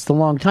passed a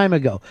long time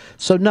ago.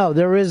 So, no,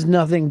 there is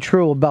nothing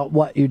true about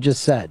what you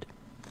just said.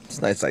 It's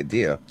a nice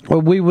idea. Or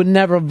we would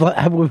never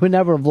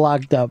have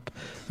locked up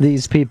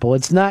these people.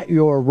 It's not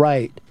your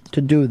right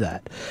to do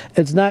that.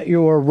 It's not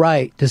your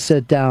right to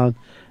sit down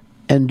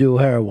and do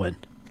heroin.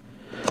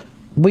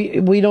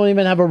 We don't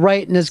even have a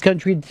right in this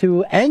country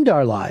to end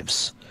our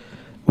lives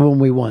when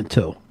we want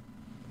to.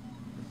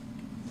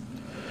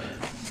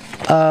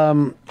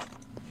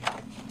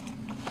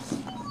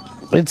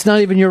 It's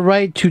not even your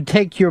right to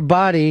take your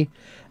body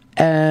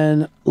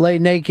and lay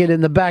naked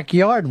in the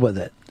backyard with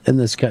it in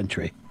this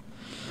country.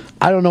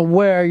 I don't know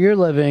where you're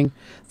living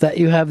that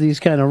you have these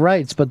kind of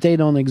rights, but they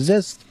don't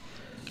exist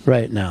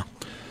right now.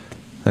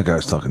 That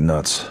guy's talking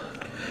nuts.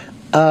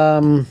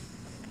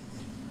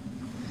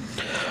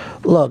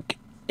 Look,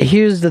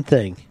 here's the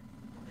thing.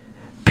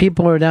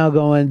 People are now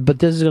going, but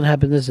this is going to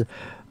happen.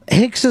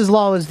 Hicks's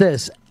Law is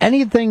this.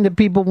 Anything that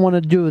people want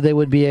to do, they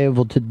would be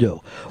able to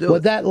do.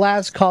 What that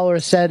last caller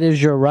said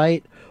is your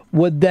right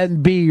would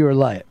then be your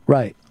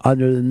right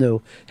under the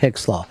new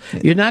Hicks law.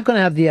 You're not going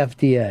to have the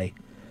FDA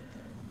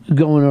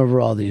going over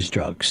all these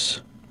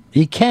drugs.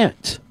 You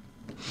can't.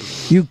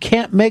 You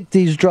can't make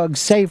these drugs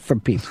safe for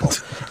people.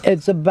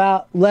 It's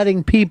about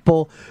letting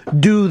people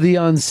do the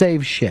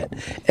unsafe shit.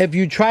 If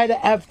you try to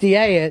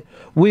FDA it,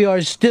 we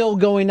are still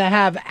going to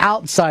have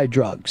outside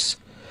drugs.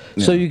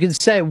 So you can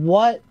say,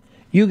 what?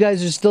 You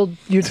guys are still,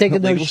 you're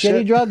taking those Legal shitty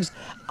shit? drugs?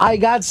 I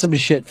got some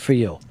shit for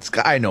you. This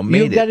guy I know made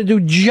You've got to do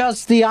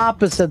just the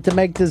opposite to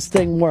make this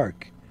thing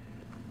work.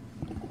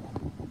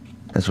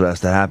 That's what has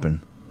to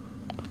happen.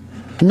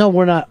 No,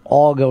 we're not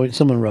all going.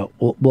 Someone wrote,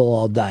 we'll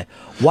all die.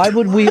 Why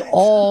would we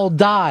all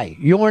die?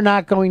 You're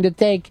not going to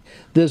take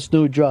this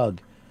new drug.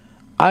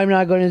 I'm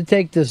not going to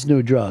take this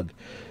new drug.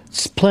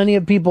 Plenty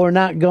of people are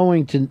not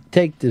going to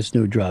take this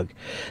new drug.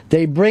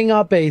 They bring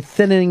up a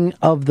thinning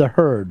of the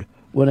herd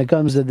when it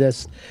comes to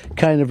this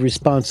kind of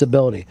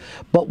responsibility.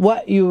 But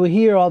what you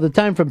hear all the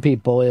time from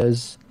people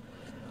is,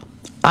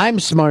 I'm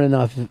smart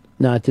enough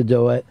not to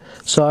do it,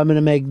 so I'm going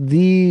to make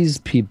these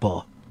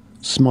people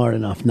smart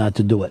enough not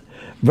to do it,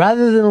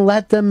 rather than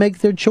let them make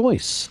their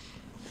choice.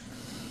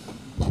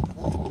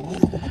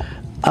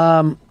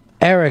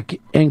 Eric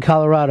in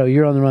Colorado,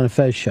 you're on the Ron and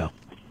Fez show.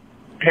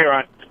 Hey,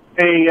 Ron.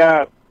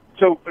 Hey,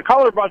 so the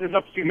caller brought this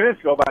up a few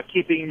minutes ago about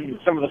keeping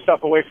some of the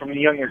stuff away from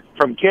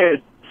from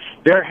kids.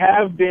 There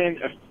have been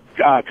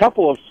a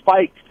couple of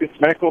spikes since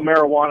medical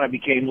marijuana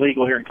became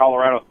legal here in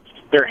Colorado.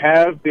 There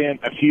have been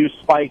a few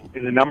spikes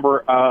in the number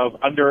of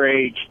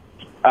underage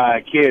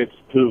kids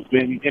who've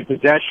been in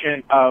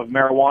possession of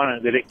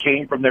marijuana, that it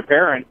came from their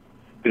parents,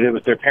 that it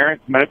was their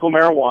parents' medical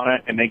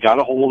marijuana, and they got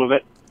a hold of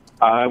it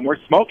and were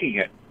smoking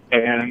it.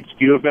 And a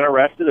few have been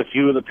arrested. A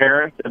few of the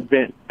parents have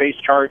been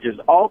faced charges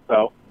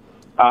also.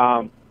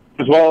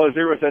 As well as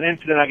there was an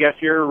incident, I guess,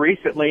 here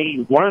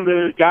recently. One of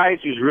the guys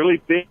who's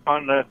really big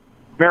on the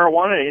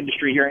marijuana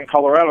industry here in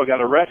Colorado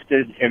got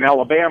arrested in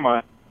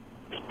Alabama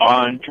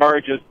on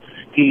charges.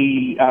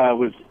 He it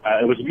was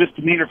a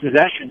misdemeanor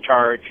possession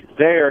charge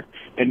there,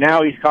 and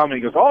now he's coming.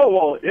 He goes, "Oh,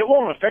 well, it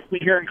won't affect me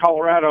here in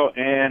Colorado."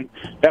 And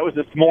that was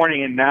this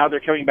morning, and now they're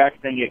coming back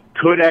saying it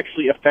could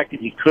actually affect him.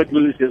 He could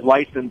lose his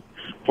license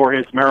for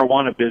his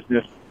marijuana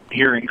business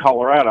here in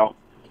Colorado.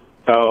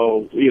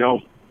 So,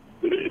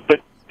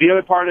 but the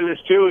other part of this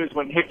too is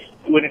when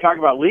they talk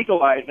about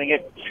legalizing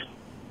it,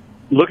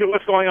 look at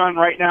what's going on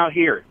right now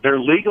here. They're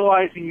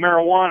legalizing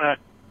marijuana,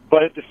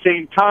 but at the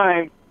same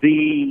time,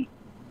 the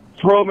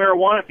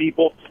pro-marijuana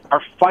people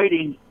are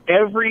fighting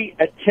every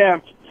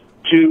attempt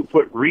to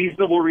put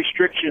reasonable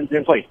restrictions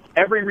in place.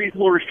 Every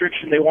reasonable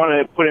restriction they want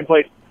to put in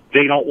place,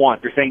 they don't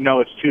want. They're saying,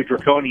 no, it's too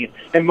draconian.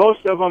 And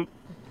most of them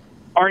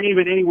aren't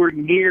even anywhere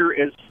near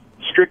as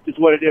strict as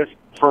what it is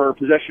for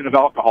possession of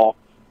alcohol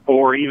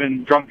or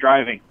even drunk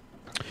driving.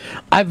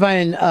 I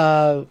find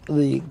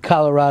the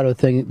Colorado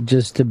thing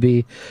just to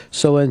be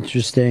so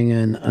interesting,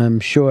 and I'm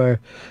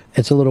sure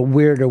it's a little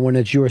weirder when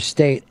it's your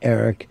state,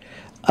 Eric.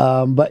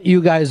 But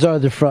you guys are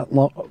the front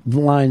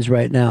lines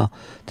right now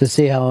to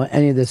see how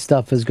any of this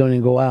stuff is going to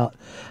go out.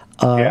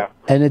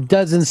 And it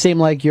doesn't seem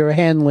like you're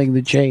handling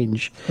the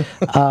change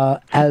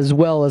as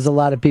well as a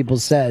lot of people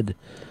said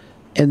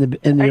in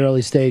the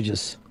early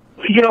stages.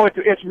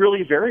 It's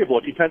really variable.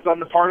 It depends on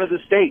the part of the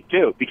state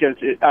too, because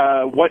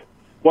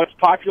what's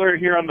popular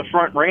here on the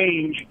Front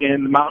Range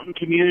in the mountain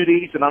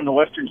communities and on the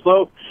Western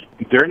Slope,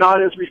 they're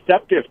not as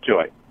receptive to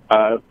it.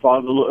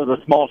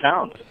 The small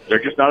towns,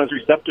 they're just not as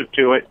receptive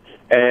to it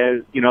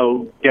as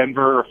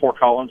Denver or Fort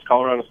Collins,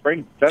 Colorado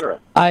Springs, etc.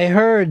 I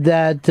heard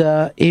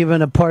that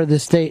even a part of the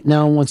state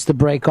now wants to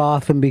break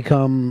off and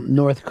become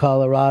North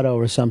Colorado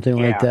or something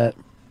like that.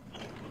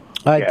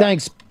 All right,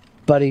 thanks,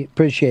 buddy.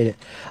 Appreciate it.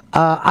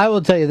 I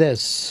will tell you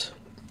this.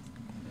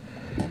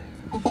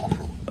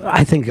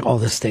 I think all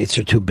the states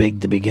are too big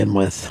to begin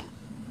with.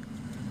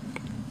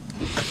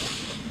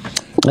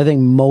 I think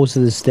most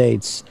of the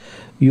states,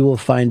 you will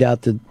find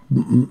out that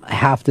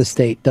half the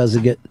state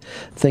doesn't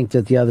think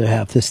that the other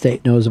half the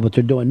state knows what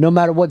they're doing, no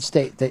matter what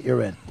state that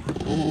you're in.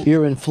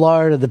 You're in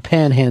Florida, the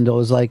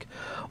Panhandle is like,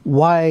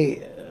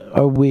 why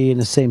are we in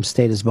the same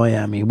state as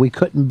Miami? We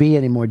couldn't be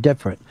any more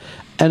different.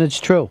 And it's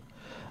true.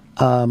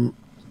 North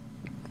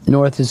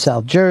and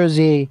South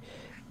Jersey,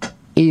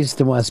 East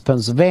and West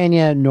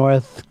Pennsylvania,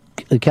 North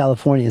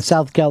California and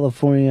South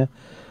California,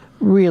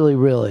 really,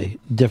 really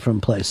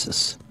different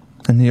places.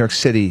 And New York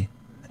City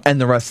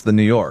and the rest of the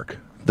New York.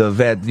 The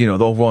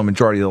overall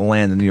majority of the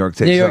land in New York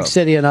takes New York up.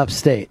 City and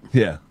upstate.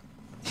 Yeah.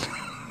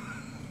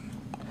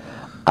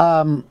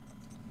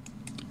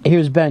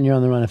 Here's Ben. You're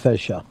on the Ron and Fez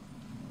show.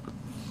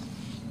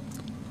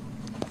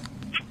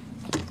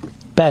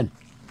 Ben.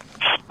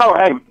 Oh,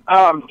 hey.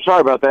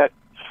 Sorry about that.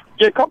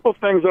 Yeah, a couple of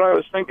things that I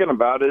was thinking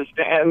about is,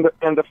 and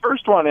the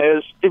first one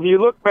is, if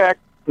you look back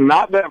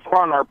not that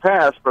far in our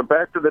past, but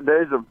back to the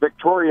days of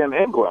Victorian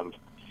England,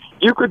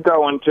 you could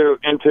go into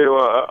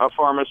a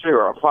pharmacy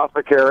or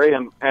apothecary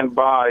and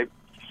buy,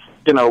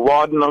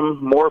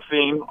 laudanum,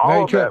 morphine,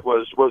 all of that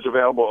was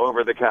available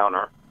over the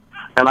counter.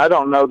 And I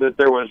don't know that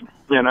there was,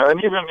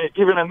 and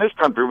even in this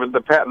country with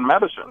the patent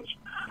medicines,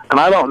 And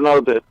I don't know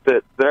that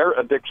their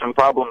addiction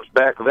problems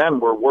back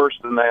then were worse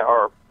than they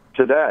are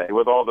today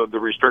with all the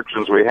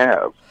restrictions we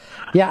have.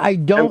 Yeah, I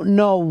don't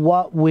know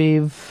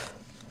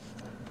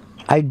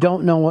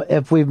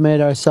if we've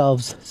made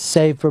ourselves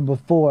safer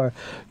before.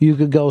 You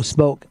could go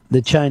smoke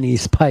the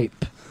Chinese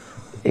pipe,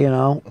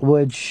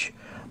 which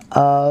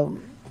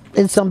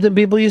is something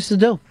people used to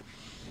do.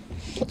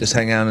 Just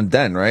hang out in a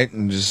den, right?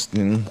 And just,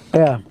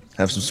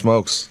 have some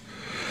smokes.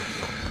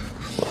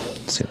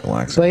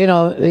 Relax. But,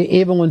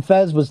 even when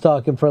Fez was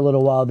talking for a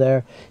little while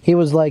there, he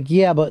was like,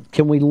 yeah, but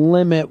can we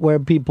limit where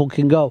people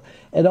can go?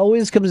 It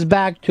always comes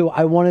back to,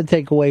 I want to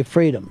take away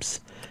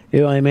freedoms. You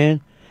know what I mean?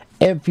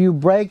 If you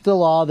break the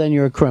law, then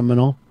you're a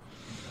criminal.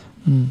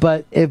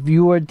 But if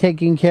you are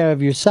taking care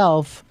of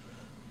yourself,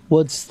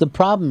 what's the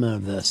problem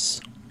of this?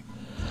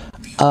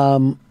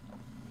 Do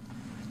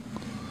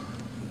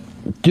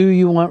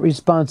you want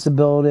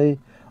responsibility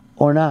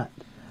or not?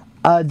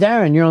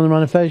 Darren, you're on the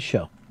Ron and Fez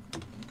show.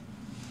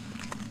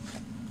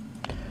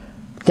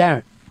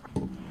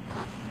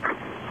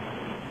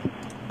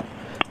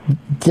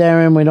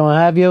 Darren, we don't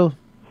have you.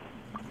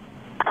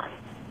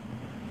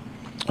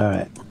 All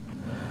right.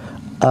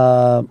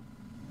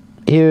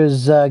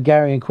 Here's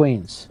Gary in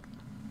Queens.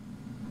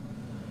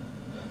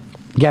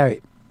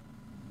 Gary.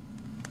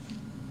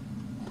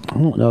 I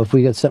don't know if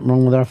we got something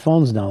wrong with our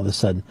phones now all of a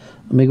sudden.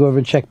 Let me go over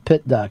and check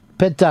Pit Doc.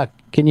 Pit Doc,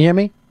 can you hear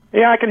me?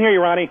 Yeah, I can hear you,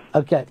 Ronnie.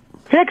 Okay.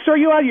 Hicks, are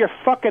you out of your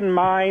fucking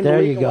mind?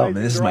 There you go.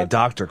 This is my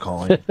doctor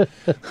calling.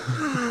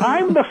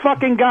 I'm the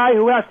fucking guy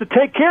who has to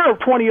take care of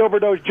 20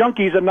 overdose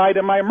junkies a night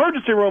in my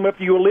emergency room if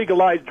you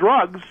legalize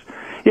drugs.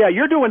 Yeah,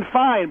 you're doing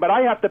fine, but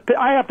I have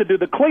to do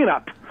the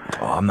cleanup.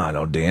 Oh, I'm not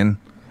ODing.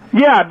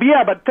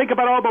 Yeah, but think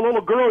about all the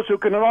little girls who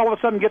can all of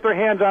a sudden get their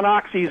hands on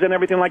oxys and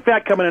everything like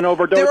that coming in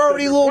overdose. There are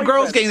already little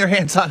girls getting their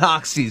hands on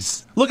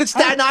oxys. Look at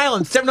Staten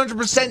Island,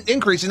 700%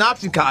 increase in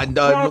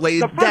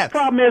Oxycontin-related death. The death. first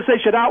problem is they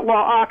should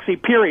outlaw Oxy,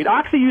 period.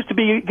 Oxy used to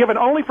be given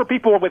only for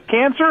people with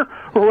cancer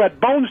or who had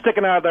bones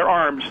sticking out of their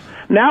arms.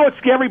 Now it's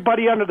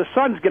everybody under the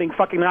sun's getting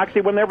fucking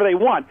Oxy whenever they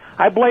want.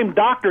 I blame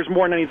doctors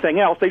more than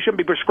anything else. They shouldn't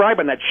be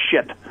prescribing that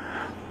shit.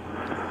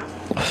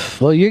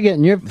 Well, you're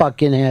getting your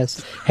fucking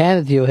ass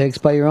handed to you, Hicks,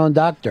 by your own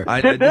doctor.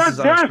 There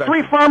are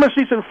 3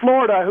 pharmacies in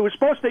Florida who are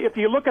supposed to, if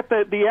you look at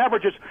the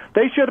averages,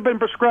 they should have been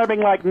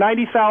prescribing like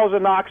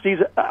 90,000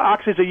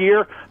 oxys a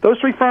year. Those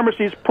 3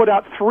 pharmacies put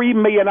out 3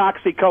 million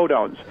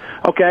oxycodones.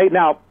 Okay,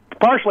 now,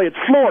 partially it's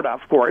Florida,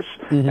 of course,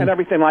 and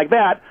everything like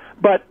that,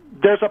 but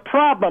there's a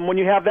problem when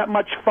you have that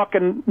much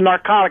fucking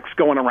narcotics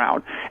going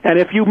around. And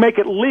if you make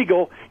it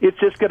legal, it's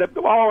just going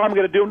to, all I'm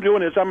going to do is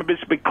I'm going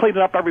to be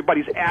cleaning up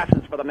everybody's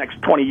asses for the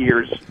next 20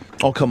 years.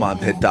 Oh, come on,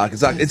 Pit Doc.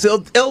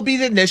 It'll be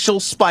the initial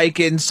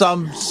spike in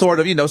some sort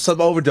of, some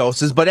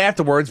overdoses, but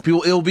afterwards, they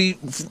won't be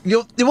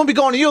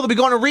going to you, they'll be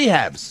going to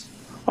rehabs.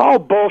 Oh,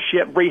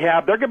 bullshit,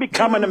 rehab. They're going to be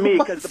coming to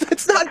me.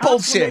 It's not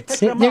bullshit.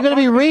 They're going to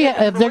be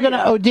rehab. If they're going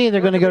to OD,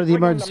 they're going to go to the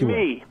emergency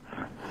room.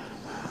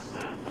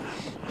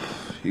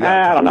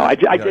 I don't know. I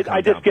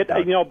just get.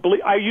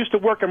 I used to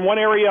work in one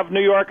area of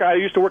New York. I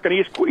used to work in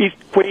East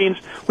Queens.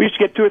 We used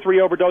to get 2 or 3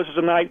 overdoses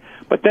a night.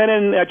 But then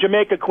in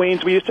Jamaica,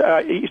 Queens, we used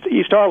to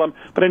East Harlem.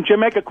 But in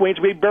Jamaica, Queens,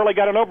 we barely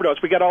got an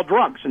overdose. We got all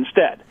drunks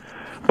instead.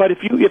 But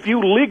if you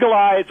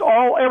legalize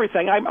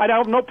everything, I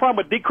have no problem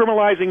with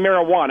decriminalizing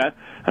marijuana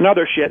and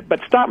other shit.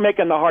 But stop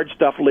making the hard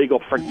stuff legal.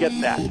 Forget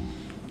that.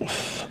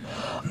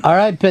 All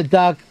right, Pit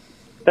Doc.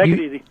 Take it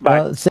easy.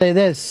 Bye. Say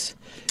this.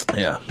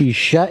 Yeah. He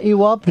shut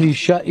you up and he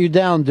shut you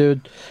down,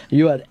 dude.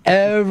 You had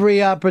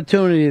every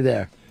opportunity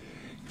there.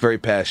 Very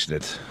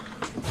passionate.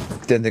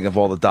 Didn't think of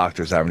all the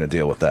doctors having to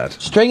deal with that.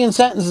 Stringing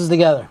sentences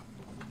together.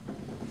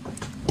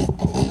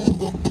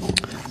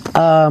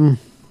 All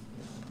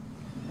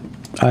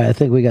right, I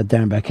think we got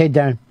Darren back. Hey,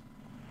 Darren.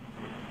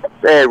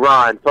 Hey,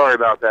 Ron. Sorry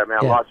about that, man.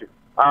 I Yeah. lost you.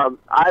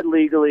 I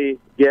legally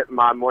get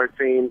my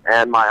morphine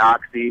and my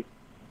oxy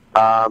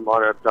on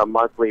a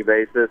monthly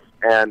basis,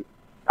 and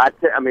I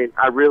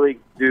really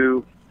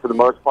do, for the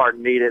most part,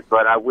 need it,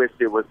 but I wish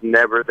it was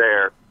never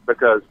there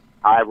because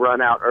I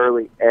run out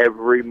early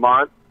every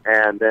month,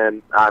 and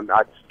then I'm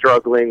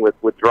struggling with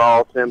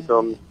withdrawal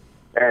symptoms,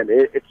 and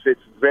it's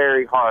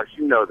very harsh.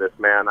 You know this,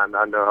 man. I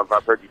know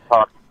I've heard you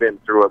talk, been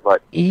through it,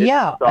 but it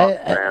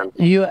sucks, man.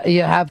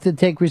 You have to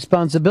take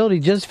responsibility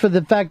just for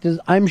the fact is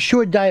I'm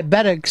sure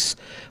diabetics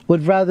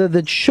would rather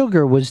that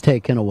sugar was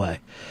taken away.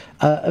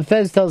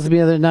 Fez tells me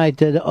the other night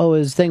that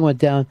his thing went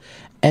down,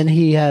 and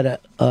he had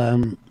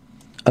a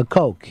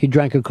Coke. He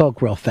drank a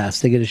Coke real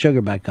fast to get his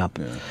sugar back up.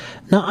 Yeah.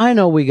 Now I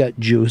know we got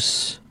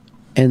juice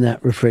in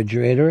that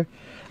refrigerator.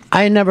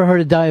 I never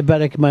heard a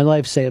diabetic in my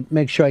life say,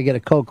 "Make sure I get a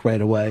Coke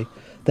right away."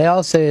 They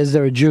all say, "Is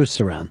there a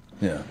juice around?"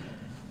 Yeah.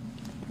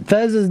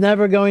 Fez is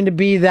never going to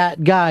be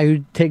that guy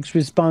who takes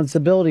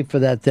responsibility for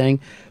that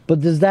thing,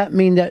 but does that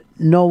mean that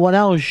no one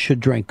else should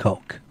drink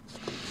Coke?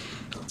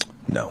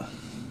 No.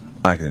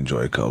 I can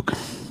enjoy a Coke.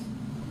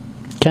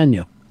 Can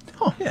you?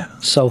 Oh, yeah.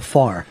 So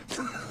far.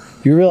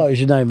 You realize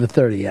you're not even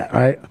 30 yet,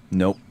 right?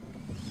 Nope.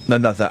 No,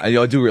 not that.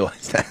 I do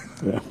realize that.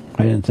 Yeah,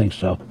 I didn't think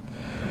so.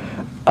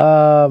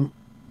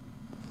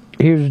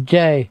 Here's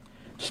Jay,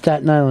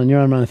 Staten Island. You're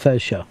on the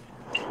Fez Show.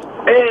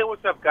 Hey,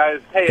 what's up, guys?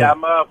 Hey,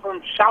 I'm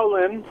from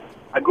Shaolin.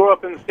 I grew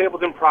up in the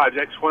Stapleton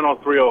Projects,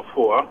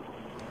 10304.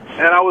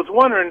 And I was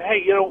wondering,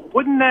 hey,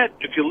 wouldn't that,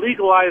 if you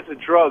legalize the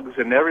drugs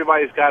and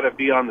everybody's got to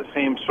be on the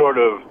same sort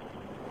of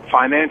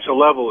financial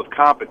level of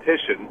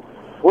competition,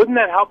 wouldn't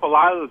that help a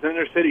lot of those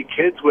inner city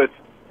kids with,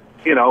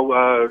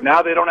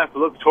 now they don't have to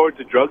look towards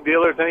the drug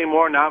dealers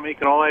anymore, not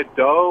making all that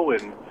dough,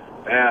 and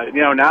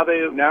now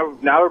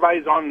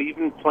everybody's on an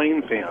even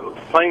playing field.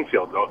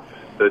 Though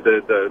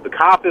the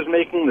cop is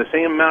making the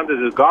same amount as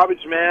the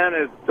garbage man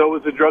as so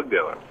is the drug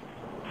dealer.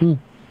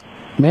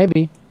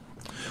 Maybe.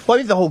 Well, I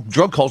think the whole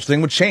drug culture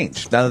thing would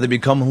change now that they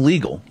become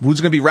legal.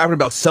 Who's going to be rapping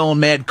about selling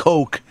mad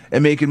coke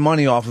and making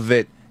money off of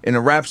it in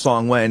a rap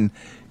song when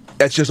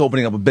that's just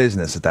opening up a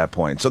business at that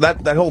point? So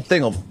that whole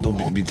thing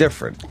will be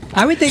different.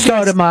 I would think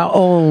started my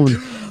own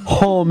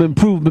home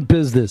improvement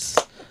business.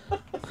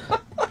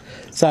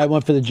 Sorry, I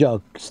went for the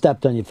joke.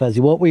 Stepped on you,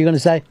 Fezzy. What were you going to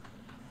say?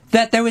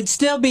 That there would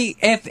still be,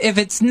 if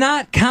it's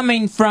not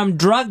coming from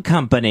drug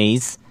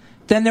companies,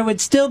 then there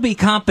would still be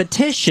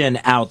competition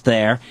out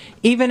there,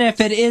 even if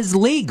it is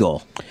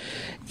legal.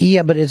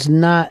 Yeah, but it's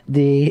not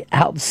the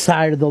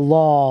outside of the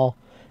law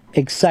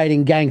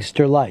exciting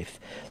gangster life.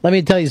 Let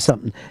me tell you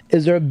something.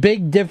 Is there a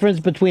big difference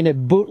between a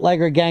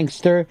bootlegger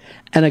gangster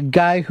and a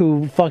guy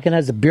who fucking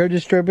has a beer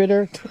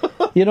distributor?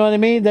 You know what I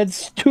mean?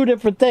 That's two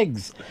different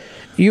things.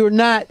 You're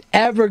not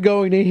ever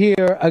going to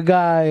hear a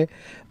guy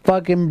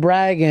fucking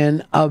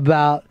bragging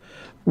about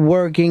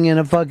working in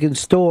a fucking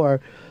store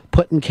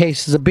putting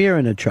cases of beer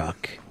in a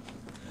truck.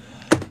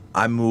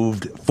 I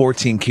moved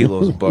 14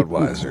 kilos of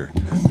Budweiser.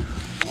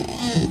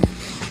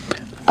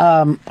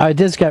 All right,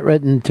 this got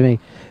written to me.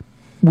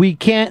 We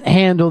can't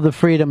handle the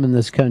freedom in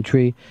this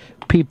country.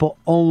 People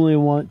only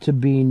want to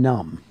be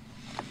numb.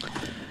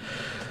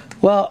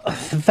 Well, the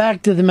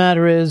fact of the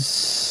matter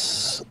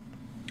is,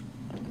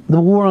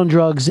 the war on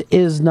drugs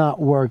is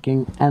not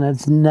working, and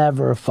it's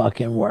never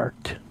fucking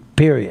worked.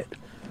 Period.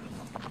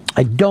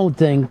 I don't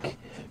think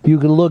you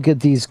can look at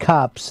these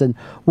cops and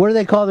what do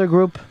they call their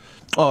group?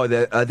 Oh,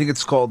 I think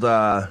it's called.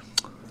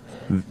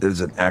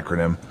 There's an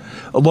acronym: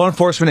 Law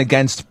Enforcement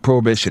Against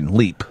Prohibition.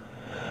 LEAP.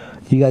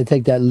 You got to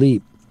take that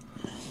leap.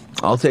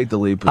 I'll take the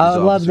leap. I'd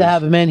love to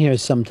have him in here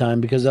sometime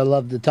because I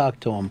love to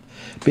talk to him.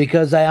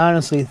 Because I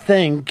honestly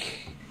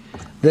think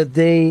that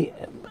they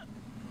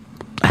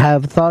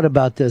have thought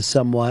about this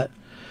somewhat.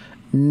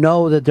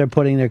 Know that they're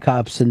putting their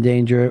cops in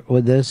danger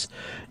with this.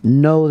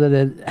 Know that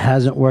it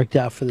hasn't worked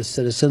out for the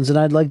citizens. And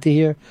I'd like to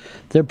hear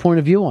their point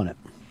of view on it.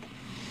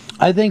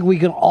 I think we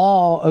can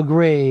all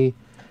agree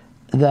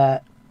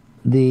that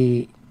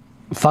the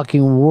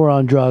fucking war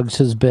on drugs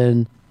has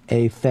been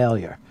a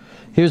failure.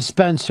 Here's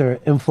Spencer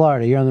in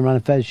Florida. You're on the Ron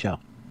and Fez Show.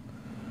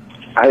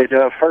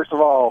 First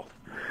of all,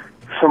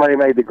 somebody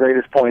made the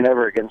greatest point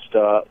ever against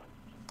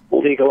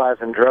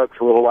legalizing drugs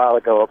a little while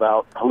ago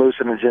about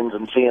hallucinogens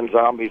and seeing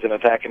zombies and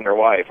attacking their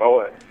wife. Oh,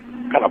 what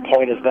kind of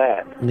point is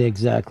that?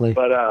 Exactly.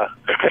 But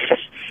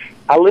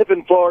I live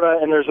in Florida,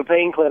 and there's a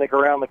pain clinic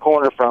around the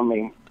corner from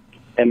me,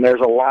 and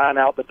there's a line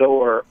out the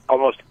door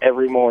almost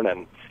every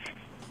morning.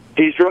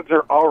 These drugs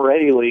are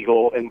already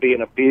legal and being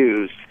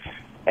abused,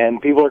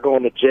 and people are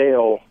going to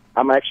jail.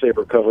 I'm actually a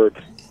recovered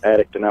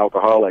addict and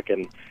alcoholic,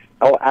 and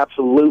I'll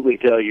absolutely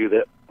tell you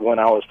that when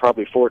I was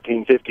probably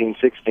 14, 15,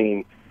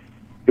 16,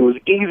 it was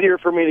easier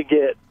for me to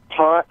get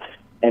pot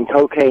and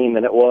cocaine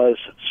than it was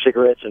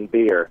cigarettes and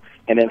beer.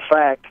 And in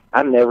fact,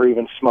 I never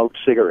even smoked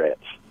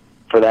cigarettes.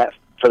 For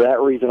that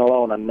reason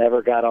alone, I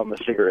never got on the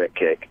cigarette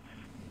kick.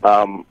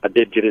 I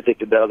did get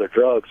addicted to other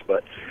drugs,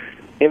 but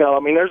there's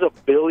 $1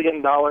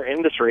 billion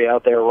industry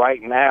out there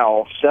right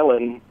now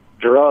selling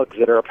drugs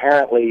that are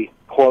apparently,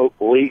 quote,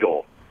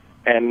 legal.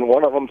 And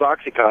one of them's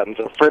OxyContin.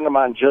 A friend of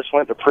mine just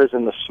went to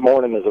prison this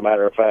morning, as a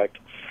matter of fact,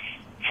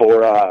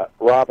 for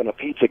robbing a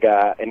pizza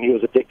guy, and he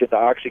was addicted to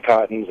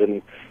OxyContins.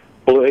 And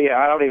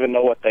I don't even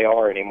know what they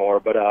are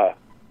anymore, but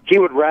he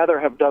would rather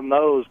have done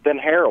those than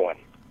heroin.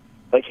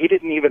 Like, he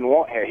didn't even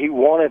want heroin. He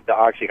wanted the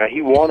OxyContin.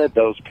 He wanted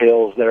those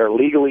pills that are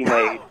legally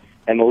made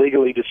and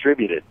legally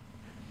distributed.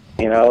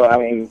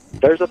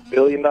 There's a $1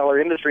 billion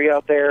industry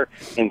out there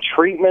in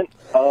treatment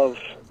of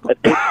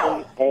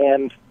addiction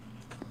and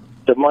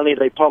the money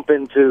they pump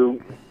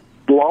into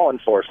law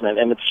enforcement,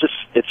 and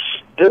it's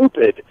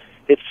stupid.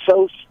 It's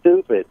so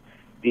stupid.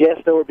 Yes,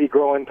 there would be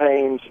growing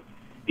pains.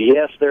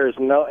 Yes, there's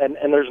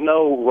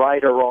no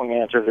right or wrong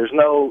answer.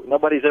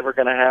 Nobody's ever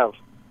going to have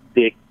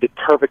the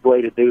perfect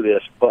way to do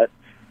this. But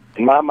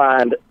in my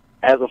mind,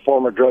 as a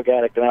former drug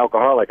addict and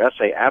alcoholic, I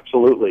say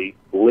absolutely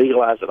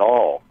legalize it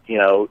all.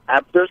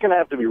 There's going to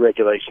have to be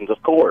regulations,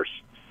 of course,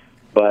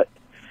 but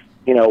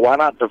why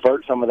not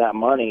divert some of that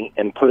money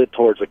and put it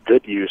towards a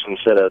good use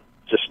instead of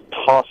just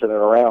tossing it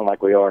around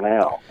like we are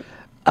now?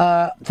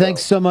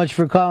 Thanks so much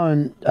for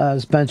calling,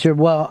 Spencer.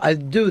 Well, I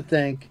do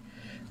think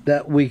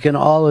that we can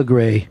all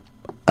agree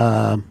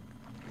that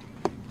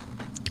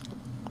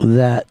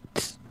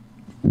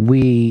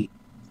we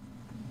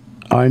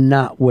are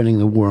not winning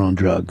the war on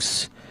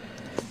drugs.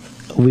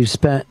 We've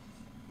spent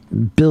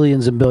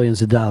billions and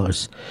billions of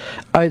dollars.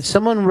 All right,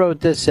 someone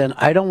wrote this in.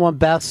 I don't want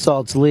bath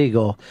salts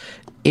legal,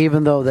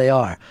 even though they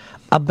are.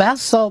 A bath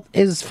salt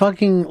is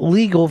fucking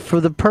legal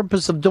for the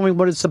purpose of doing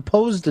what it's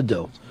supposed to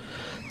do.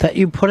 That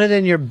you put it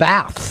in your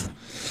bath.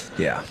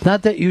 Yeah.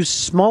 Not that you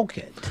smoke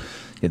it.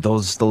 Yeah,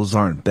 those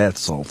aren't bath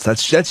salts.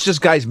 That's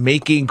just guys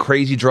making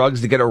crazy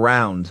drugs to get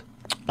around.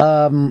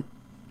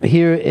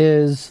 Here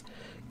is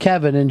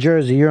Kevin in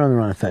Jersey. You're on the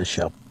Ron and Fez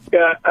show.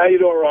 Yeah, how you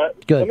doing, Ron?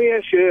 Good. Let me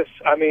ask you this.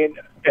 I mean,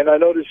 and I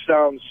know this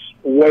sounds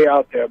way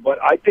out there, but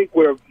I think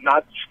we're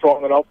not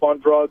strong enough on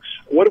drugs.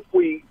 What if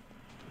we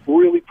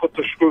really put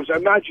the screws?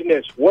 Imagine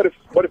this. What if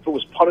it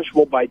was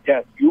punishable by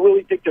death? You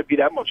really think there'd be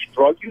that much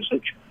drug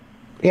usage?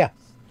 Yeah.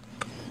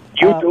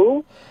 You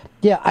do?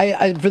 Yeah,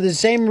 I for the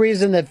same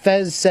reason that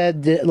Fez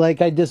said, that,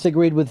 like I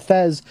disagreed with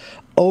Fez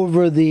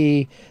over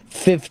the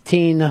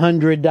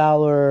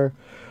 $1,500,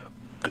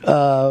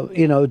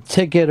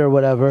 ticket or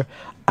whatever.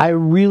 I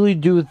really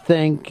do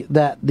think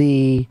that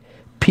the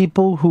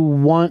people who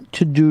want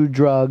to do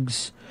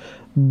drugs,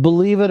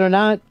 believe it or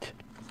not,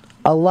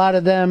 a lot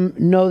of them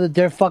know that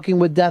they're fucking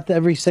with death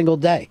every single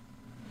day,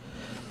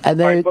 and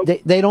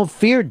they don't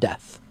fear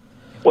death.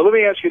 Well, let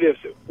me ask you this.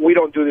 We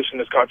don't do this in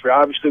this country.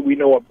 Obviously, we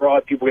know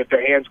abroad people get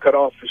their hands cut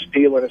off for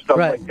stealing and stuff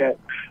like that.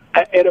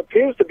 It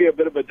appears to be a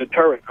bit of a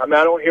deterrent. I mean,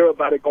 I don't hear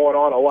about it going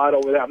on a lot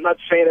over there. I'm not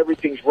saying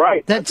everything's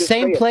right. That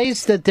same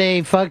place that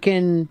they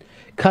fucking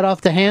cut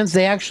off the hands,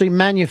 they actually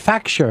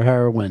manufacture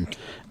heroin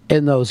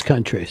in those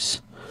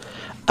countries.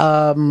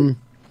 Yeah,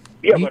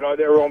 but are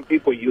their own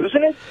people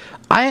using it?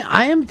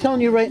 I am telling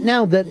you right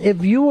now that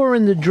if you were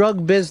in the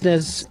drug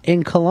business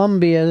in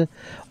Colombia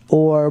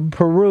or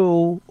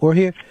Peru or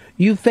here,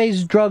 you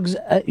face drugs,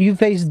 you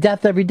face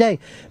death every day.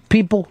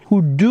 People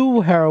who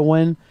do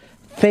heroin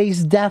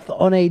face death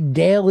on a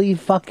daily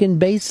fucking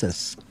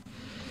basis.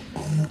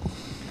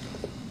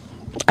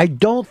 I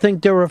don't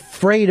think they're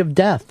afraid of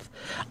death.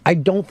 I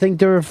don't think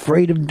they're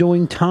afraid of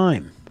doing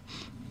time.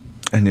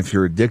 And if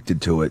you're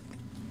addicted to it,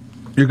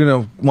 you're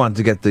gonna want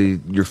to get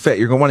you're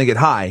gonna want to get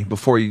high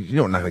before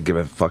you're not gonna give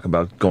a fuck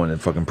about going to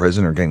fucking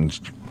prison or getting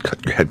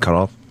your head cut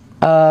off.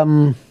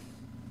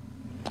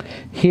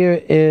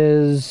 Here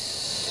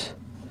is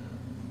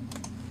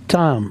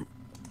Tom.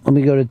 Let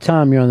me go to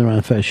Tom. You're on the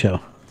Ron Fez show.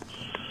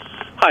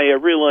 Hi, I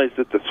realize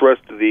that the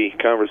thrust of the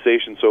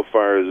conversation so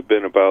far has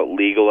been about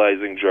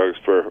legalizing drugs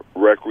for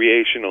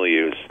recreational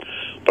use,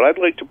 but I'd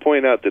like to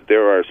point out that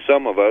there are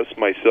some of us,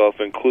 myself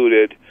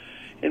included,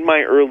 in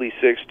my early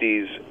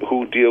 60s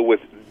who deal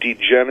with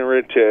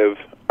degenerative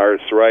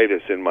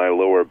arthritis in my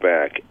lower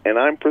back, and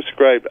I'm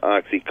prescribed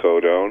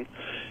oxycodone,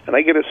 and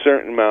I get a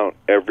certain amount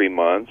every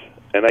month,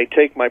 and I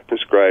take my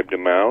prescribed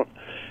amount,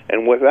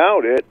 and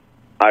without it,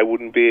 I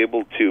wouldn't be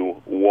able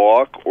to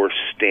walk or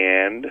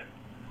stand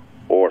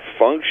or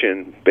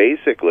function,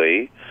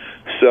 basically.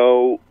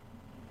 So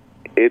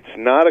it's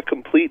not a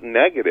complete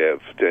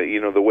negative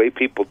to, the way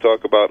people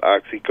talk about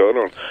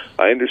oxycodone.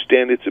 I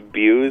understand it's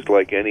abused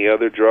like any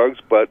other drugs,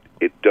 but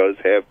it does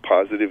have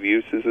positive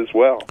uses as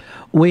well.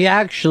 We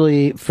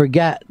actually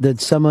forget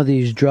that some of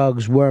these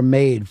drugs were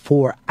made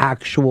for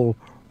actual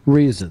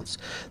reasons,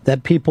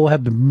 that people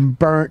have been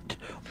burnt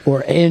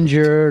or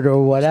injured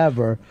or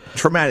whatever.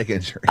 Traumatic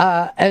injury.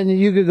 And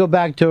you could go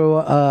back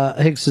to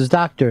Hicks's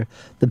doctor,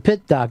 the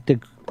pit doctor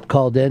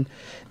called in.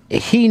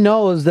 He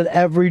knows that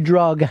every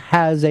drug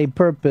has a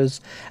purpose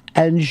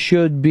and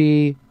should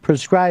be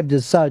prescribed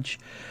as such.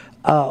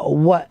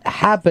 What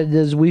happened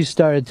is we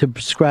started to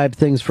prescribe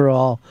things for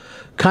all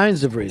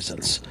kinds of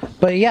reasons.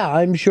 But yeah,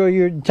 I'm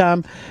sure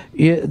Tom,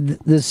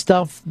 the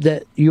stuff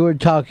that you're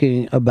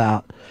talking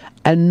about,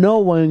 and no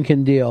one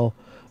can deal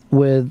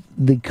with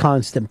the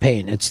constant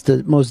pain. It's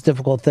the most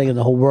difficult thing in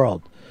the whole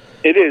world.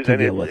 It is, and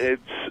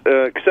it's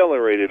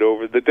accelerated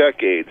over the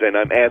decades, and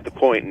I'm at the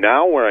point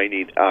now where I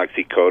need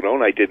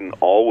oxycodone. I didn't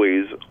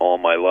always all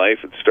my life.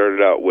 It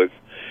started out with,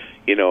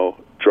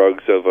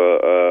 drugs of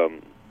a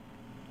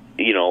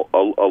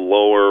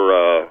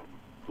lower,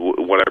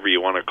 whatever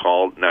you want to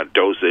call it, not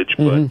dosage,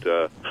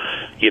 but,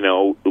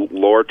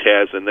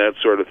 Lortaz and that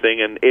sort of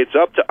thing. And it's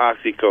up to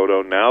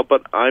oxycodone now,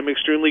 but I'm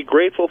extremely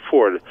grateful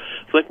for it.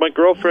 It's like my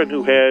girlfriend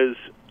who has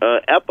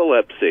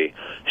epilepsy.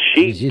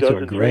 She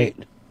doesn't great.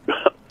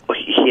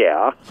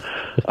 Yeah.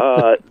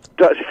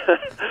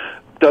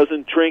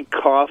 Doesn't drink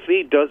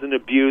coffee, doesn't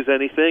abuse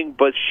anything,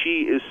 but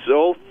she is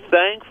so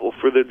thankful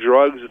for the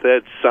drugs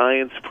that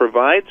science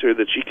provides her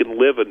that she can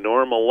live a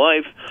normal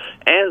life,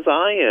 as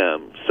I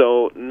am.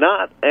 So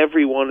not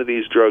every one of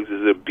these drugs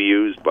is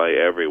abused by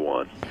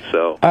everyone.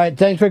 So. All right,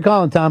 thanks for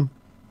calling, Tom.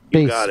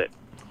 Peace. You got it.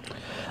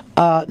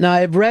 Now,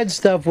 I've read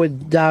stuff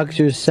with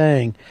doctors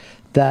saying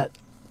that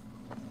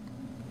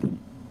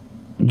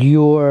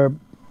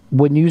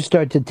when you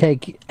start to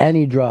take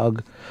any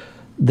drug,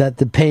 that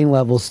the pain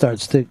level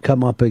starts to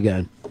come up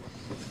again.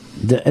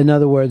 In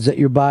other words, that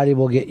your body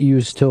will get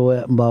used to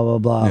it and blah, blah,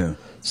 blah. Yeah.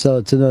 So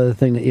it's another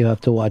thing that you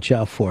have to watch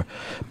out for.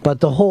 But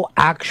the whole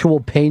actual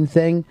pain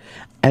thing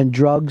and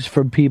drugs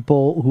for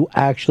people who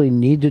actually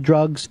need the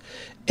drugs,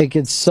 it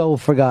gets so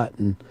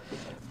forgotten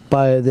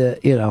by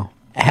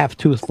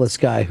half-toothless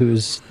guy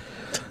who's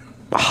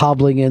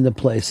hobbling into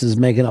places,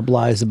 making up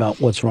lies about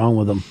what's wrong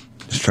with him.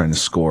 Just trying to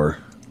score.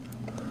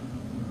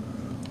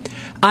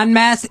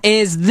 Unmasked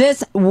is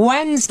this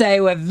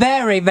Wednesday with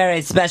very,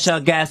 very special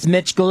guest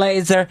Mitch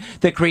Glazer,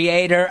 the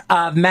creator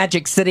of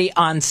Magic City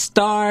on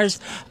Stars,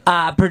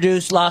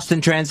 produced Lost in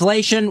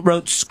Translation,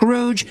 wrote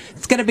Scrooge.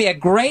 It's going to be a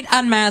great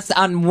Unmasked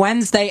on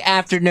Wednesday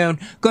afternoon.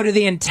 Go to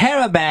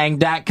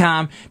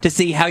theinterrobang.com to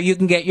see how you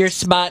can get your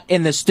spot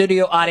in the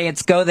studio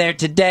audience. Go there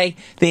today,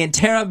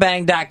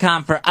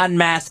 theinterrobang.com for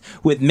Unmasked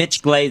with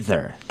Mitch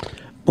Glazer.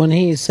 When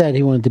he said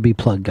he wanted to be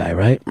plug guy,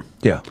 right?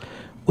 Yeah.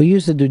 We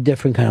used to do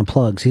different kind of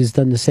plugs. He's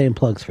done the same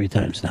plug 3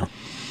 times now.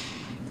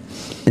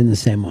 In the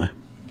same way.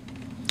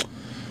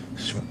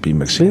 Should be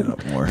mixing it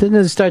up more. Didn't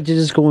it start to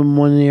just go in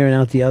one ear and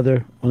out the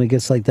other when it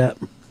gets like that?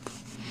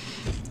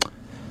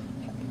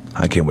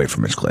 I can't wait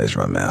for Mitch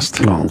Glazer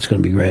Unmasked. Oh, it's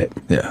going to be great.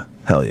 Yeah.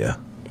 Hell yeah.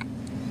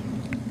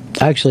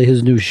 Actually,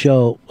 his new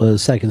show,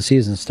 second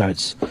season,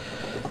 starts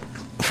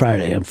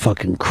Friday. I'm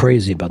fucking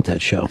crazy about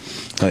that show.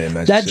 Oh, yeah,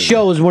 Magic that City.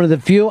 show is one of the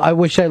few I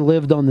wish I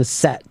lived on the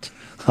set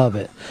of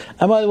it.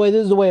 And by the way,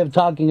 this is the way of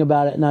talking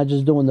about it, not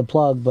just doing the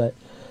plug, but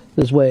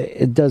this way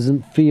it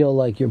doesn't feel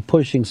like you're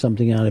pushing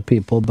something out of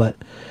people. But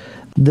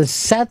the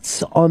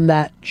sets on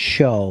that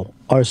show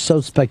are so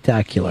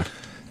spectacular.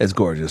 It's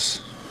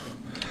gorgeous.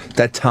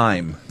 That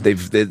time,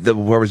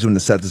 whoever's doing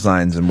the set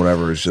designs and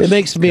whatever is just... It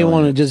makes me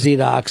want to just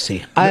eat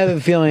Oxy. I have a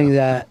feeling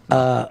that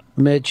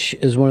Mitch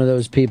is one of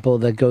those people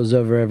that goes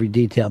over every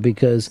detail,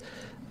 because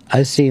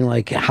I've seen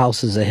like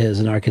houses of his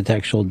in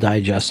Architectural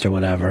Digest or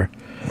whatever.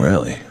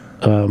 Really?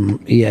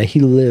 Yeah, he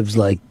lives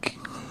like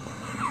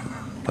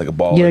a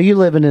baller. You know, you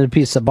living in a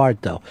piece of art,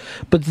 though.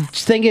 But the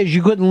thing is,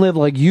 you couldn't live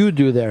like you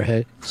do there,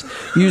 hey?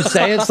 You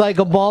say it's like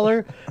a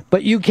baller,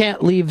 but you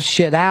can't leave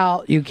shit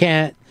out. You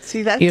can't,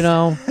 see, that, you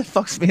know. That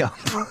fucks me up.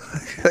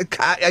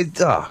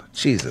 Oh,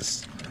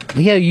 Jesus.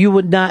 Yeah, you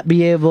would not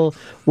be able,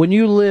 when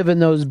you live in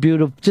those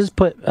beautiful, just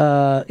put,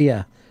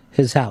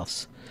 his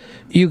house.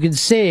 You can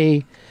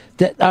see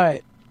that, all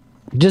right,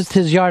 just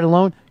his yard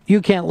alone, you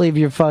can't leave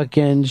your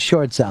fucking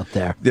shorts out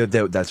there. Yeah,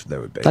 that's what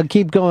that would be. I'll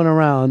keep going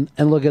around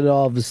and look at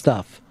all the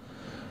stuff.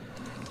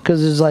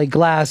 Because there's like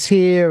glass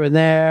here and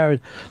there.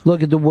 And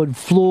look at the wood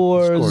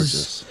floors. It's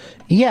gorgeous.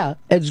 Yeah,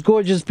 it's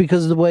gorgeous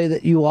because of the way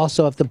that you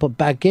also have to put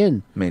back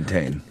in.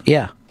 Maintain.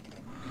 Yeah.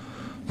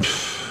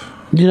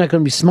 You're not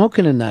going to be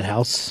smoking in that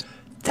house.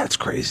 That's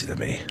crazy to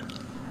me.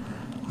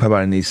 How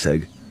about an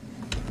e-cig?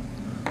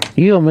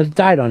 You almost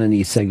died on an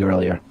e-cig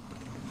earlier.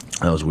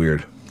 That was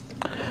weird.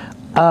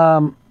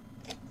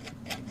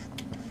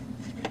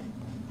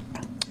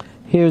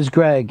 Here's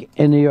Greg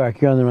in New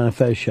York. You're on the Ron and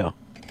Fez show.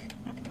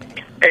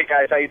 Hey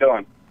guys, how you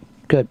doing?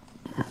 Good.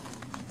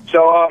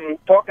 So,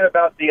 talking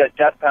about the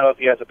death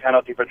penalty as a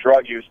penalty for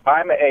drug use,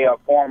 I'm a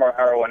former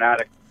heroin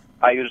addict.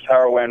 I used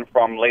heroin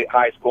from late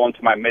high school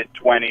into my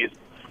mid-20s.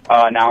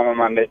 Now I'm in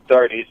my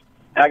mid-30s.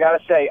 And I got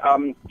to say,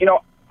 you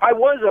know, I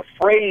was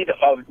afraid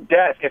of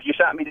death if you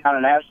sat me down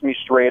and asked me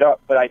straight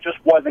up, but I just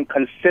wasn't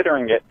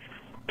considering it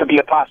to be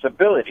a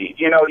possibility.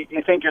 You know,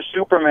 you think you're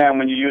Superman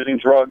when you're using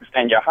drugs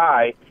and you're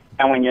high,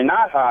 and when you're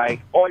not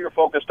high, all you're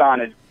focused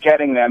on is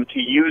getting them to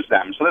use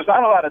them. So there's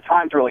not a lot of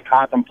time to really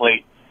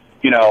contemplate,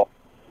 you know,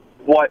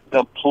 what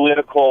the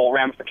political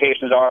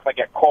ramifications are if I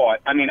get caught.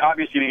 I mean,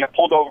 obviously, you get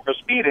pulled over for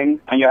speeding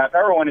and you have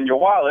heroin in your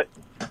wallet,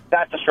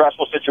 that's a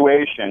stressful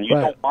situation. You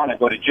don't want to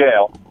go to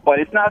jail. But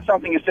it's not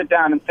something you sit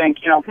down and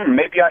think, you know,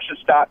 maybe I should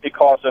stop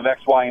because of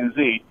X, Y, and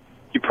Z.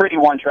 You're pretty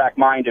one-track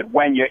minded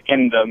when you're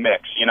in the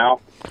mix, you know?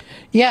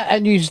 Yeah,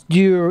 and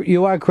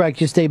you are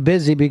correct. You stay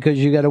busy because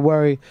you got to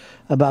worry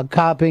about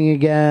copying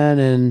again,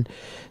 and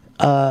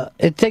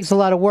it takes a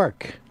lot of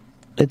work.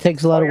 It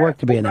takes a lot of work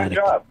to be an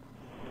addict. Job.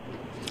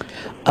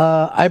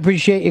 I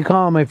appreciate you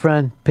calling, my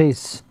friend.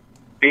 Peace.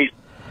 Peace.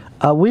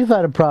 We've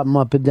had a problem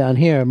up and down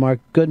here. Mark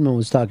Goodman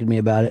was talking to me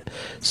about it.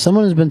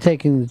 Someone has been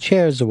taking the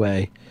chairs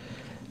away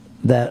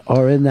that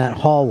are in that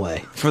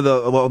hallway. For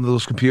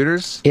those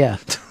computers? Yeah.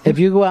 If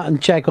you go out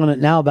and check on it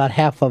now, about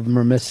half of them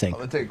are missing.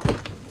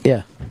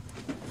 Yeah.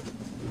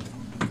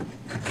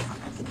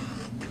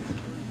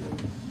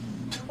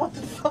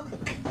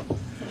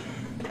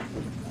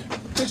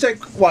 There's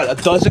like, what,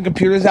 a dozen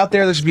computers out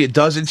there? There should be a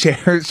dozen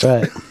chairs.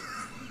 Right.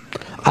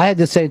 I had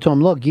to say to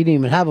him, look, you didn't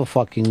even have a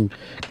fucking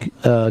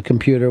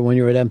computer when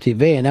you were at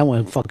MTV, and that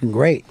went fucking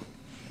great.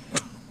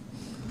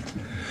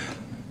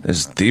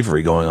 There's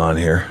thievery going on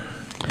here.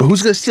 But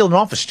who's going to steal an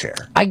office chair?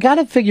 I got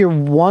to figure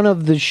one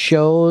of the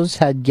shows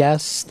had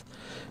guests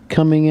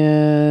coming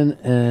in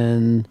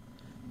and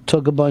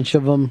took a bunch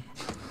of them.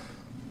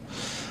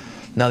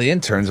 Now the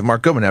interns and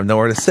Mark Goodman have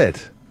nowhere to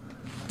sit.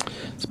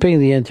 Speaking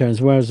of the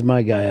interns, where's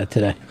my guy at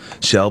today?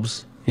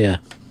 Shelbs? Yeah.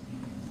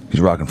 He's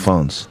rocking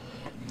phones.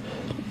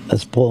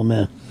 Let's pull him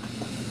in.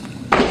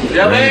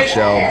 Shelby!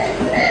 Shelby!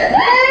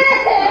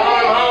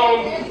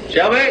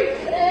 Shelby!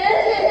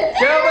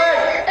 Shelby!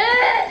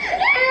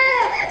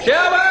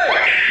 Shelby!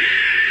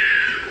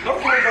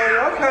 Okay, buddy,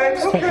 okay.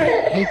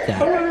 I hate that.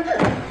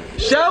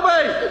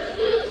 Shelby!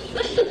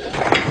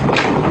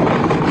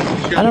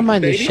 I don't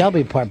mind the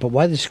Shelby part, but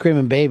why the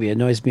screaming baby? It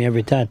annoys me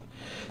every time.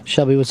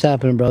 Shelby, what's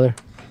happening, brother?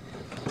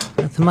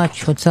 Nothing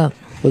much. What's up?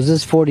 Was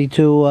this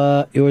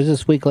 42 yours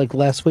this week like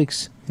last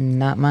week's?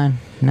 Not mine.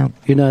 Nope.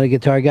 You're not a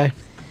guitar guy?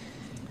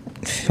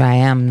 I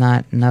am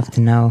not enough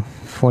to know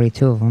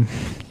 42 of them.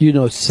 You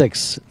know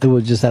 6. It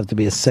would just have to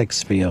be a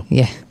 6 for you.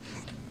 Yeah.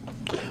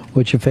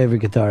 What's your favorite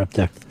guitar up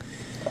there?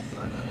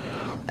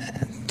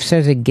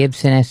 There's a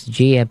Gibson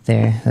SG up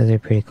there. Those are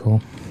pretty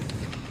cool.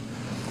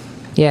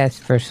 Yeah, it's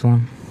the first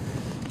one.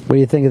 What do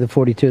you think of the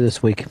 42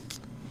 this week?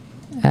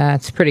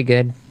 It's pretty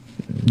good.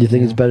 Do you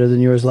think it's better than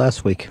yours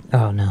last week?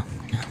 Oh, no.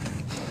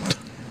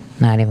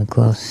 Not even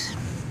close.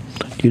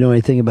 Do you know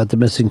anything about the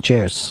missing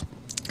chairs?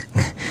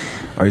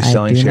 Are you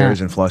selling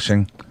chairs in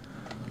Flushing?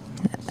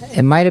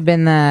 It might have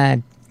been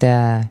the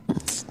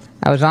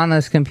I was on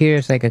those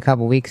computers like a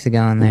couple weeks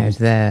ago, and there's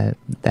that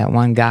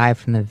one guy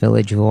from the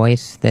Village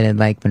Voice that had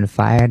like been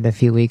fired a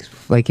few weeks.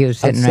 Like he was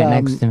sitting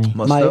right next to me.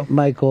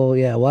 Michael,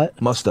 yeah, what?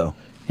 Musto.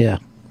 Yeah.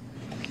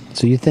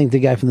 So you think the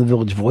guy from the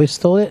Village Voice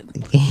stole it?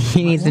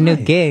 He needs a new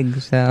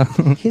gig, so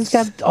he's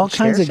got all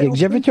kinds of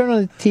gigs. You ever turn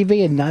on the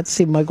TV and not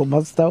see Michael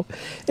Musto?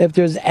 If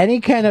there's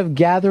any kind of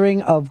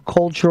gathering of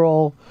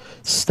cultural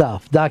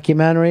stuff,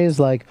 documentaries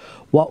like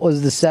what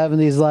was the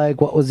 70s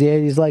like, what was the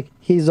 80s like,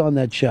 he's on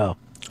that show.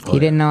 He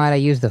didn't know how to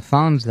use the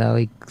phones, though.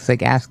 He was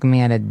like asking me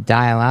how to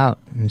dial out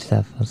and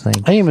stuff. I was like, I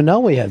didn't even know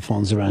we had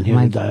phones around here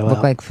to dial look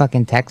out. like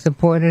fucking tech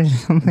supporters or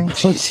something. Oh,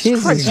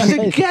 Jesus Christ, he's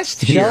a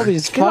guest here.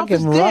 Shelby's Get off his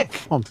fucking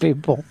rough on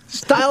people.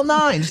 Dial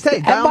 9. Just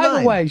take dial And by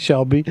 9. the way,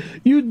 Shelby,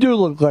 you do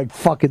look like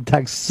fucking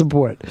tech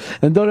support.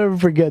 And don't ever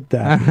forget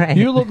that. All right.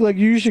 You look like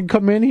you should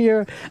come in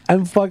here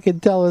and fucking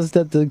tell us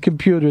that the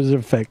computers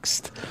are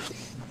fixed.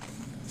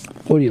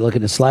 What are you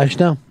looking to Slash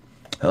now?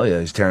 Hell yeah,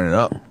 he's tearing it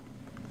up.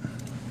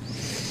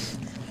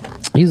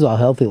 He's all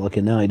healthy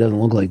looking now. He doesn't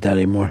look like that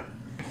anymore.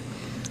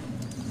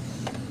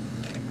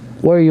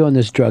 Where are you on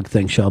this drug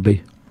thing,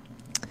 Shelby?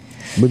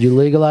 Would you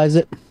legalize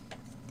it?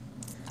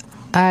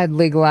 I'd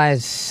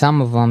legalize some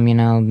of them, you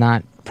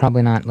know,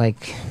 probably not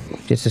like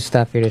just the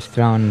stuff you're just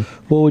throwing.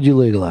 What would you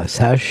legalize?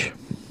 Hash?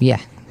 Yeah.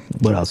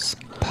 What else?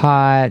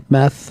 Pot.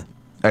 Meth?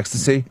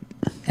 Ecstasy?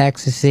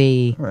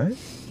 Ecstasy. Right.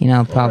 You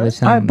know, probably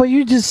some. All right, but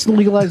you're just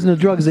legalizing the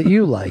drugs that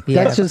you like.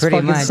 Yeah, That's just pretty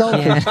fucking much,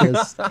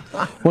 selfishness.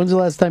 When's the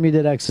last time you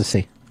did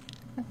ecstasy?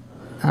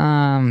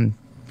 Probably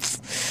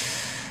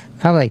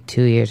like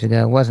 2 years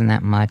ago. It wasn't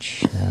that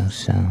much, though,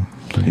 so.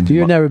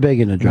 You're never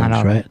big into drugs, not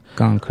all right?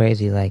 Going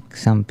crazy like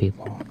some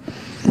people.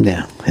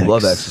 Yeah.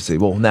 Love ecstasy.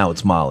 Well, now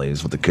it's Molly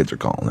is what the kids are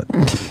calling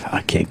it.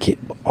 I can't keep...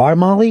 Our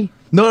Molly?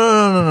 No.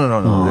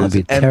 Oh, that'd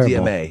be terrible.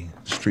 MDMA.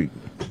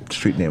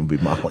 Street name would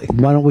be Molly.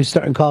 Why don't we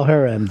start and call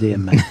her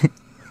MDMA?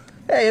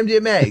 Hey,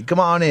 MDMA, come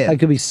on in. That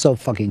could be so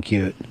fucking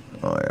cute.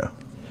 Oh, yeah.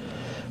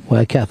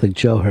 Well, Catholic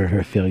Joe hurt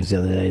her feelings the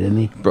other day, didn't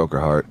he? Broke her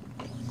heart.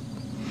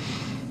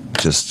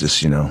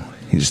 Just you know,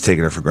 he's just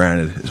taking her for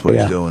granted is what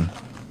he's doing.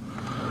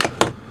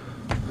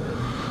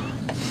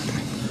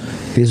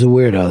 He's a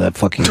weirdo, that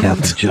fucking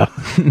Catholic Joe.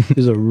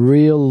 He's a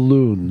real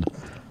loon.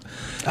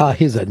 Oh,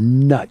 he's a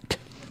nut.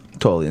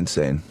 Totally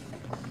insane.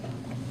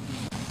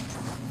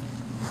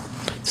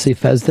 See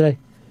Fez today?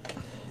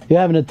 You're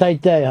having a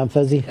tight day, huh,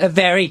 Fezzy?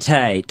 Very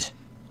tight.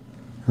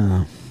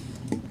 Oh.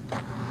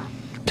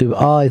 Dude,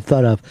 all I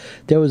thought of,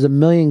 there was 1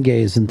 million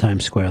gays in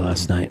Times Square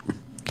last night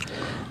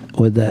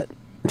with that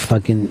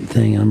fucking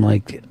thing. I'm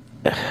like,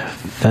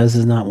 Fez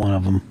is not one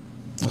of them.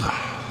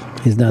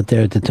 He's not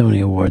there at the Tony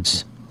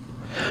Awards.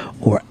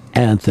 Or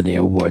Anthony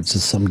Awards,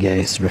 as some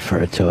gays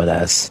refer to it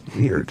as.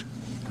 Weird.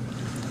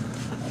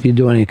 You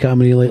do any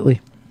comedy lately?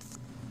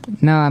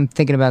 No, I'm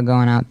thinking about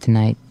going out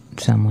tonight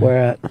somewhere. Where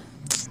at?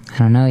 I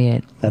don't know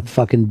yet. That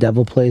fucking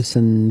devil place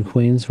in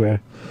Queens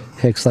where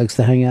Hicks likes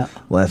to hang out?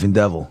 Laughing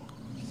Devil.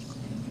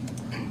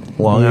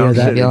 Long Yeah, Island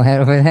that- City. You'll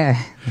head over there.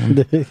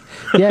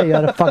 Yeah, you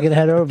ought to fucking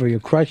head over. You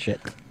crush it.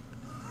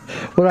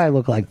 What do I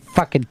look like?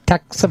 Fucking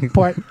tech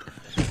support?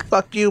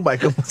 Fuck you,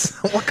 Michael.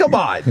 Well, come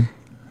on.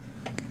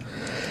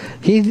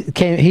 He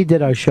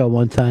did our show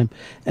one time,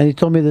 and he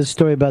told me this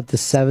story about the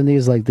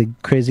 70s, like the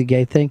crazy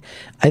gay thing.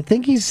 I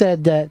think he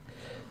said that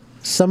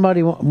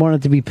somebody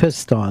wanted to be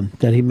pissed on,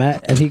 that he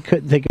met, and he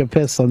couldn't take a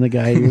piss on the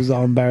guy. He was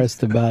all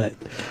embarrassed about it.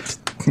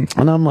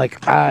 And I'm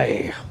like,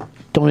 I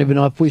don't even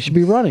know if we should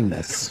be running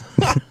this.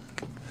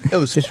 It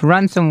was just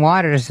run some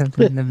water or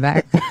something in the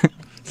back.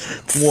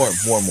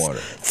 warm water.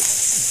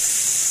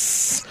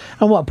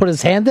 And what, put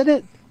his hand in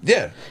it?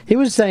 Yeah. He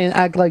was saying,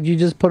 act like you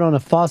just put on a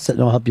faucet and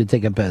it'll help you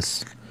take a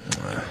piss.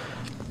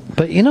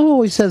 But you know who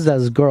always says that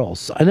is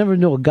girls. I never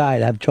knew a guy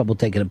to have trouble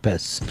taking a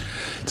piss.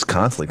 It's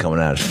constantly coming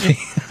out of me.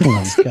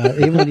 Oh, God.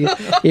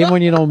 Even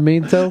when you don't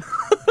mean to,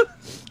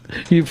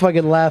 you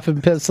fucking laugh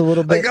and piss a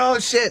little bit. Like, oh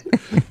shit,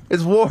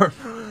 it's warm.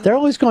 They're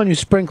always calling you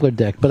Sprinkler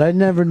Dick, but I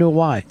never knew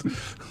why.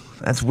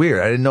 That's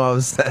weird. I didn't know I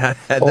had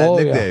that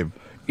nickname.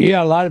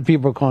 Yeah, a lot of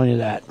people are calling you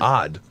that.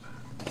 Odd.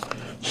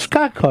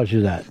 Scott calls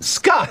you that.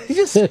 Scott, he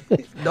just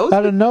knows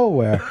out of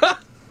nowhere.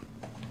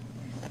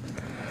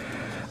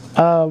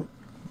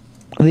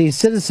 The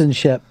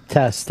citizenship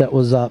test that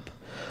was up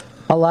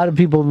a lot of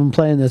people have been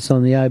playing this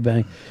on the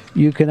iBank.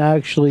 You can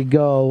actually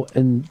go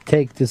and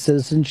take the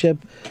citizenship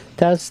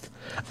test.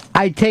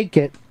 I take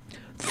it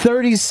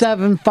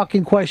 37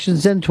 fucking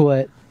questions into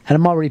it, and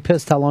I'm already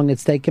pissed how long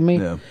it's taken me.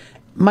 Yeah.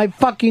 My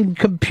fucking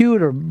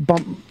computer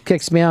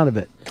kicks me out of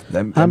it.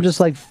 I'm just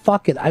like,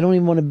 fuck it. I don't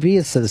even want to be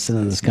a citizen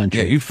of this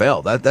country. Yeah, you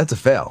failed. That's a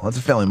fail. That's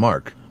a failing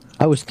mark.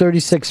 I was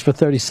 36 for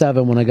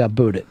 37 when I got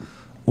booted.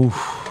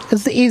 Oof.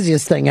 It's the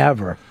easiest thing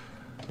ever.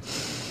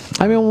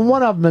 I mean,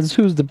 one of them is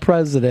who's the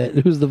president,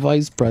 who's the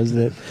vice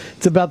president.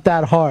 It's about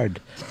that hard.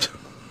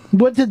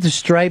 What did the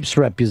stripes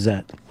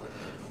represent?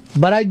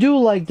 But I do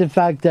like the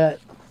fact that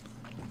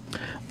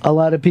a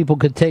lot of people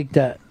could take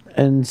that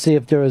and see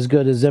if they're as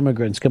good as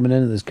immigrants coming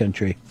into this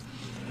country.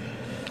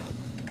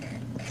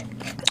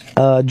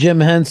 Jim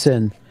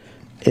Henson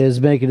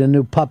is making a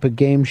new puppet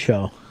game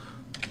show.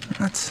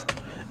 What?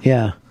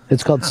 Yeah.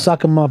 It's called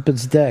Suck 'em Up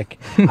Its Dick.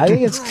 I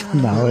think it's...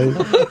 No,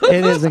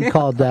 it isn't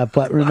called that,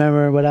 but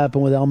remember what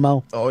happened with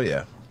Elmo? Oh,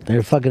 yeah. They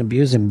were fucking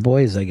abusing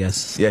boys, I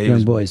guess. Yeah,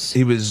 Young boys.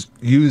 He was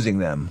using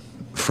them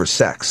for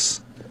sex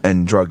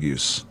and drug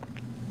use.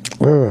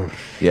 Ugh.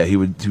 Yeah, he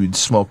would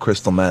smoke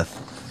crystal meth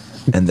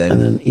and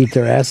then eat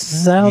their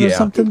asses out or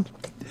something?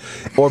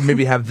 Or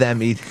maybe have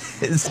them eat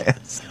his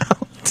ass out.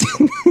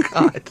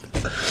 God.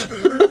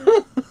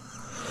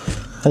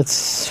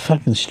 That's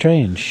fucking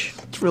strange.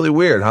 It's really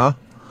weird, huh?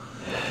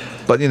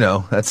 But, you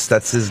know,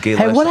 that's his gay Hey,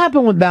 lifestyle. what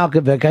happened with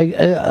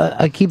Malkovich?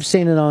 I keep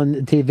seeing it on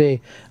TV.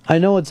 I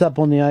know it's up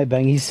on the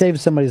iBang. He saved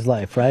somebody's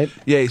life, right?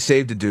 Yeah, he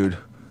saved a dude.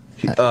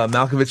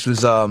 Malkovich was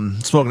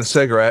smoking a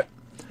cigarette.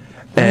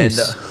 And,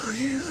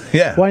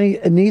 yeah. Why,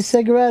 an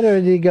e-cigarette or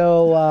did he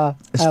go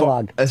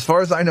analog? As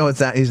far as I know,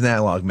 he's an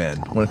analog man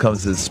when it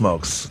comes to his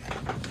smokes.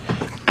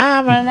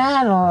 I'm an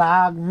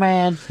analog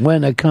man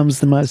when it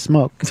comes to my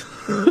smoke.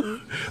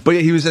 But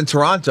yeah, he was in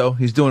Toronto.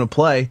 He's doing a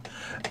play,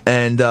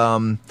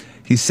 and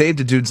he saved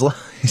a dude's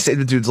life. He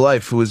saved a dude's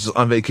life who was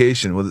on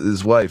vacation with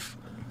his wife.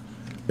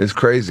 It's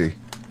crazy.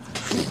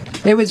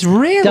 It was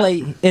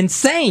really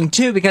insane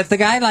too, because the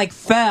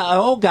guy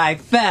old guy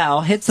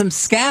fell, hit some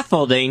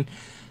scaffolding,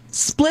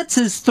 splits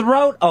his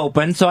throat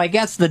open, so I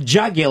guess the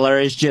jugular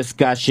is just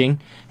gushing,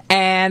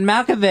 and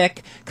Malkovich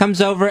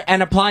comes over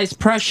and applies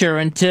pressure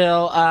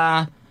until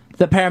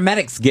the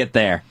paramedics get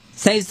there.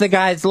 Saves the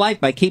guy's life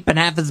by keeping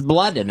half his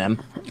blood in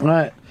him.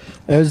 Right.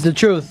 There's the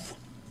truth.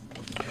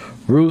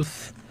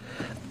 Ruth.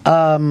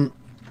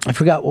 I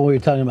forgot what we were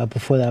talking about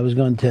before that. I was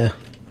going to...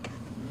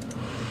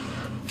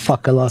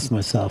 Fuck, I lost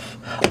myself.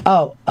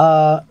 Oh,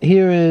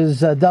 here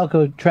is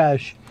Delco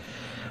Trash.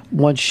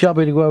 Wants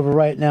Shelby to go over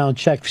right now and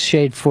check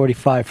Shade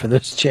 45 for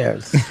those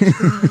chairs.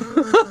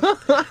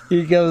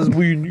 He goes,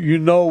 you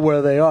know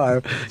where they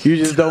are. You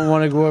just don't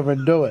want to go over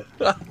and do it.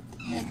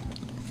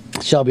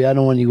 Shelby, I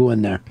don't want you to go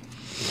in there.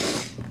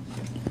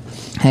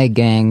 Hey,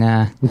 gang,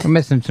 we're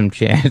missing some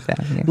chairs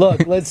out here.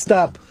 Look, let's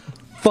stop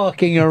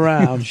fucking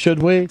around,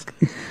 should we?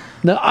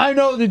 Now, I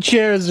know the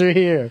chairs are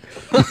here.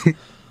 I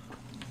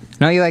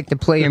know you like to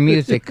play your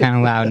music kind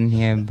of loud in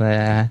here,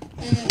 but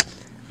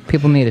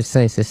people need a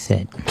place to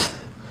sit.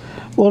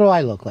 What do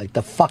I look like?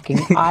 The fucking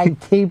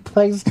IT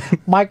place?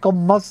 Michael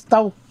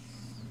Musto?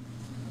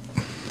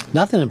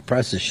 Nothing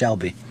impresses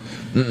Shelby.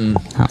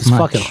 It's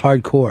much. fucking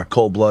hardcore.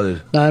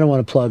 Cold-blooded. No, I don't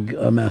want to plug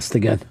Mast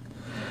again.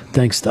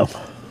 Thanks, though.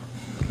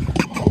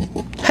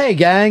 Hey,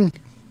 gang.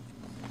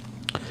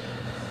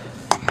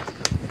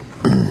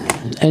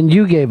 And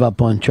you gave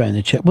up on trying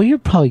to check. Well, you're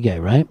probably gay,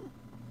 right?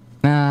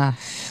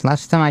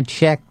 Last time I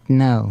checked,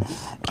 no.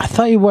 I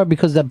thought you were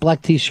because that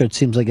black t-shirt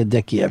seems like a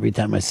dickie every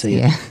time I see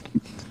it. Yeah.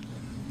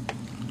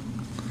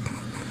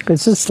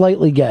 It's just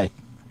slightly gay.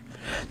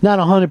 Not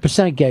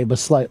 100% gay, but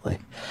slightly.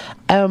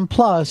 And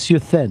plus, you're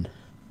thin.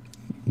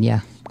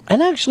 Yeah.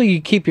 And actually,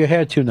 you keep your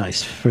hair too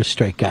nice for a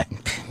straight guy.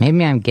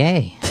 Maybe I'm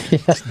gay.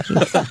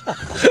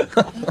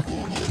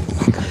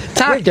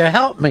 Doctor,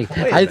 help me.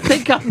 I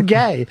think I'm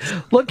gay.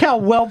 Look how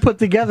well put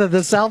together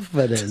this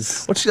outfit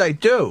is. What should I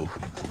do?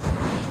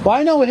 Well,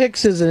 I know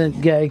Hicks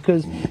isn't gay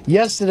because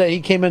yesterday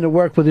he came into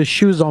work with his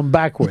shoes on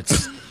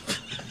backwards.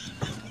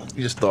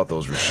 You just thought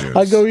those were shoes.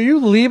 I go, are you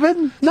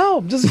leaving? No,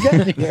 I'm just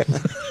getting here.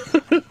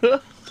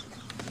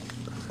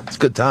 It's a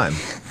good time.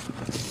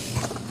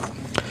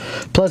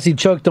 Plus, he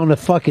choked on a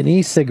fucking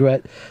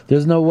e-cigarette.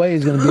 There's no way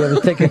he's going to be able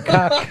to take a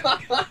cock.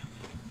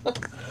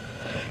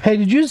 Hey,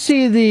 did you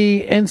see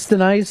the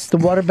Instant Ice, the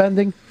water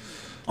bending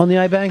on the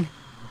iBang?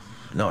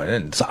 No, I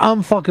didn't. It's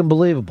unfucking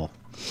believable.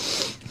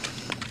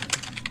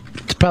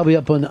 It's probably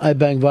up on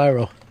iBang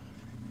Viral.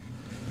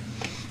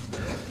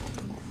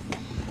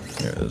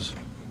 There it is.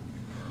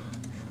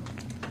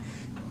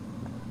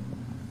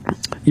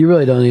 You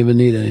really don't even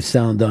need any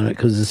sound on it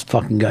because this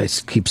fucking guy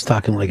keeps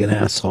talking like an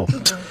asshole.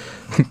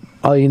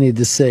 All you need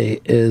to say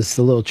is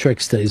the little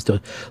tricks that he's doing.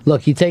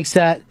 Look, he takes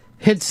that,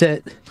 hits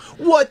it.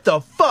 What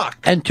the fuck?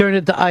 And turn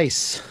it to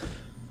ice.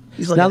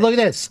 Like now look at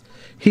this.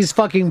 He's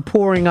fucking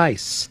pouring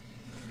ice.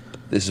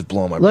 This is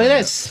blowing my Look at brain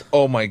this. out.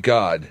 Oh my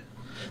god.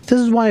 This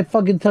is why I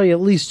fucking tell you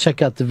at least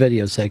check out the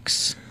videos,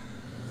 Hicks.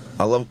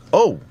 I love...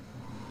 Oh.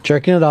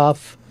 Jerking it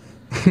off.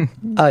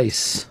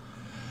 Ice.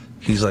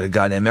 He's like a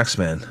goddamn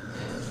X-Man.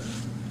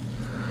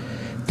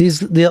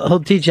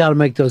 He'll teach you how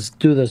to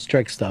do those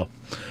tricks, though.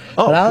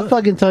 Oh, but I'll good.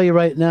 fucking tell you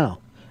right now.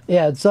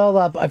 Yeah, it's all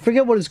up. I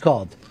forget what it's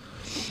called.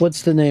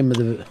 What's the name of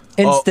the...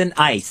 Instant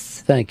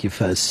Ice. Thank you,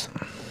 Fez.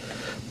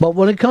 But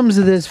when it comes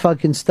to this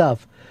fucking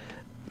stuff,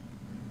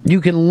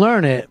 you can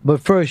learn it,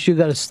 but first you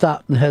got to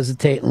stop and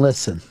hesitate and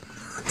listen.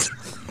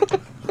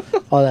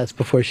 Oh, that's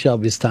before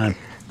Shelby's time.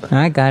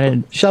 I got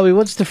it. Shelby,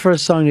 what's the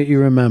first song that you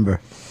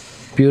remember?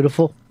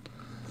 Beautiful?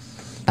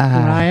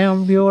 I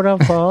am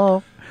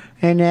beautiful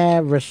in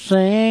every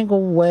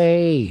single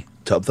way.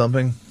 Tub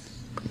thumping?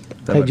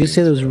 Hey, did you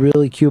see those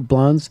really cute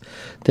blondes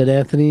that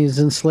Anthony's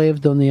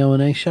enslaved on the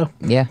O&A show?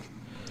 Yeah.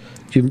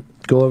 Did you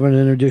go over and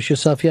introduce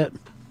yourself yet?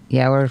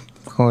 Yeah, we're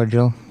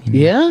cordial. you know.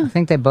 Yeah? I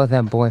think they both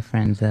have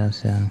boyfriends, though,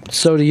 so.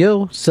 So do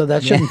you, so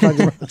that shouldn't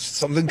fucking...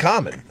 Something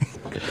common.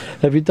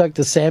 Have you talked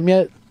to Sam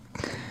yet?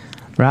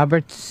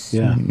 Roberts?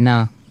 Yeah.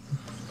 No.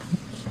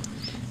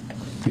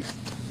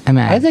 I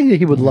mean, I think that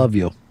he would love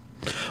you.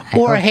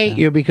 Or hope hate so.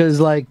 you because,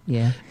 like,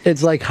 Yeah.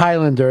 it's like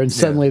Highlander and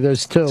suddenly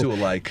there's two. Two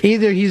alike.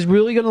 Either he's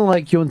really going to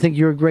like you and think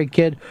you're a great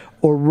kid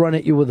or run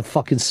at you with a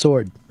fucking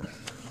sword.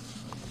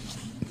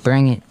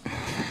 Bring it.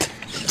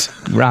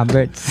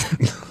 Roberts.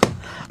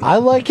 I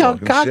like how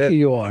Talking cocky shit.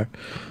 you are.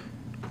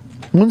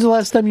 When's the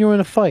last time you were in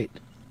a fight?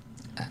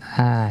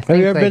 I Have you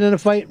think, ever been in a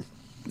fight?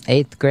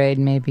 8th grade,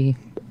 maybe.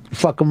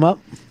 Fuck them up?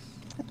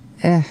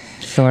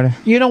 Sort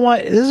of. You know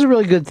what? This is a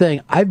really good thing.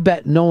 I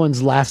bet no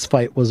one's last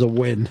fight was a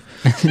win.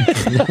 Because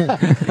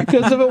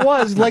if it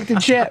was, like the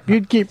champ,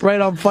 you'd keep right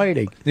on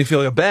fighting. You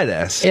feel like a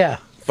badass. Yeah.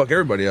 Fuck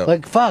everybody up.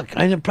 Like, fuck,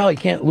 I probably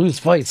can't lose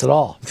fights at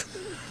all.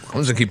 I'm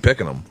just gonna keep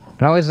picking them.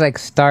 I'd always like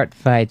start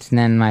fights, and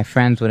then my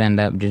friends would end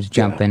up just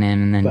jumping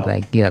in, and then Well.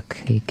 like,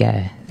 yuck, you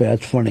gotta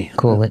That's funny.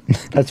 cool it.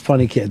 That's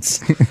funny kids.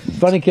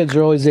 Funny kids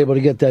are always able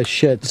to get that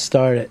shit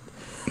started.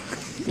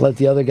 Let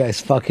the other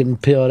guys fucking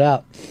peel it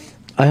out.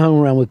 I hung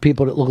around with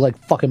people that look like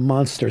fucking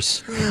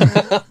monsters.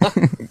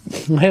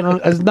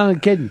 I'm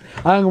not kidding.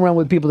 I hung around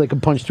with people that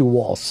can punch through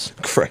walls.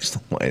 Christ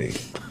almighty.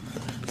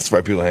 That's the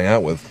right people to hang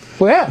out with.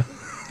 Well, yeah.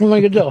 What am I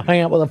going to do?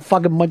 Hang out with a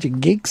fucking bunch of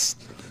geeks?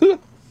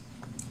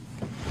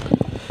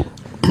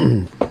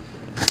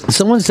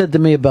 Someone said to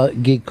me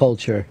about geek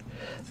culture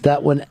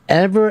that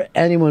whenever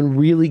anyone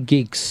really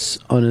geeks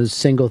on a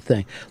single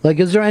thing, like,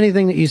 is there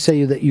anything that you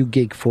say that you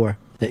geek for,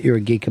 that you're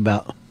a geek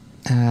about?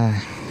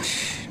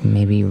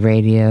 Maybe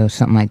radio,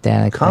 something like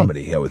that. Like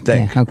Comedy, I would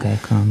think. Yeah, okay,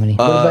 comedy.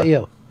 What about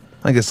you?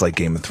 I guess like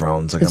Game of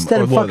Thrones. Like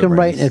Instead of Lord fucking the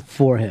writing Rings. it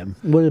for him,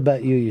 what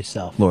about you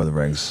yourself? Lord of the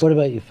Rings. What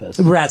about you, Fist?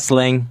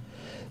 Wrestling.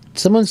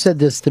 Someone said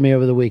this to me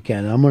over the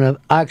weekend. I'm going to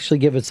actually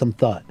give it some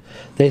thought.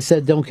 They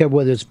said, don't care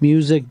whether it's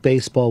music,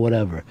 baseball,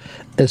 whatever.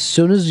 As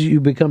soon as you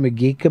become a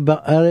geek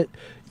about it,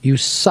 you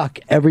suck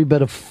every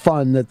bit of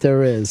fun that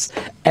there is,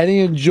 any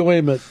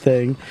enjoyment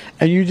thing,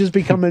 and you just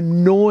become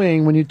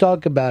annoying when you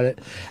talk about it.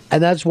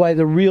 And that's why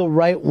the real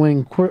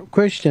right-wing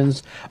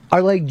Christians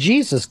are like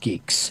Jesus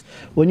geeks.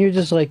 When you're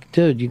just like,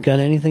 dude, you got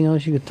anything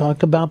else you could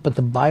talk about but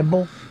the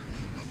Bible?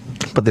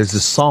 But there's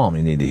this psalm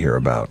you need to hear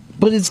about.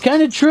 But it's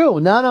kind of true.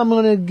 Now I'm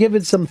going to give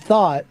it some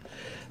thought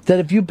that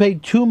if you pay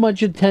too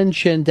much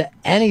attention to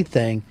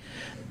anything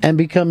and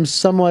become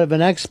somewhat of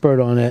an expert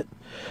on it,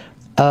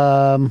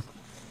 all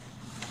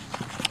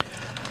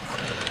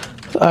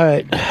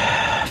right,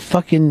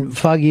 fucking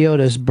Foggy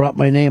Otis brought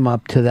my name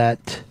up to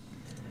that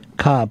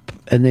cop,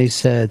 and they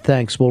said,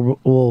 thanks,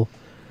 we'll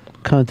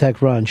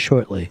contact Ron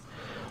shortly.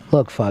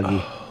 Look,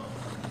 Foggy,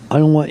 I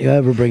don't want you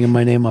ever bringing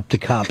my name up to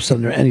cops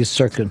under any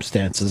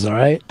circumstances, all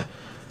right?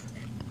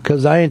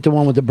 Because I ain't the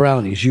one with the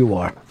brownies, you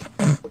are.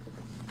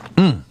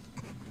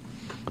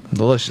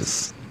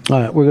 Delicious. All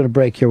right, we're going to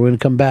break here. We're going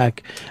to come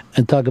back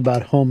and talk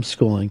about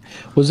homeschooling.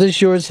 Was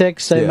this yours,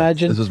 Hicks, I Yeah,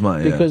 imagine? this was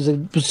mine, yeah. Because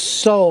it was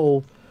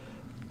so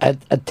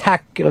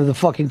attack of the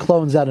fucking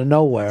clones out of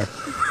nowhere.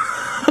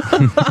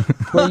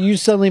 Where you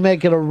suddenly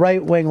make it a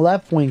right-wing,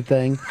 left-wing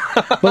thing.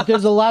 But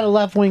there's a lot of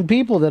left-wing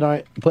people that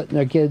aren't putting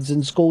their kids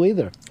in school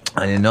either.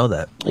 I didn't know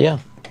that. Yeah.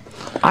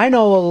 I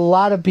know a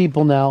lot of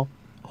people now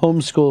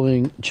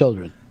homeschooling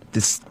children.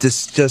 This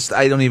just,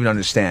 I don't even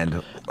understand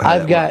how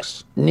I've that got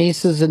works.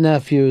 nieces and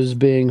nephews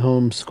being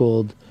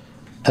homeschooled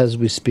as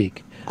we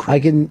speak. I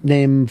can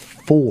name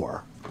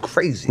 4.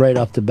 Crazy. Right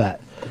off the bat.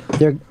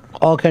 They're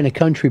all kind of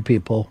country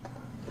people.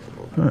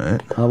 All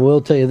right. I will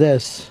tell you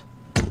this.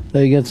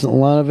 They get a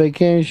lot of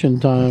vacation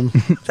time.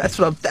 That's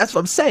what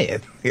I'm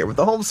saying here with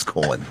the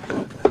homeschooling.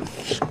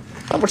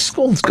 How much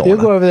school's going You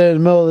on? go over there in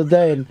the middle of the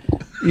day and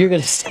you're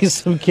going to see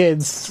some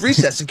kids. It's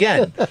recess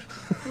again.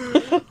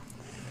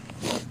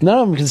 None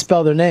of them can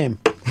spell their name.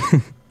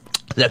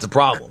 That's a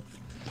problem.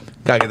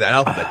 Gotta get that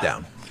alphabet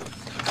down.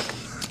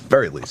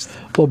 Very least.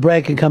 We'll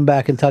break and come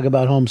back and talk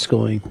about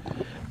homeschooling.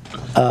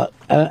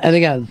 And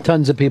again,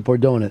 tons of people are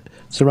doing it.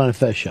 It's the Ron and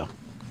Fez Show.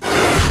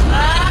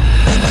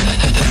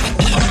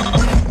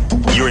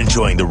 You're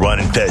enjoying the Ron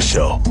and Fez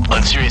Show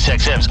on Sirius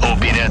XM's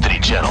Opie and Anthony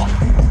channel.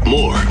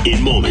 More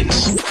in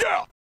moments.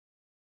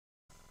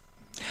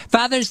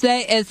 Father's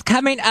Day is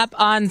coming up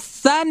on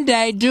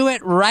Sunday. Do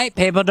it right,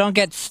 people. Don't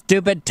get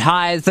stupid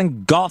ties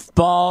and golf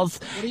balls.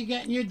 What are you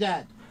getting your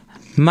dad?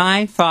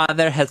 My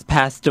father has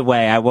passed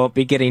away. I won't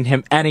be getting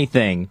him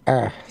anything.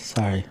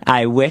 Sorry.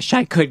 I wish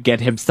I could get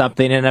him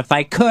something, and if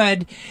I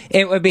could,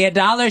 it would be a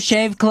Dollar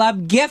Shave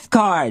Club gift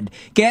card.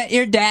 Get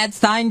your dad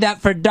signed up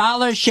for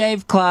Dollar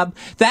Shave Club.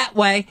 That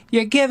way,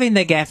 you're giving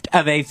the gift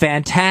of a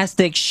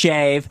fantastic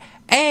shave,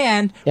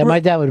 and... Yeah, my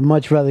dad would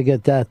much rather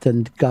get that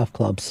than golf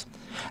clubs.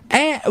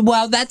 And,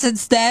 well, that's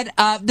instead,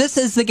 this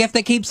is the gift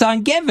that keeps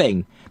on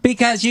giving.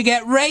 Because you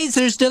get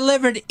razors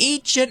delivered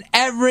each and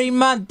every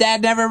month.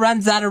 Dad never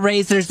runs out of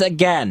razors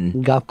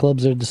again. Golf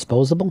clubs are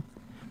disposable?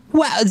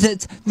 Well,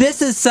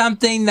 this is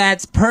something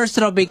that's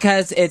personal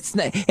because it's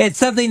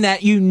something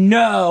that you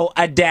know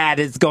a dad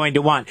is going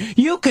to want.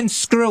 You can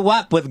screw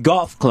up with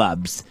golf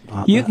clubs.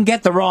 You can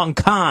get the wrong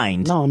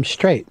kind. No, I'm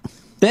straight.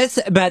 This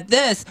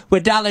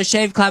with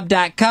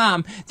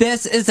DollarShaveClub.com,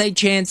 this is a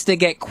chance to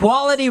get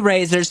quality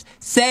razors,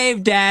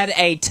 save Dad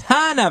a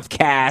ton of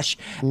cash,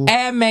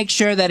 and make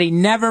sure that he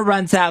never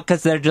runs out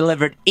because they're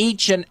delivered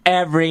each and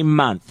every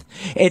month.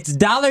 It's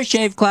Dollar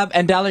Shave Club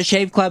and Dollar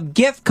Shave Club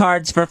gift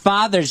cards for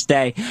Father's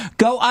Day.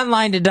 Go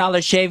online to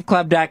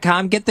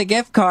DollarShaveClub.com, get the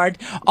gift card.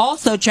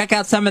 Also, check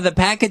out some of the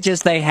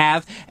packages they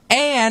have,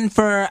 and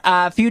for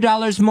a few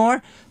dollars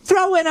more,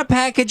 throw in a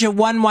package of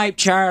One Wipe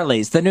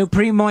Charlies, the new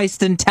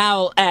pre-moistened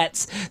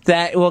towelettes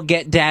that will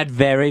get Dad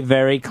very,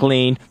 very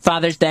clean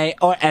Father's Day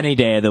or any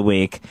day of the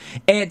week.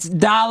 It's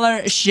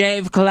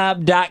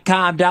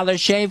DollarShaveClub.com,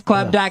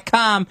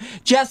 DollarShaveClub.com,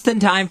 just in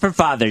time for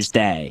Father's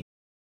Day.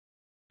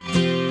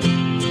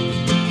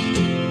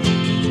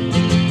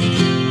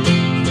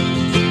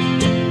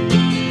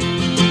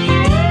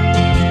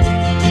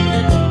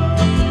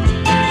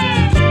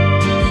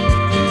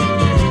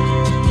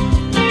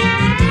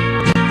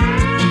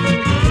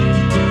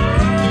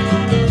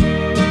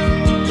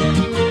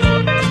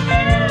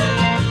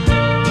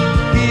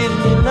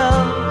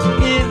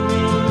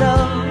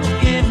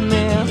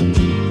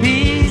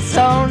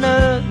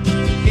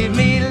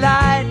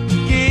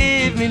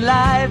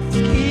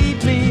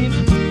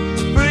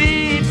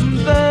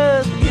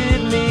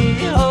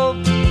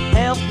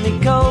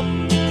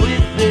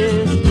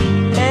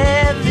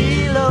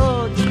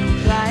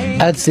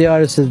 That's the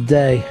artist of the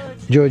day,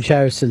 George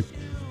Harrison,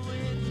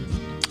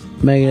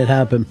 making it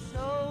happen.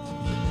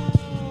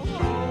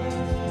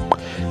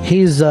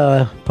 He's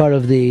part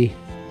of the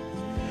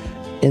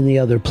In the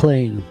Other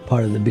Plane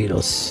part of the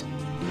Beatles.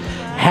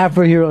 Half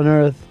are here on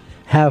Earth,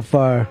 half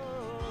are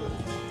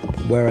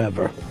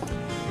wherever.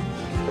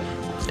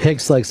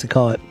 Hicks likes to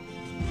call it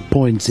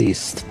Points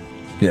East.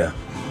 Yeah.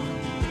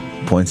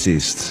 Points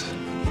East.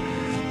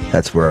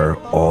 That's where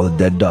all the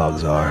dead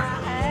dogs are.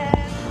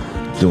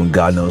 Doing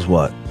God knows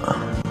what.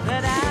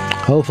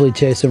 Hopefully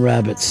chasing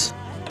rabbits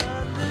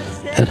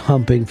and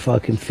humping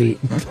fucking feet.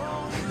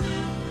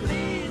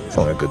 It's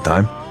only a good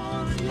time.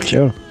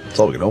 Sure. That's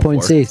all we can hope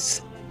Points for.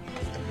 East.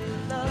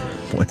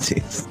 Points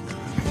East.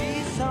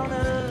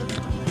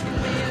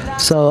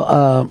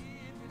 So,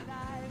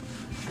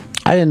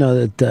 I didn't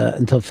know that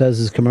until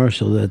Fez's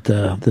commercial that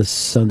this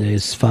Sunday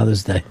is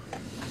Father's Day.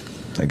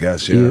 I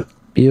guess, yeah.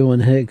 You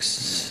and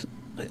Hicks,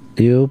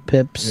 you,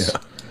 Pips,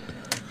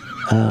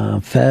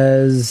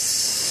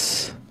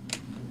 Fez,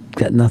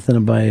 got nothing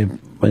to buy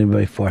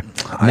anybody for.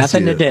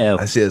 Nothing to do.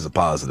 I see it as a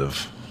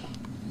positive.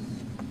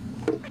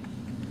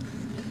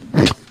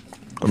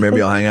 Or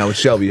maybe I'll hang out with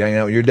Shelby. You hang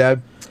out with your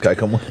dad? Can I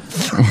come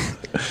with?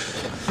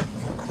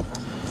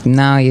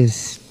 No,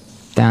 he's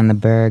down the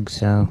Berg,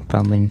 so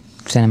probably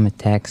send him a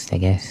text, I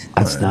guess.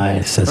 That's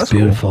nice. That's cool.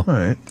 beautiful. All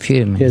right.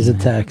 Shoot him. Here's a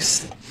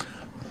text.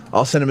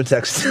 I'll send him a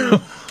text too.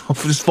 I'll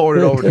just forward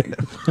it over to him.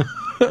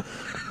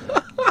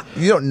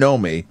 You don't know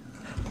me.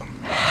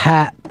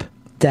 Hap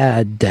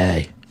Dad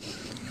Day.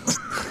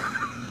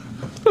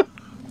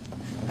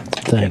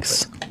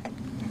 Thanks.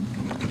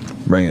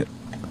 Bring it.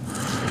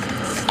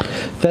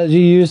 Fez, you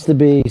used to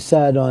be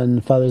sad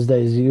on Father's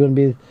Day. Is you going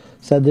to be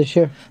sad this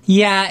year?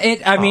 Yeah,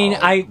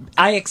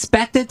 I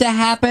expect it to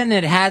happen.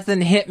 It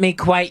hasn't hit me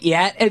quite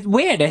yet. It's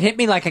weird. It hit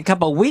me like a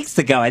couple weeks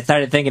ago. I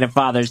started thinking of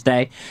Father's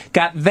Day.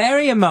 Got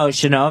very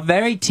emotional,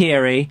 very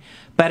teary,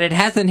 but it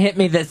hasn't hit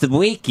me this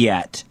week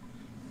yet.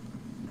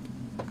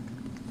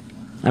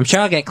 I'm sure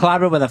I'll get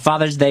clobbered with a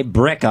Father's Day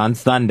brick on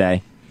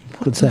Sunday.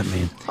 What's that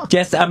mean?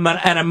 Just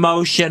an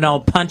emotional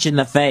punch in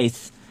the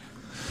face.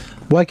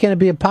 Why can't it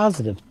be a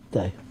positive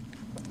day?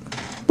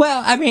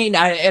 Well, I mean,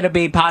 it'll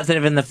be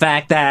positive in the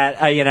fact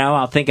that,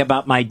 I'll think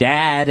about my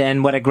dad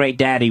and what a great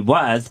dad he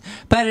was,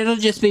 but it'll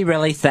just be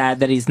really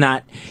sad that he's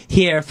not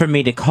here for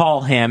me to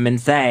call him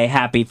and say,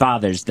 Happy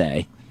Father's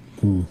Day.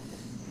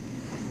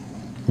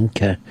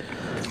 Okay.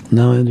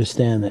 Now I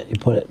understand that. You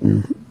put it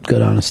in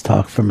good, honest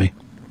talk for me.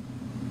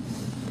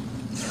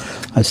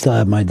 I still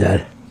have my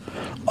dad.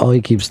 All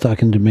he keeps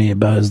talking to me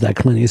about is that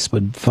Clint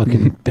Eastwood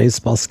fucking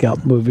baseball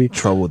scout movie.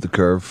 Trouble with the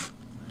Curve.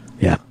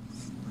 Yeah.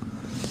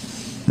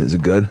 Is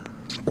it good?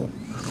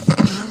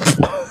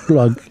 As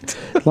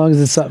long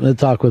as it's something to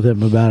talk with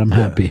him about, I'm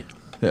happy.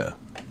 Yeah.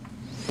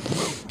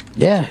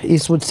 Yeah,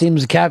 Eastwood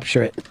seems to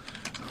capture it.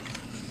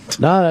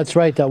 No, that's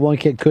right. That one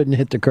kid couldn't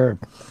hit the curb.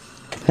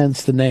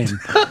 Hence the name.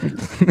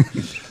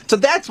 So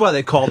that's why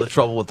they call it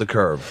trouble with the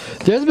curve.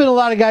 There's been a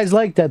lot of guys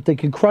like that. They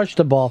can crush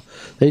the ball.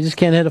 They just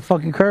can't hit a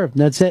fucking curve.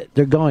 And that's it.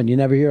 They're gone. You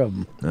never hear of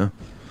them. Yeah.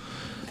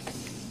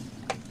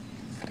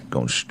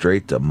 Going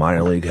straight to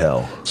minor league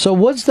hell. So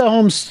what's the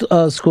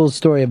homeschool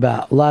story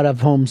about? A lot of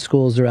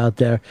homeschools are out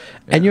there.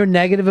 And you're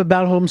negative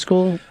about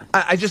homeschool?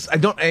 I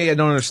don't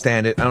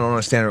understand it. I don't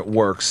understand how it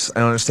works. I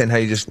don't understand how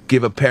you just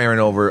give a parent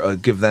over,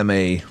 give them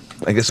a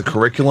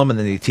curriculum and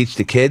then you teach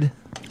the kid.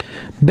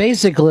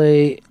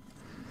 Basically,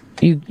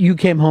 you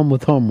came home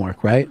with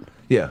homework, right?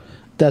 Yeah.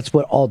 That's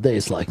what all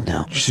day's like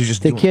now.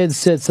 Just the kid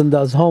sits and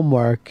does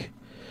homework,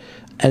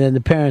 and then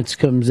the parents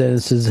comes in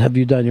and says, "Have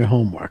you done your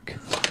homework?"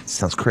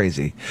 Sounds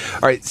crazy.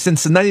 All right,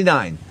 since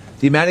 '99,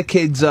 the amount of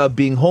kids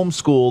being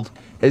homeschooled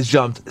has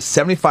jumped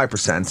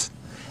 75%,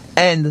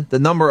 and the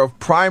number of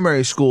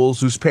primary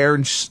schools whose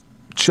parents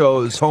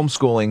chose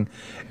homeschooling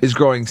is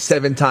growing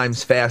 7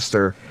 times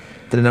faster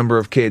than the number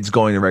of kids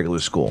going to regular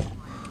school.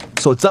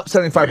 So it's up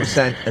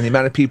 75%, and the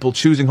amount of people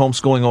choosing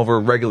homeschooling over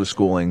regular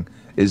schooling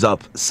is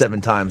up 7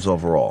 times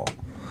overall.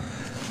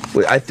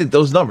 I think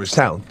those numbers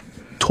sound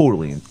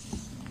totally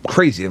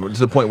crazy to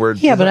the point where...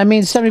 Yeah, but I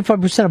mean,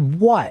 75% of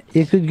what?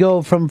 It could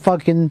go from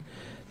fucking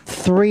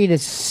 3 to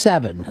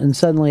 7, and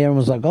suddenly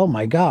everyone's like, oh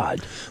my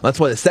God. That's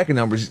why the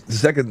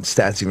second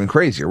stat's even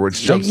crazier, where it's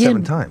jumped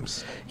 7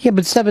 times. Yeah,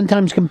 but 7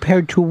 times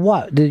compared to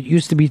what? It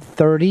used to be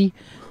 30,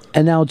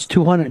 and now it's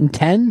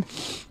 210?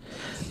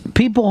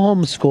 People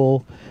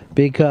homeschool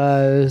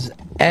because,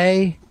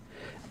 A,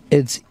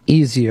 it's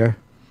easier.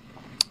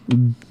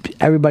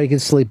 Everybody can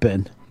sleep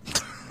in.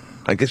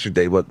 I guess your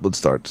day what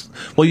starts.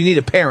 Well, you need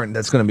a parent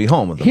that's going to be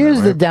home with them. Here's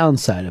right? the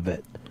downside of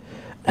it.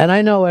 And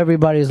I know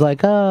everybody's like,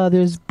 oh,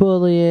 there's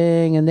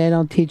bullying and they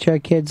don't teach our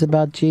kids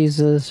about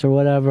Jesus or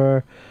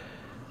whatever.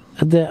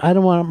 I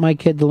don't want my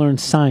kid to learn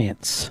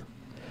science.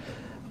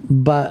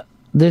 But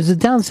there's a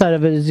downside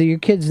of it is that your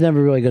kid's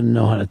never really going to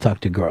know how to talk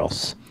to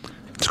girls.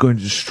 It's going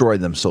to destroy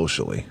them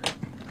socially.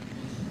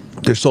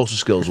 Their social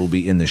skills will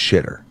be in the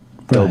shitter.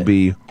 They'll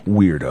be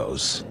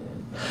weirdos.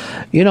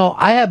 You know,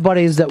 I have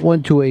buddies that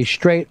went to a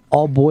straight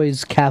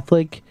all-boys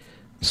Catholic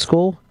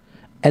school,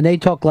 and they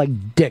talk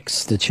like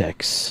dicks to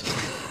chicks.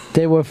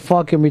 They were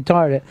fucking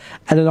retarded.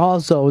 And then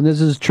also, and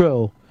this is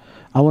true,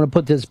 I want to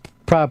put this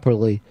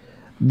properly,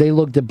 they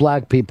looked at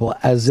black people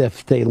as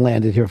if they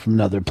landed here from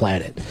another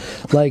planet.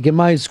 Like in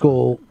my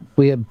school,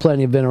 we had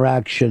plenty of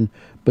interaction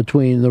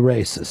between the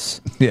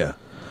races. Yeah.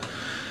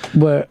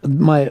 Where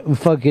my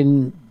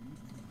fucking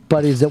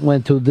buddies that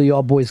went to the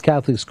all-boys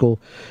Catholic school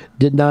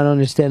did not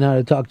understand how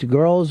to talk to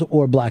girls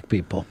or black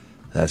people.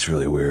 That's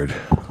really weird.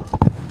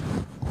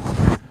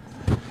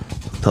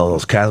 All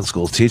those Catholic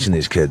schools teaching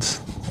these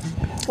kids.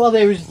 Well,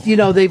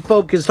 they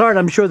focused hard.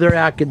 I'm sure their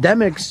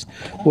academics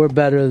were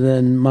better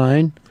than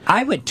mine.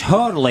 I would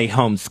totally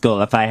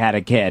homeschool if I had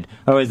a kid,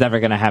 or was ever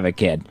going to have a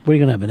kid. What, are you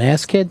going to have an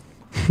ass kid?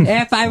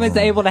 If I was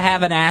able to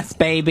have an ass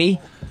baby,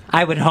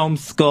 I would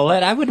homeschool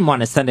it. I wouldn't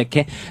want to send a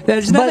kid.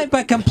 There's nothing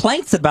but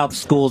complaints about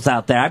schools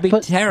out there. I'd be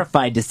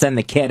terrified to send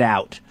the kid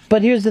out.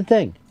 But here's the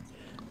thing.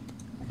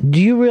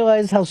 Do you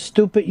realize how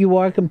stupid you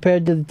are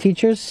compared to the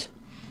teachers?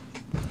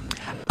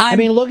 I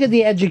mean, look at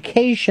the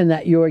education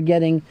that you are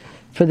getting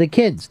for the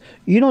kids.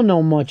 You don't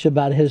know much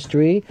about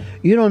history.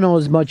 You don't know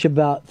as much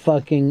about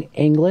fucking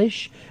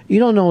English. You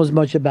don't know as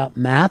much about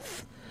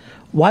math.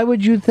 Why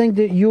would you think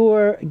that you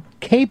are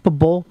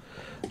capable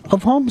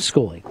of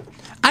homeschooling?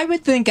 I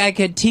would think I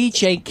could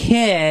teach a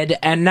kid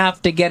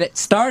enough to get it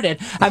started.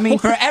 I mean,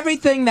 for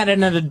everything that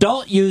an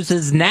adult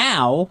uses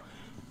now,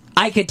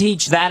 I could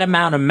teach that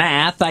amount of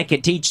math. I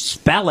could teach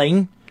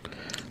spelling.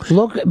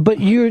 Look, but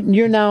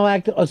you're now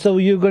acting. So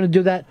you're going to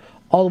do that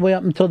all the way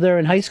up until they're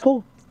in high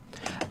school?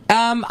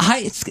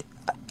 I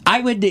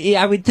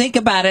would think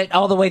about it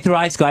all the way through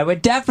high school. I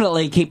would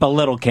definitely keep a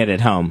little kid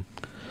at home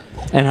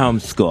and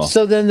homeschool.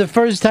 So then the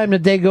first time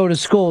that they go to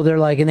school, they're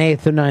like in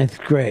 8th or 9th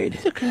grade.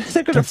 They're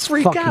going to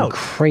freak fucking out.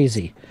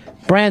 Crazy.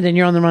 Brandon,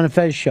 you're on the Ron and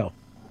Fez show.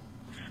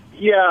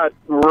 Yeah,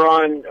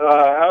 Ron,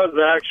 I was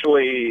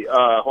actually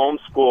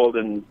homeschooled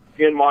in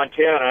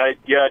Montana.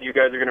 Yeah, you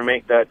guys are going to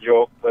make that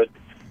joke, but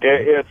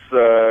it's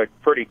a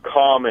pretty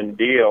common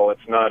deal.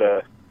 It's not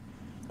a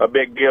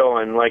big deal,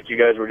 and like you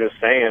guys were just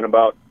saying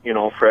about,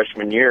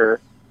 freshman year,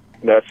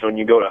 that's when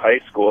you go to high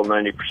school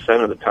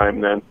 90% of the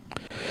time then.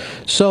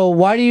 So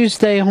why do you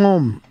stay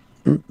home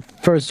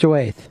 1st through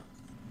 8th?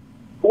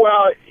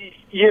 Well,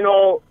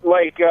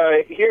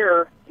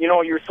 here,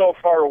 you're so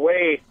far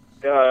away,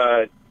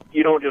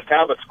 you don't just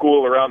have a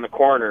school around the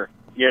corner,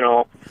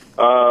 a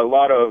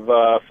lot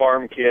of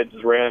farm kids,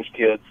 ranch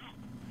kids,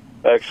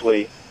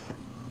 actually.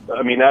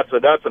 I mean, that's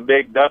a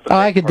big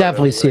I could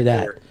definitely see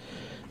that.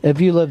 If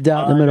you lived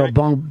out in the middle of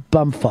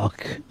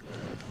bumfuck.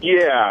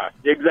 Yeah,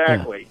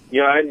 exactly.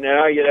 Yeah. I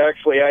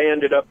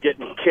ended up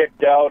getting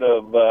kicked out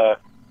of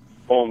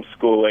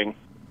homeschooling.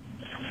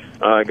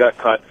 I got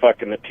caught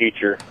fucking the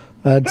teacher.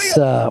 That's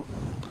one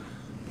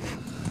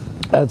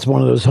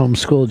of those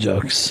homeschool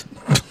jokes.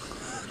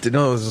 Didn't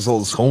know it was this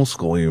old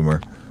homeschool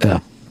humor. Yeah.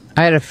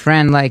 I had a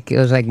friend, like, it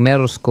was like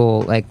middle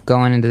school, like,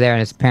 going into there, and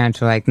his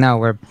parents were like, no,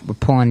 we're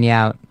pulling you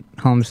out,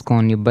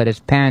 homeschooling you. But his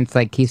parents,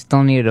 like, he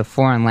still needed a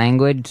foreign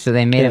language, so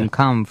they made him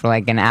come for,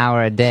 like, an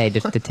hour a day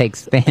just to take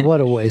Spanish.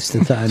 What a waste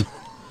of time.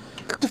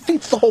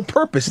 Defeats the whole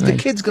purpose. The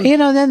kid's gonna... You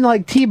know, then,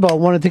 like, Tebow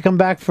wanted to come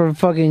back for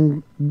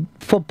fucking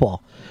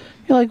football.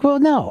 You're like, well,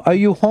 no. Are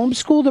you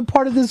homeschooled or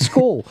part of this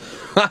school?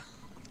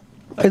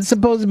 It's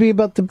supposed to be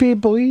about the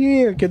people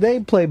here. Can they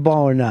play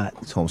ball or not?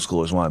 These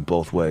homeschoolers want it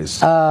both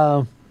ways.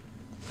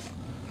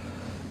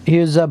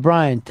 Here's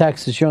Brian,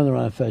 Texas. You're on the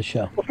Ron and Fez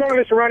show. What's going on,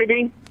 Mr. Ronnie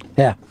B?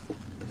 Yeah.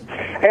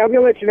 Hey, I'm going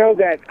to let you know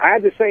that I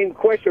had the same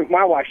question with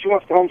my wife. She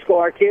wants to homeschool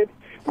our kids,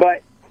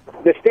 but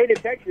the state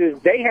of Texas,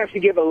 they have to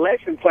give a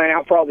lesson plan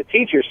out for all the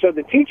teachers. So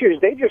the teachers,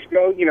 they just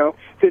go, you know,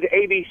 to the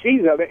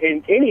ABCs of it,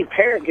 and any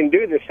parent can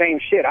do the same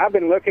shit. I've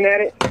been looking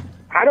at it.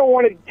 I don't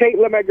want to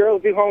let my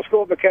girls do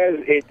homeschool because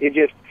it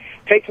just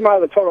takes them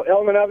out of the total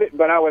element of it,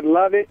 but I would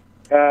love it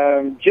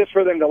just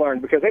for them to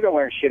learn because they don't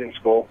learn shit in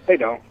school. They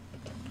don't.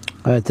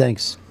 All right,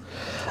 thanks.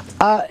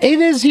 It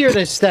is here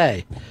to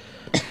stay.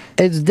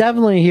 It's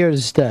definitely here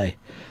to stay.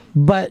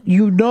 But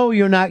you know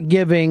you're not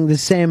giving the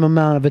same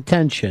amount of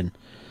attention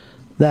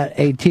that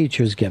a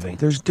teacher's giving.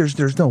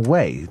 There's no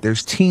way.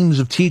 There's teams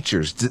of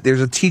teachers.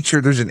 There's a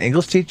teacher, there's an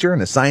English teacher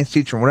and a science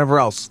teacher and whatever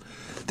else.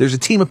 There's a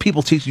team of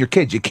people teaching your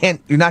kids.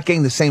 You're not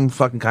getting the same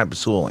fucking kind of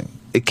schooling.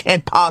 It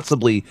can't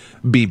possibly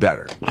be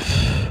better.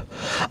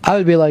 I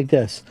would be like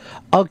this.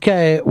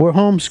 Okay, we're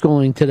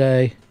homeschooling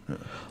today.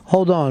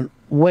 Hold on.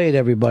 Wait,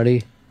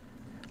 everybody.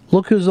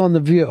 Look who's on The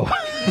View.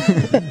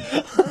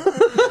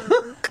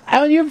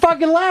 And you're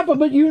fucking laughing,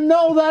 but you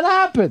know that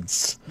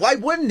happens. Why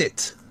wouldn't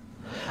it?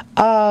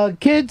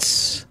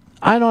 Kids,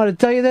 I know how to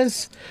tell you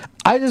this.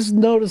 I just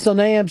noticed on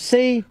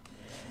AMC,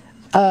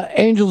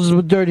 Angels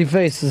with Dirty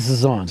Faces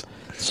is on.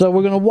 So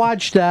we're going to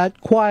watch that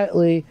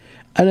quietly,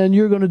 and then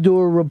you're going to do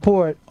a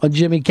report on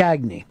Jimmy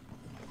Cagney.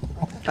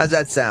 How's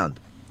that sound?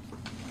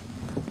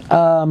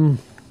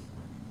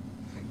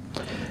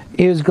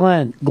 Here's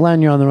Glenn.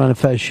 Glenn, you're on the Ron and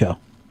Fez show.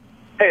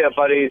 Hey,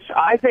 buddies.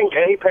 I think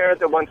any parent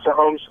that wants to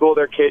homeschool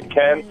their kid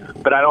can,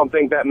 but I don't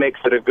think that makes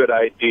it a good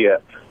idea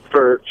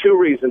for two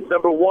reasons.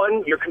 Number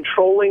one, you're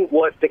controlling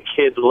what the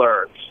kid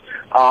learns.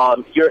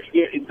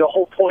 The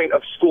whole point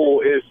of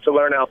school is to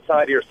learn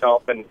outside of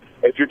yourself, and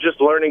if you're just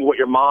learning what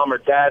your mom or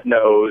dad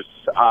knows,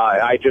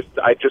 I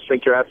just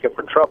think you're asking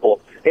for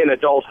trouble in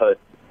adulthood.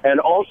 And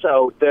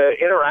also, the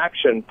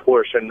interaction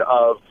portion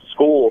of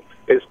school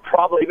is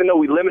probably, even though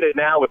we limit it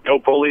now with no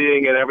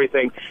bullying and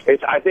everything,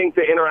 I think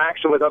the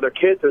interaction with other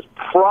kids is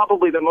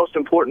probably the most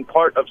important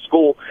part of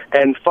school,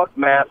 and fuck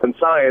math and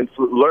science,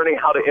 learning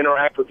how to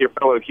interact with your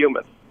fellow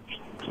human.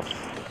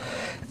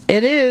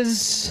 It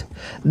is.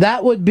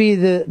 That would be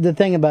the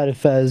thing about it,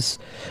 Fez.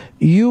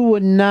 You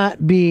would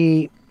not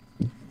be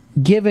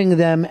giving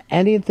them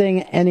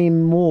anything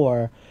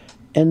anymore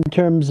in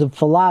terms of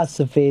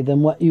philosophy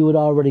than what you would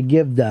already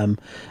give them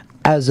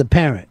as a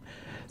parent.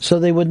 So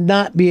they would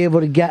not be able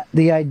to get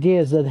the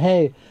ideas that,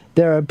 hey,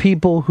 there are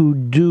people who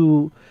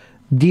do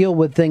deal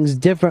with things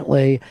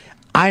differently.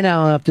 I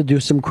now have to do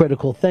some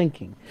critical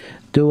thinking.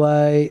 Do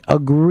I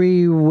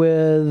agree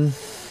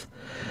with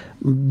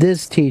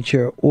this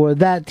teacher or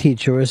that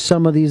teacher or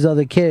some of these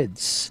other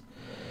kids?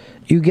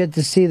 You get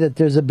to see that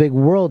there's a big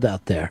world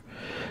out there.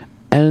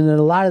 And in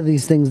a lot of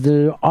these things,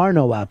 there are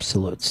no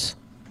absolutes.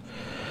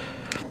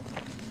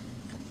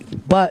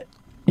 But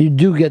you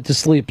do get to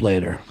sleep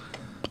later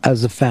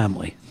as a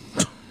family.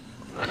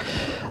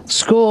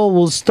 School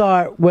will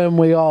start when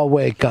we all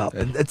wake up.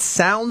 It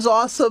sounds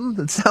awesome.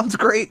 It sounds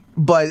great,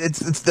 but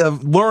it's the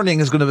learning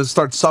is going to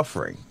start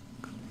suffering.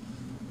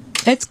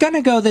 It's going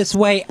to go this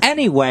way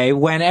anyway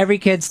when every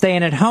kid's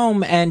staying at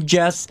home and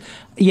just,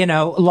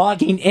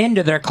 logging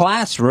into their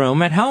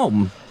classroom at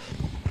home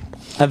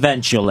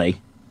eventually.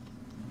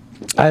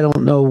 I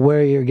don't know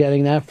where you're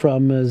getting that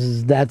from.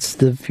 That's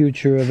the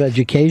future of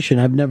education.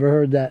 I've never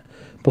heard that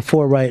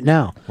before right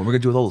now. What are we going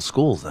to do with all the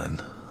schools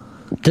then?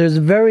 There's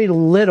very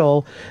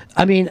little.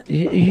 I mean,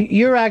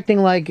 you're acting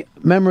like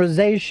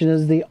memorization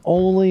is the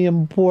only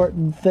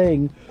important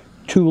thing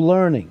to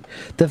learning.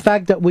 The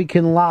fact that we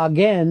can log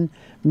in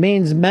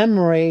means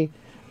memory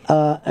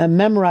and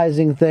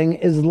memorizing thing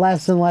is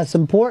less and less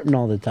important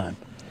all the time.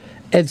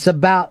 It's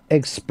about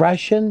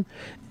expression.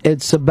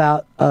 It's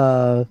about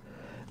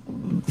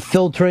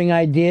filtering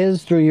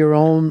ideas through your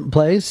own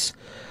place.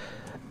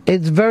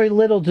 It's very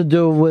little to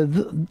do with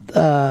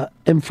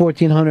in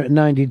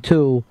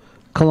 1492,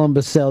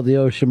 Columbus sailed the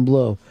ocean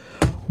blue.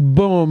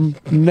 Boom,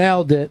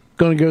 nailed it.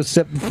 Gonna go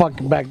sit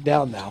fucking back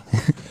down now.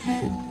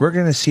 We're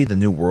gonna see the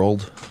new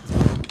world.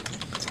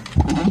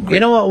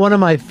 You know what one of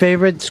my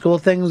favorite school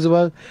things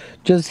was?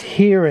 Just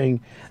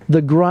hearing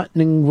the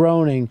grunting and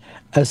groaning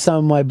as some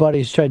of my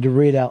buddies tried to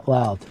read out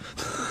loud.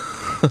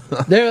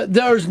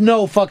 There's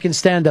no fucking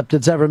stand-up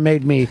that's ever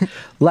made me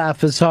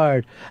laugh as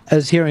hard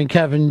as hearing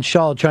Kevin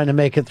Shaw trying to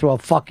make it through a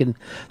fucking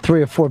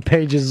 3 or 4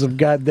 pages of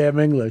goddamn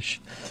English.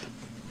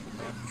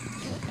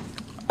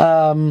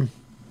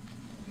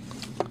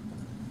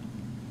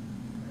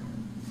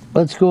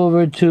 Let's go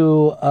over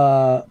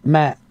to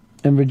Matt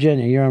in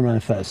Virginia. You're on Run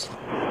Fest.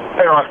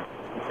 Hey, Ron.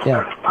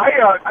 Yeah.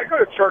 I go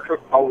to church with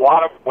a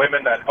lot of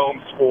women that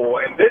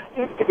homeschool, and this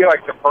seems to be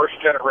like the first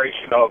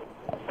generation of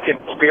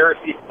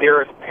conspiracy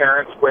theorist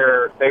parents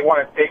where they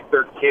want to take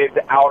their kids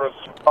out of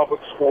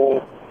public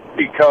school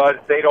because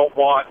they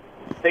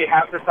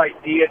have this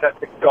idea that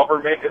the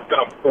government is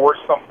going to force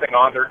something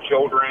on their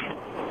children,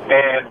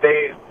 and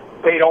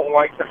they don't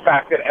like the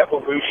fact that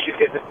evolution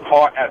isn't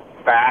taught as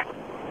fact.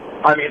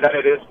 I mean, that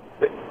it is.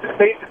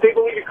 They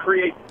believe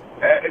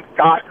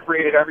God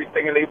created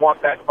everything, and they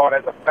want that taught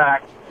as a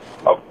fact.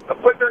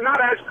 But they're not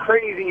as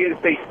crazy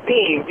as they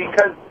seem,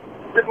 because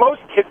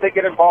most kids, they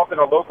get involved in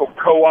a local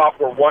co-op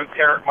where one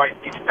parent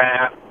might teach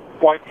math,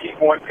 one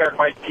parent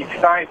might teach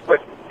science.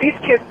 But these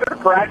kids, they're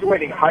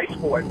graduating high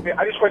school.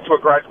 I just went to a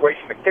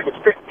graduation. The kid was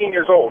 15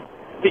 years old.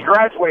 He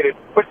graduated,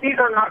 but these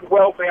are not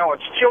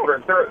well-balanced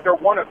children. They're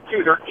one of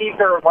two. They're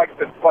either like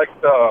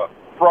the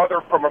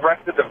brother from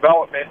Arrested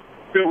Development,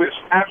 who is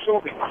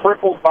absolutely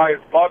crippled by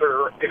his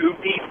mother, who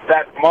needs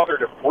that mother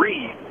to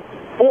breathe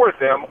for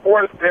them,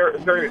 or they're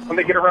when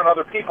they get around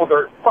other people,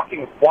 they're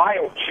fucking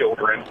wild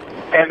children,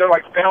 and they're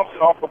like bouncing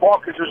off the wall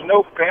because there's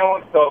no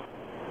balance of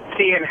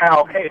seeing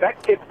how, hey,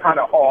 that kid's kind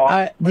of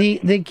off.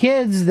 The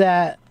kids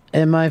that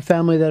in my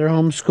family that are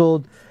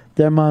homeschooled,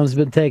 their mom's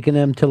been taking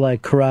them to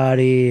like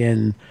karate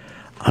and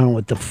I don't know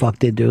what the fuck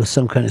they do,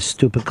 some kind of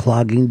stupid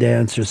clogging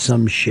dance or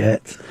some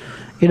shit.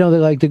 You know, they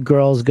like the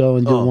girls go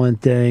and do one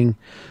thing,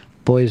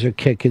 boys are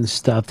kicking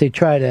stuff. They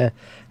try to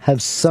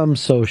have some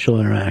social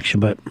interaction,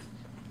 but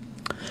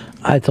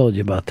I told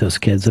you about those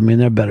kids. I mean,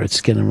 they're better at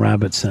skinning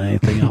rabbits than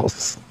anything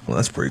else. Well,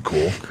 that's pretty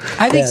cool.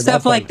 I think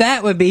stuff like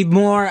that would be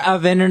more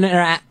of an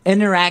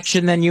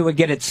interaction than you would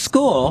get at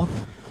school.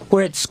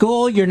 Where at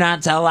school, you're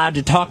not allowed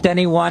to talk to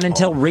anyone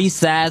until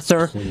recess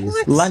or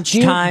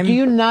lunchtime. Do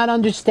you not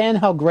understand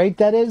how great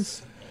that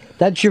is?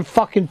 That's your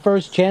fucking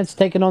first chance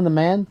taking on the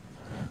man.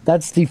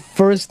 That's the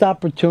first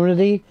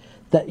opportunity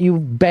that you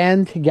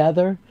band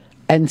together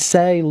and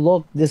say,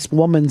 look, this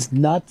woman's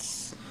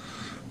nuts.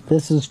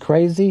 This is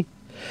crazy.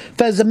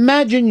 Fez,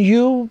 imagine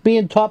you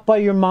being taught by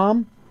your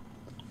mom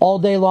all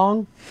day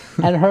long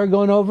and her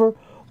going over.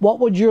 What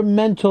would your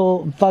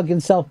mental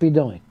fucking self be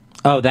doing?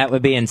 Oh, that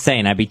would be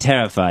insane. I'd be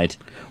terrified.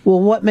 Well,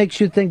 what makes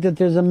you think that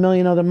there's a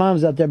million other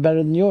moms out there better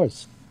than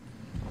yours?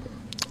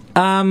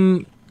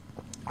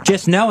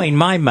 Just knowing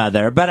my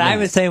mother. But I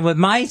was saying with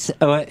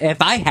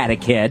if I had a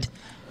kid.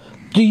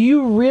 Do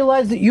you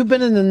realize that you've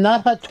been in the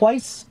nut hut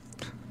twice?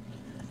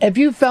 If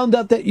you found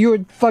out that your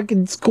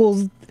fucking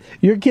school's,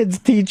 your kid's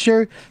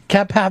teacher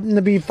kept happening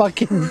to be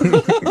fucking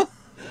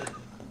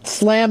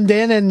slammed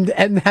in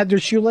and had their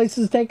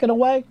shoelaces taken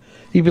away,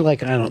 you'd be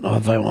like, I don't know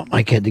if I want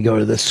my kid to go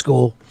to this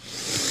school.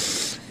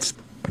 It's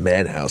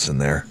madhouse in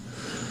there.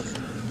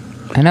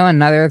 I know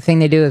another thing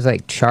they do is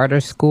like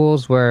charter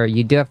schools where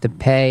you do have to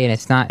pay, and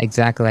it's not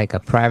exactly like a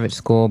private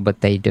school,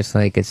 but they just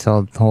like it's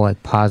all the whole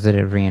like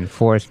positive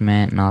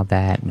reinforcement and all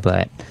that.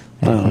 But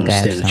I don't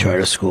understand a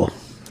charter school.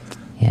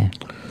 Yeah,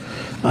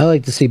 I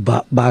like to see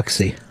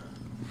Boxy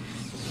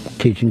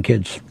teaching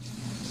kids.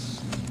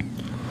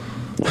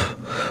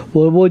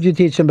 Well, what would you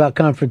teach them about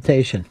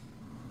confrontation?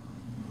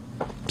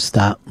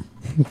 Stop.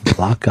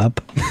 Lock up.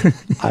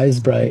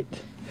 Eyes bright.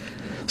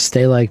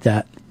 Stay like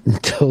that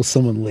until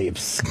someone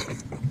leaves.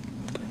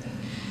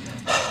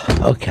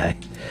 Okay.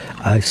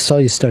 I saw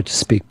you start to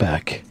speak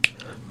back.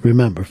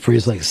 Remember,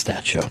 freeze like a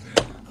statue.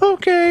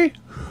 Okay.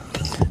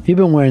 You've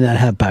been wearing that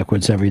hat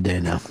backwards every day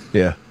now.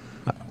 Yeah.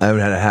 I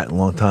haven't had a hat in a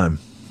long time.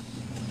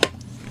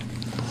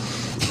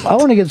 I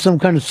want to get some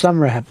kind of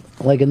summer hat,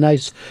 like a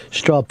nice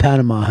straw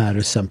Panama hat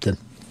or something.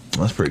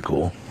 That's pretty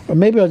cool. Or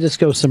maybe I'll just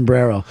go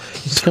sombrero.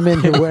 Just come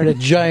in here wearing a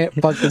giant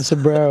fucking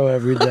sombrero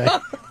every day.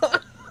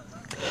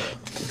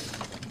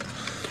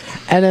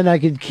 And then I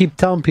could keep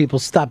telling people,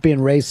 stop being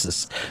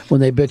racist when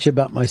they bitch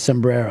about my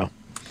sombrero.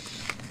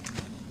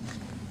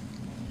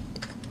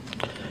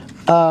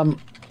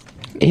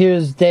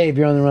 Here's Dave.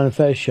 You're on the Run and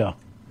Fez show.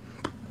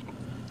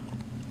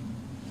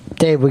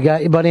 Dave, we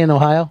got you, buddy, in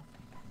Ohio?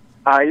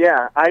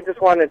 Yeah, I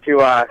just wanted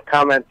to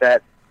comment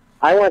that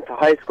I went to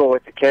high school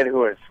with a kid who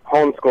was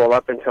homeschooled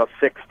up until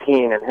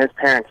 16, and his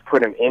parents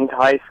put him into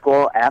high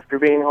school after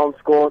being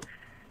homeschooled.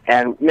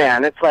 And,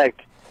 man, it's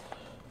like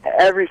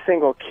every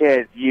single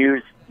kid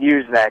used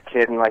that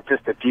kid and, like,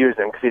 just abused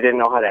him because he didn't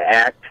know how to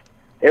act.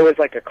 It was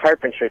like a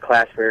carpentry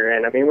class we were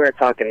in. I mean, we were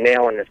talking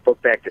nailing his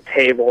book back to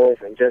tables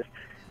and just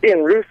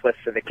being ruthless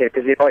to the kid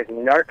because he'd always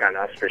narc on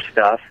us for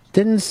stuff.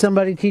 Didn't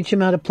somebody teach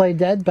him how to play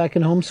dead back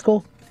in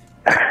homeschool?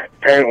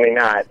 Apparently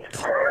not.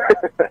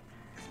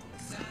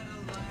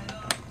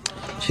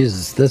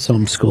 Jesus, this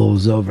homeschool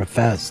was over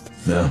fast.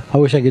 Yeah. I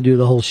wish I could do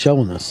the whole show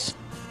on this.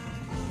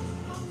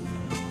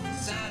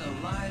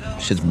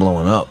 Shit's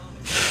blowing up.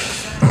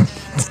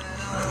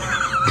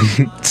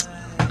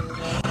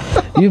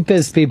 You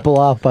piss people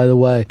off, by the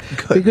way,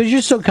 because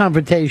you're so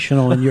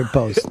confrontational in your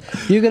posts.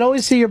 You can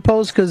always see your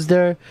posts because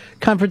they're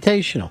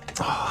confrontational.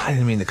 Oh, I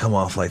didn't mean to come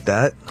off like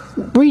that.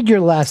 Read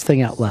your last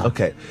thing out loud.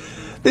 Okay.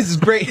 This is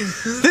great.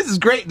 This is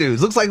great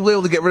news. Looks like we'll be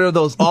able to get rid of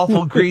those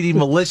awful, greedy,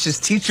 malicious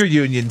teacher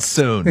unions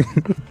soon.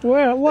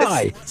 Where?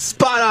 Why? It's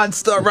spot on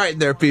stuff right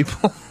there,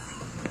 people.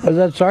 Is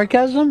that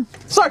sarcasm?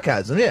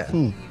 Sarcasm, yeah.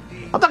 I'm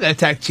not going to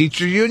attack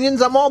teacher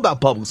unions. I'm all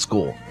about public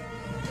school.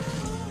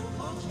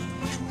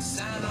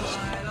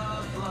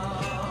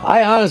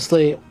 I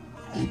honestly,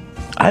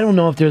 I don't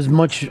know if there's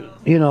much,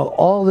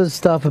 all this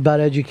stuff about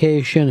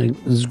education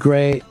is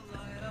great,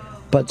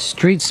 but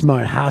street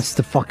smart has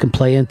to fucking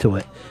play into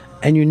it.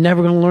 And you're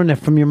never going to learn that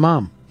from your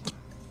mom.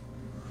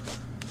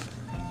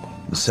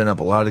 We send up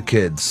a lot of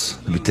kids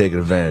to be taken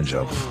advantage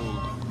of.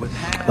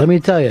 Let me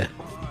tell you,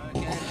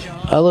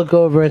 I look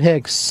over at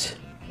Hicks.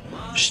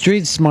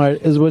 Street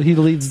smart is what he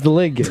leads the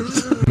league in.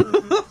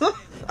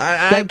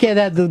 That kid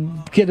had to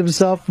get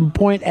himself from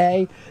point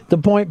A to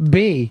point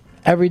B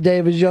every day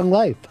of his young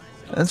life.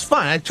 That's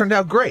fine. It turned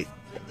out great.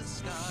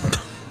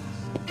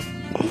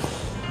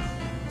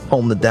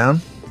 Holding it down.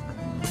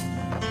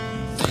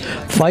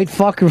 Fight,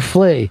 fuck, or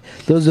flee.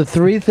 Those are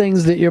 3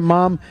 things that your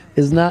mom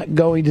is not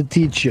going to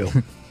teach you.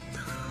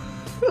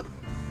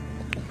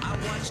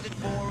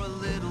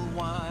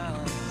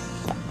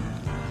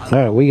 All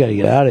right, we got to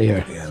get out of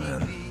here. Yeah,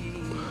 man.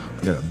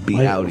 We got to be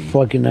outie.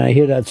 Fucking, I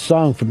hear that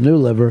song from New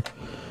Liver.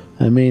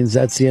 That means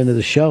that's the end of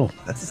the show.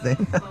 That's his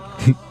name?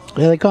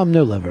 Yeah, they call him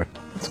New Liver.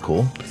 That's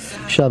cool.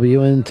 Shelby,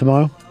 you in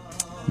tomorrow?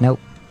 Nope.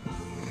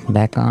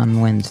 Back on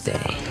Wednesday.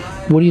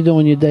 What are you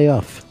doing your day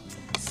off?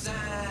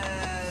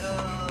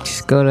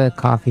 Just go to a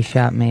coffee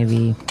shop,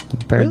 maybe.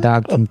 Bird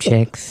dog some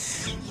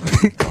chicks.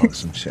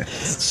 Some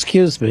chicks.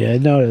 Excuse me, I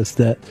noticed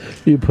that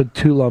you put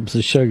 2 lumps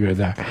of sugar in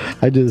there.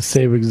 I do the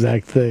same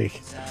exact thing.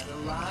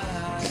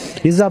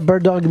 He's out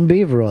bird dogging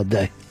beaver all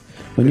day.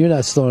 When you're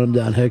not slowing him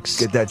down, Hicks.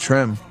 Get that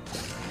trim.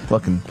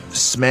 Fucking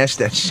smash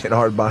that shit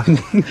hard by.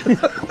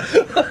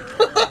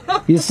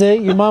 You see,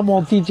 your mom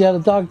won't teach you how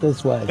to talk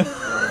this way.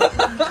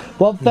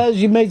 Well,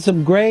 Fez, you made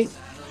some great,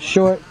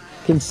 short,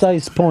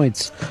 concise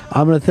points.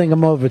 I'm going to think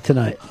them over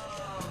tonight.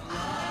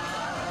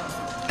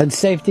 And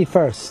safety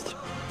first.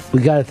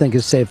 We got to think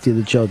of safety of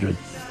the children.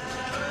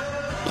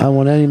 I don't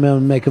want any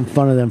man making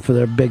fun of them for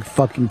their big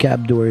fucking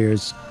cab door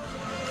ears.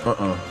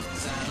 All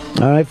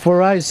right,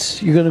 4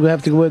 Ice, you're going to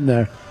have to go in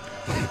there.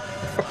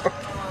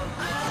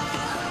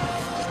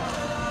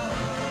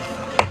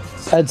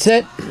 That's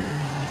it.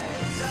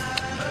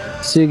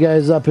 See you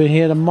guys up in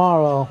here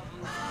tomorrow.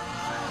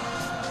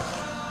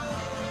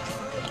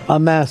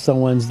 I'm Mass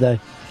on Wednesday.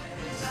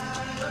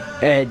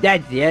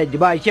 That's the end of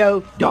my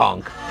show.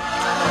 Donk.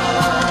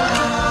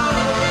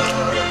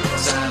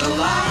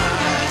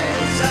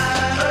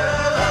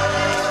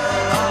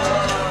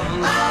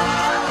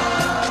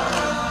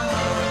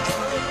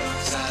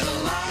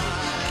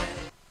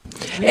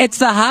 It's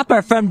the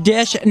Hopper from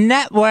Dish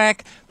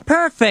Network.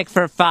 Perfect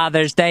for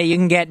Father's Day. You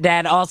can get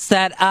Dad all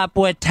set up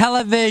with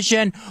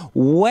television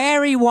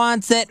where he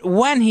wants it,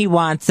 when he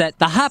wants it.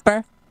 The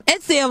Hopper,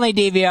 it's the only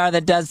DVR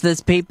that does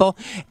this, people.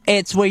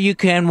 It's where you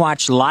can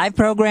watch live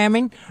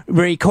programming,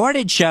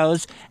 recorded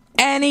shows,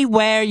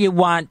 anywhere you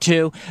want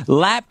to.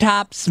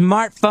 Laptop,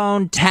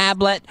 smartphone,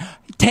 tablet.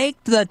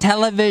 Take the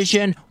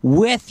television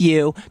with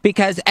you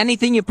because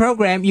anything you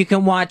program, you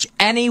can watch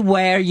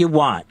anywhere you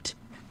want.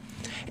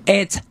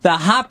 It's the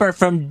Hopper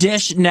from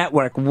Dish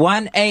Network.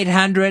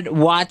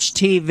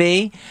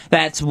 1-800-WATCH-TV.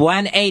 That's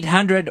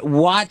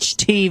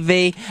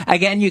 1-800-WATCH-TV.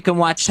 Again, you can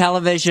watch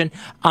television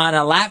on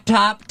a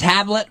laptop,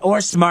 tablet, or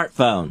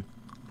smartphone.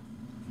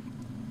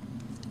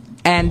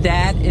 And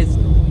Dad is